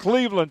on is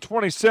Cleveland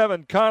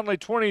 27, Conley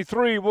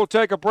 23. We'll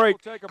take a break.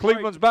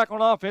 Cleveland's back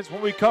on offense.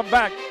 When we come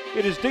back,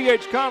 it is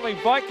D.H. Conley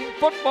Viking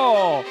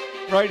football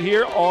right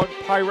here on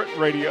Pirate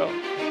Radio.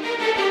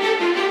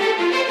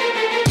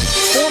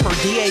 Former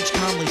D.H.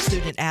 Conley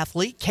student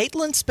athlete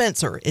Caitlin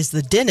Spencer is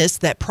the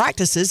dentist that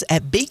practices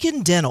at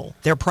Beacon Dental.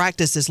 Their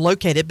practice is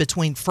located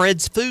between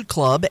Fred's Food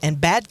Club and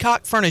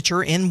Badcock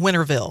Furniture in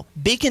Winterville.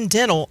 Beacon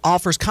Dental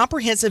offers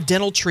comprehensive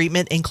dental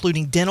treatment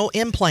including dental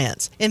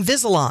implants,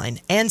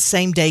 Invisalign, and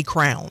same-day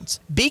crowns.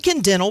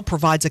 Beacon Dental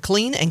provides a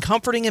clean and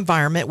comforting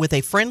environment with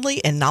a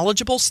friendly and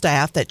knowledgeable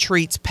staff that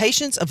treats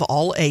patients of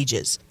all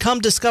ages. Come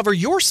discover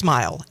your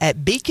smile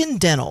at Beacon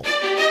Dental.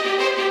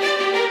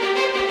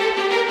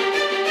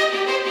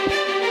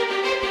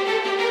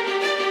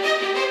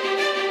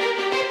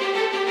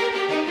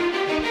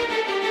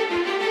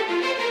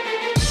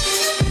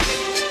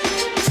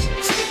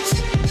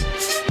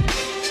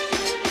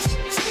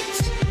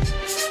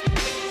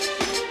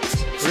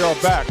 We are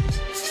back.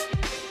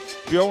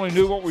 If you only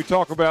knew what we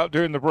talk about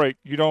during the break,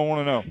 you don't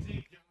want to know.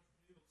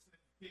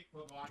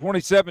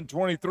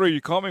 27-23. You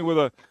caught me with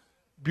a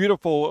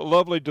beautiful,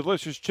 lovely,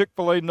 delicious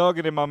Chick-fil-A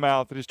nugget in my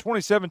mouth. It is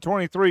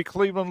 27-23.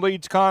 Cleveland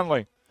leads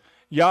Conley.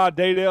 Ya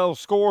Dadell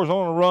scores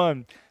on a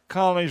run.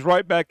 Conley's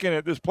right back in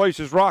it. This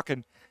place is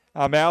rocking.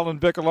 I'm Alan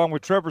Vick along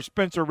with Trevor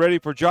Spencer, ready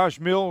for Josh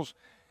Mills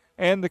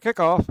and the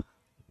kickoff.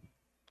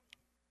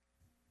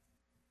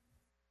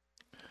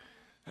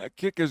 That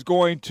kick is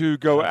going to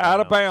go out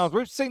of bounds.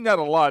 We've seen that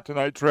a lot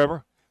tonight,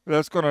 Trevor.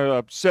 That's going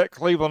to set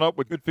Cleveland up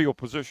with good field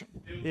position.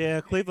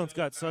 Yeah, Cleveland's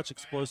got such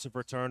explosive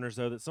returners,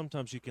 though, that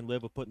sometimes you can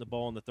live with putting the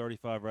ball on the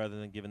 35 rather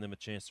than giving them a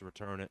chance to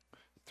return it.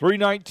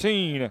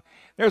 3:19.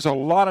 There's a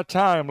lot of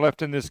time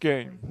left in this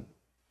game.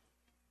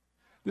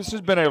 This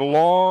has been a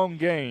long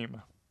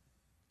game.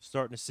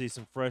 Starting to see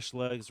some fresh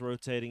legs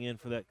rotating in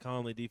for that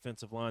Conley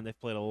defensive line. They've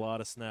played a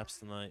lot of snaps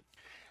tonight.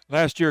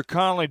 Last year,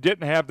 Conley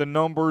didn't have the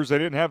numbers. They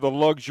didn't have the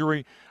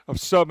luxury of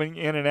subbing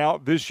in and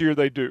out. This year,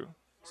 they do.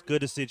 It's good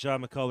to see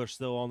John McCullough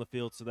still on the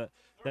field, so that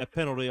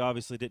penalty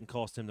obviously didn't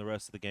cost him the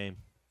rest of the game.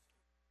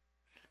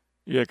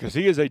 Yeah, because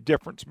he is a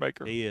difference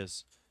maker. He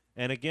is.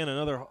 And again,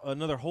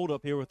 another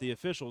holdup here with the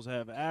officials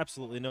have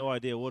absolutely no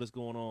idea what is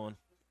going on.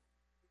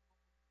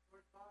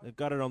 They've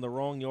got it on the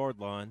wrong yard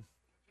line.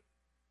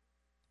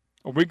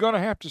 Are we going to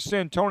have to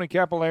send Tony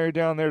Capillari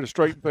down there to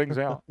straighten things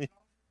out?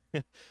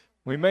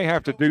 We may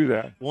have to do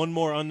that. One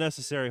more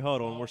unnecessary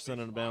huddle, and we're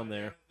sending them down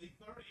there.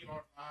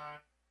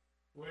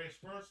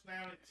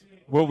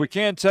 Well, we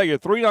can tell you,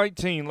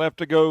 3:19 left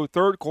to go,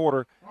 third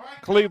quarter.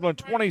 Cleveland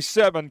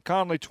 27,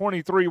 Conley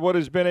 23. What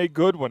has been a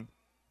good one.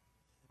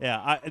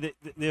 Yeah,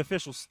 the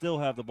officials still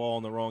have the ball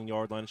on the wrong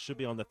yard line. It should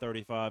be on the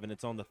 35, and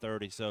it's on the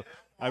 30. So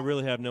I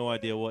really have no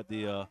idea what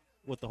the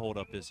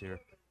holdup is here.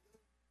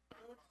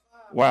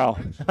 Wow.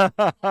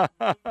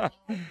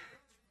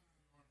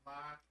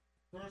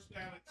 First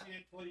down at 10,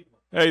 Cleveland.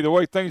 Hey, the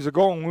way things are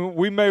going,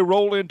 we may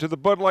roll into the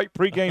Bud Light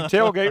pregame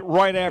tailgate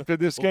right after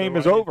this game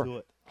is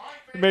over.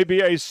 It may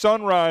be a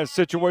sunrise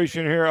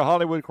situation here at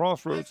Hollywood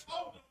Crossroads.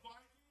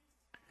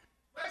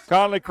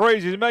 Conley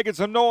Crazies making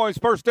some noise.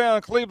 First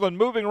down, Cleveland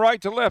moving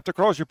right to left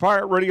across your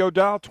Pirate Radio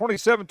dial.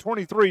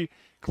 27-23,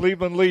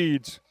 Cleveland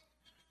leads.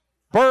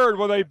 Bird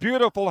with a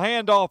beautiful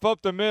handoff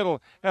up the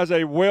middle as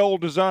a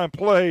well-designed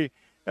play.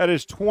 That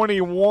is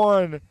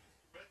 21.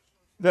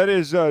 That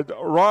is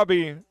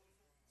Robbie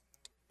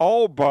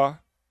Alba.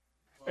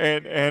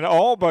 And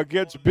Alba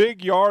gets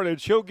big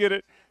yardage. He'll get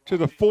it to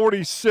the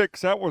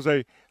 46. That was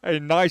a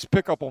nice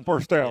pickup on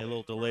first down. A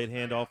little delayed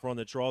handoff on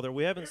the draw there.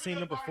 We haven't seen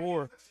number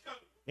 4,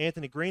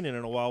 Anthony Green, in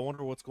a while. I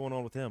wonder what's going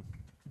on with him.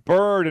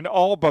 Bird and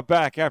Alba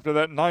back after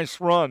that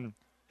nice run.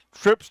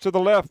 Trips to the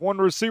left, one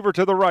receiver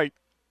to the right.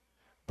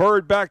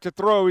 Bird back to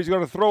throw. He's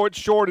going to throw it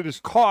short. It is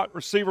caught.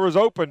 Receiver is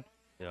open.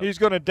 Yep. He's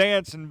going to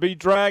dance and be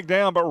dragged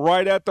down, but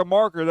right at the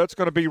marker. That's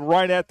going to be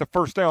right at the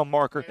first down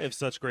marker. They have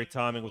such great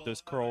timing with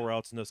those curl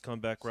routes and those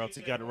comeback routes.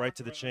 He got it right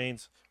to the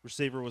chains.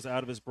 Receiver was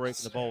out of his break,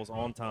 and the ball was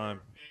on time.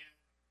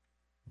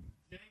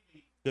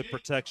 Good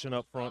protection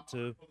up front,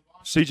 too.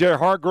 C.J.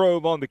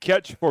 Hargrove on the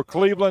catch for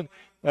Cleveland.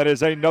 That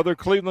is another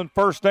Cleveland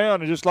first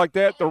down. And just like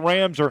that, the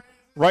Rams are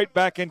right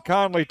back in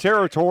Conley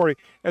territory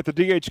at the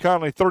D.H.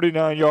 Conley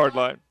 39-yard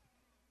line.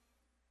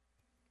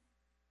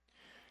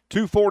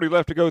 2:40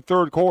 left to go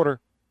third quarter.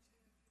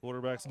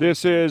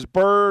 This is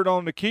Bird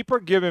on the keeper.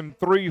 Give him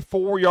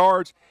 3-4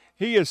 yards.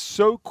 He is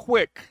so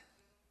quick.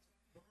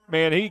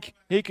 Man,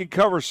 he can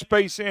cover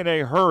space in a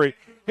hurry.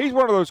 He's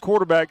one of those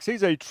quarterbacks.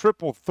 He's a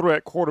triple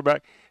threat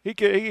quarterback.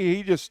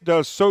 He just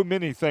does so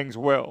many things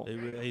well.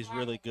 He's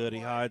really good. He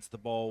hides the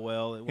ball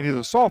well. And he's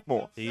a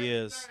sophomore. He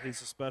is.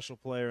 He's a special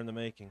player in the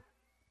making.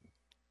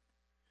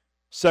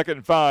 2nd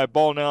and 5.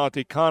 Ball now at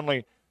the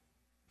Conley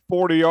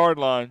 40-yard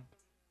line.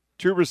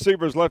 2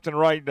 receivers left and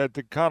right at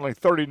the Conley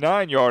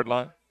 39-yard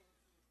line.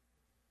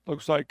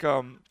 Looks like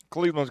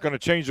Cleveland's going to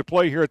change the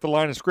play here at the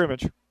line of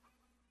scrimmage.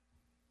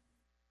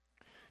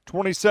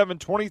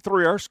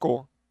 27-23 our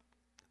score.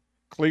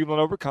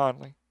 Cleveland over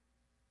Conley.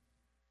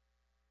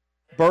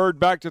 Bird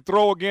back to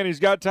throw again. He's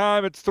got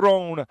time. It's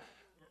thrown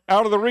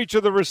out of the reach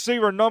of the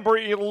receiver. Number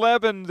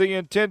 11, the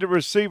intended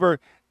receiver.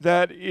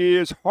 That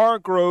is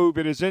Hargrove.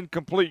 It is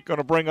incomplete. Going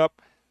to bring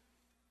up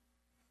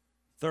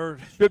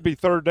third. Should be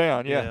third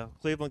down, yeah.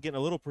 Cleveland getting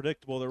a little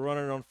predictable. They're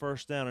running on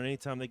first down, and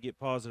anytime they get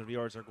positive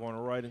yards, they're going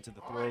right into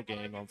the throw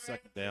game on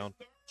second down.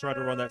 Tried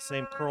to run that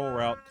same curl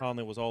route.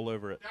 Conley was all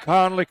over it.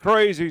 Conley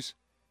Crazies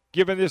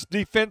giving this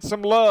defense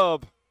some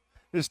love.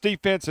 This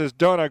defense has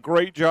done a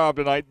great job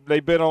tonight.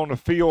 They've been on the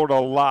field a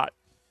lot.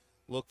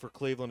 Look for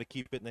Cleveland to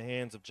keep it in the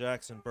hands of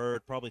Jackson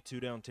Bird. Probably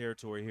 2-down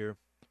territory here.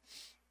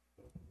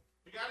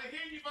 We got to hear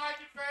you,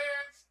 Viking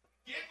fans.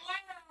 Get loud.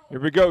 Here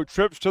we go.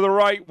 Trips to the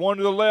right, one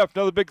to the left.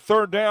 Another big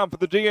third down for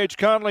the D.H.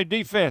 Conley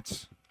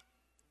defense.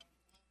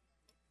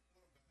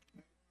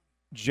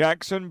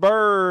 Jackson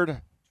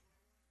Bird.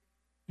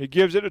 He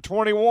gives it to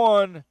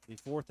 21. Be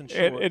 4th and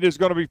short. It is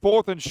going to be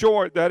 4th and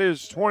short. That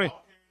is 20.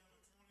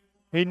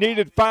 He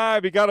needed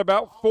 5. He got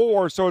about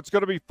 4, so it's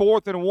going to be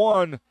 4th and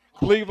 1.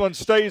 Cleveland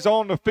stays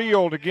on the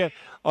field. Again,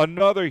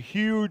 another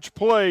huge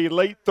play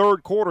late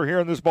third quarter here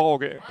in this ball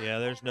game. Yeah,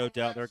 there's no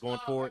doubt they're going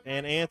for it.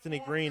 And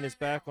Anthony Green is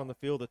back on the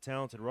field, a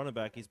talented running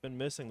back. He's been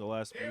missing the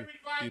last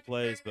few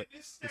plays, but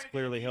he's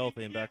clearly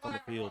healthy and back on the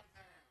field.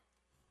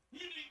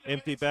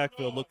 Empty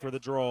backfield, look for the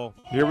draw.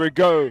 Here we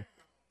go.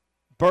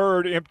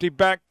 Bird, empty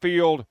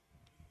backfield.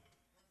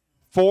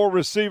 4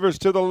 receivers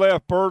to the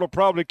left. Bird will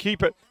probably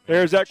keep it.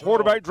 There's that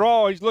quarterback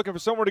draw. He's looking for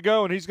somewhere to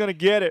go, and he's going to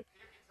get it.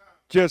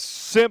 Just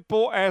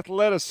simple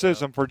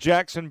athleticism for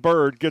Jackson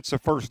Bird. Gets the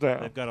first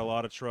down. They've got a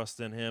lot of trust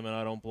in him, and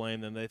I don't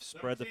blame them. They've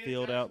spread the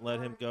field out and let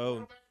him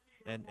go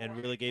and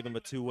really gave him a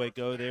two-way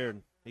go there.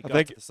 And he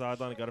got to the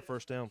sideline and got a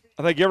first down.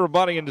 I think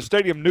everybody in the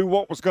stadium knew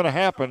what was going to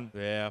happen.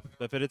 Yeah,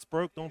 if it's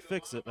broke, don't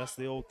fix it. That's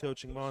the old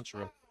coaching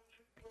mantra.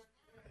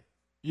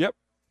 Yep.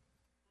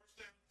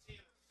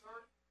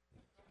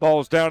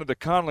 Ball's down at the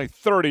Conley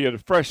 30. A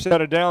fresh set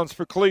of downs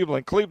for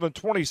Cleveland. Cleveland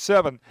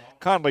 27,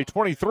 Conley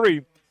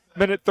 23.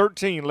 Minute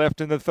 13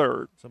 left in the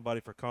third. Somebody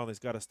for Conley's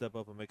got to step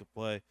up and make a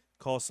play.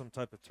 Cause some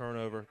type of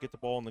turnover. Get the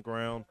ball on the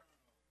ground.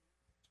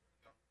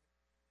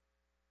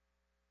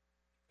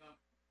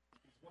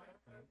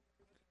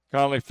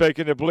 Conley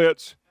faking the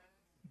blitz.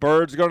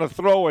 Bird's going to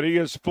throw it. He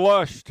is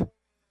flushed.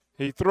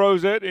 He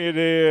throws it. It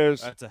is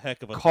That's a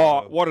heck of a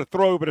caught. throw. What a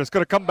throw, but it's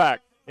going to come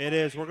back. It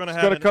is. We're going to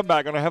It's have going to come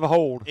back. Going to have a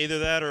hold. Either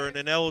that or an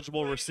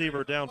ineligible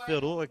receiver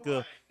downfield. It looked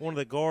like one of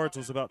the guards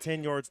was about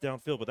 10 yards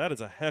downfield, but that is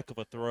a heck of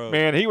a throw.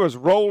 Man, he was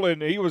rolling.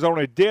 He was on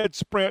a dead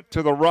sprint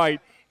to the right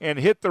and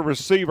hit the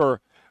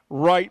receiver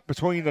right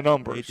between the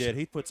numbers. He did.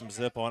 He put some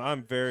zip on.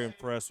 I'm very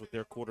impressed with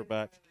their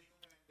quarterback,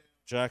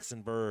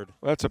 Jackson Bird.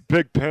 That's a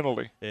big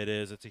penalty. It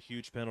is. It's a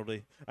huge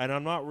penalty. And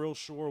I'm not real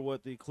sure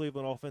what the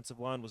Cleveland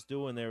offensive line was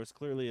doing there. It was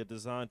clearly a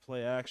designed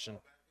play action.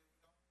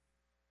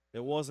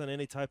 It wasn't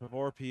any type of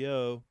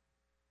RPO.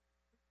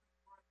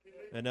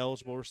 An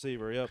eligible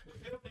receiver, yep.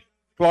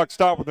 Clock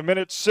stopped with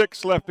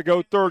 1:06 left to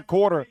go, third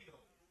quarter.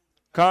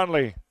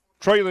 Conley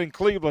trailing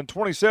Cleveland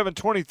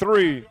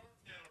 27-23.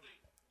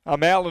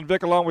 I'm Alan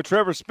Vick along with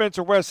Trevor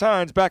Spencer, Wes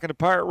Hines, back in the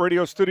Pirate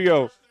Radio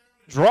studio.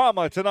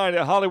 Drama tonight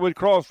at Hollywood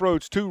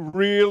Crossroads. Two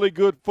really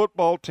good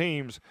football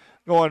teams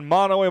going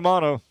mano a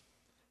mano.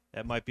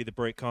 That might be the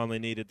break Conley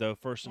needed, though.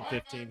 1st and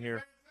 15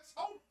 here.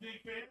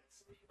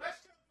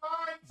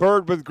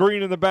 Bird with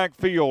Green in the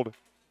backfield.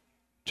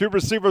 Two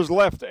receivers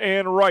left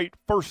and right.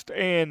 1st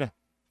and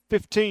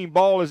 15.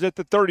 Ball is at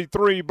the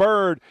 33.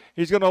 Bird,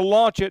 he's going to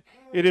launch it.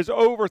 It is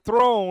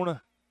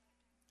overthrown.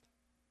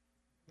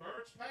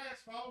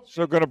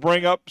 So going to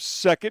bring up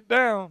 2nd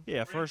down.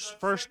 Yeah,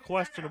 first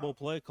questionable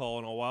play call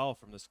in a while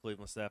from this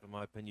Cleveland staff, in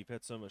my opinion. You've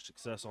had so much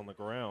success on the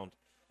ground.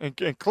 And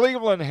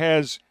Cleveland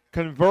has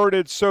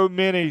converted so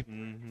many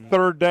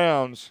third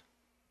downs.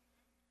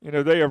 You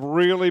know, they have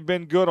really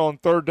been good on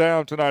third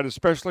down tonight,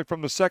 especially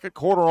from the second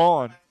quarter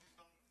on.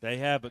 They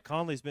have, but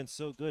Conley's been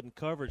so good in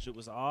coverage, it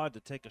was odd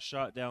to take a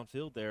shot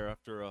downfield there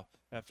after a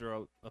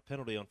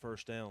penalty on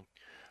 1st down.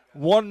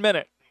 1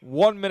 minute.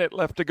 1 minute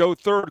left to go,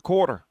 third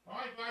quarter.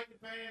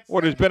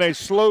 What has been a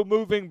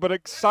slow-moving but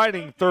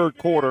exciting third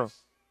quarter.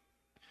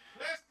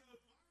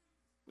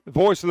 The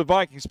voice of the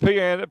Vikings, PA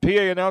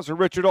announcer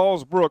Richard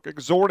Allsbrook,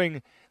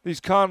 exhorting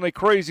these Conley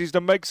crazies to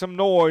make some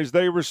noise.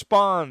 They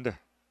respond.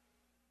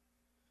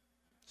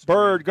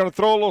 Bird going to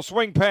throw a little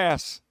swing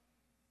pass.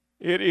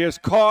 It is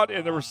caught,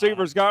 and the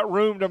receiver's got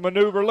room to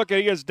maneuver. Look,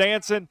 he is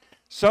dancing.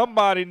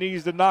 Somebody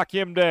needs to knock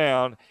him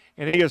down,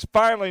 and he is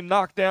finally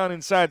knocked down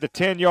inside the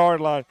 10-yard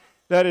line.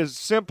 That is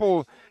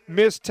simple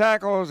missed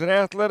tackles and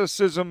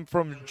athleticism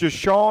from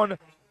Jashawn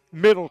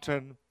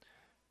Middleton.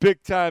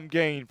 Big-time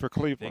gain for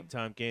Cleveland.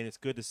 Big-time gain. It's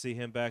good to see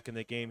him back in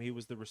the game. He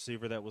was the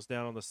receiver that was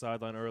down on the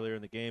sideline earlier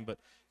in the game, but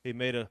he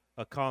made a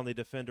Conley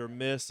defender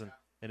miss,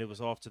 and it was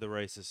off to the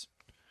races.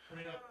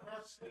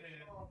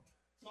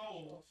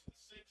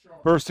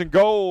 First and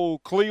goal,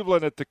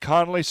 Cleveland at the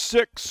Conley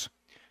 6.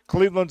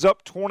 Cleveland's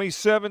up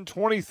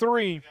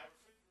 27-23.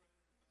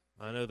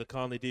 I know the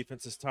Conley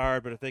defense is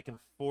tired, but if they can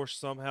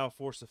somehow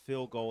force a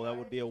field goal, that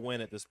would be a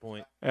win at this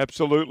point.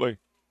 Absolutely.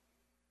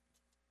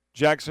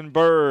 Jackson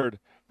Bird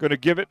going to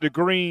give it to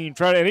Green,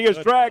 and he is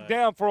dragged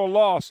down for a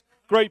loss.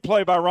 Great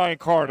play by Ryan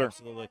Carter.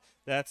 Absolutely.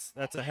 That's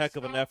a heck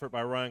of an effort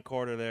by Ryan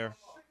Carter there.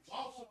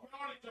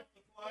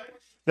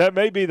 That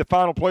may be the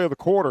final play of the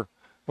quarter.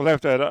 We'll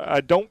have to.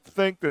 I don't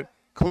think that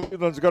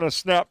Cleveland's going to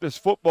snap this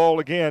football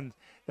again.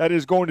 That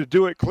is going to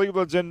do it.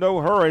 Cleveland's in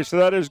no hurry, so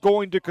that is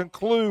going to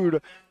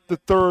conclude the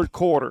third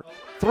quarter.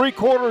 3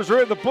 quarters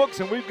are in the books,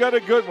 and we've got a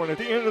good one. At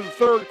the end of the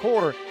third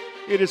quarter,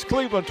 it is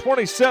Cleveland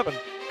 27,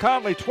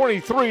 Conley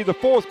 23. The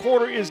fourth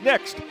quarter is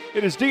next.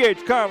 It is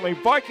D.H. Conley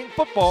Viking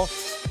football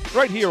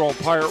right here on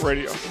Pirate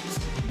Radio.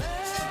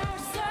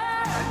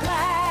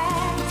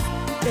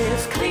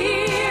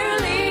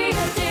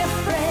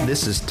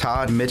 This is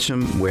Todd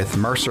Mitchum with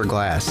Mercer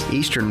Glass,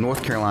 Eastern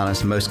North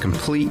Carolina's most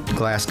complete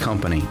glass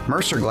company.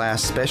 Mercer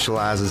Glass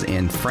specializes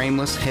in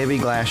frameless, heavy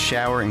glass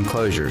shower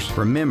enclosures.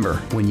 Remember,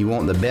 when you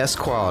want the best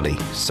quality,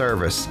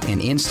 service, and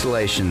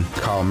installation,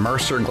 call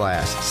Mercer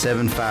Glass,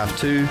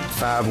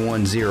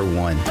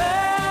 752-5101.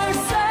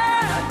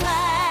 Mercer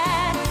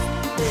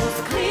Glass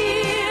is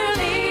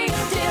clearly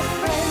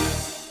different.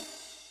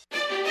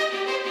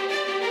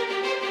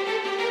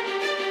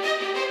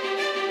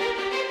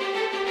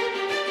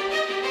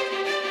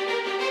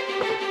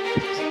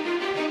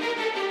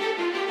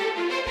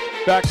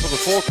 Back for the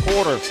fourth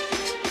quarter.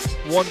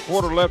 1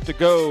 quarter left to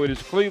go. It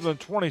is Cleveland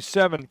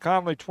 27,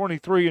 Conley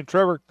 23. And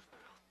Trevor,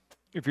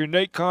 if you're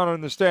Nate Connor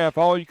and the staff,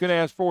 all you can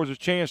ask for is a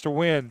chance to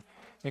win.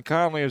 And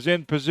Conley is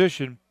in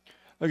position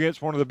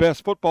against one of the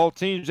best football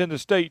teams in the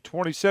state,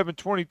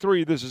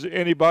 27-23. This is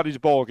anybody's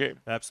ball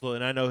game. Absolutely,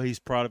 and I know he's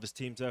proud of his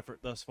team's effort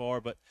thus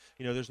far, but,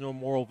 there's no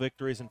moral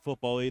victories in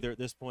football either at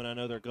this point. I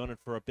know they're gunning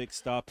for a big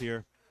stop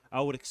here. I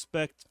would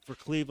expect for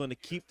Cleveland to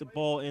keep the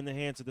ball in the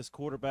hands of this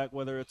quarterback,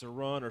 whether it's a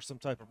run or some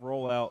type of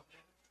rollout,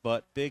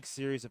 but big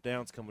series of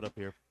downs coming up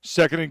here.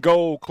 2nd and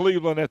goal,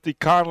 Cleveland at the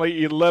Conley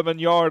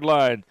 11-yard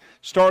line.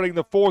 Starting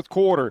the fourth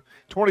quarter,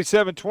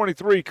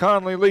 27-23,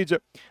 Conley leads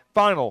it.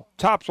 Final,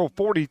 Topsail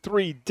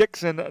 43,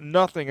 Dixon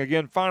nothing.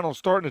 Again, final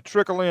starting to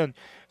trickle in.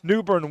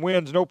 Newbern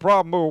wins, no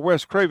problem over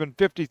West Craven,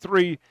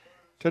 53-0.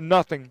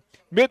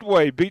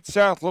 Midway beats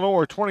South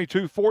Lenoir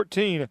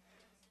 22-14.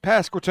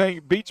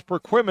 Pasquotank beats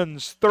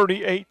Perquimans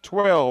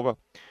 38-12.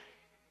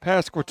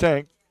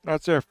 Pasquotank,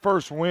 that's their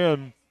first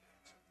win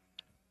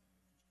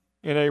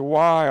in a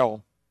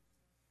while.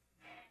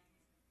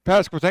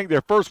 Pasquotank,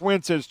 their first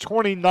win since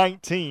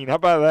 2019. How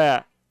about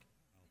that?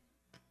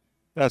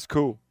 That's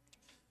cool.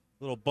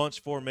 Little bunch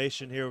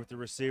formation here with the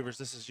receivers.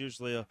 This is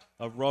usually a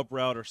rub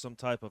route or some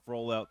type of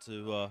rollout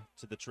to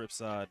the trip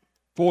side.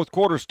 Fourth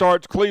quarter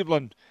starts.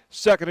 Cleveland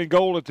 2nd and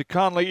goal at the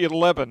Conley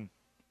 11.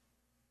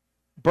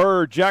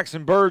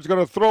 Jackson Bird's going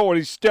to throw it.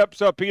 He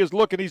steps up. He is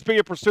looking. He's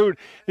being pursued.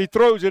 He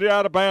throws it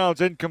out of bounds,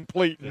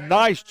 incomplete.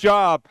 Nice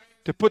job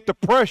to put the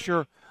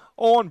pressure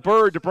on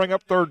Bird to bring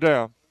up third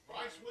down.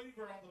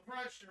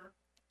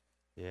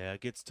 Yeah,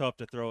 it gets tough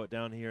to throw it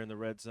down here in the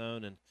red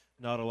zone and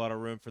not a lot of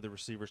room for the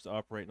receivers to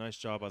operate. Nice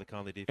job by the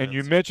Conley defense. And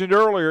you mentioned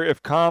earlier,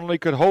 if Conley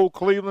could hold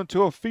Cleveland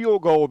to a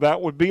field goal,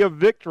 that would be a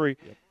victory.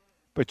 Yep.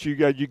 But you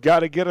got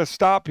to get a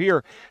stop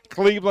here.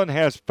 Cleveland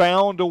has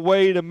found a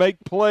way to make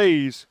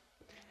plays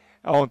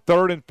on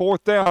 3rd and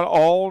 4th down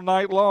all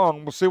night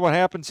long. We'll see what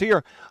happens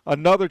here.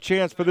 Another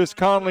chance for this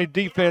Conley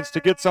defense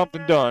to get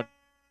something done.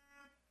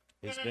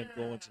 He's been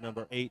going to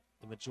number 8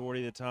 the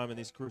majority of the time in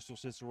these crucial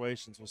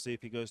situations. We'll see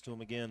if he goes to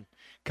him again.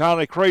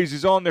 Conley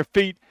crazy's on their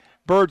feet.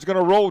 Bird's going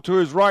to roll to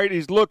his right.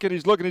 He's looking.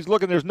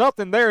 There's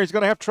nothing there. He's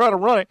going to have to try to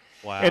run it.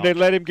 Wow. And they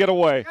let him get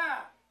away.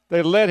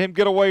 They let him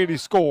get away and he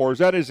scores.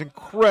 That is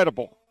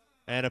incredible.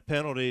 And a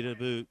penalty to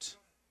boot.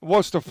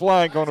 What's the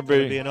flag going to It's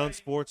going to be? be an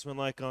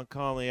unsportsmanlike on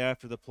Conley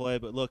after the play,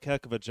 but look,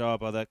 heck of a job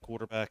by that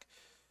quarterback,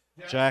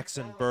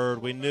 Jackson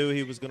Bird. We knew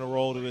he was going to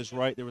roll to his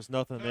right. There was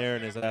nothing there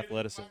in his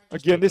athleticism.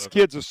 Again, this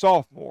kid's a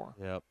sophomore.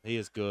 Yep, he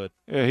is good.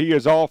 Yeah, he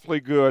is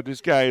awfully good.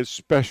 This guy is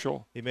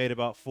special. He made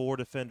about 4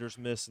 defenders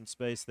miss in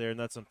space there, and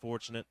that's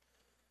unfortunate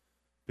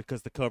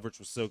because the coverage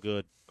was so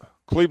good.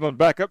 Cleveland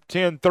back up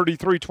 10,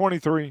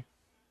 33-23.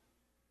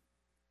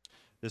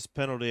 This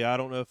penalty, I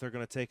don't know if they're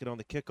going to take it on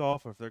the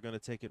kickoff or if they're going to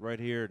take it right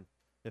here. And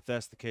if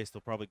that's the case,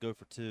 they'll probably go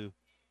for 2.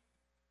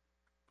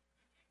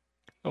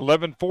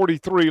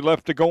 11:43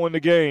 left to go in the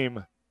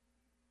game.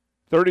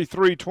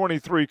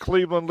 33-23.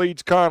 Cleveland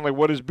leads Conley.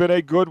 What has been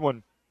a good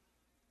one.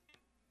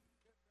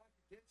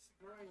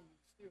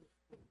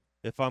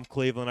 If I'm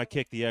Cleveland, I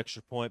kick the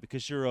extra point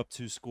because you're up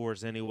 2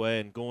 scores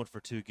anyway, and going for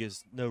 2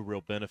 gives no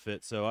real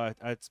benefit. So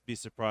I'd be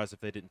surprised if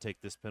they didn't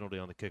take this penalty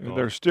on the kickoff.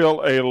 There's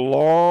still a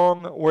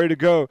long way to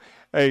go.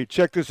 Hey,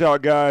 check this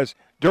out, guys.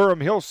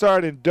 Durham,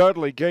 Hillside, and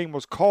Dudley game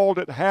was called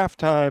at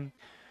halftime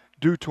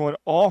due to an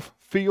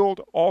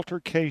off-field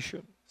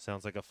altercation.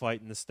 Sounds like a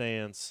fight in the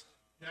stands.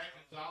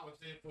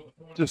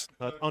 Just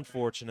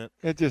unfortunate.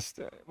 It just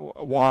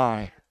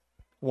why?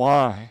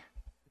 Why?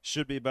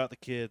 Should be about the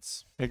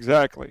kids.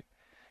 Exactly.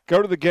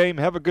 Go to the game,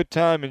 have a good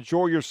time,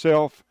 enjoy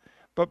yourself,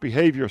 but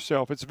behave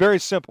yourself. It's very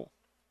simple.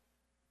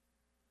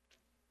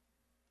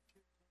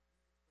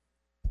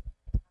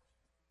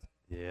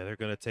 Yeah, they're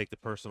going to take the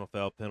personal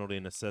foul penalty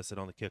and assess it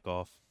on the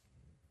kickoff.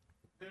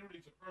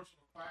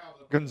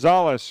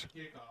 Gonzalez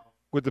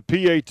with the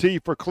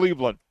PAT for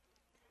Cleveland.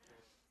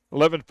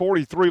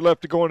 11:43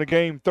 left to go in the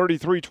game.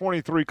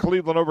 33-23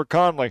 Cleveland over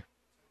Conley.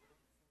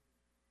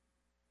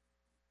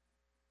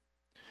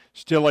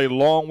 Still a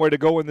long way to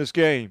go in this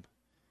game.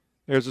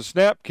 There's a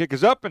snap. Kick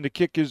is up, and the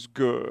kick is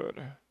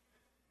good.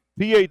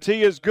 PAT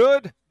is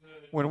good.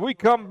 When we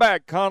come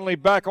back, Conley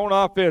back on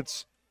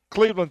offense.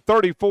 Cleveland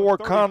 34,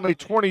 Conley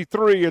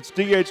 23. It's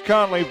D.H.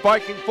 Conley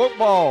Viking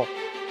football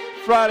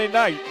Friday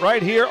night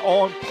right here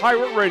on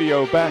Pirate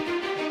Radio. Back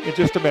in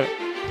just a minute.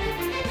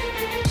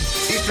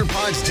 Eastern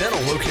Pines Dental,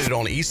 located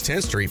on East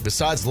 10th Street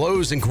besides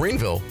Lowe's in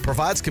Greenville,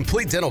 provides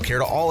complete dental care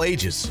to all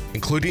ages,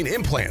 including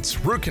implants,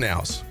 root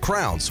canals,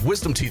 crowns,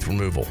 wisdom teeth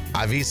removal,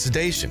 IV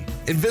sedation,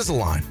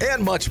 Invisalign,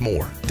 and much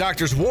more.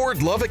 Doctors Ward,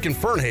 Lovick, and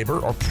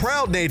Fernhaber are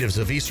proud natives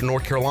of Eastern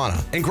North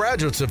Carolina and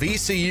graduates of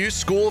ECU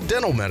School of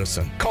Dental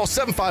Medicine. Call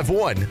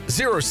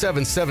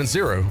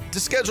 751-0770 to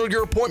schedule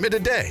your appointment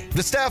today.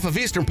 The staff of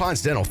Eastern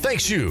Pines Dental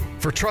thanks you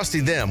for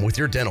trusting them with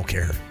your dental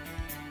care.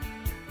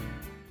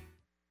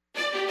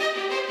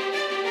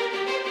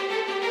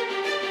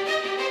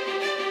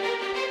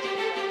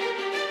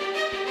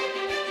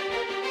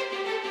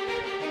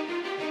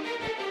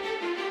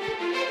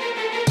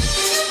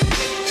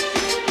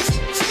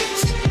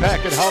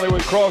 Back at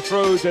Hollywood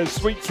Crossroads as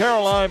Sweet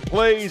Caroline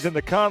plays and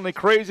the Conley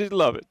Crazies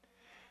love it.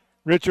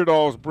 Richard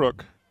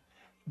Allsbrook,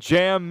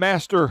 Jam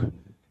Master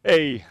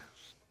A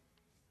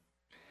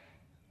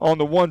on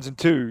the 1s and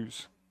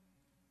 2s.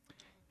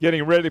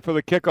 Getting ready for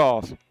the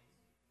kickoff.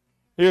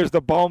 Here's the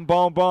bomb.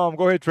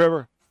 Go ahead,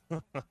 Trevor.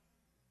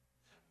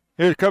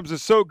 Here comes the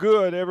so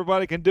good.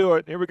 Everybody can do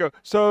it. Here we go.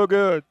 So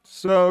good.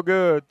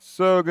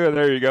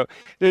 There you go.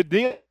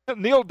 Did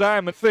Neil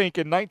Diamond think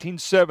in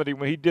 1970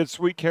 when he did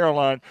Sweet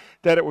Caroline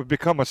that it would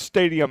become a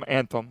stadium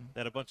anthem?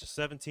 That a bunch of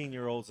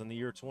 17-year-olds in the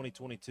year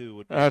 2022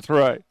 would. That's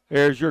right.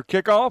 Here's your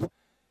kickoff.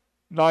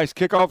 Nice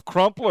kickoff.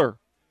 Crumpler.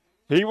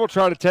 He will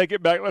try to take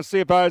it back. Let's see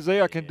if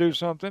Isaiah can do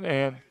something.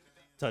 And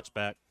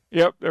touchback.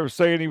 Yep, they were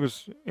saying he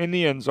was in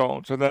the end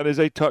zone, so that is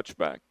a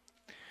touchback.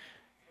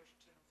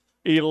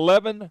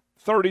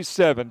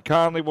 11:37.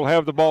 Conley will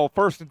have the ball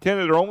first and 10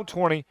 at their own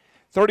 20.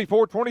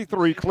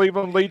 34-23.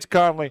 Cleveland leads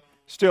Conley.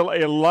 Still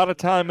a lot of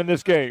time in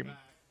this game.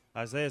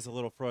 Isaiah's a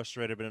little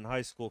frustrated, but in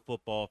high school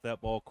football, if that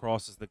ball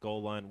crosses the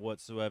goal line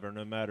whatsoever,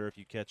 no matter if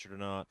you catch it or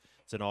not,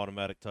 it's an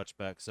automatic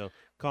touchback. So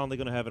Conley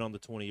going to have it on the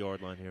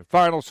 20-yard line here.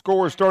 Final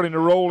score starting to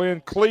roll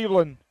in.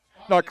 Kinston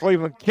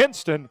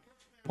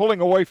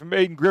pulling away from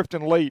Aiden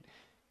Grifton late.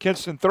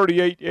 Kinston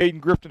 38,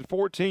 Aiden Grifton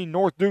 14,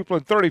 North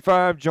Duplin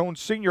 35,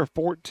 Jones Sr.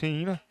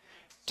 14.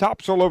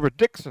 Topsail over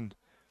Dixon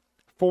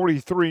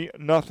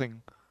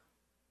 43-0.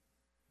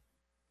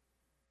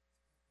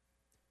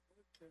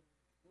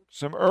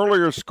 Some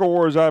earlier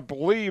scores, I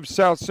believe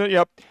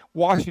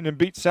Washington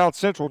beat South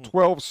Central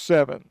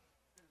 12-7.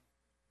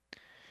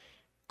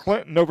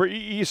 Clinton over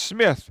E.E.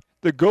 Smith,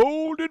 the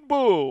Golden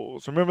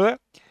Bulls. Remember that?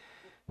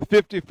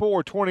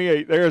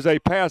 54-28. There's a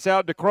pass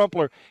out to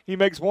Crumpler. He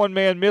makes one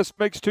man miss,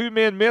 makes two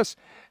men miss.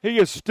 He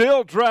is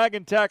still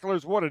dragging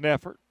tacklers. What an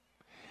effort.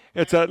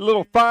 It's a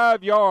little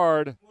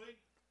 5-yard,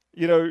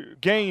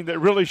 gain that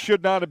really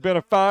should not have been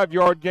a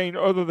 5-yard gain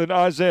other than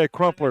Isaiah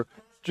Crumpler.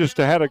 Just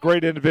had a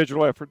great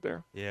individual effort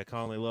there. Yeah,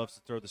 Conley loves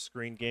to throw the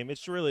screen game.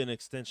 It's really an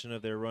extension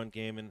of their run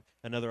game and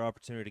another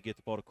opportunity to get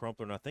the ball to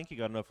Crumpler, and I think he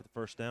got enough for the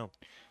first down.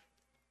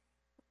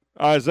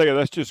 Isaiah,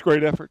 that's just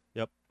great effort.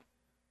 Yep.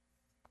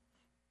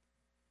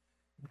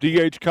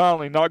 D.H.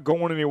 Conley not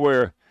going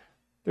anywhere.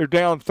 They're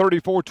down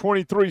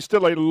 34-23,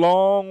 still a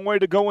long way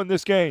to go in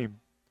this game.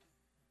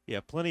 Yeah,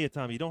 plenty of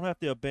time. You don't have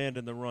to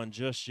abandon the run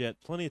just yet.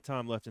 Plenty of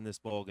time left in this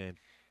ball game.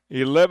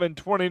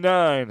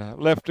 11:29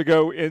 left to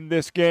go in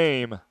this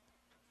game.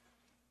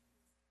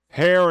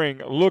 Herring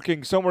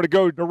looking somewhere to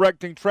go,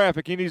 directing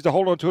traffic. He needs to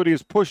hold on to it. He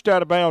is pushed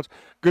out of bounds.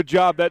 Good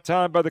job that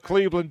time by the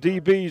Cleveland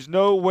DBs.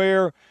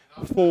 Nowhere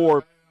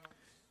for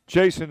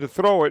Jason to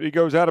throw it. He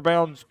goes out of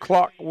bounds.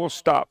 Clock will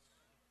stop.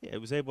 Yeah, he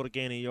was able to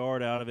gain a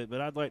yard out of it, but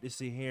I'd like to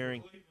see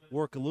Herring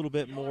work a little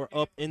bit more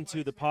up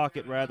into the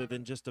pocket rather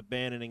than just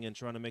abandoning and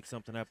trying to make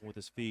something happen with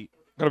his feet.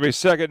 Going to be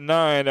 2nd and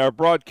 9. Our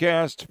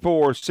broadcast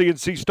for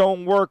CNC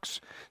Stoneworks,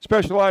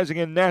 specializing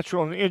in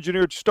natural and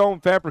engineered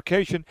stone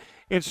fabrication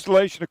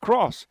installation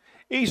across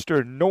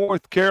Eastern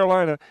North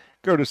Carolina.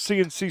 Go to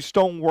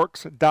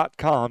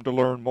cncstoneworks.com to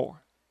learn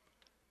more.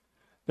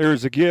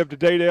 There's a give to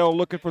Daydale,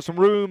 looking for some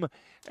room,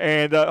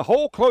 and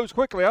hole closed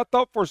quickly. I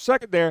thought for a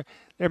second there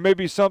may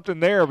be something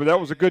there, but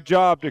that was a good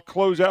job to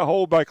close that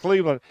hole by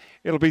Cleveland.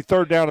 It'll be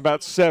 3rd down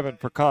about 7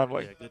 for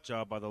Conley. Yeah, good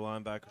job by the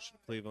linebackers from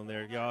Cleveland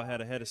there. Y'all had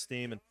a head of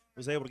steam and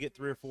was able to get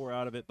 3 or 4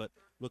 out of it, but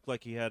looked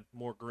like he had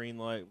more green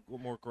light,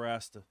 more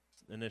grass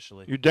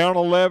initially. You're down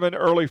 11,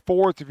 early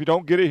 4th. If you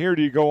don't get it here,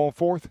 do you go on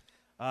 4th?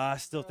 I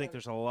still think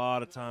there's a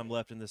lot of time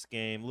left in this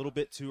game. A little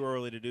bit too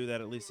early to do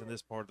that, at least in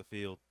this part of the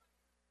field.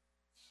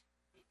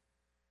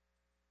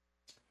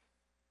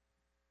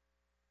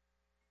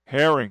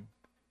 Herring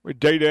with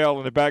Daydale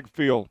in the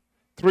backfield.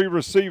 3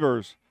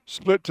 receivers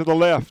split to the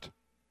left.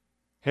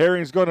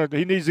 Herring's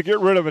he needs to get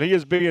rid of it. He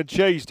is being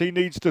chased. He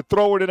needs to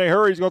throw it in a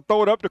hurry. He's going to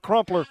throw it up to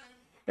Crumpler.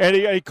 And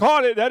he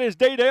caught it. That is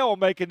Daydale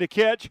making the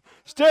catch.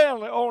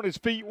 Stanley on his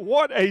feet.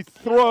 What a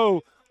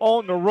throw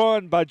on the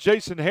run by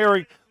Jason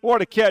Herring.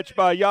 What a catch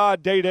by Yad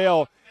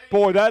Daydale.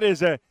 Boy,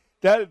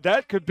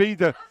 that could be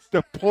the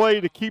play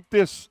to keep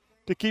this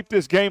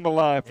game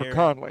alive for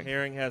Conley.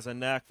 Herring has a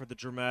knack for the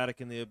dramatic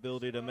and the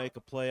ability to make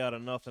a play out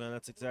of nothing, and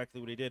that's exactly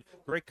what he did.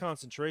 Great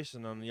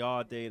concentration on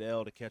Yah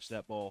Daydale to catch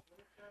that ball.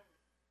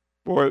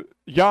 Boy,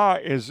 Yah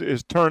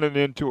is turning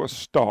into a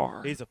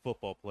star. He's a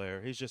football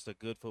player. He's just a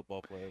good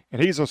football player.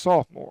 And he's a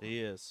sophomore. He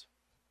is.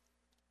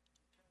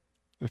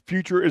 The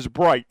future is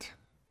bright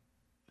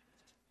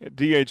at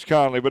D.H.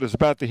 Conley, but it's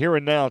about the here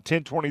and now.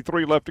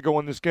 10:23 left to go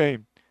in this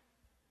game.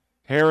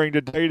 Herring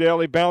to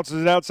Daydale. He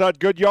bounces it outside.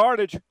 Good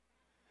yardage.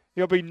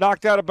 He'll be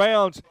knocked out of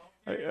bounds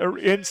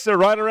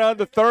right around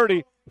the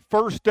 30.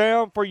 First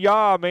down for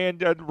Yah, man,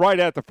 right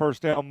at the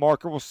first down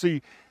marker. We'll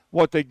see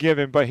what they give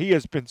him, but he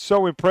has been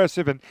so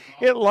impressive. And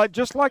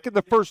just like in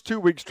the first 2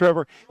 weeks,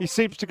 Trevor, he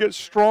seems to get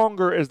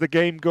stronger as the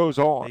game goes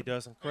on. He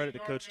does, and credit to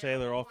Coach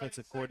Taylor,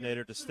 offensive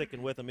coordinator, to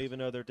sticking with him even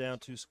though they're down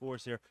 2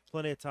 scores here.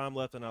 Plenty of time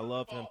left, and I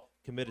love him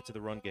committed to the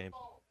run game.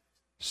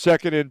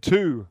 2nd and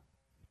 2.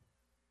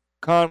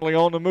 Conley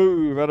on the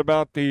move at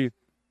about the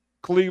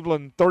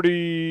Cleveland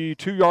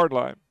 32-yard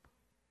line.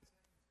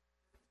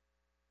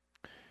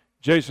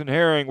 Jason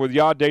Herring with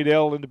Yah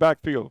Daydale in the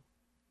backfield.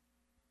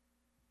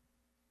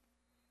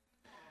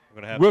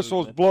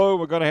 Whistles blow.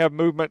 We're going to have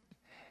movement.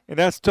 And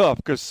that's tough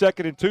because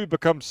 2nd and 2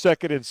 becomes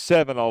 2nd and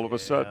 7 all of a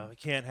sudden. We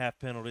can't have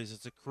penalties.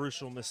 It's a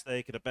crucial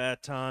mistake at a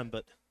bad time,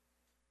 but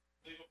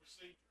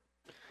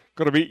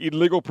going to be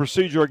illegal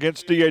procedure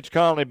against D.H.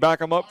 Conley. Back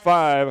them up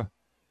 5.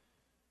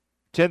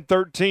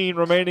 10-13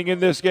 remaining in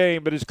this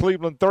game, but it's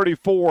Cleveland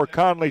 34,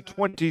 Conley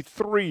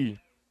 23.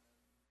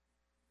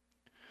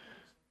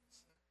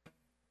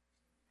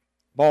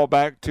 Ball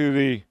back to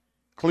the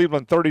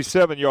Cleveland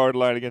 37-yard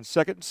line again,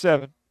 2nd and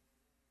 7.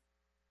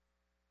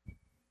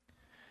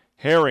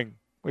 Herring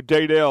with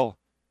Daydale.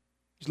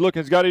 He's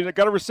looking. He's got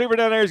a receiver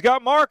down there. He's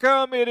got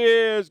Markham. It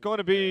is going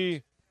to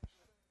be,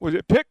 was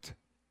it picked?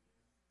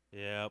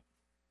 Yep.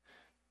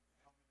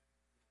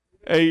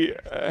 A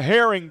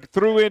Herring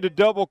threw into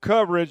double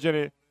coverage,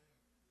 and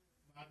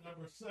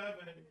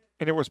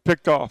it was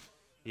picked off.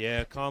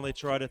 Yeah, Conley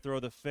tried to throw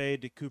the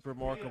fade to Cooper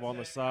Markham on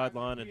the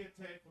sideline. And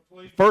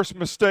first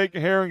mistake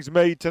Herring's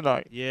made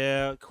tonight.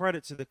 Yeah,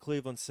 credit to the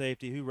Cleveland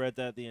safety who read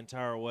that the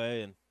entire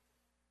way, and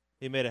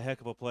he made a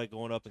heck of a play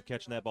going up and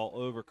catching that ball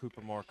over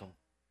Cooper Markham.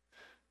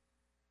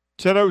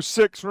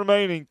 10:06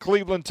 remaining.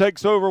 Cleveland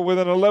takes over with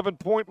an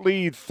 11-point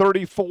lead,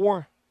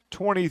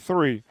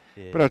 34-23.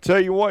 Yeah. But I tell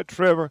you what,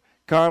 Trevor,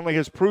 Conley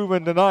has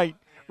proven tonight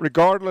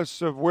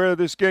regardless of where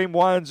this game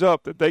winds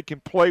up, that they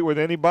can play with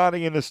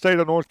anybody in the state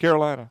of North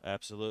Carolina.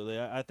 Absolutely.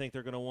 I think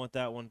they're going to want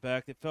that one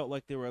back. It felt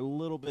like they were a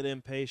little bit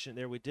impatient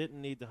there. We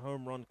didn't need the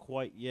home run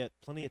quite yet.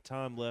 Plenty of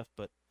time left,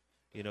 but,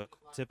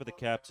 tip of the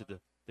cap to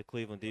the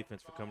Cleveland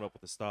defense for coming up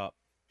with a stop.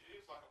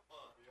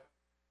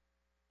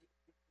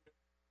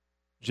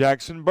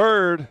 Jackson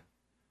Bird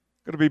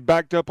going to be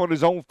backed up on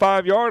his own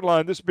 5-yard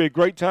line. This would be a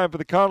great time for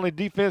the Conley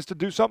defense to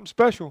do something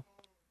special.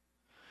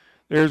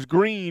 There's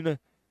Green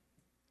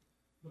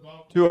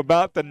to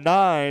about the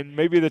 9,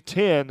 maybe the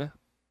 10. I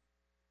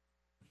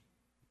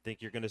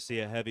think you're going to see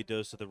a heavy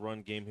dose of the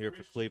run game here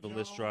for Cleveland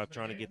this drive,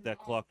 trying to get that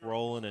clock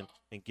rolling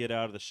and get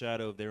out of the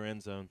shadow of their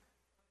end zone.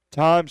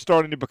 Time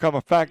starting to become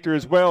a factor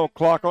as well.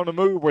 Clock on the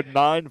move with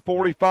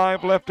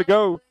 9:45 left to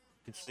go. You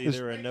can see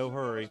they're in no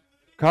hurry.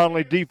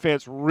 Conley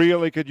defense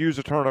really could use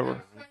a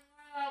turnover.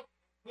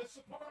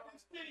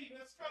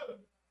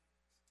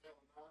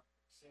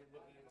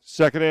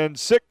 Second and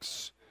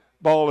 6.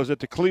 Ball is at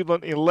the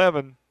Cleveland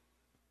 11.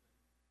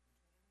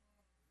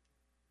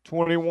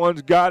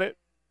 21's got it,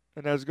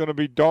 and that's going to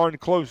be darn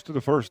close to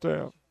the first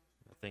down.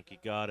 I think you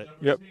got it.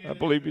 Yep, I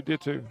believe you did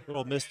too.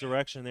 Little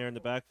misdirection there in the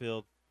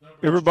backfield.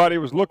 Everybody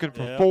was looking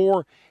for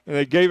 4, and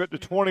they gave it to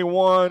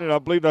 21, and I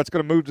believe that's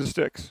going to move the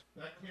sticks.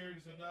 That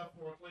carries enough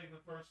for a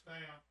Cleveland first down.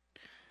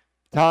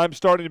 Time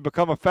starting to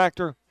become a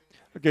factor.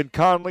 Again,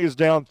 Conley is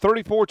down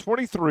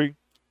 34-23.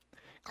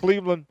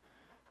 Cleveland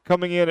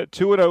coming in at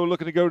 2-0,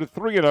 looking to go to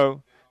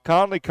 3-0.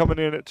 Conley coming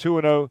in at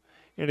 2-0.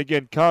 And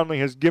again, Conley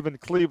has given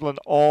Cleveland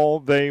all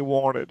they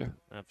wanted.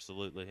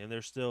 Absolutely. And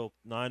there's still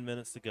 9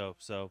 minutes to go,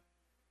 so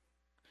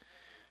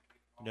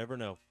you never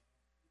know.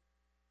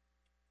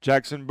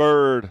 Jackson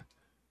Bird,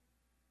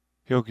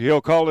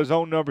 he'll call his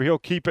own number. He'll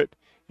keep it.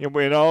 And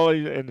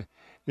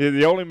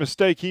the only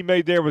mistake he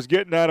made there was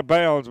getting out of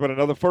bounds, but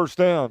another first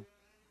down.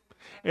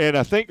 And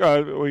I think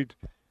a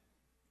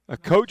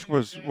coach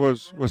was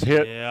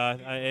hit.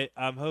 Yeah,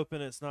 I'm hoping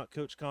it's not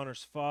Coach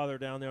Connor's father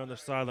down there on the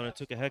sideline. It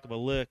took a heck of a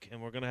lick,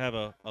 and we're going to have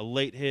a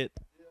late hit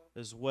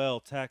as well,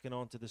 tacking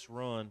onto this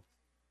run.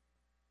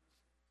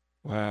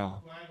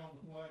 Wow.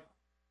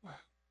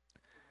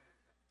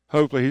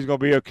 Hopefully he's going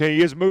to be okay.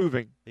 He is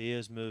moving. He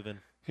is moving.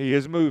 He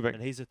is moving.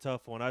 And he's a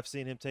tough one. I've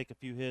seen him take a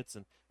few hits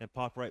and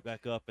pop right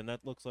back up, and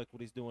that looks like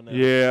what he's doing now.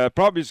 Yeah,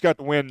 probably just got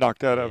the wind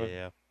knocked out of him.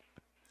 Yeah.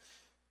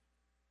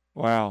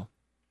 Wow.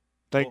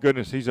 Thank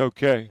goodness he's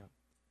okay.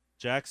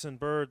 Jackson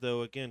Bird,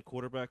 though, again,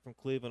 quarterback from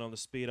Cleveland on the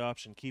speed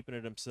option, keeping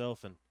it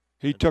himself. And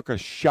he took a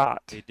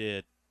shot. He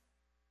did.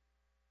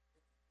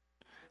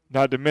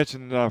 Not to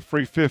mention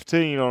free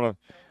 15 on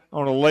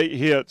a late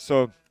hit,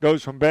 so it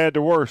goes from bad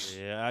to worse.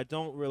 Yeah, I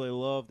don't really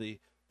love the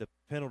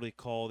penalty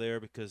call there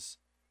because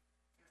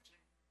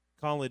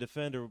Conley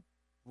defender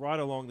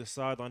right along the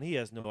sideline, he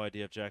has no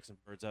idea if Jackson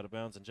Bird's out of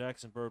bounds, and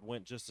Jackson Bird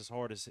went just as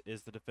hard as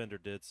the defender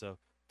did, so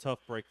tough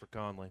break for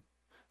Conley.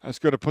 That's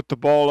going to put the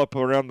ball up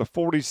around the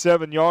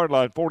 47-yard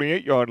line,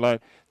 48-yard line.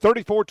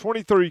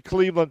 34-23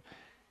 Cleveland.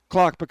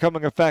 Clock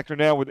becoming a factor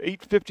now with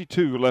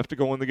 8:52 left to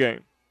go in the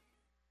game.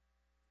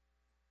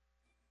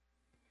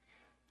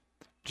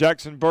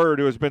 Jackson Bird,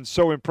 who has been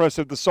so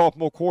impressive, the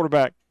sophomore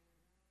quarterback,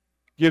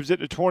 gives it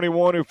to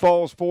 21, who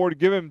falls forward.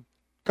 Give him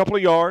a couple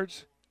of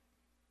yards.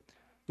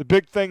 The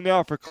big thing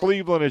now for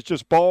Cleveland is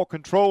just ball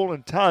control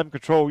and time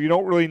control. You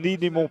don't really need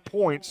any more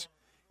points.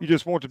 You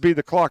just want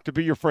the clock to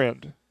be your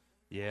friend.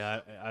 Yeah,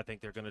 I think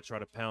they're going to try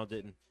to pound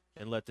it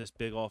and let this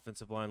big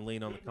offensive line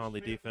lean on the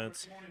Conley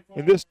defense.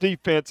 And this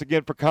defense,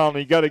 again, for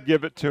Conley, you got to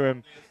give it to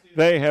him.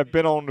 They have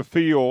been on the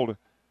field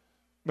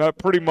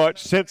pretty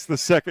much since the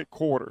second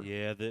quarter.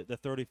 Yeah, the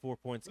 34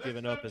 points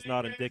given up is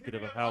not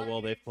indicative of how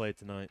well they've played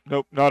tonight.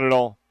 Nope, not at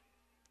all.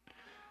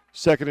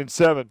 2nd and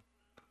 7.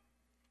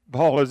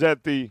 Ball is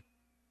at the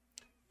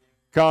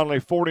Conley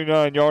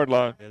 49-yard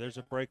line. Yeah, there's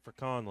a break for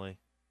Conley.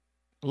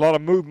 A lot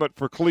of movement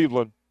for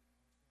Cleveland.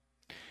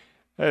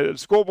 The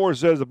scoreboard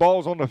says the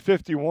ball's on the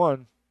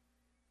 51.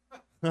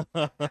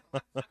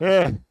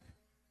 Yeah.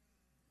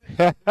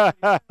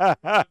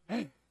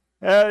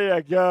 There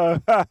you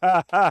go.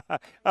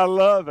 I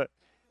love it.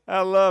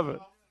 I love it.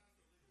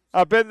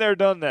 I've been there,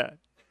 done that.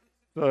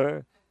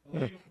 So,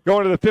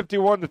 going to the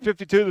 51, the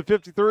 52, the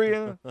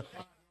 53.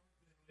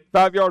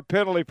 5-yard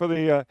penalty for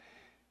the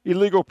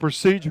illegal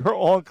procedure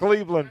on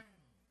Cleveland.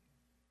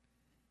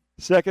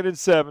 2nd and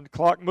 7.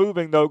 Clock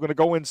moving, though. Going to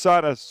go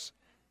inside us.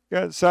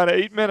 Got inside of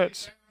 8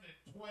 minutes.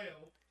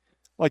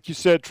 Like you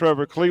said,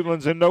 Trevor,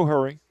 Cleveland's in no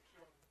hurry.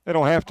 They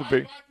don't have to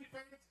be.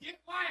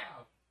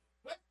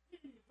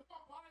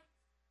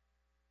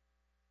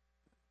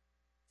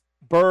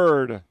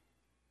 Bird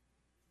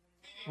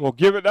will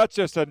give it. That's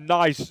just a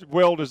nice,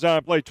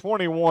 well-designed play.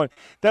 21.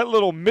 That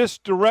little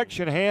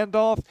misdirection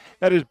handoff,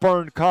 that has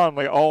burned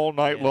Conley all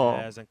night long.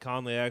 It has, and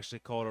Conley actually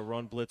called a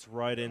run blitz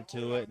right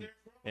into it,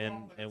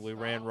 and we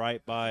ran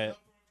right by it.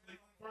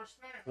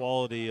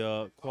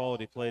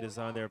 Quality play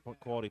design there,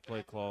 quality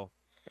play call.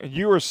 And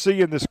you are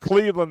seeing this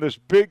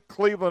big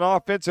Cleveland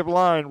offensive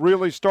line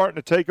really starting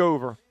to take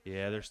over.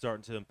 Yeah, they're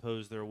starting to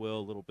impose their will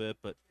a little bit,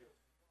 but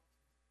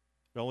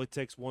It only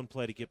takes one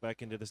play to get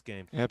back into this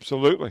game.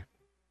 Absolutely.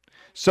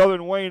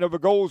 Southern Wayne over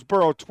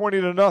Goldsboro,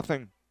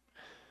 20-0.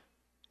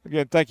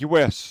 Again, thank you,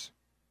 Wes.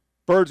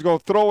 Bird's going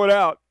to throw it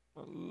out.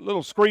 A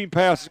little screen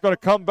pass is going to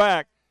come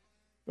back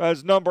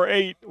as number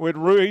 8.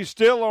 He's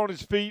still on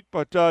his feet,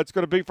 but it's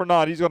going to be for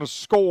naught. He's going to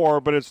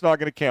score, but it's not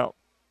going to count.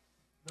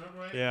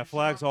 Yeah,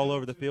 flags all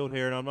over the field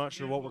here, and I'm not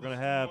sure what we're going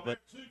to have, but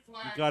you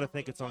got to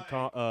think it's on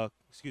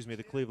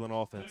the Cleveland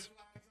offense.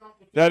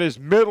 That is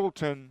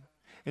Middleton,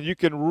 and you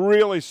can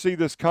really see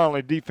this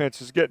Conley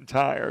defense is getting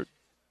tired.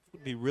 It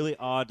would be really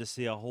odd to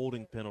see a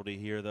holding penalty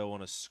here, though,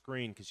 on a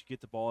screen because you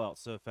get the ball out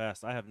so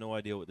fast. I have no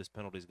idea what this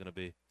penalty is going to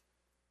be.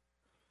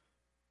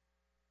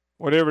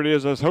 Whatever it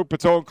is, let's hope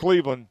it's on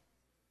Cleveland.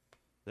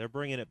 They're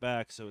bringing it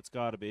back, so it's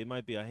got to be. It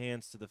might be a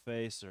hands to the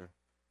face or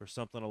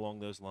something along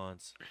those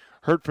lines.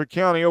 Hertford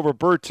County over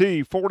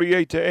Bertie,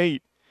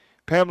 48-8.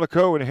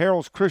 Pamlico and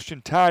Harold's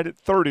Christian tied at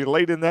 30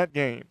 late in that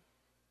game.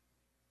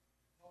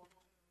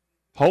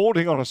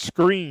 Holding on a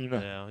screen.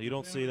 Yeah, you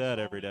don't see that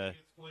every day.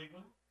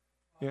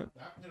 Yeah.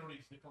 That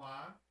penalty's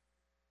declined.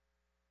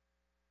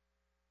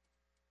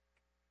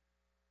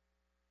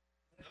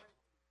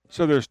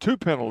 So there's 2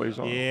 penalties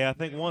on. Yeah, I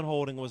think one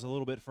holding was a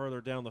little bit further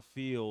down the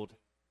field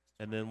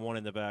and then one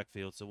in the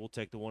backfield. So we'll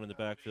take the one in the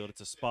backfield.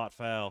 It's a spot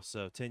foul,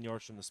 so 10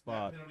 yards from the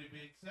spot.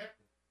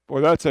 Boy,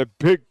 that's a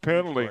big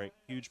penalty.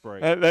 Huge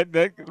break.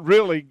 That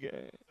really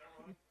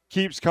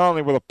keeps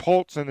Conley with a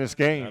pulse in this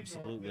game.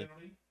 Absolutely.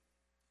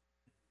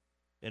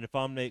 And if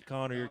I'm Nate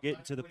Connor, you're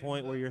getting to the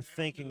point where you're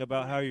thinking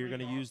about how you're going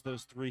to use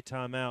those 3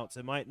 timeouts.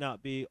 It might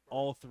not be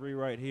all 3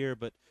 right here,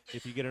 but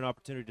if you get an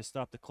opportunity to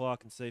stop the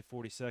clock and save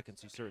 40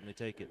 seconds, you certainly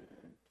take it.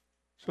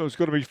 So it's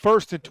going to be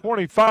 1st and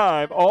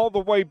 25 all the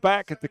way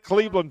back at the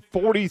Cleveland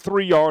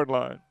 43-yard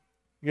line.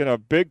 You know,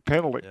 big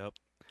penalty. Yep.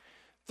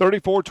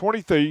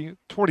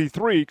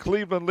 34-23,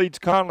 Cleveland leads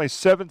Conley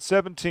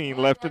 7-17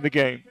 left in the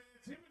game.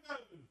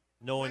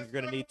 Knowing you're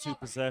going to need 2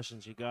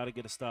 possessions, you got to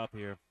get a stop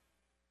here.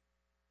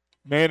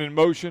 Man in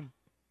motion.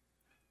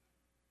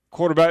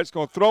 Quarterback's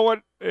going to throw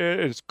it. It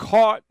is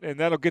caught, and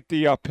that'll get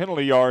the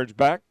penalty yards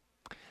back.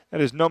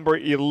 That is number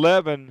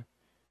 11,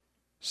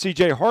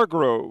 C.J.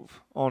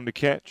 Hargrove on the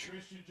catch.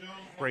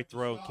 Great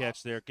throw and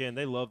catch there. Again,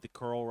 they love the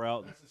curl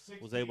route and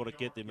was able to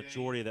get the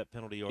majority of that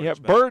penalty yards Yeah,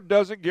 back. Bird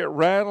doesn't get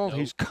rattled.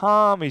 Nope. He's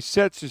calm. He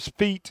sets his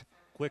feet.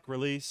 Quick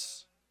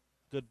release.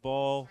 Good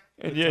ball.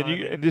 And good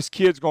and this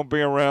kid's going to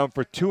be around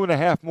for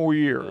 2.5 more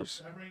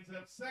years.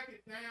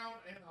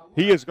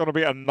 He is going to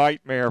be a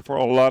nightmare for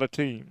a lot of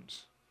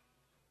teams.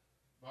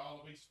 Ball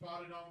will be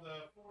spotted on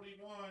the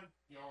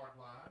 41-yard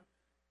line.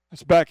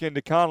 It's back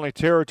into Conley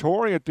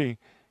territory at the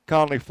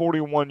Conley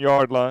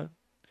 41-yard line.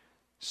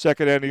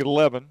 2nd and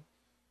 11.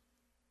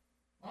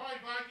 All right,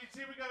 Vikings,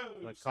 here we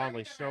go. Like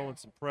Conley's showing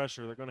some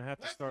pressure. They're going to have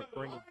to start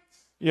bringing.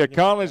 Yeah,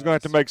 Conley's going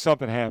to have to make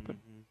something happen.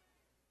 Mm-hmm.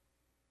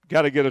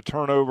 Got to get a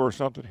turnover or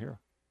something here.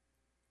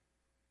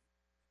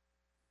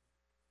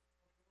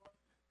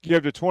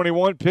 Give to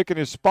 21, picking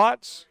his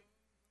spots.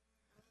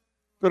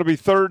 Going to be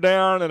 3rd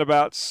down and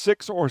about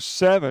 6 or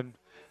 7.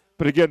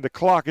 But again, the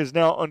clock is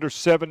now under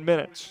 7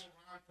 minutes.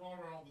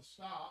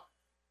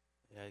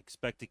 Yeah,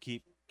 expect to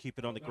keep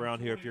it on the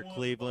ground here if you're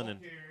Cleveland,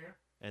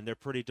 and they're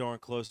pretty darn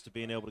close to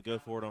being able to go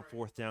for it on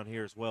 4th down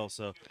here as well.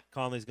 So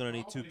Conley's going to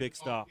need 2 big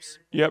stops.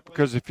 Yep,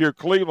 because if you're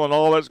Cleveland,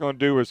 all that's going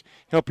to do is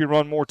help you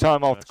run more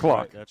time off the clock.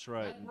 Right, that's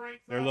right. And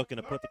they're looking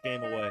to put the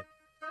game away.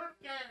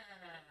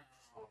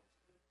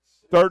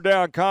 3rd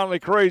down, Conley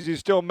crazy,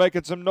 still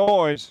making some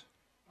noise.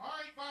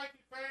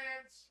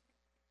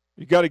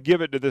 You got to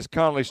give it to this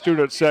Conley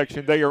student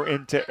section. They are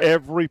into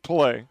every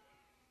play.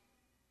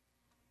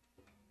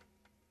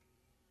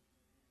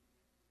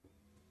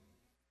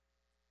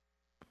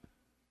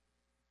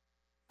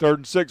 Third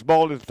and 6,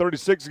 ball to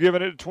 36,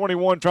 giving it to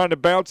 21, trying to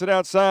bounce it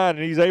outside,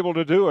 and he's able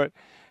to do it.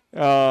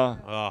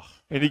 And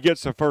he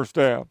gets the 1st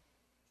down.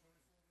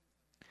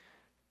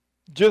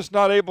 Just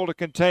not able to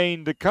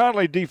contain the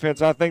Conley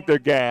defense. I think they're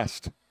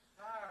gassed.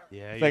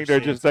 Yeah, I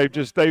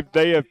think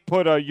they have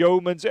put a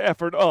yeoman's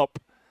effort up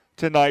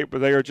tonight, but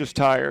they are just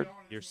tired.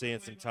 You're seeing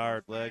some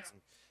tired legs,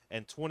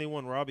 and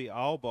 21 Robbie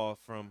Albaugh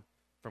from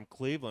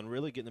Cleveland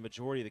really getting the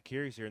majority of the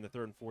carries here in the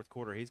 3rd and 4th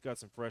quarter. He's got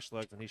some fresh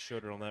legs, and he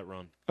showed it on that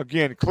run.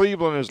 Again,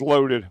 Cleveland is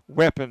loaded,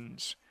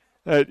 weapons.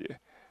 It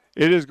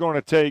is going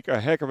to take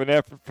a heck of an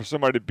effort for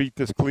somebody to beat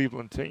this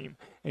Cleveland team.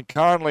 And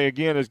Conley,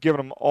 again, has given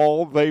them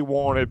all they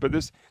wanted. But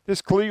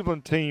this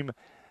Cleveland team,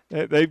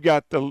 they've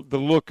got the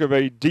look of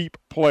a deep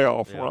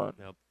playoff run.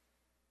 Yep.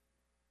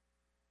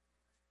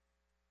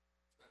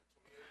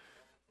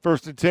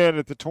 1st and 10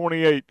 at the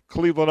 28.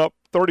 Cleveland up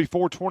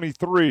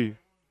 34-23.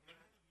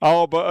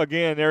 Alba,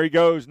 again, there he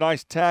goes.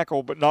 Nice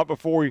tackle, but not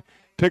before he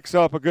picks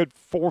up a good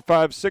 4,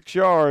 5, 6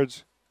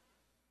 yards.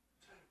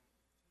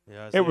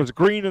 Yeah, it was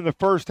Green in the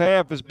first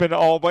half. It's been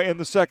Alba in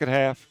the second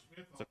half.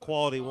 a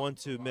quality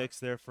 1-2 mix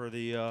there for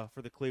the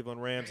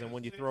Cleveland Rams. And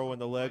when you throw in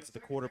the legs of the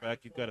quarterback,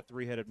 you've got a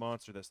three-headed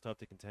monster that's tough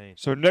to contain.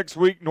 So next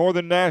week,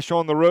 Northern Nash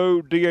on the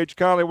road. D.H.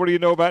 Conley, what do you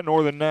know about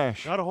Northern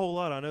Nash? Not a whole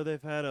lot. I know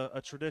they've had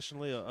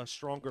traditionally a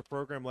stronger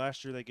program.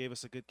 Last year they gave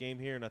us a good game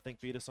here and I think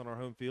beat us on our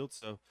home field.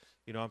 So,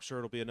 I'm sure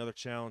it'll be another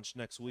challenge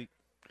next week.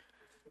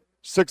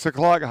 6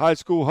 o'clock high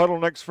school huddle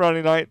next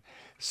Friday night.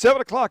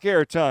 7 o'clock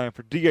airtime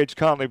for D.H.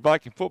 Conley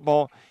Viking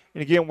football.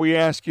 And again, we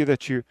ask you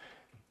that you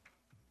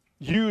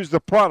use the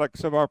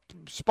products of our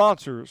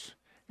sponsors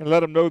and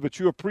let them know that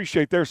you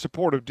appreciate their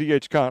support of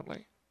D.H.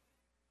 Conley.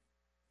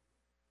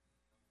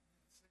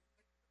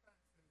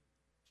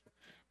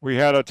 We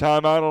had a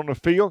timeout on the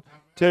field.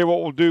 Tell you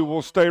what we'll do.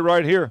 We'll stay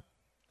right here.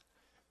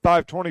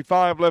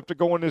 5:25 left to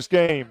go in this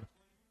game.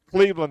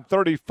 Cleveland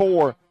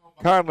 34,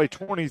 Conley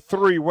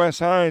 23. Wes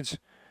Hines,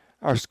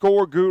 our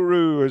score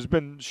guru, has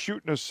been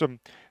shooting us some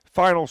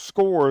final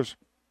scores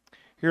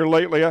here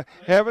lately. I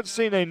haven't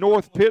seen a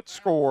North Pitt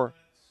score.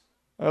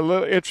 A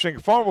little interesting.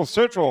 Farmville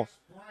Central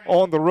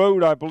on the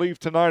road, I believe,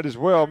 tonight as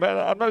well. Man,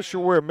 I'm not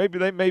sure where. Maybe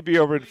they may be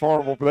over in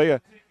Farmville,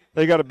 but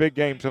they got a big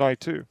game tonight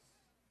too.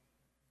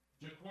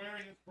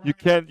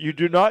 You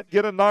do not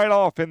get a night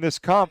off in this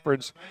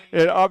conference.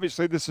 And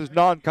obviously, this is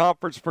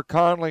non-conference for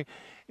Conley,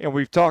 and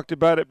we've talked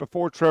about it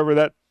before, Trevor,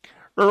 that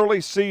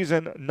early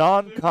season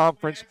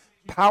non-conference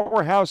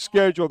powerhouse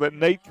schedule that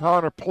Nate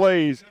Connor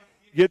plays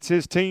gets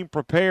his team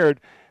prepared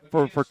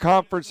for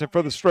conference and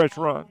for the stretch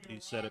run. You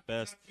said it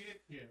best.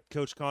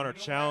 Coach Connor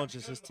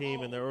challenges his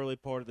team in the early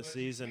part of the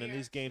season, and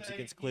these games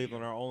against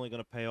Cleveland are only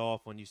going to pay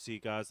off when you see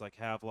guys like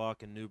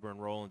Havelock and Newbern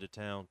roll into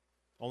town.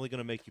 Only going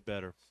to make you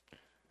better.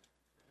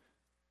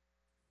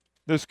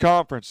 This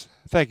conference,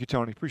 thank you,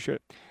 Tony, appreciate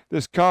it.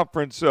 This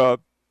conference,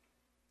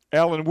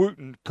 Alan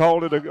Wooten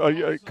called it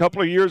a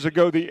couple of years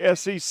ago the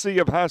SEC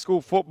of high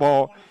school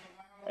football,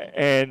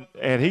 and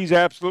he's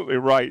absolutely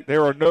right.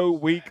 There are no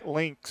weak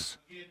links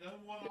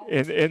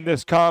in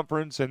this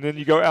conference, and then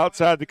you go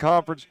outside the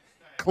conference.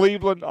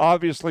 Cleveland,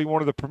 obviously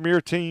one of the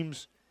premier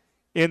teams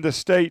in the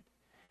state,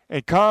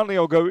 and Conley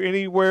will go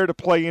anywhere to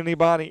play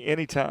anybody,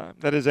 anytime.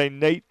 That is a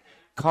Nate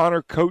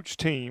Connor coach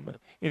team,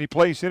 any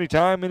place,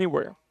 anytime,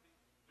 anywhere.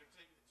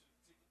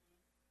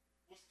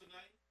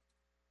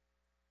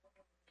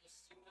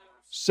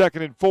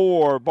 Second and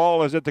 4.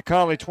 Ball is at the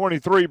Conley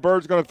 23.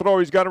 Bird's going to throw.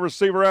 He's got a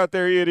receiver out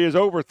there. It is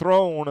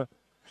overthrown.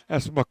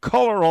 That's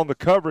McCullough on the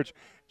coverage.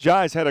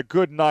 Jai's had a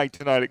good night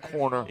tonight at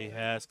corner. He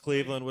has.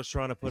 Cleveland was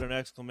trying to put an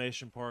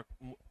exclamation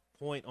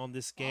point on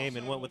this game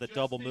and went with a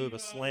double move, a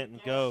slant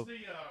and go.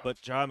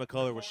 But Jai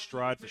McCullough was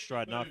stride for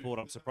stride, not pulled.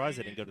 I'm surprised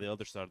they didn't go to the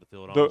other side of the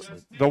field, honestly.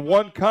 The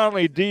one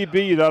Conley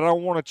DB that I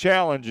don't want to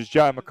challenge is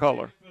Jai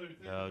McCullough.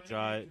 No,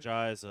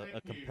 Jai is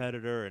a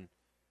competitor,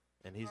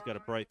 and he's got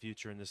a bright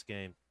future in this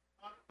game.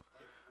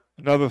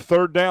 Another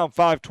third down,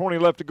 5:20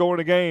 left to go in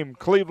the game.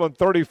 Cleveland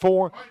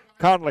 34,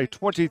 Conley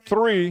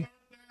 23.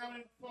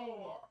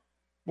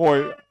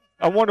 Boy,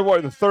 I wonder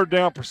what the third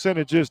down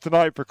percentage is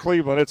tonight for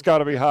Cleveland. It's got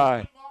to be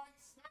high.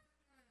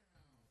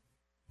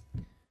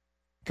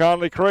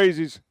 Conley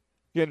Crazies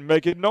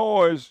making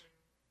noise.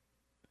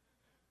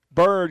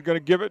 Bird going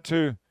to give it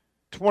to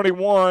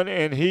 21,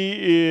 and he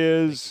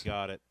is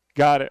got it.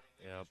 Got it.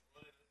 Yep.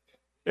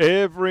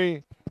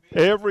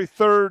 Every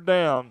third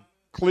down,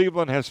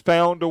 Cleveland has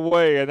found a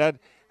way, and that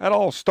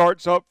all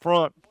starts up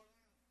front.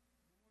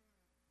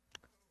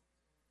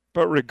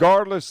 But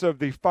regardless of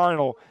the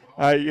final,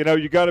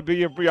 you got to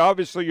be –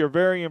 obviously you're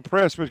very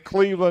impressed with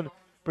Cleveland,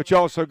 but you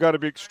also got to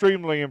be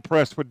extremely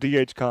impressed with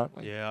D.H.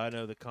 Conley. Yeah, I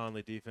know the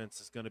Conley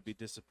defense is going to be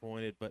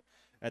disappointed, but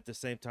at the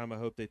same time I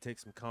hope they take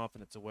some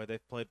confidence away.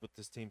 They've played with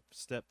this team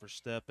step for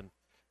step, and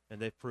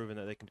they've proven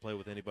that they can play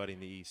with anybody in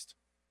the East.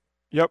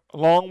 Yep, a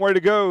long way to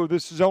go.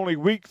 This is only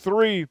week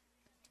 3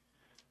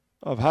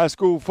 of high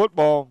school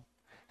football.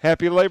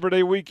 Happy Labor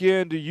Day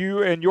weekend to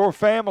you and your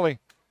family.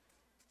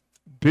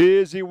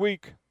 Busy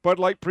week. Bud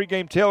Light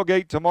pregame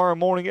tailgate tomorrow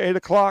morning, 8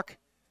 o'clock.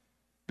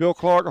 Bill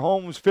Clark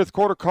Holmes' fifth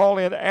quarter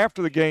call-in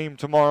after the game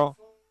tomorrow.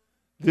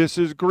 This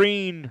is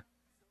Green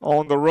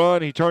on the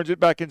run. He turns it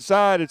back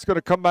inside. It's going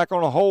to come back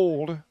on a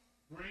hold.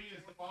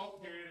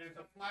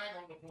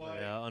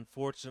 Yeah,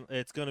 unfortunately,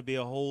 it's going to be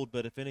a hold,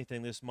 but if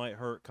anything, this might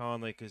hurt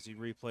Conley because you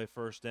replay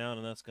first down,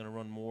 and that's going to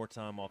run more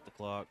time off the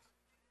clock.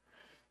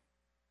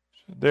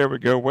 There we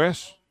go,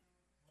 Wes.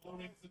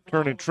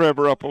 Turning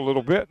Trevor up a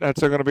little bit. That's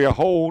going to be a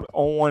hold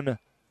on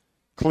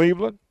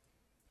Cleveland.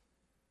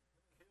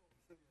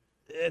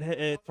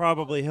 It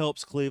probably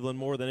helps Cleveland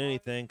more than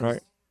anything.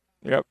 Right.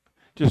 Yep.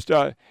 Just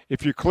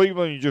if you're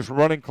Cleveland, you're just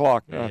running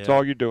clock now. That's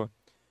all you're doing.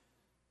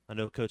 I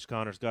know Coach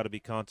Connor's got to be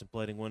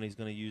contemplating when he's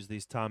going to use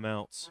these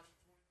timeouts.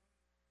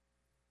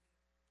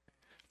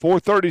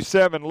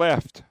 4:37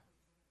 left.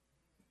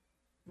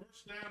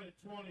 First down at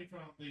 20 from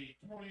the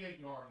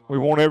 28-yard line. We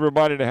want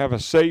everybody to have a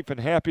safe and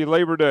happy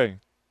Labor Day.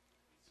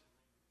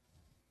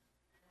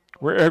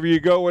 Wherever you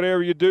go,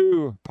 whatever you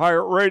do,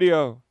 Pirate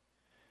Radio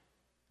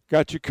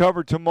got you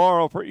covered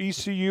tomorrow for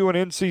ECU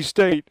and NC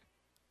State.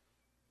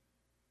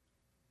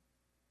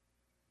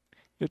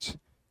 It's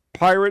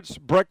Pirates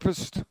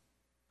Breakfast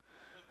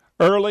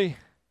early.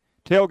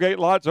 Tailgate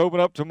lots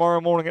open up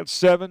tomorrow morning at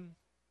 7.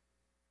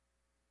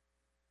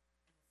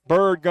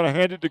 Bird going to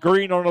hand it to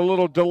Green on a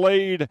little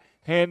delayed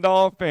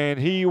handoff, and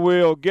he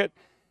will get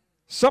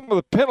some of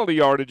the penalty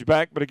yardage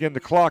back. But, again, the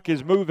clock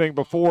is moving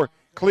before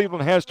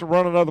Cleveland has to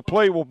run another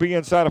play. We'll be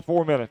inside of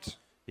 4 minutes.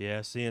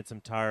 Yeah, seeing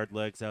some tired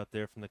legs out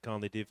there from the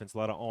Conley defense. A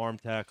lot of arm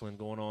tackling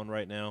going on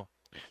right now.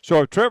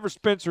 So if Trevor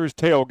Spencer is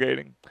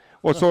tailgating,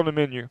 what's on the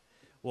menu?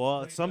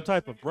 Well, it's some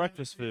type of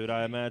breakfast food,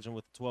 I imagine,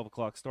 with the 12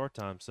 o'clock start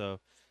time. So,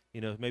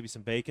 maybe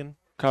some bacon.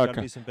 Gotta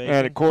be some bacon.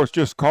 And, of course,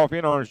 just coffee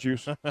and orange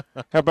juice. How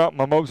about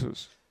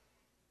mimosas?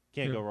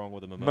 Can't go wrong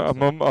with a mimosa.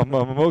 A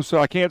mimosa,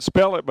 I can't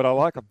spell it, but I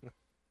like them.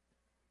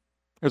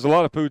 There's a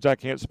lot of foods I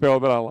can't spell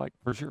that I like,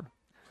 for sure.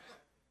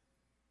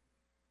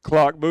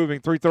 Clock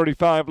moving,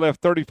 3:35 left,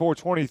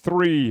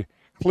 34-23.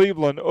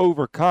 Cleveland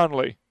over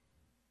Conley.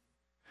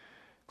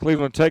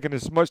 Cleveland taking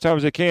as much time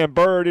as they can.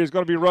 Bird is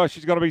going to be rushed.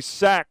 He's going to be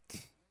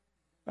sacked.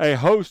 A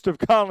host of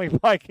Conley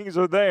Vikings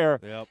are there.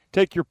 Yep.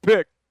 Take your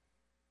pick.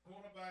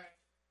 Quarterback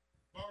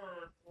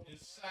Bird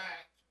is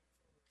sacked.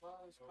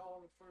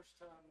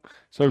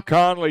 So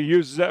Conley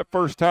uses that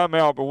first time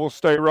out, but we'll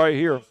stay right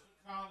here.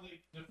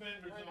 Conley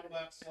defenders on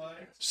that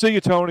play. See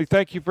you, Tony.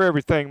 Thank you for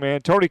everything,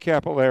 man. Tony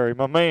Capillari,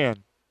 my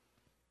man.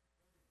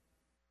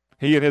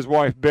 He and his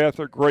wife, Beth,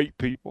 are great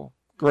people.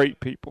 Great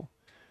people.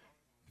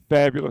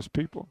 Fabulous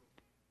people.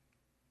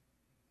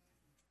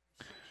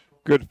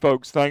 Good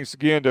folks. Thanks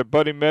again to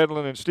Buddy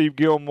Medlin and Steve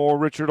Gilmore,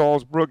 Richard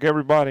Allsbrook,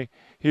 everybody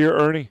here.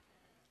 Ernie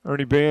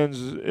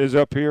Benz is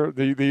up here,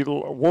 the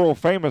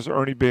world-famous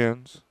Ernie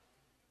Benz.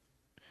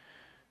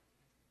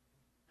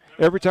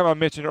 Every time I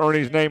mention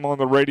Ernie's name on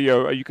the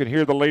radio, you can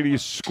hear the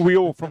ladies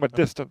squeal from a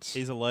distance.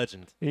 He's a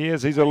legend. He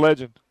is. He's a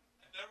legend.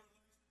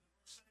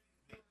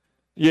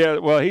 Yeah,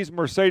 well, he's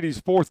Mercedes'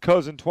 fourth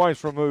cousin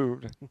twice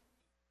removed.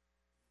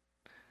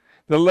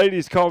 The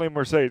ladies call him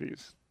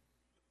Mercedes.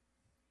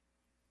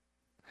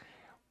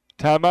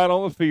 Timeout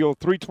on the field,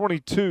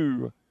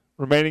 3:22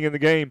 remaining in the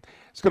game.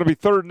 It's going to be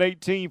 3rd and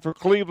 18 for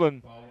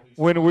Cleveland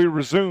when we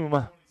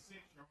resume.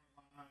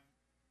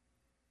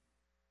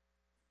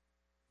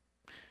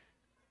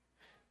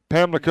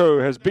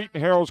 Pamlico has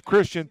beaten Harold's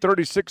Christian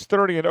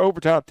 36-30 in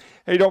overtime.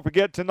 Hey, don't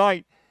forget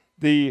tonight,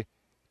 the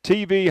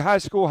TV high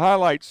school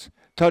highlights,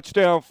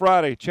 Touchdown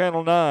Friday,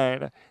 Channel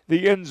 9,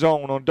 the End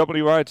Zone on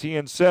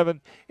WITN 7,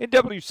 and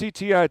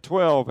WCTI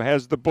 12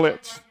 has the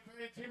Blitz.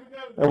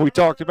 And we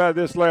talked about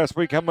this last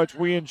week, how much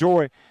we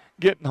enjoy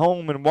getting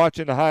home and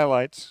watching the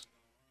highlights.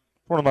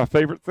 One of my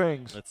favorite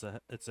things. It's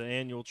an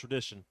annual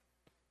tradition.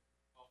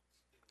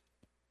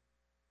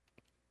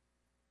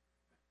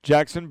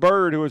 Jackson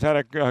Bird, who has had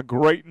a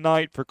great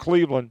night for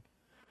Cleveland,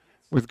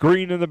 with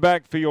Green in the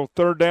backfield,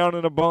 3rd down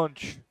in a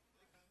bunch.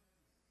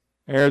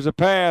 There's a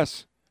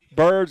pass.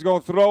 Bird's going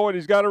to throw it.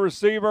 He's got a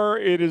receiver.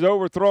 It is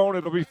overthrown.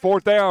 It'll be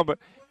 4th down, but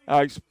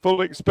I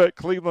fully expect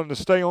Cleveland to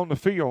stay on the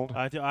field.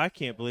 I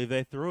can't believe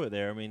they threw it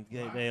there. I mean,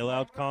 they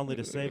allowed Conley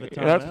to save a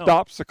timeout. That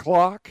stops the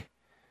clock.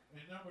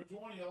 And number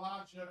 20,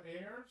 Elijah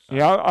Ayers.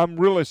 Yeah, I'm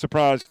really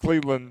surprised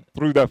Cleveland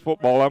threw that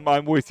football.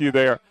 I'm with you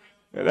there.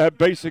 That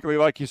basically,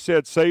 like you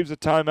said, saves a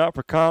timeout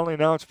for Conley.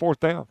 Now it's 4th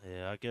down.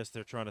 Yeah, I guess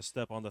they're trying to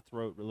step on the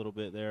throat a little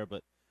bit there,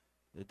 but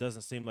it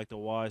doesn't seem like the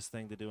wise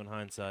thing to do in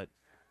hindsight.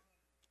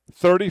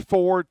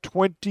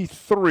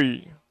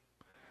 34-23.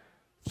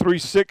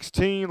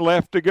 3:16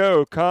 left to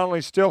go.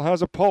 Conley still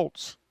has a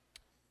pulse.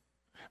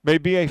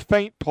 Maybe a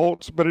faint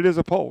pulse, but it is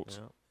a pulse.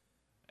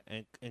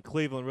 Yeah. And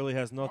Cleveland really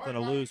has nothing to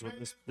lose with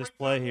this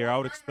play here. I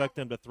would expect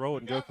them to throw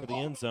it and go for the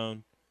end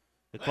zone.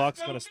 The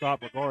clock's going to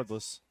stop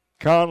regardless.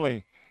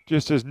 Conley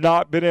just has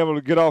not been able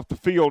to get off the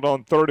field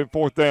on 3rd and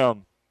 4th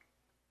down.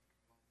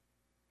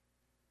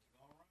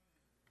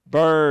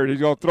 Bird, he's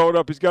going to throw it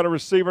up. He's got a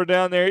receiver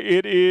down there.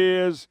 It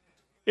is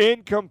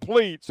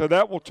incomplete. So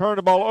that will turn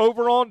the ball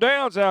over on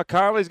downs now.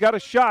 Conley's got a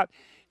shot.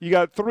 You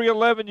got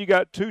 3:11. You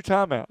got 2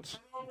 timeouts.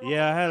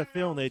 Yeah, I had a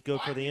feeling they'd go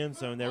for the end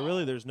zone there.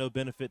 Really, there's no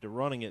benefit to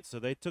running it. So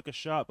they took a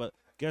shot, but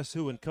guess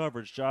who in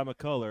coverage? Jai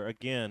McCullough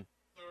again.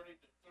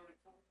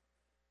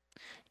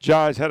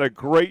 Jai's had a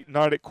great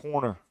night at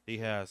corner. He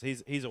has.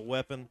 He's a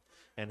weapon,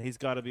 and he's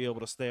got to be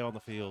able to stay on the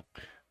field.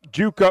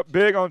 Juke up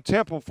big on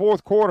Temple,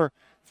 4th quarter,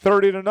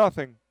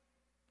 30-0.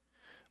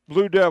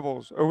 Blue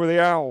Devils over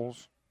the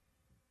Owls.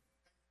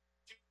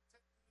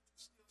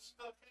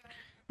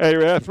 Hey,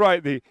 that's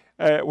right.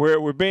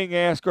 We're being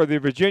asked, are the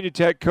Virginia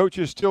Tech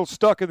coaches still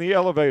stuck in the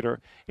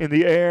elevator? In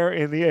the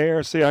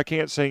air. See, I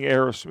can't sing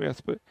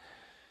Aerosmith, but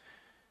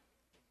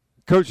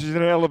coaches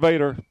in an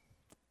elevator.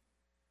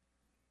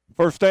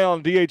 1st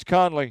down, D.H.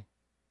 Conley.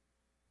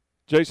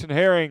 Jason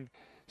Herring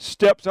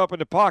steps up in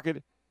the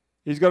pocket.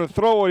 He's going to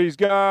throw it. He's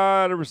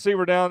got a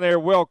receiver down there,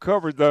 well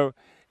covered, though.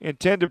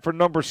 Intended for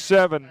number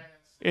 7,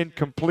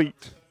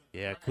 incomplete.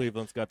 Yeah,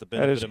 Cleveland's got the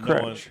benefit of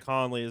knowing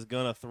Conley is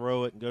going to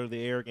throw it and go to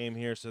the air game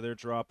here, so they're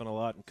dropping a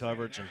lot in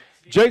coverage. And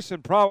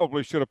Jason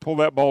probably should have pulled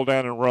that ball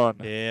down and run.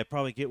 Yeah,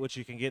 probably get what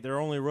you can get. They're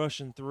only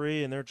rushing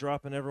 3, and they're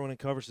dropping everyone in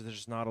coverage, so there's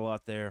just not a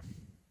lot there.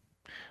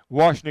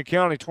 Washington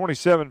County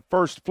 27,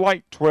 First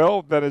Flight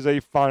 12. That is a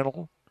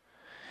final.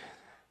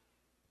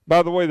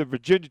 By the way, the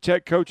Virginia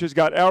Tech coaches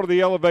got out of the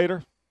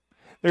elevator.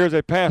 There's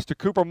a pass to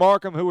Cooper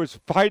Markham, who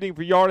is fighting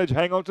for yardage.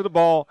 Hang on to the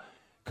ball.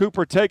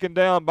 Cooper taken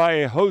down by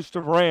a host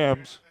of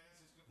Rams.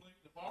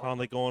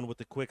 Conley going with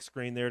the quick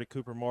screen there to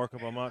Cooper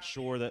Markham. I'm not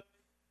sure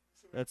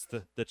that's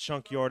the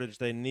chunk yardage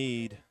they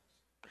need.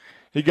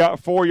 He got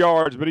 4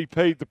 yards, but he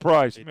paid the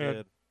price, He man.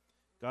 did.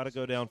 Got to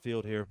go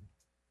downfield here.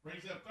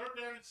 Brings up 3rd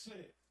down and 6.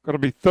 Going to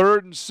be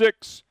 3rd and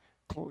 6.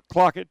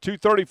 Clock at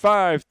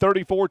 2:35,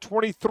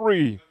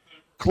 34-23,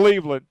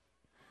 Cleveland.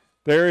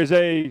 There is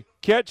a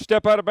catch,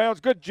 step out of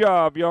bounds. Good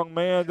job, young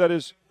man. That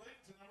is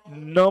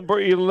number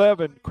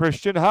 11,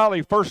 Christian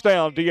Holly. First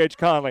down, D.H.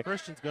 Conley.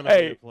 Christian's going to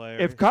be a player.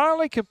 If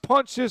Conley can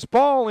punch this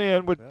ball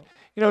in with,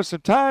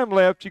 some time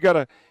left, you got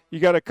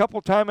a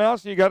couple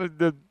timeouts, and you got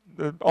the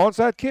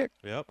onside kick.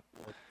 Yep.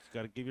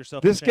 Got to give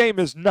yourself This a chance. game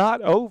is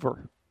not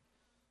over.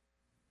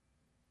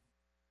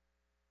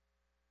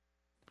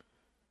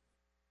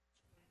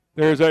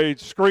 There's a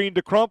screen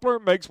to Crumpler,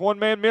 makes one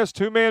man miss,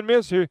 two man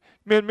miss. Here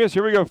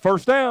we go.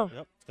 First down.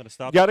 Yep, it's going to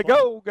stop. Got to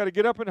go. Got to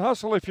get up and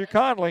hustle if you're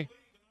Conley.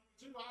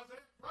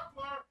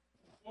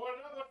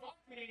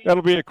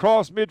 That'll be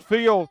across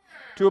midfield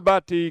to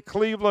about the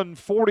Cleveland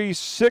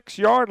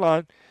 46-yard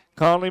line.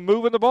 Conley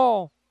moving the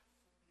ball.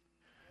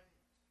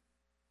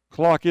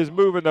 Clock is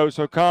moving, though,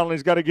 so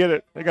Conley's got to get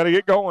it. They got to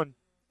get going.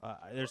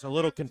 There's a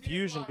little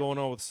confusion going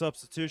on with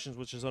substitutions,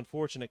 which is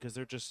unfortunate because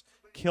they're just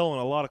killing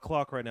a lot of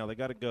clock right now. They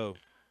got to go.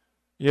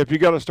 Yep, you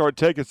got to start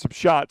taking some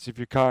shots if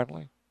you're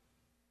Conley.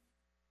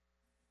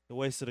 They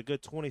wasted a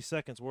good 20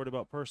 seconds worried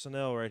about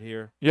personnel right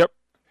here. Yep.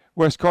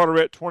 West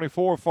Carteret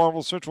 24,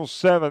 Farmville Central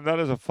 7. That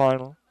is a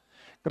final.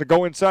 Going to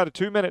go inside of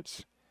 2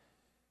 minutes.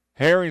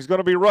 Herring's going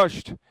to be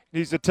rushed.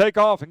 Needs to take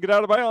off and get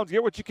out of bounds.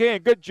 Get what you can.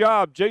 Good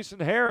job,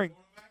 Jason Herring.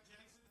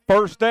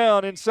 First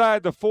down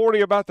inside the 40,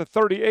 about the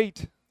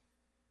 38.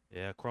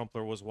 Yeah,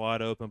 Crumpler was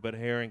wide open, but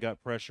Herring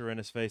got pressure in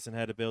his face and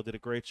had to build. Did a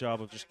great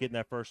job of just getting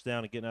that first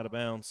down and getting out of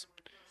bounds.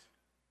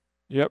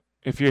 Yep.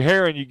 If you're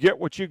Herring, you get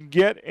what you can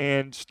get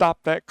and stop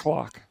that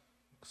clock.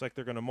 Looks like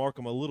they're going to mark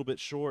him a little bit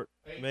short,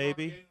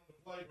 maybe.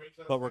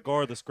 But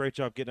regardless, great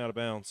job getting out of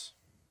bounds.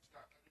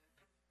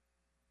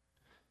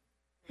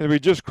 And we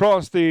just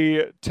crossed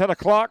the 10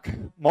 o'clock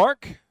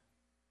mark.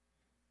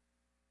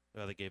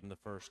 Oh, they gave him the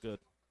first. Good.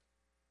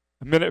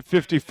 A minute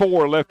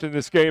 54 left in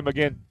this game.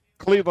 Again,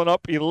 Cleveland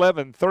up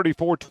 11,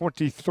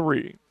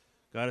 34-23.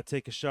 Got to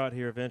take a shot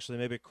here eventually.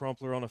 Maybe a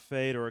Crumpler on a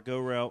fade or a go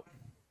route.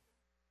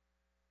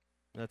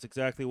 That's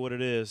exactly what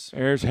it is.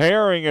 There's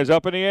Herring is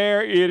up in the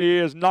air. It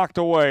is knocked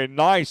away.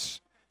 Nice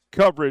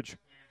coverage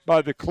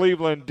by the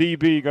Cleveland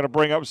DB. Going to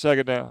bring up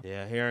second down.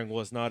 Yeah, Herring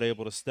was not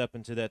able to step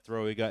into that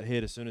throw. He got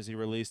hit as soon as he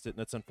released it, and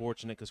that's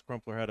unfortunate because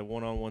Crumpler had a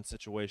one-on-one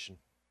situation.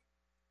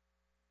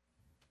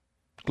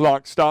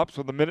 Clock stops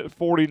with a minute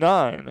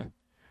 49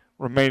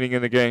 remaining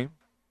in the game.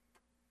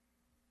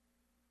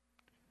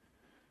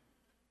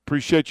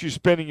 Appreciate you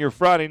spending your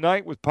Friday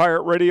night with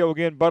Pirate Radio.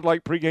 Again, Bud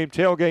Light pregame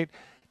tailgate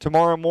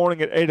tomorrow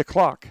morning at 8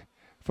 o'clock.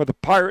 For the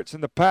Pirates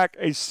in the Pack,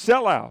 a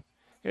sellout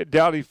at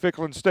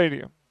Dowdy-Ficklin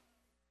Stadium.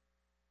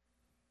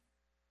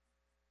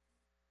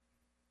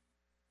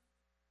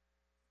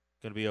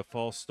 Going to be a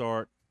false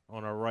start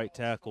on our right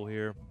tackle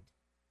here.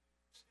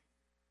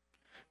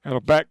 And a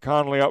back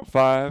Conley up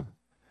 5.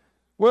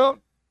 Well,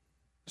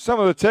 some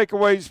of the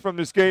takeaways from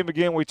this game,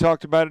 again, we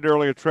talked about it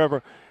earlier,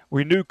 Trevor.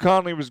 We knew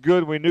Conley was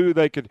good. We knew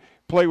they could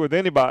play with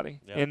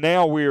anybody. Yep. And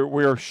now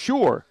we're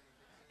sure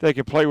they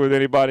can play with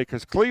anybody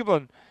because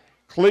Cleveland,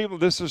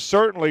 this is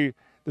certainly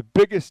the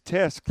biggest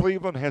test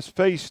Cleveland has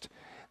faced.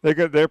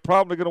 They're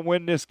probably going to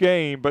win this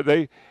game, but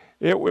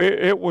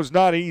it was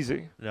not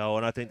easy. No,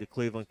 and I think the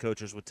Cleveland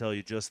coaches would tell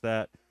you just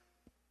that.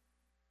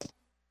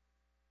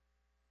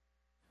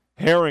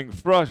 Herring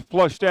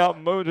flushed out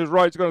and moved his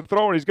right. He's going to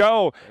throw it. He's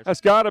go.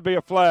 That's got to be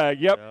a flag.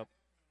 Yep.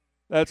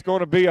 That's going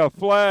to be a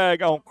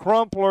flag on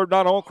Crumpler,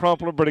 not on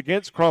Crumpler, but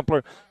against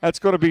Crumpler. That's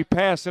going to be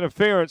pass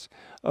interference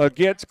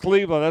against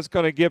Cleveland. That's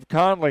going to give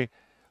Conley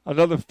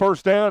another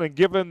first down and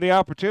give him the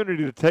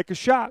opportunity to take a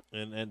shot.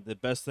 And the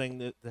best thing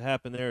that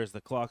happened there is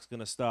the clock's going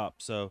to stop.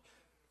 So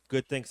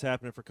good things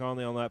happening for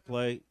Conley on that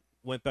play.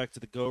 Went back to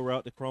the go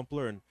route to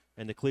Crumpler,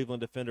 and the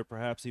Cleveland defender,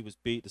 perhaps he was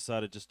beat,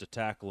 decided just to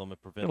tackle him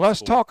and prevent and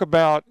let's talk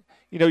about,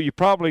 you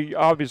probably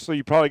got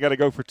to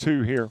go for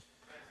 2 here.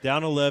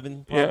 Down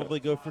 11, probably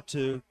go for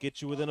 2,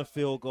 get you within a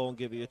field goal and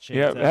give you a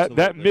chance. Yeah,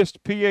 that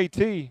missed PAT.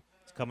 It's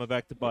coming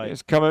back to bite.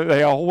 It's coming.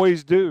 They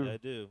always do. They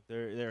do.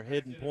 There are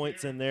hidden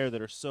points in there that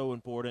are so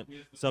important,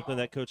 something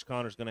that Coach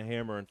Connor's going to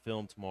hammer and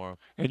film tomorrow.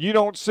 And you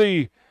don't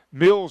see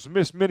Mills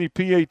miss many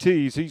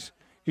PATs. He's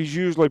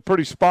usually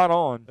pretty spot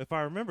on. If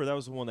I remember, that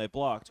was the one they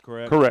blocked,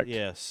 correct? Correct.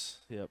 Yes.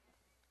 Yep.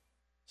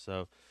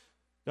 So,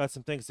 got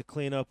some things to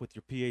clean up with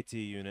your PAT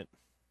unit.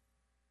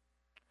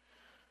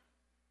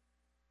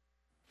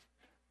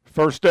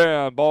 First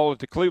down, ball at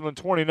the Cleveland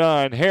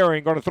 29.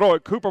 Herring going to throw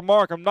it. Cooper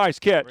Markham, nice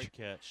catch. Great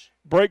catch.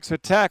 Breaks a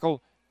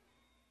tackle,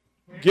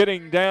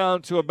 getting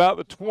down to about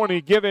the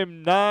 20. Give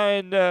him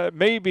 9,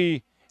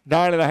 maybe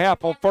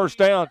 9.5 on first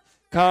down.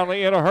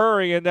 Conley in a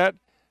hurry, and that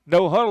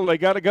no huddle. They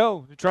got to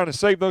go. They're trying to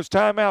save those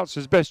timeouts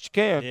as best you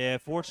can. Yeah,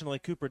 fortunately,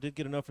 Cooper did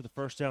get enough for the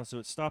first down, so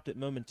it stopped it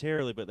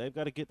momentarily, but they've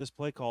got to get this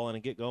play call in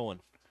and get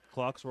going.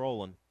 Clock's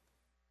rolling.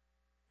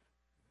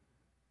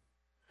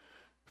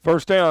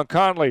 First down,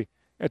 Conley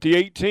at the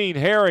 18.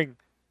 Herring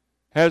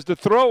has to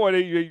throw it.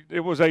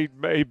 It was a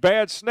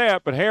bad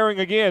snap, but Herring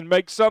again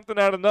makes something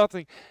out of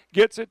nothing.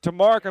 Gets it to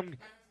Markham.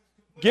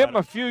 Give him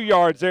a few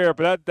yards there,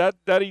 but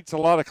that eats a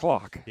lot of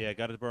clock. Yeah,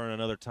 got to burn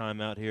another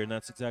timeout here, and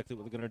that's exactly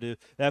what they're going to do.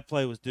 That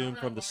play was doomed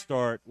from the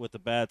start with a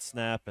bad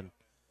snap, and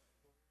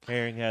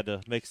Herring had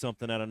to make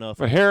something out of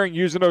nothing. But Herring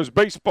using those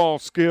baseball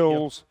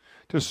skills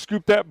to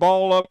scoop that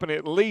ball up and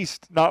at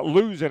least not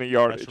lose any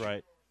yardage. That's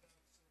right.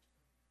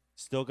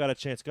 Still got a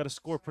chance. Got to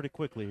score pretty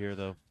quickly here,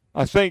 though.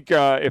 I think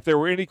if there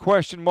were any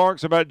question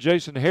marks about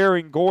Jason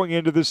Herring going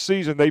into this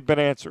season, they've been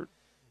answered.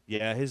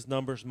 Yeah, his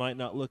numbers might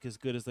not look as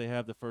good as they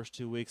have the first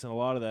 2 weeks, and a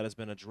lot of that has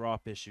been a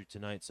drop issue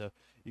tonight. So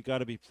you got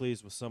to be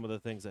pleased with some of the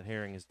things that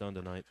Herring has done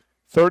tonight.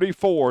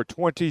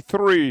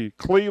 34-23,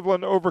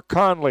 Cleveland over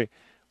Conley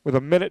with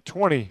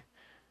 1:20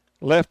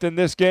 left in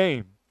this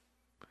game.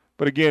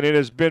 But again, it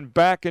has been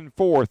back and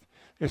forth.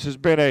 This has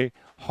been a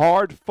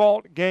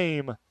hard-fought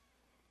game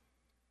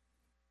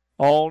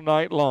all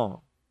night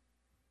long.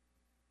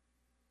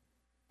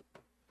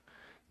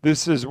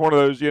 This is one of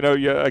those,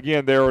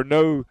 again, there are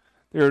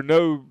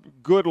no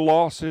good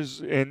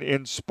losses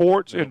in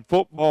sports, in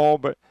football,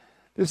 but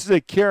this is a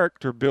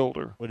character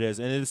builder. It is,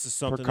 and this is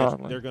something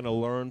that they're going to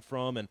learn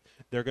from, and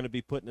they're going to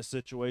be put in a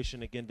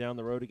situation again down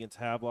the road against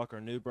Havelock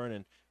or New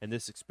Bern, and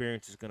this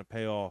experience is going to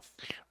pay off.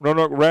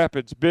 Roanoke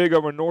Rapids big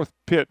over North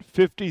Pitt,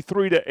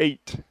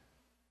 53-8.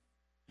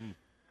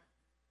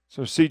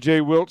 So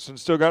C.J. Wilson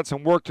still got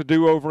some work to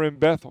do over in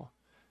Bethel.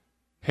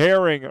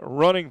 Herring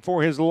running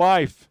for his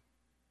life.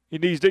 He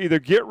needs to either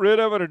get rid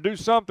of it or do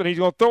something. He's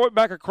going to throw it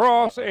back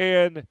across,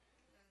 and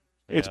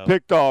it's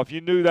picked off. You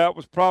knew that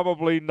was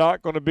probably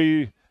not going to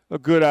be a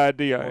good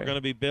idea. We're going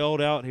to be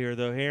bailed out here,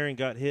 though. Herring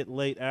got hit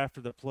late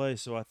after the play,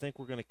 so I think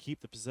we're going to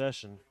keep the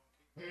possession.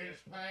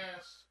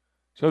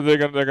 So they're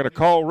going to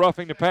call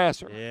roughing the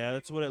passer. Yeah,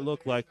 that's what it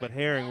looked like, but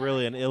Herring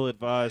really an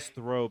ill-advised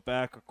throw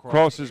back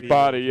across his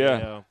body.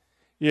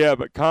 Yeah,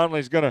 but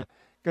Conley's going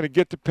to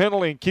get the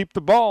penalty and keep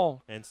the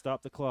ball and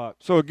stop the clock.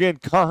 So again,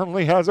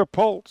 Conley has a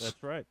pulse.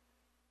 That's right.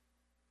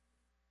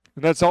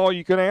 And that's all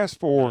you can ask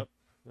for.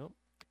 Yep.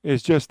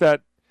 Is just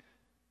that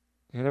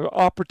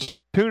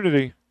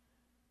opportunity.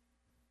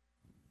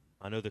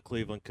 I know the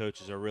Cleveland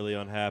coaches are really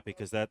unhappy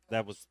because that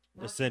was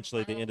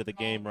essentially the end of the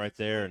game right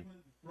there, and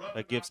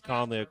that gives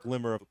Conley a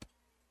glimmer of.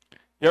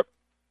 Yep.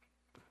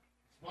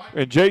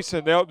 And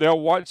Jason, they'll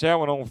watch that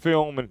one on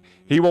film, and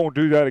he won't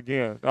do that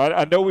again.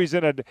 I know he's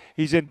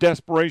in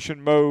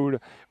desperation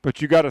mode,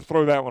 but you got to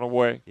throw that one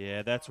away.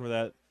 Yeah, that's where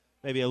that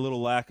maybe a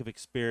little lack of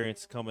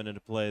experience coming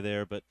into play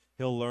there, but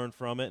he'll learn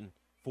from it, and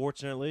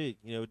fortunately,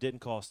 it didn't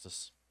cost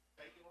us.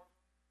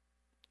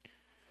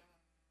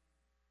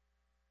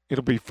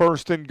 It'll be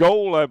 1st and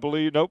goal, I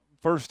believe. Nope,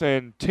 1st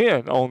and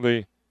 10 on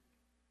the.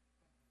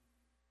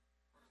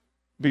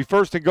 Be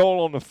 1st and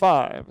goal on the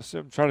 5. So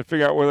I'm trying to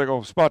figure out where they're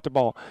going to spot the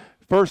ball.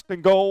 1st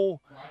and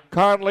goal,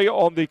 Conley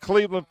on the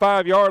Cleveland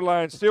 5-yard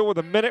line, still with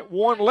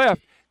 1:01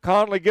 left.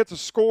 Conley gets a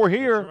score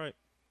here. That's right.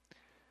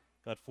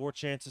 Got 4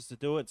 chances to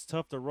do it. It's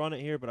tough to run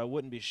it here, but I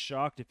wouldn't be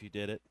shocked if you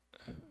did it.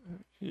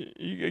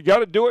 You got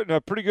to do it in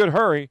a pretty good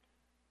hurry.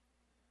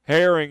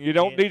 Herring, you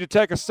don't need to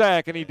take a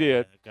sack, and he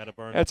did. Gotta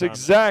burn That's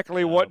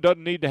exactly what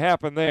doesn't need to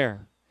happen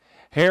there.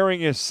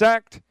 Herring is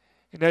sacked,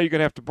 and now you're going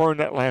to have to burn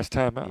that last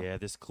time out. Yeah,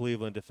 this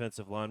Cleveland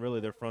defensive line, really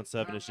their front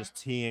seven is just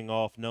teeing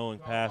off, knowing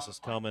pass is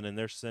coming, and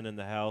they're sending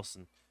the house,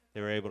 and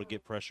they were able to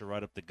get pressure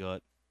right up the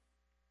gut.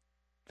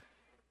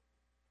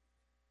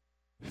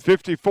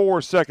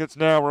 54 seconds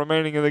now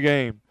remaining in the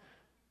game.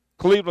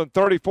 Cleveland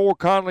 34,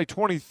 Conley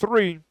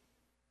 23.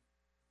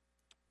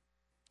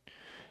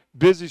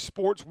 Busy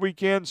sports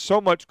weekend,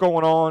 so much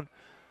going on.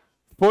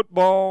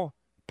 Football,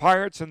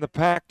 Pirates in the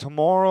Pack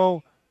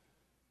tomorrow.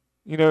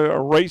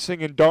 A racing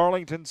in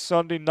Darlington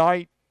Sunday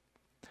night.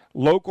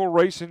 Local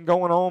racing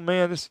going on,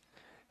 man. This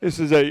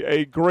is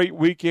a great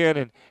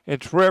weekend.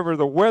 And Trevor,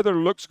 the weather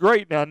looks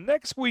great. Now,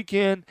 next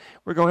weekend,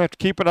 we're going to have to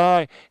keep an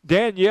eye.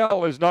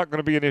 Danielle is not going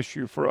to be an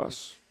issue for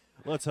us.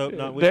 Let's hope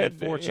not. We've been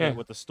fortunate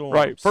with the storms.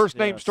 Right. First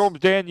name storm's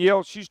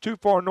Danielle. She's too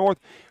far north.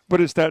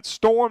 But it's that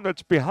storm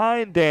that's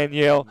behind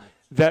Danielle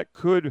that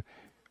could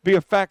be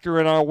a factor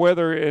in our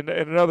weather in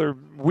another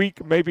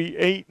week, maybe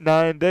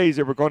 8-9 days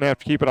that we're going to have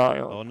to keep an eye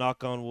on. Oh,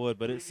 knock on wood.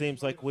 But it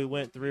seems like we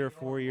went 3 or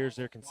 4 years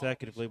there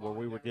consecutively where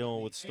we were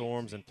dealing with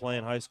storms and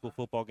playing high school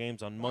football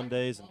games on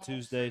Mondays and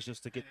Tuesdays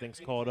just to get things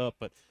caught up.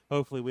 But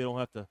hopefully we don't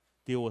have to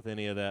deal with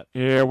any of that.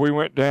 Yeah, we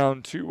went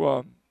down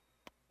to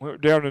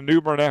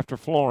New Bern after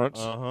Florence.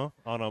 On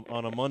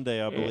a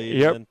Monday, I believe.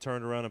 Yep. And then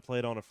turned around and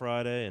played on a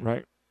Friday. And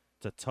right.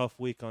 It's a tough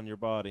week on your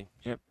body.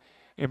 Yep.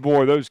 And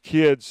boy, those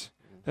kids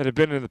that have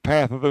been in the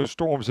path of those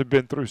storms have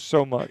been through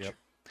so much. Yep.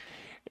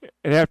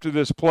 And after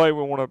this play,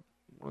 we want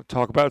to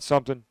talk about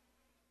something.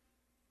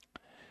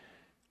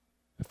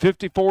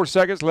 54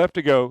 seconds left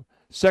to go.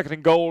 Second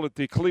and goal at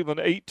the Cleveland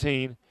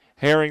 18.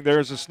 Herring,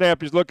 there's a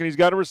snap. He's looking. He's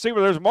got a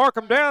receiver. There's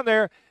Markham down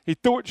there. He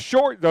threw it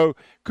short, though.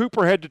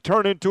 Cooper had to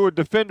turn into a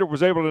defender,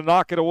 was able to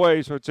knock it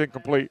away, so it's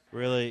incomplete.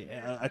 Really,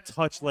 a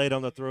touch late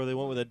on the throw. They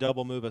went with a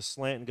double move, a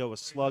slant, and go with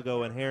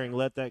Sluggo, and Herring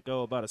let that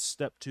go about a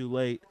step too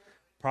late.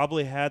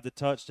 Probably had the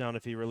touchdown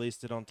if he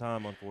released it on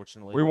time,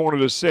 unfortunately. We wanted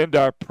to send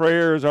our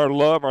prayers, our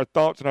love, our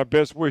thoughts, and our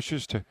best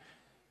wishes to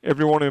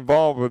everyone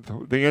involved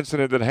with the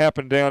incident that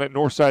happened down at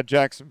Northside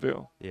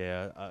Jacksonville.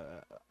 Yeah,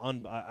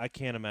 I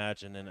can't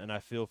imagine, and I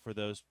feel for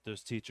those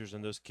teachers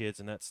and those kids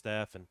and that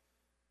staff, and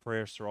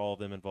prayers for all of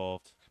them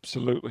involved.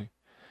 Absolutely.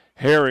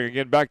 Herring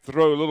again back to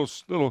throw,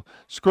 little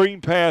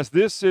screen pass.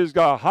 This is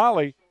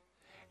Holly.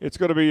 It's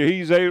going to be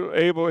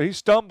he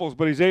stumbles,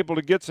 but he's able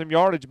to get some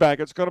yardage back.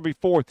 It's going to be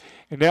fourth,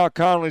 and now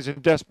Conley's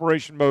in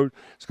desperation mode.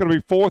 It's going to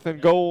be fourth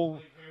and goal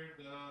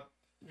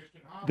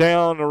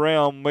down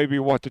around maybe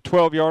the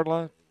 12-yard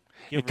line.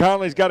 And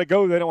Conley's got to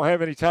go. They don't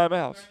have any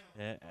timeouts.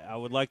 I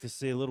would like to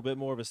see a little bit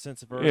more of a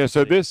sense of urgency. Yeah,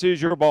 so this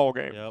is your ball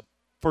game. Yep.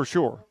 For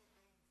sure.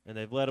 And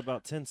they've let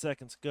about 10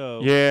 seconds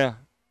go. Yeah.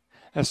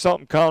 That's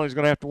something Conley's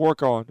going to have to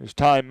work on, is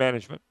time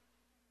management.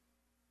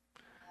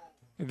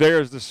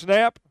 There's the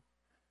snap.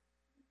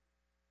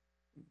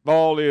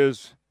 Ball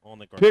is on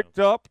the ground. Picked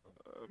up,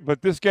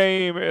 but this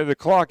game, the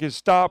clock is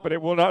stopped, but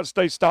it will not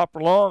stay stopped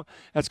for long.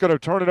 That's going to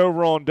turn it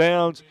over on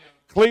downs.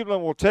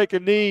 Cleveland will take a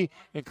knee,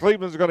 and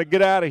Cleveland's going to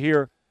get out of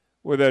here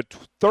with a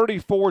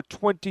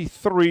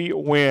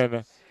 34-23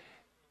 win.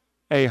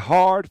 A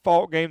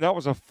hard-fought game. That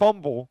was a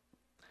fumble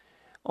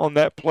on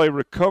that play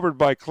recovered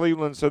by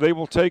Cleveland, so they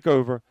will take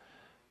over.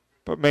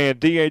 But, man,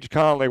 D.H.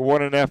 Conley,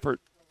 what an effort.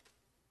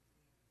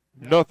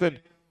 Nothing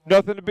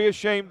to be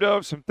ashamed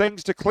of, some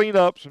things to clean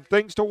up, some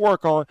things to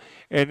work on.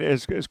 And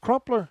is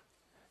Crumpler,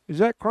 is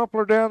that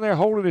Crumpler down there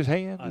holding his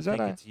hand? I think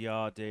it's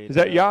Yah, Dave. Is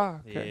that Yah?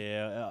 Okay.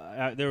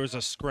 Yeah. There was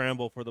a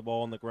scramble for the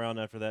ball on the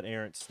ground after that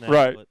errant snap.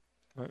 Right.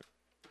 But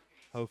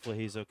hopefully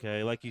he's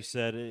okay. Like you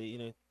said,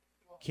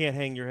 can't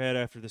hang your head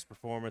after this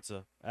performance.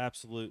 A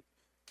absolute,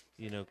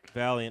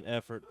 valiant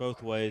effort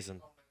both ways.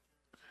 And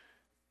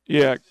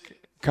yeah,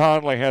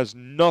 Conley has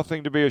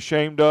nothing to be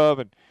ashamed of,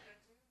 and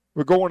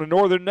we're going to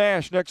Northern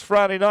Nash next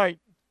Friday night.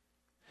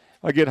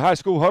 Again, high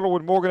school huddle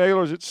with Morgan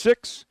Ahlers at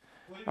 6.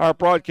 Our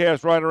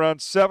broadcast right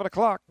around 7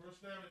 o'clock.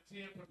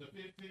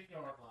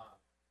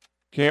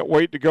 Can't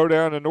wait to go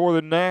down to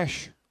Northern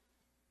Nash.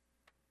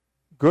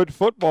 Good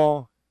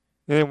football.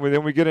 And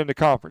then we get into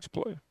conference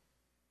play.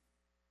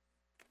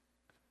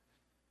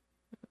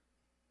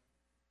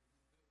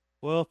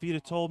 Well, if you'd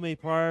have told me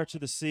prior to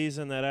the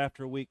season that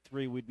after week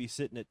 3 we'd be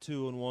sitting at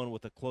 2-1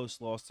 with a close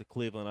loss to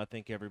Cleveland, I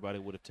think everybody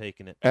would have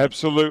taken it.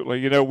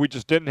 Absolutely. We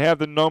just didn't have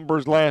the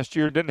numbers last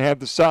year, didn't have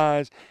the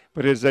size,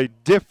 but it's a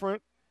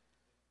different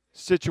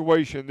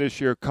situation this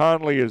year.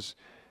 Conley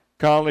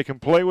can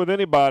play with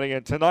anybody,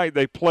 and tonight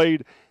they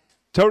played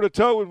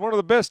toe-to-toe with one of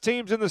the best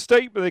teams in the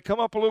state, but they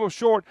come up a little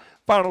short.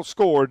 Final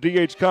score,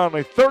 D.H.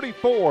 Conley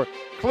 34,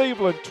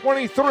 Cleveland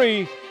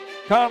 23.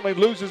 Conley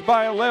loses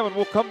by 11.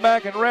 We'll come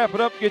back and wrap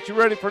it up, get you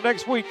ready for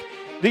next week.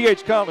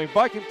 D.H. Conley,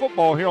 Viking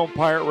football here on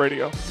Pirate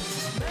Radio.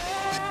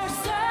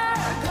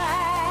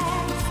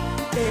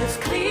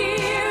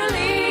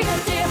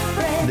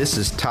 This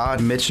is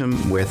Todd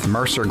Mitchum with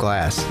Mercer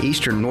Glass,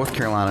 Eastern North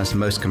Carolina's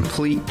most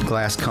complete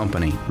glass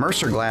company.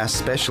 Mercer Glass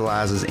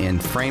specializes in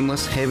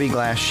frameless, heavy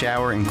glass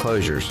shower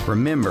enclosures.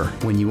 Remember,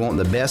 when you want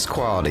the best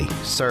quality,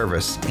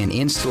 service, and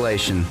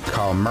installation,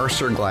 call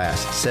Mercer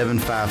Glass,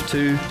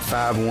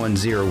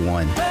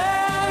 752-5101.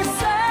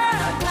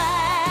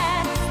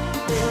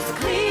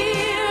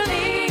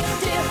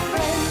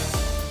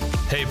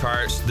 Hey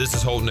Pirates, this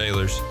is Holton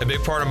Ahlers. A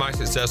big part of my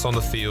success on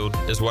the field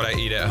is what I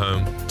eat at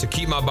home. To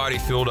keep my body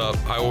filled up,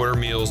 I order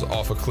meals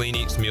off a Clean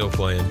Eats meal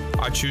plan.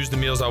 I choose the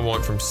meals I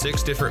want from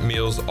 6 different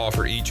meals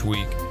offered each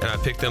week, and I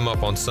pick them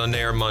up on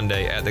Sunday or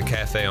Monday at the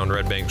cafe on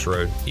Red Banks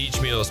Road. Each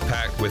meal is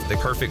packed with the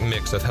perfect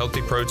mix of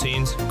healthy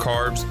proteins,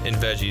 carbs, and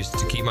veggies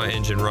to keep my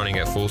engine running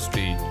at full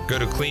speed. Go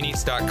to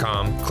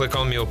CleanEats.com, click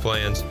on meal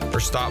plans,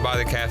 or stop by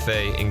the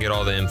cafe and get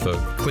all the info.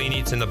 Clean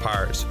Eats and the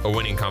Pirates, a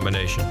winning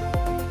combination.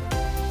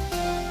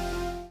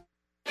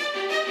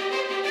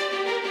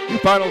 The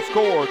final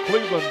score,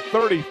 Cleveland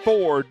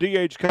 34,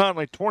 D.H.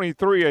 Conley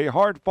 23, a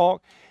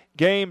hard-fought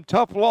game,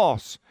 tough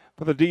loss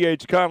for the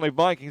D.H. Conley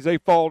Vikings. They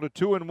fall to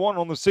 2-1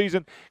 on the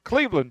season.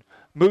 Cleveland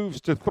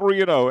moves to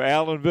 3-0.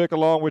 Alan Vick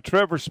along with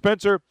Trevor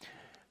Spencer,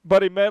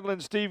 Buddy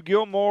Medlin, Steve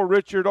Gilmore,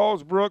 Richard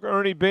Allsbrook,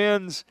 Ernie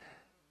Benz.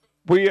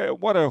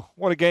 What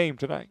a game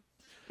tonight.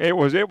 It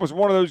was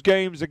one of those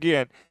games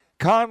again.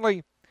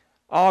 Conley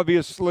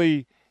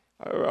obviously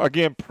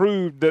again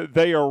proved that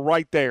they are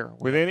right there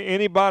with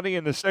anybody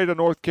in the state of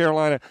North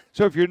Carolina.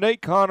 So if you're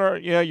Nate Connor,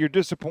 you're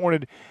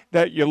disappointed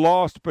that you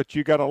lost, but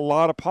you got a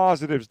lot of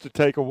positives to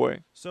take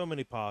away. So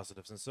many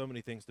positives and so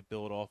many things to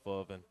build off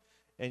of. And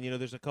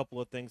there's a couple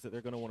of things that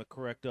they're going to want to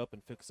correct up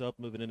and fix up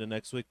moving into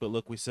next week. But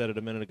look, we said it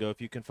a minute ago, if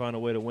you can find a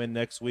way to win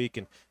next week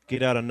and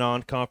get out of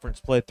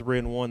non-conference play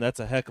 3-1, that's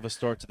a heck of a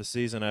start to the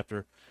season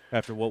after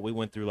what we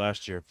went through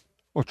last year.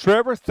 Well,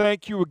 Trevor,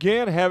 thank you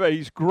again. Have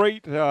a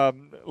great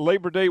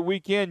Labor Day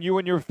weekend, you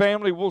and your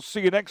family. We'll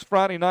see you next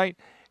Friday night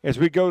as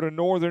we go to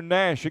Northern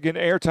Nash. Again,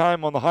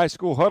 airtime on the high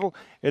school huddle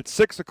at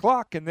 6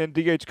 o'clock, and then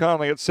D.H.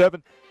 Conley at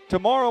 7.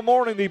 Tomorrow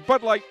morning, the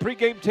Bud Light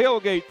pregame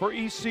tailgate for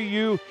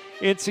ECU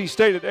NC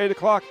State at 8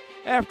 o'clock.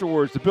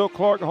 Afterwards, the Bill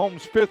Clark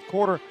Holmes fifth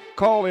quarter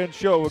call-in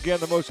show. Again,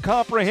 the most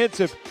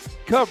comprehensive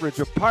coverage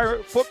of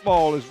Pirate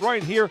football is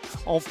right here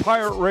on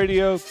Pirate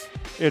Radio.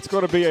 It's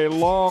going to be a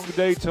long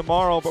day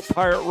tomorrow, but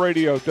Pirate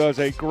Radio does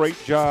a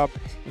great job,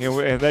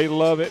 and they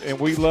love it, and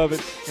we love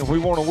it, and we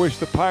want to wish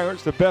the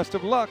Pirates the best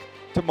of luck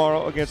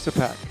tomorrow against the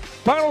Pack.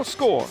 Final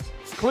score,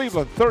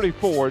 Cleveland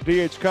 34,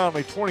 D.H.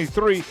 Conley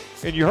 23,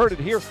 and you heard it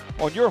here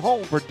on your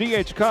home for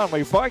D.H.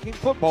 Conley Viking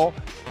football,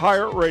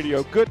 Pirate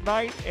Radio. Good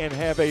night, and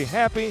have a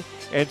happy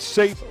and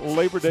safe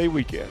Labor Day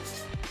weekend.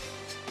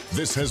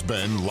 This has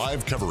been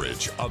live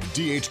coverage of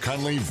D.H.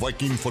 Conley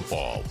Viking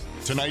football.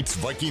 Tonight's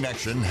Viking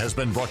action has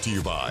been brought to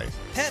you by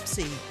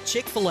Pepsi,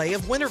 Chick-fil-A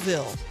of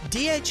Winterville,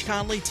 D.H.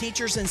 Conley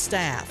teachers and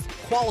staff,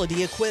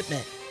 Quality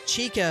Equipment,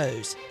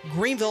 Chico's,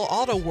 Greenville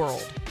Auto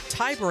World,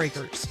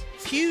 Tiebreakers,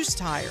 Hughes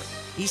Tire,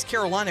 East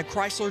Carolina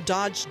Chrysler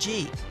Dodge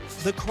Jeep,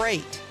 The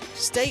Crate,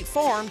 State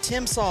Farm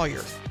Tim Sawyer,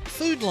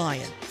 Food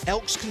Lion,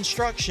 Elks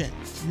Construction,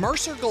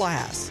 Mercer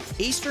Glass,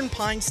 Eastern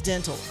Pines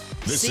Dental,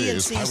 This CNC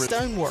is Pirate-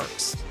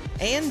 Stoneworks,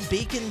 and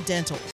Beacon Dental.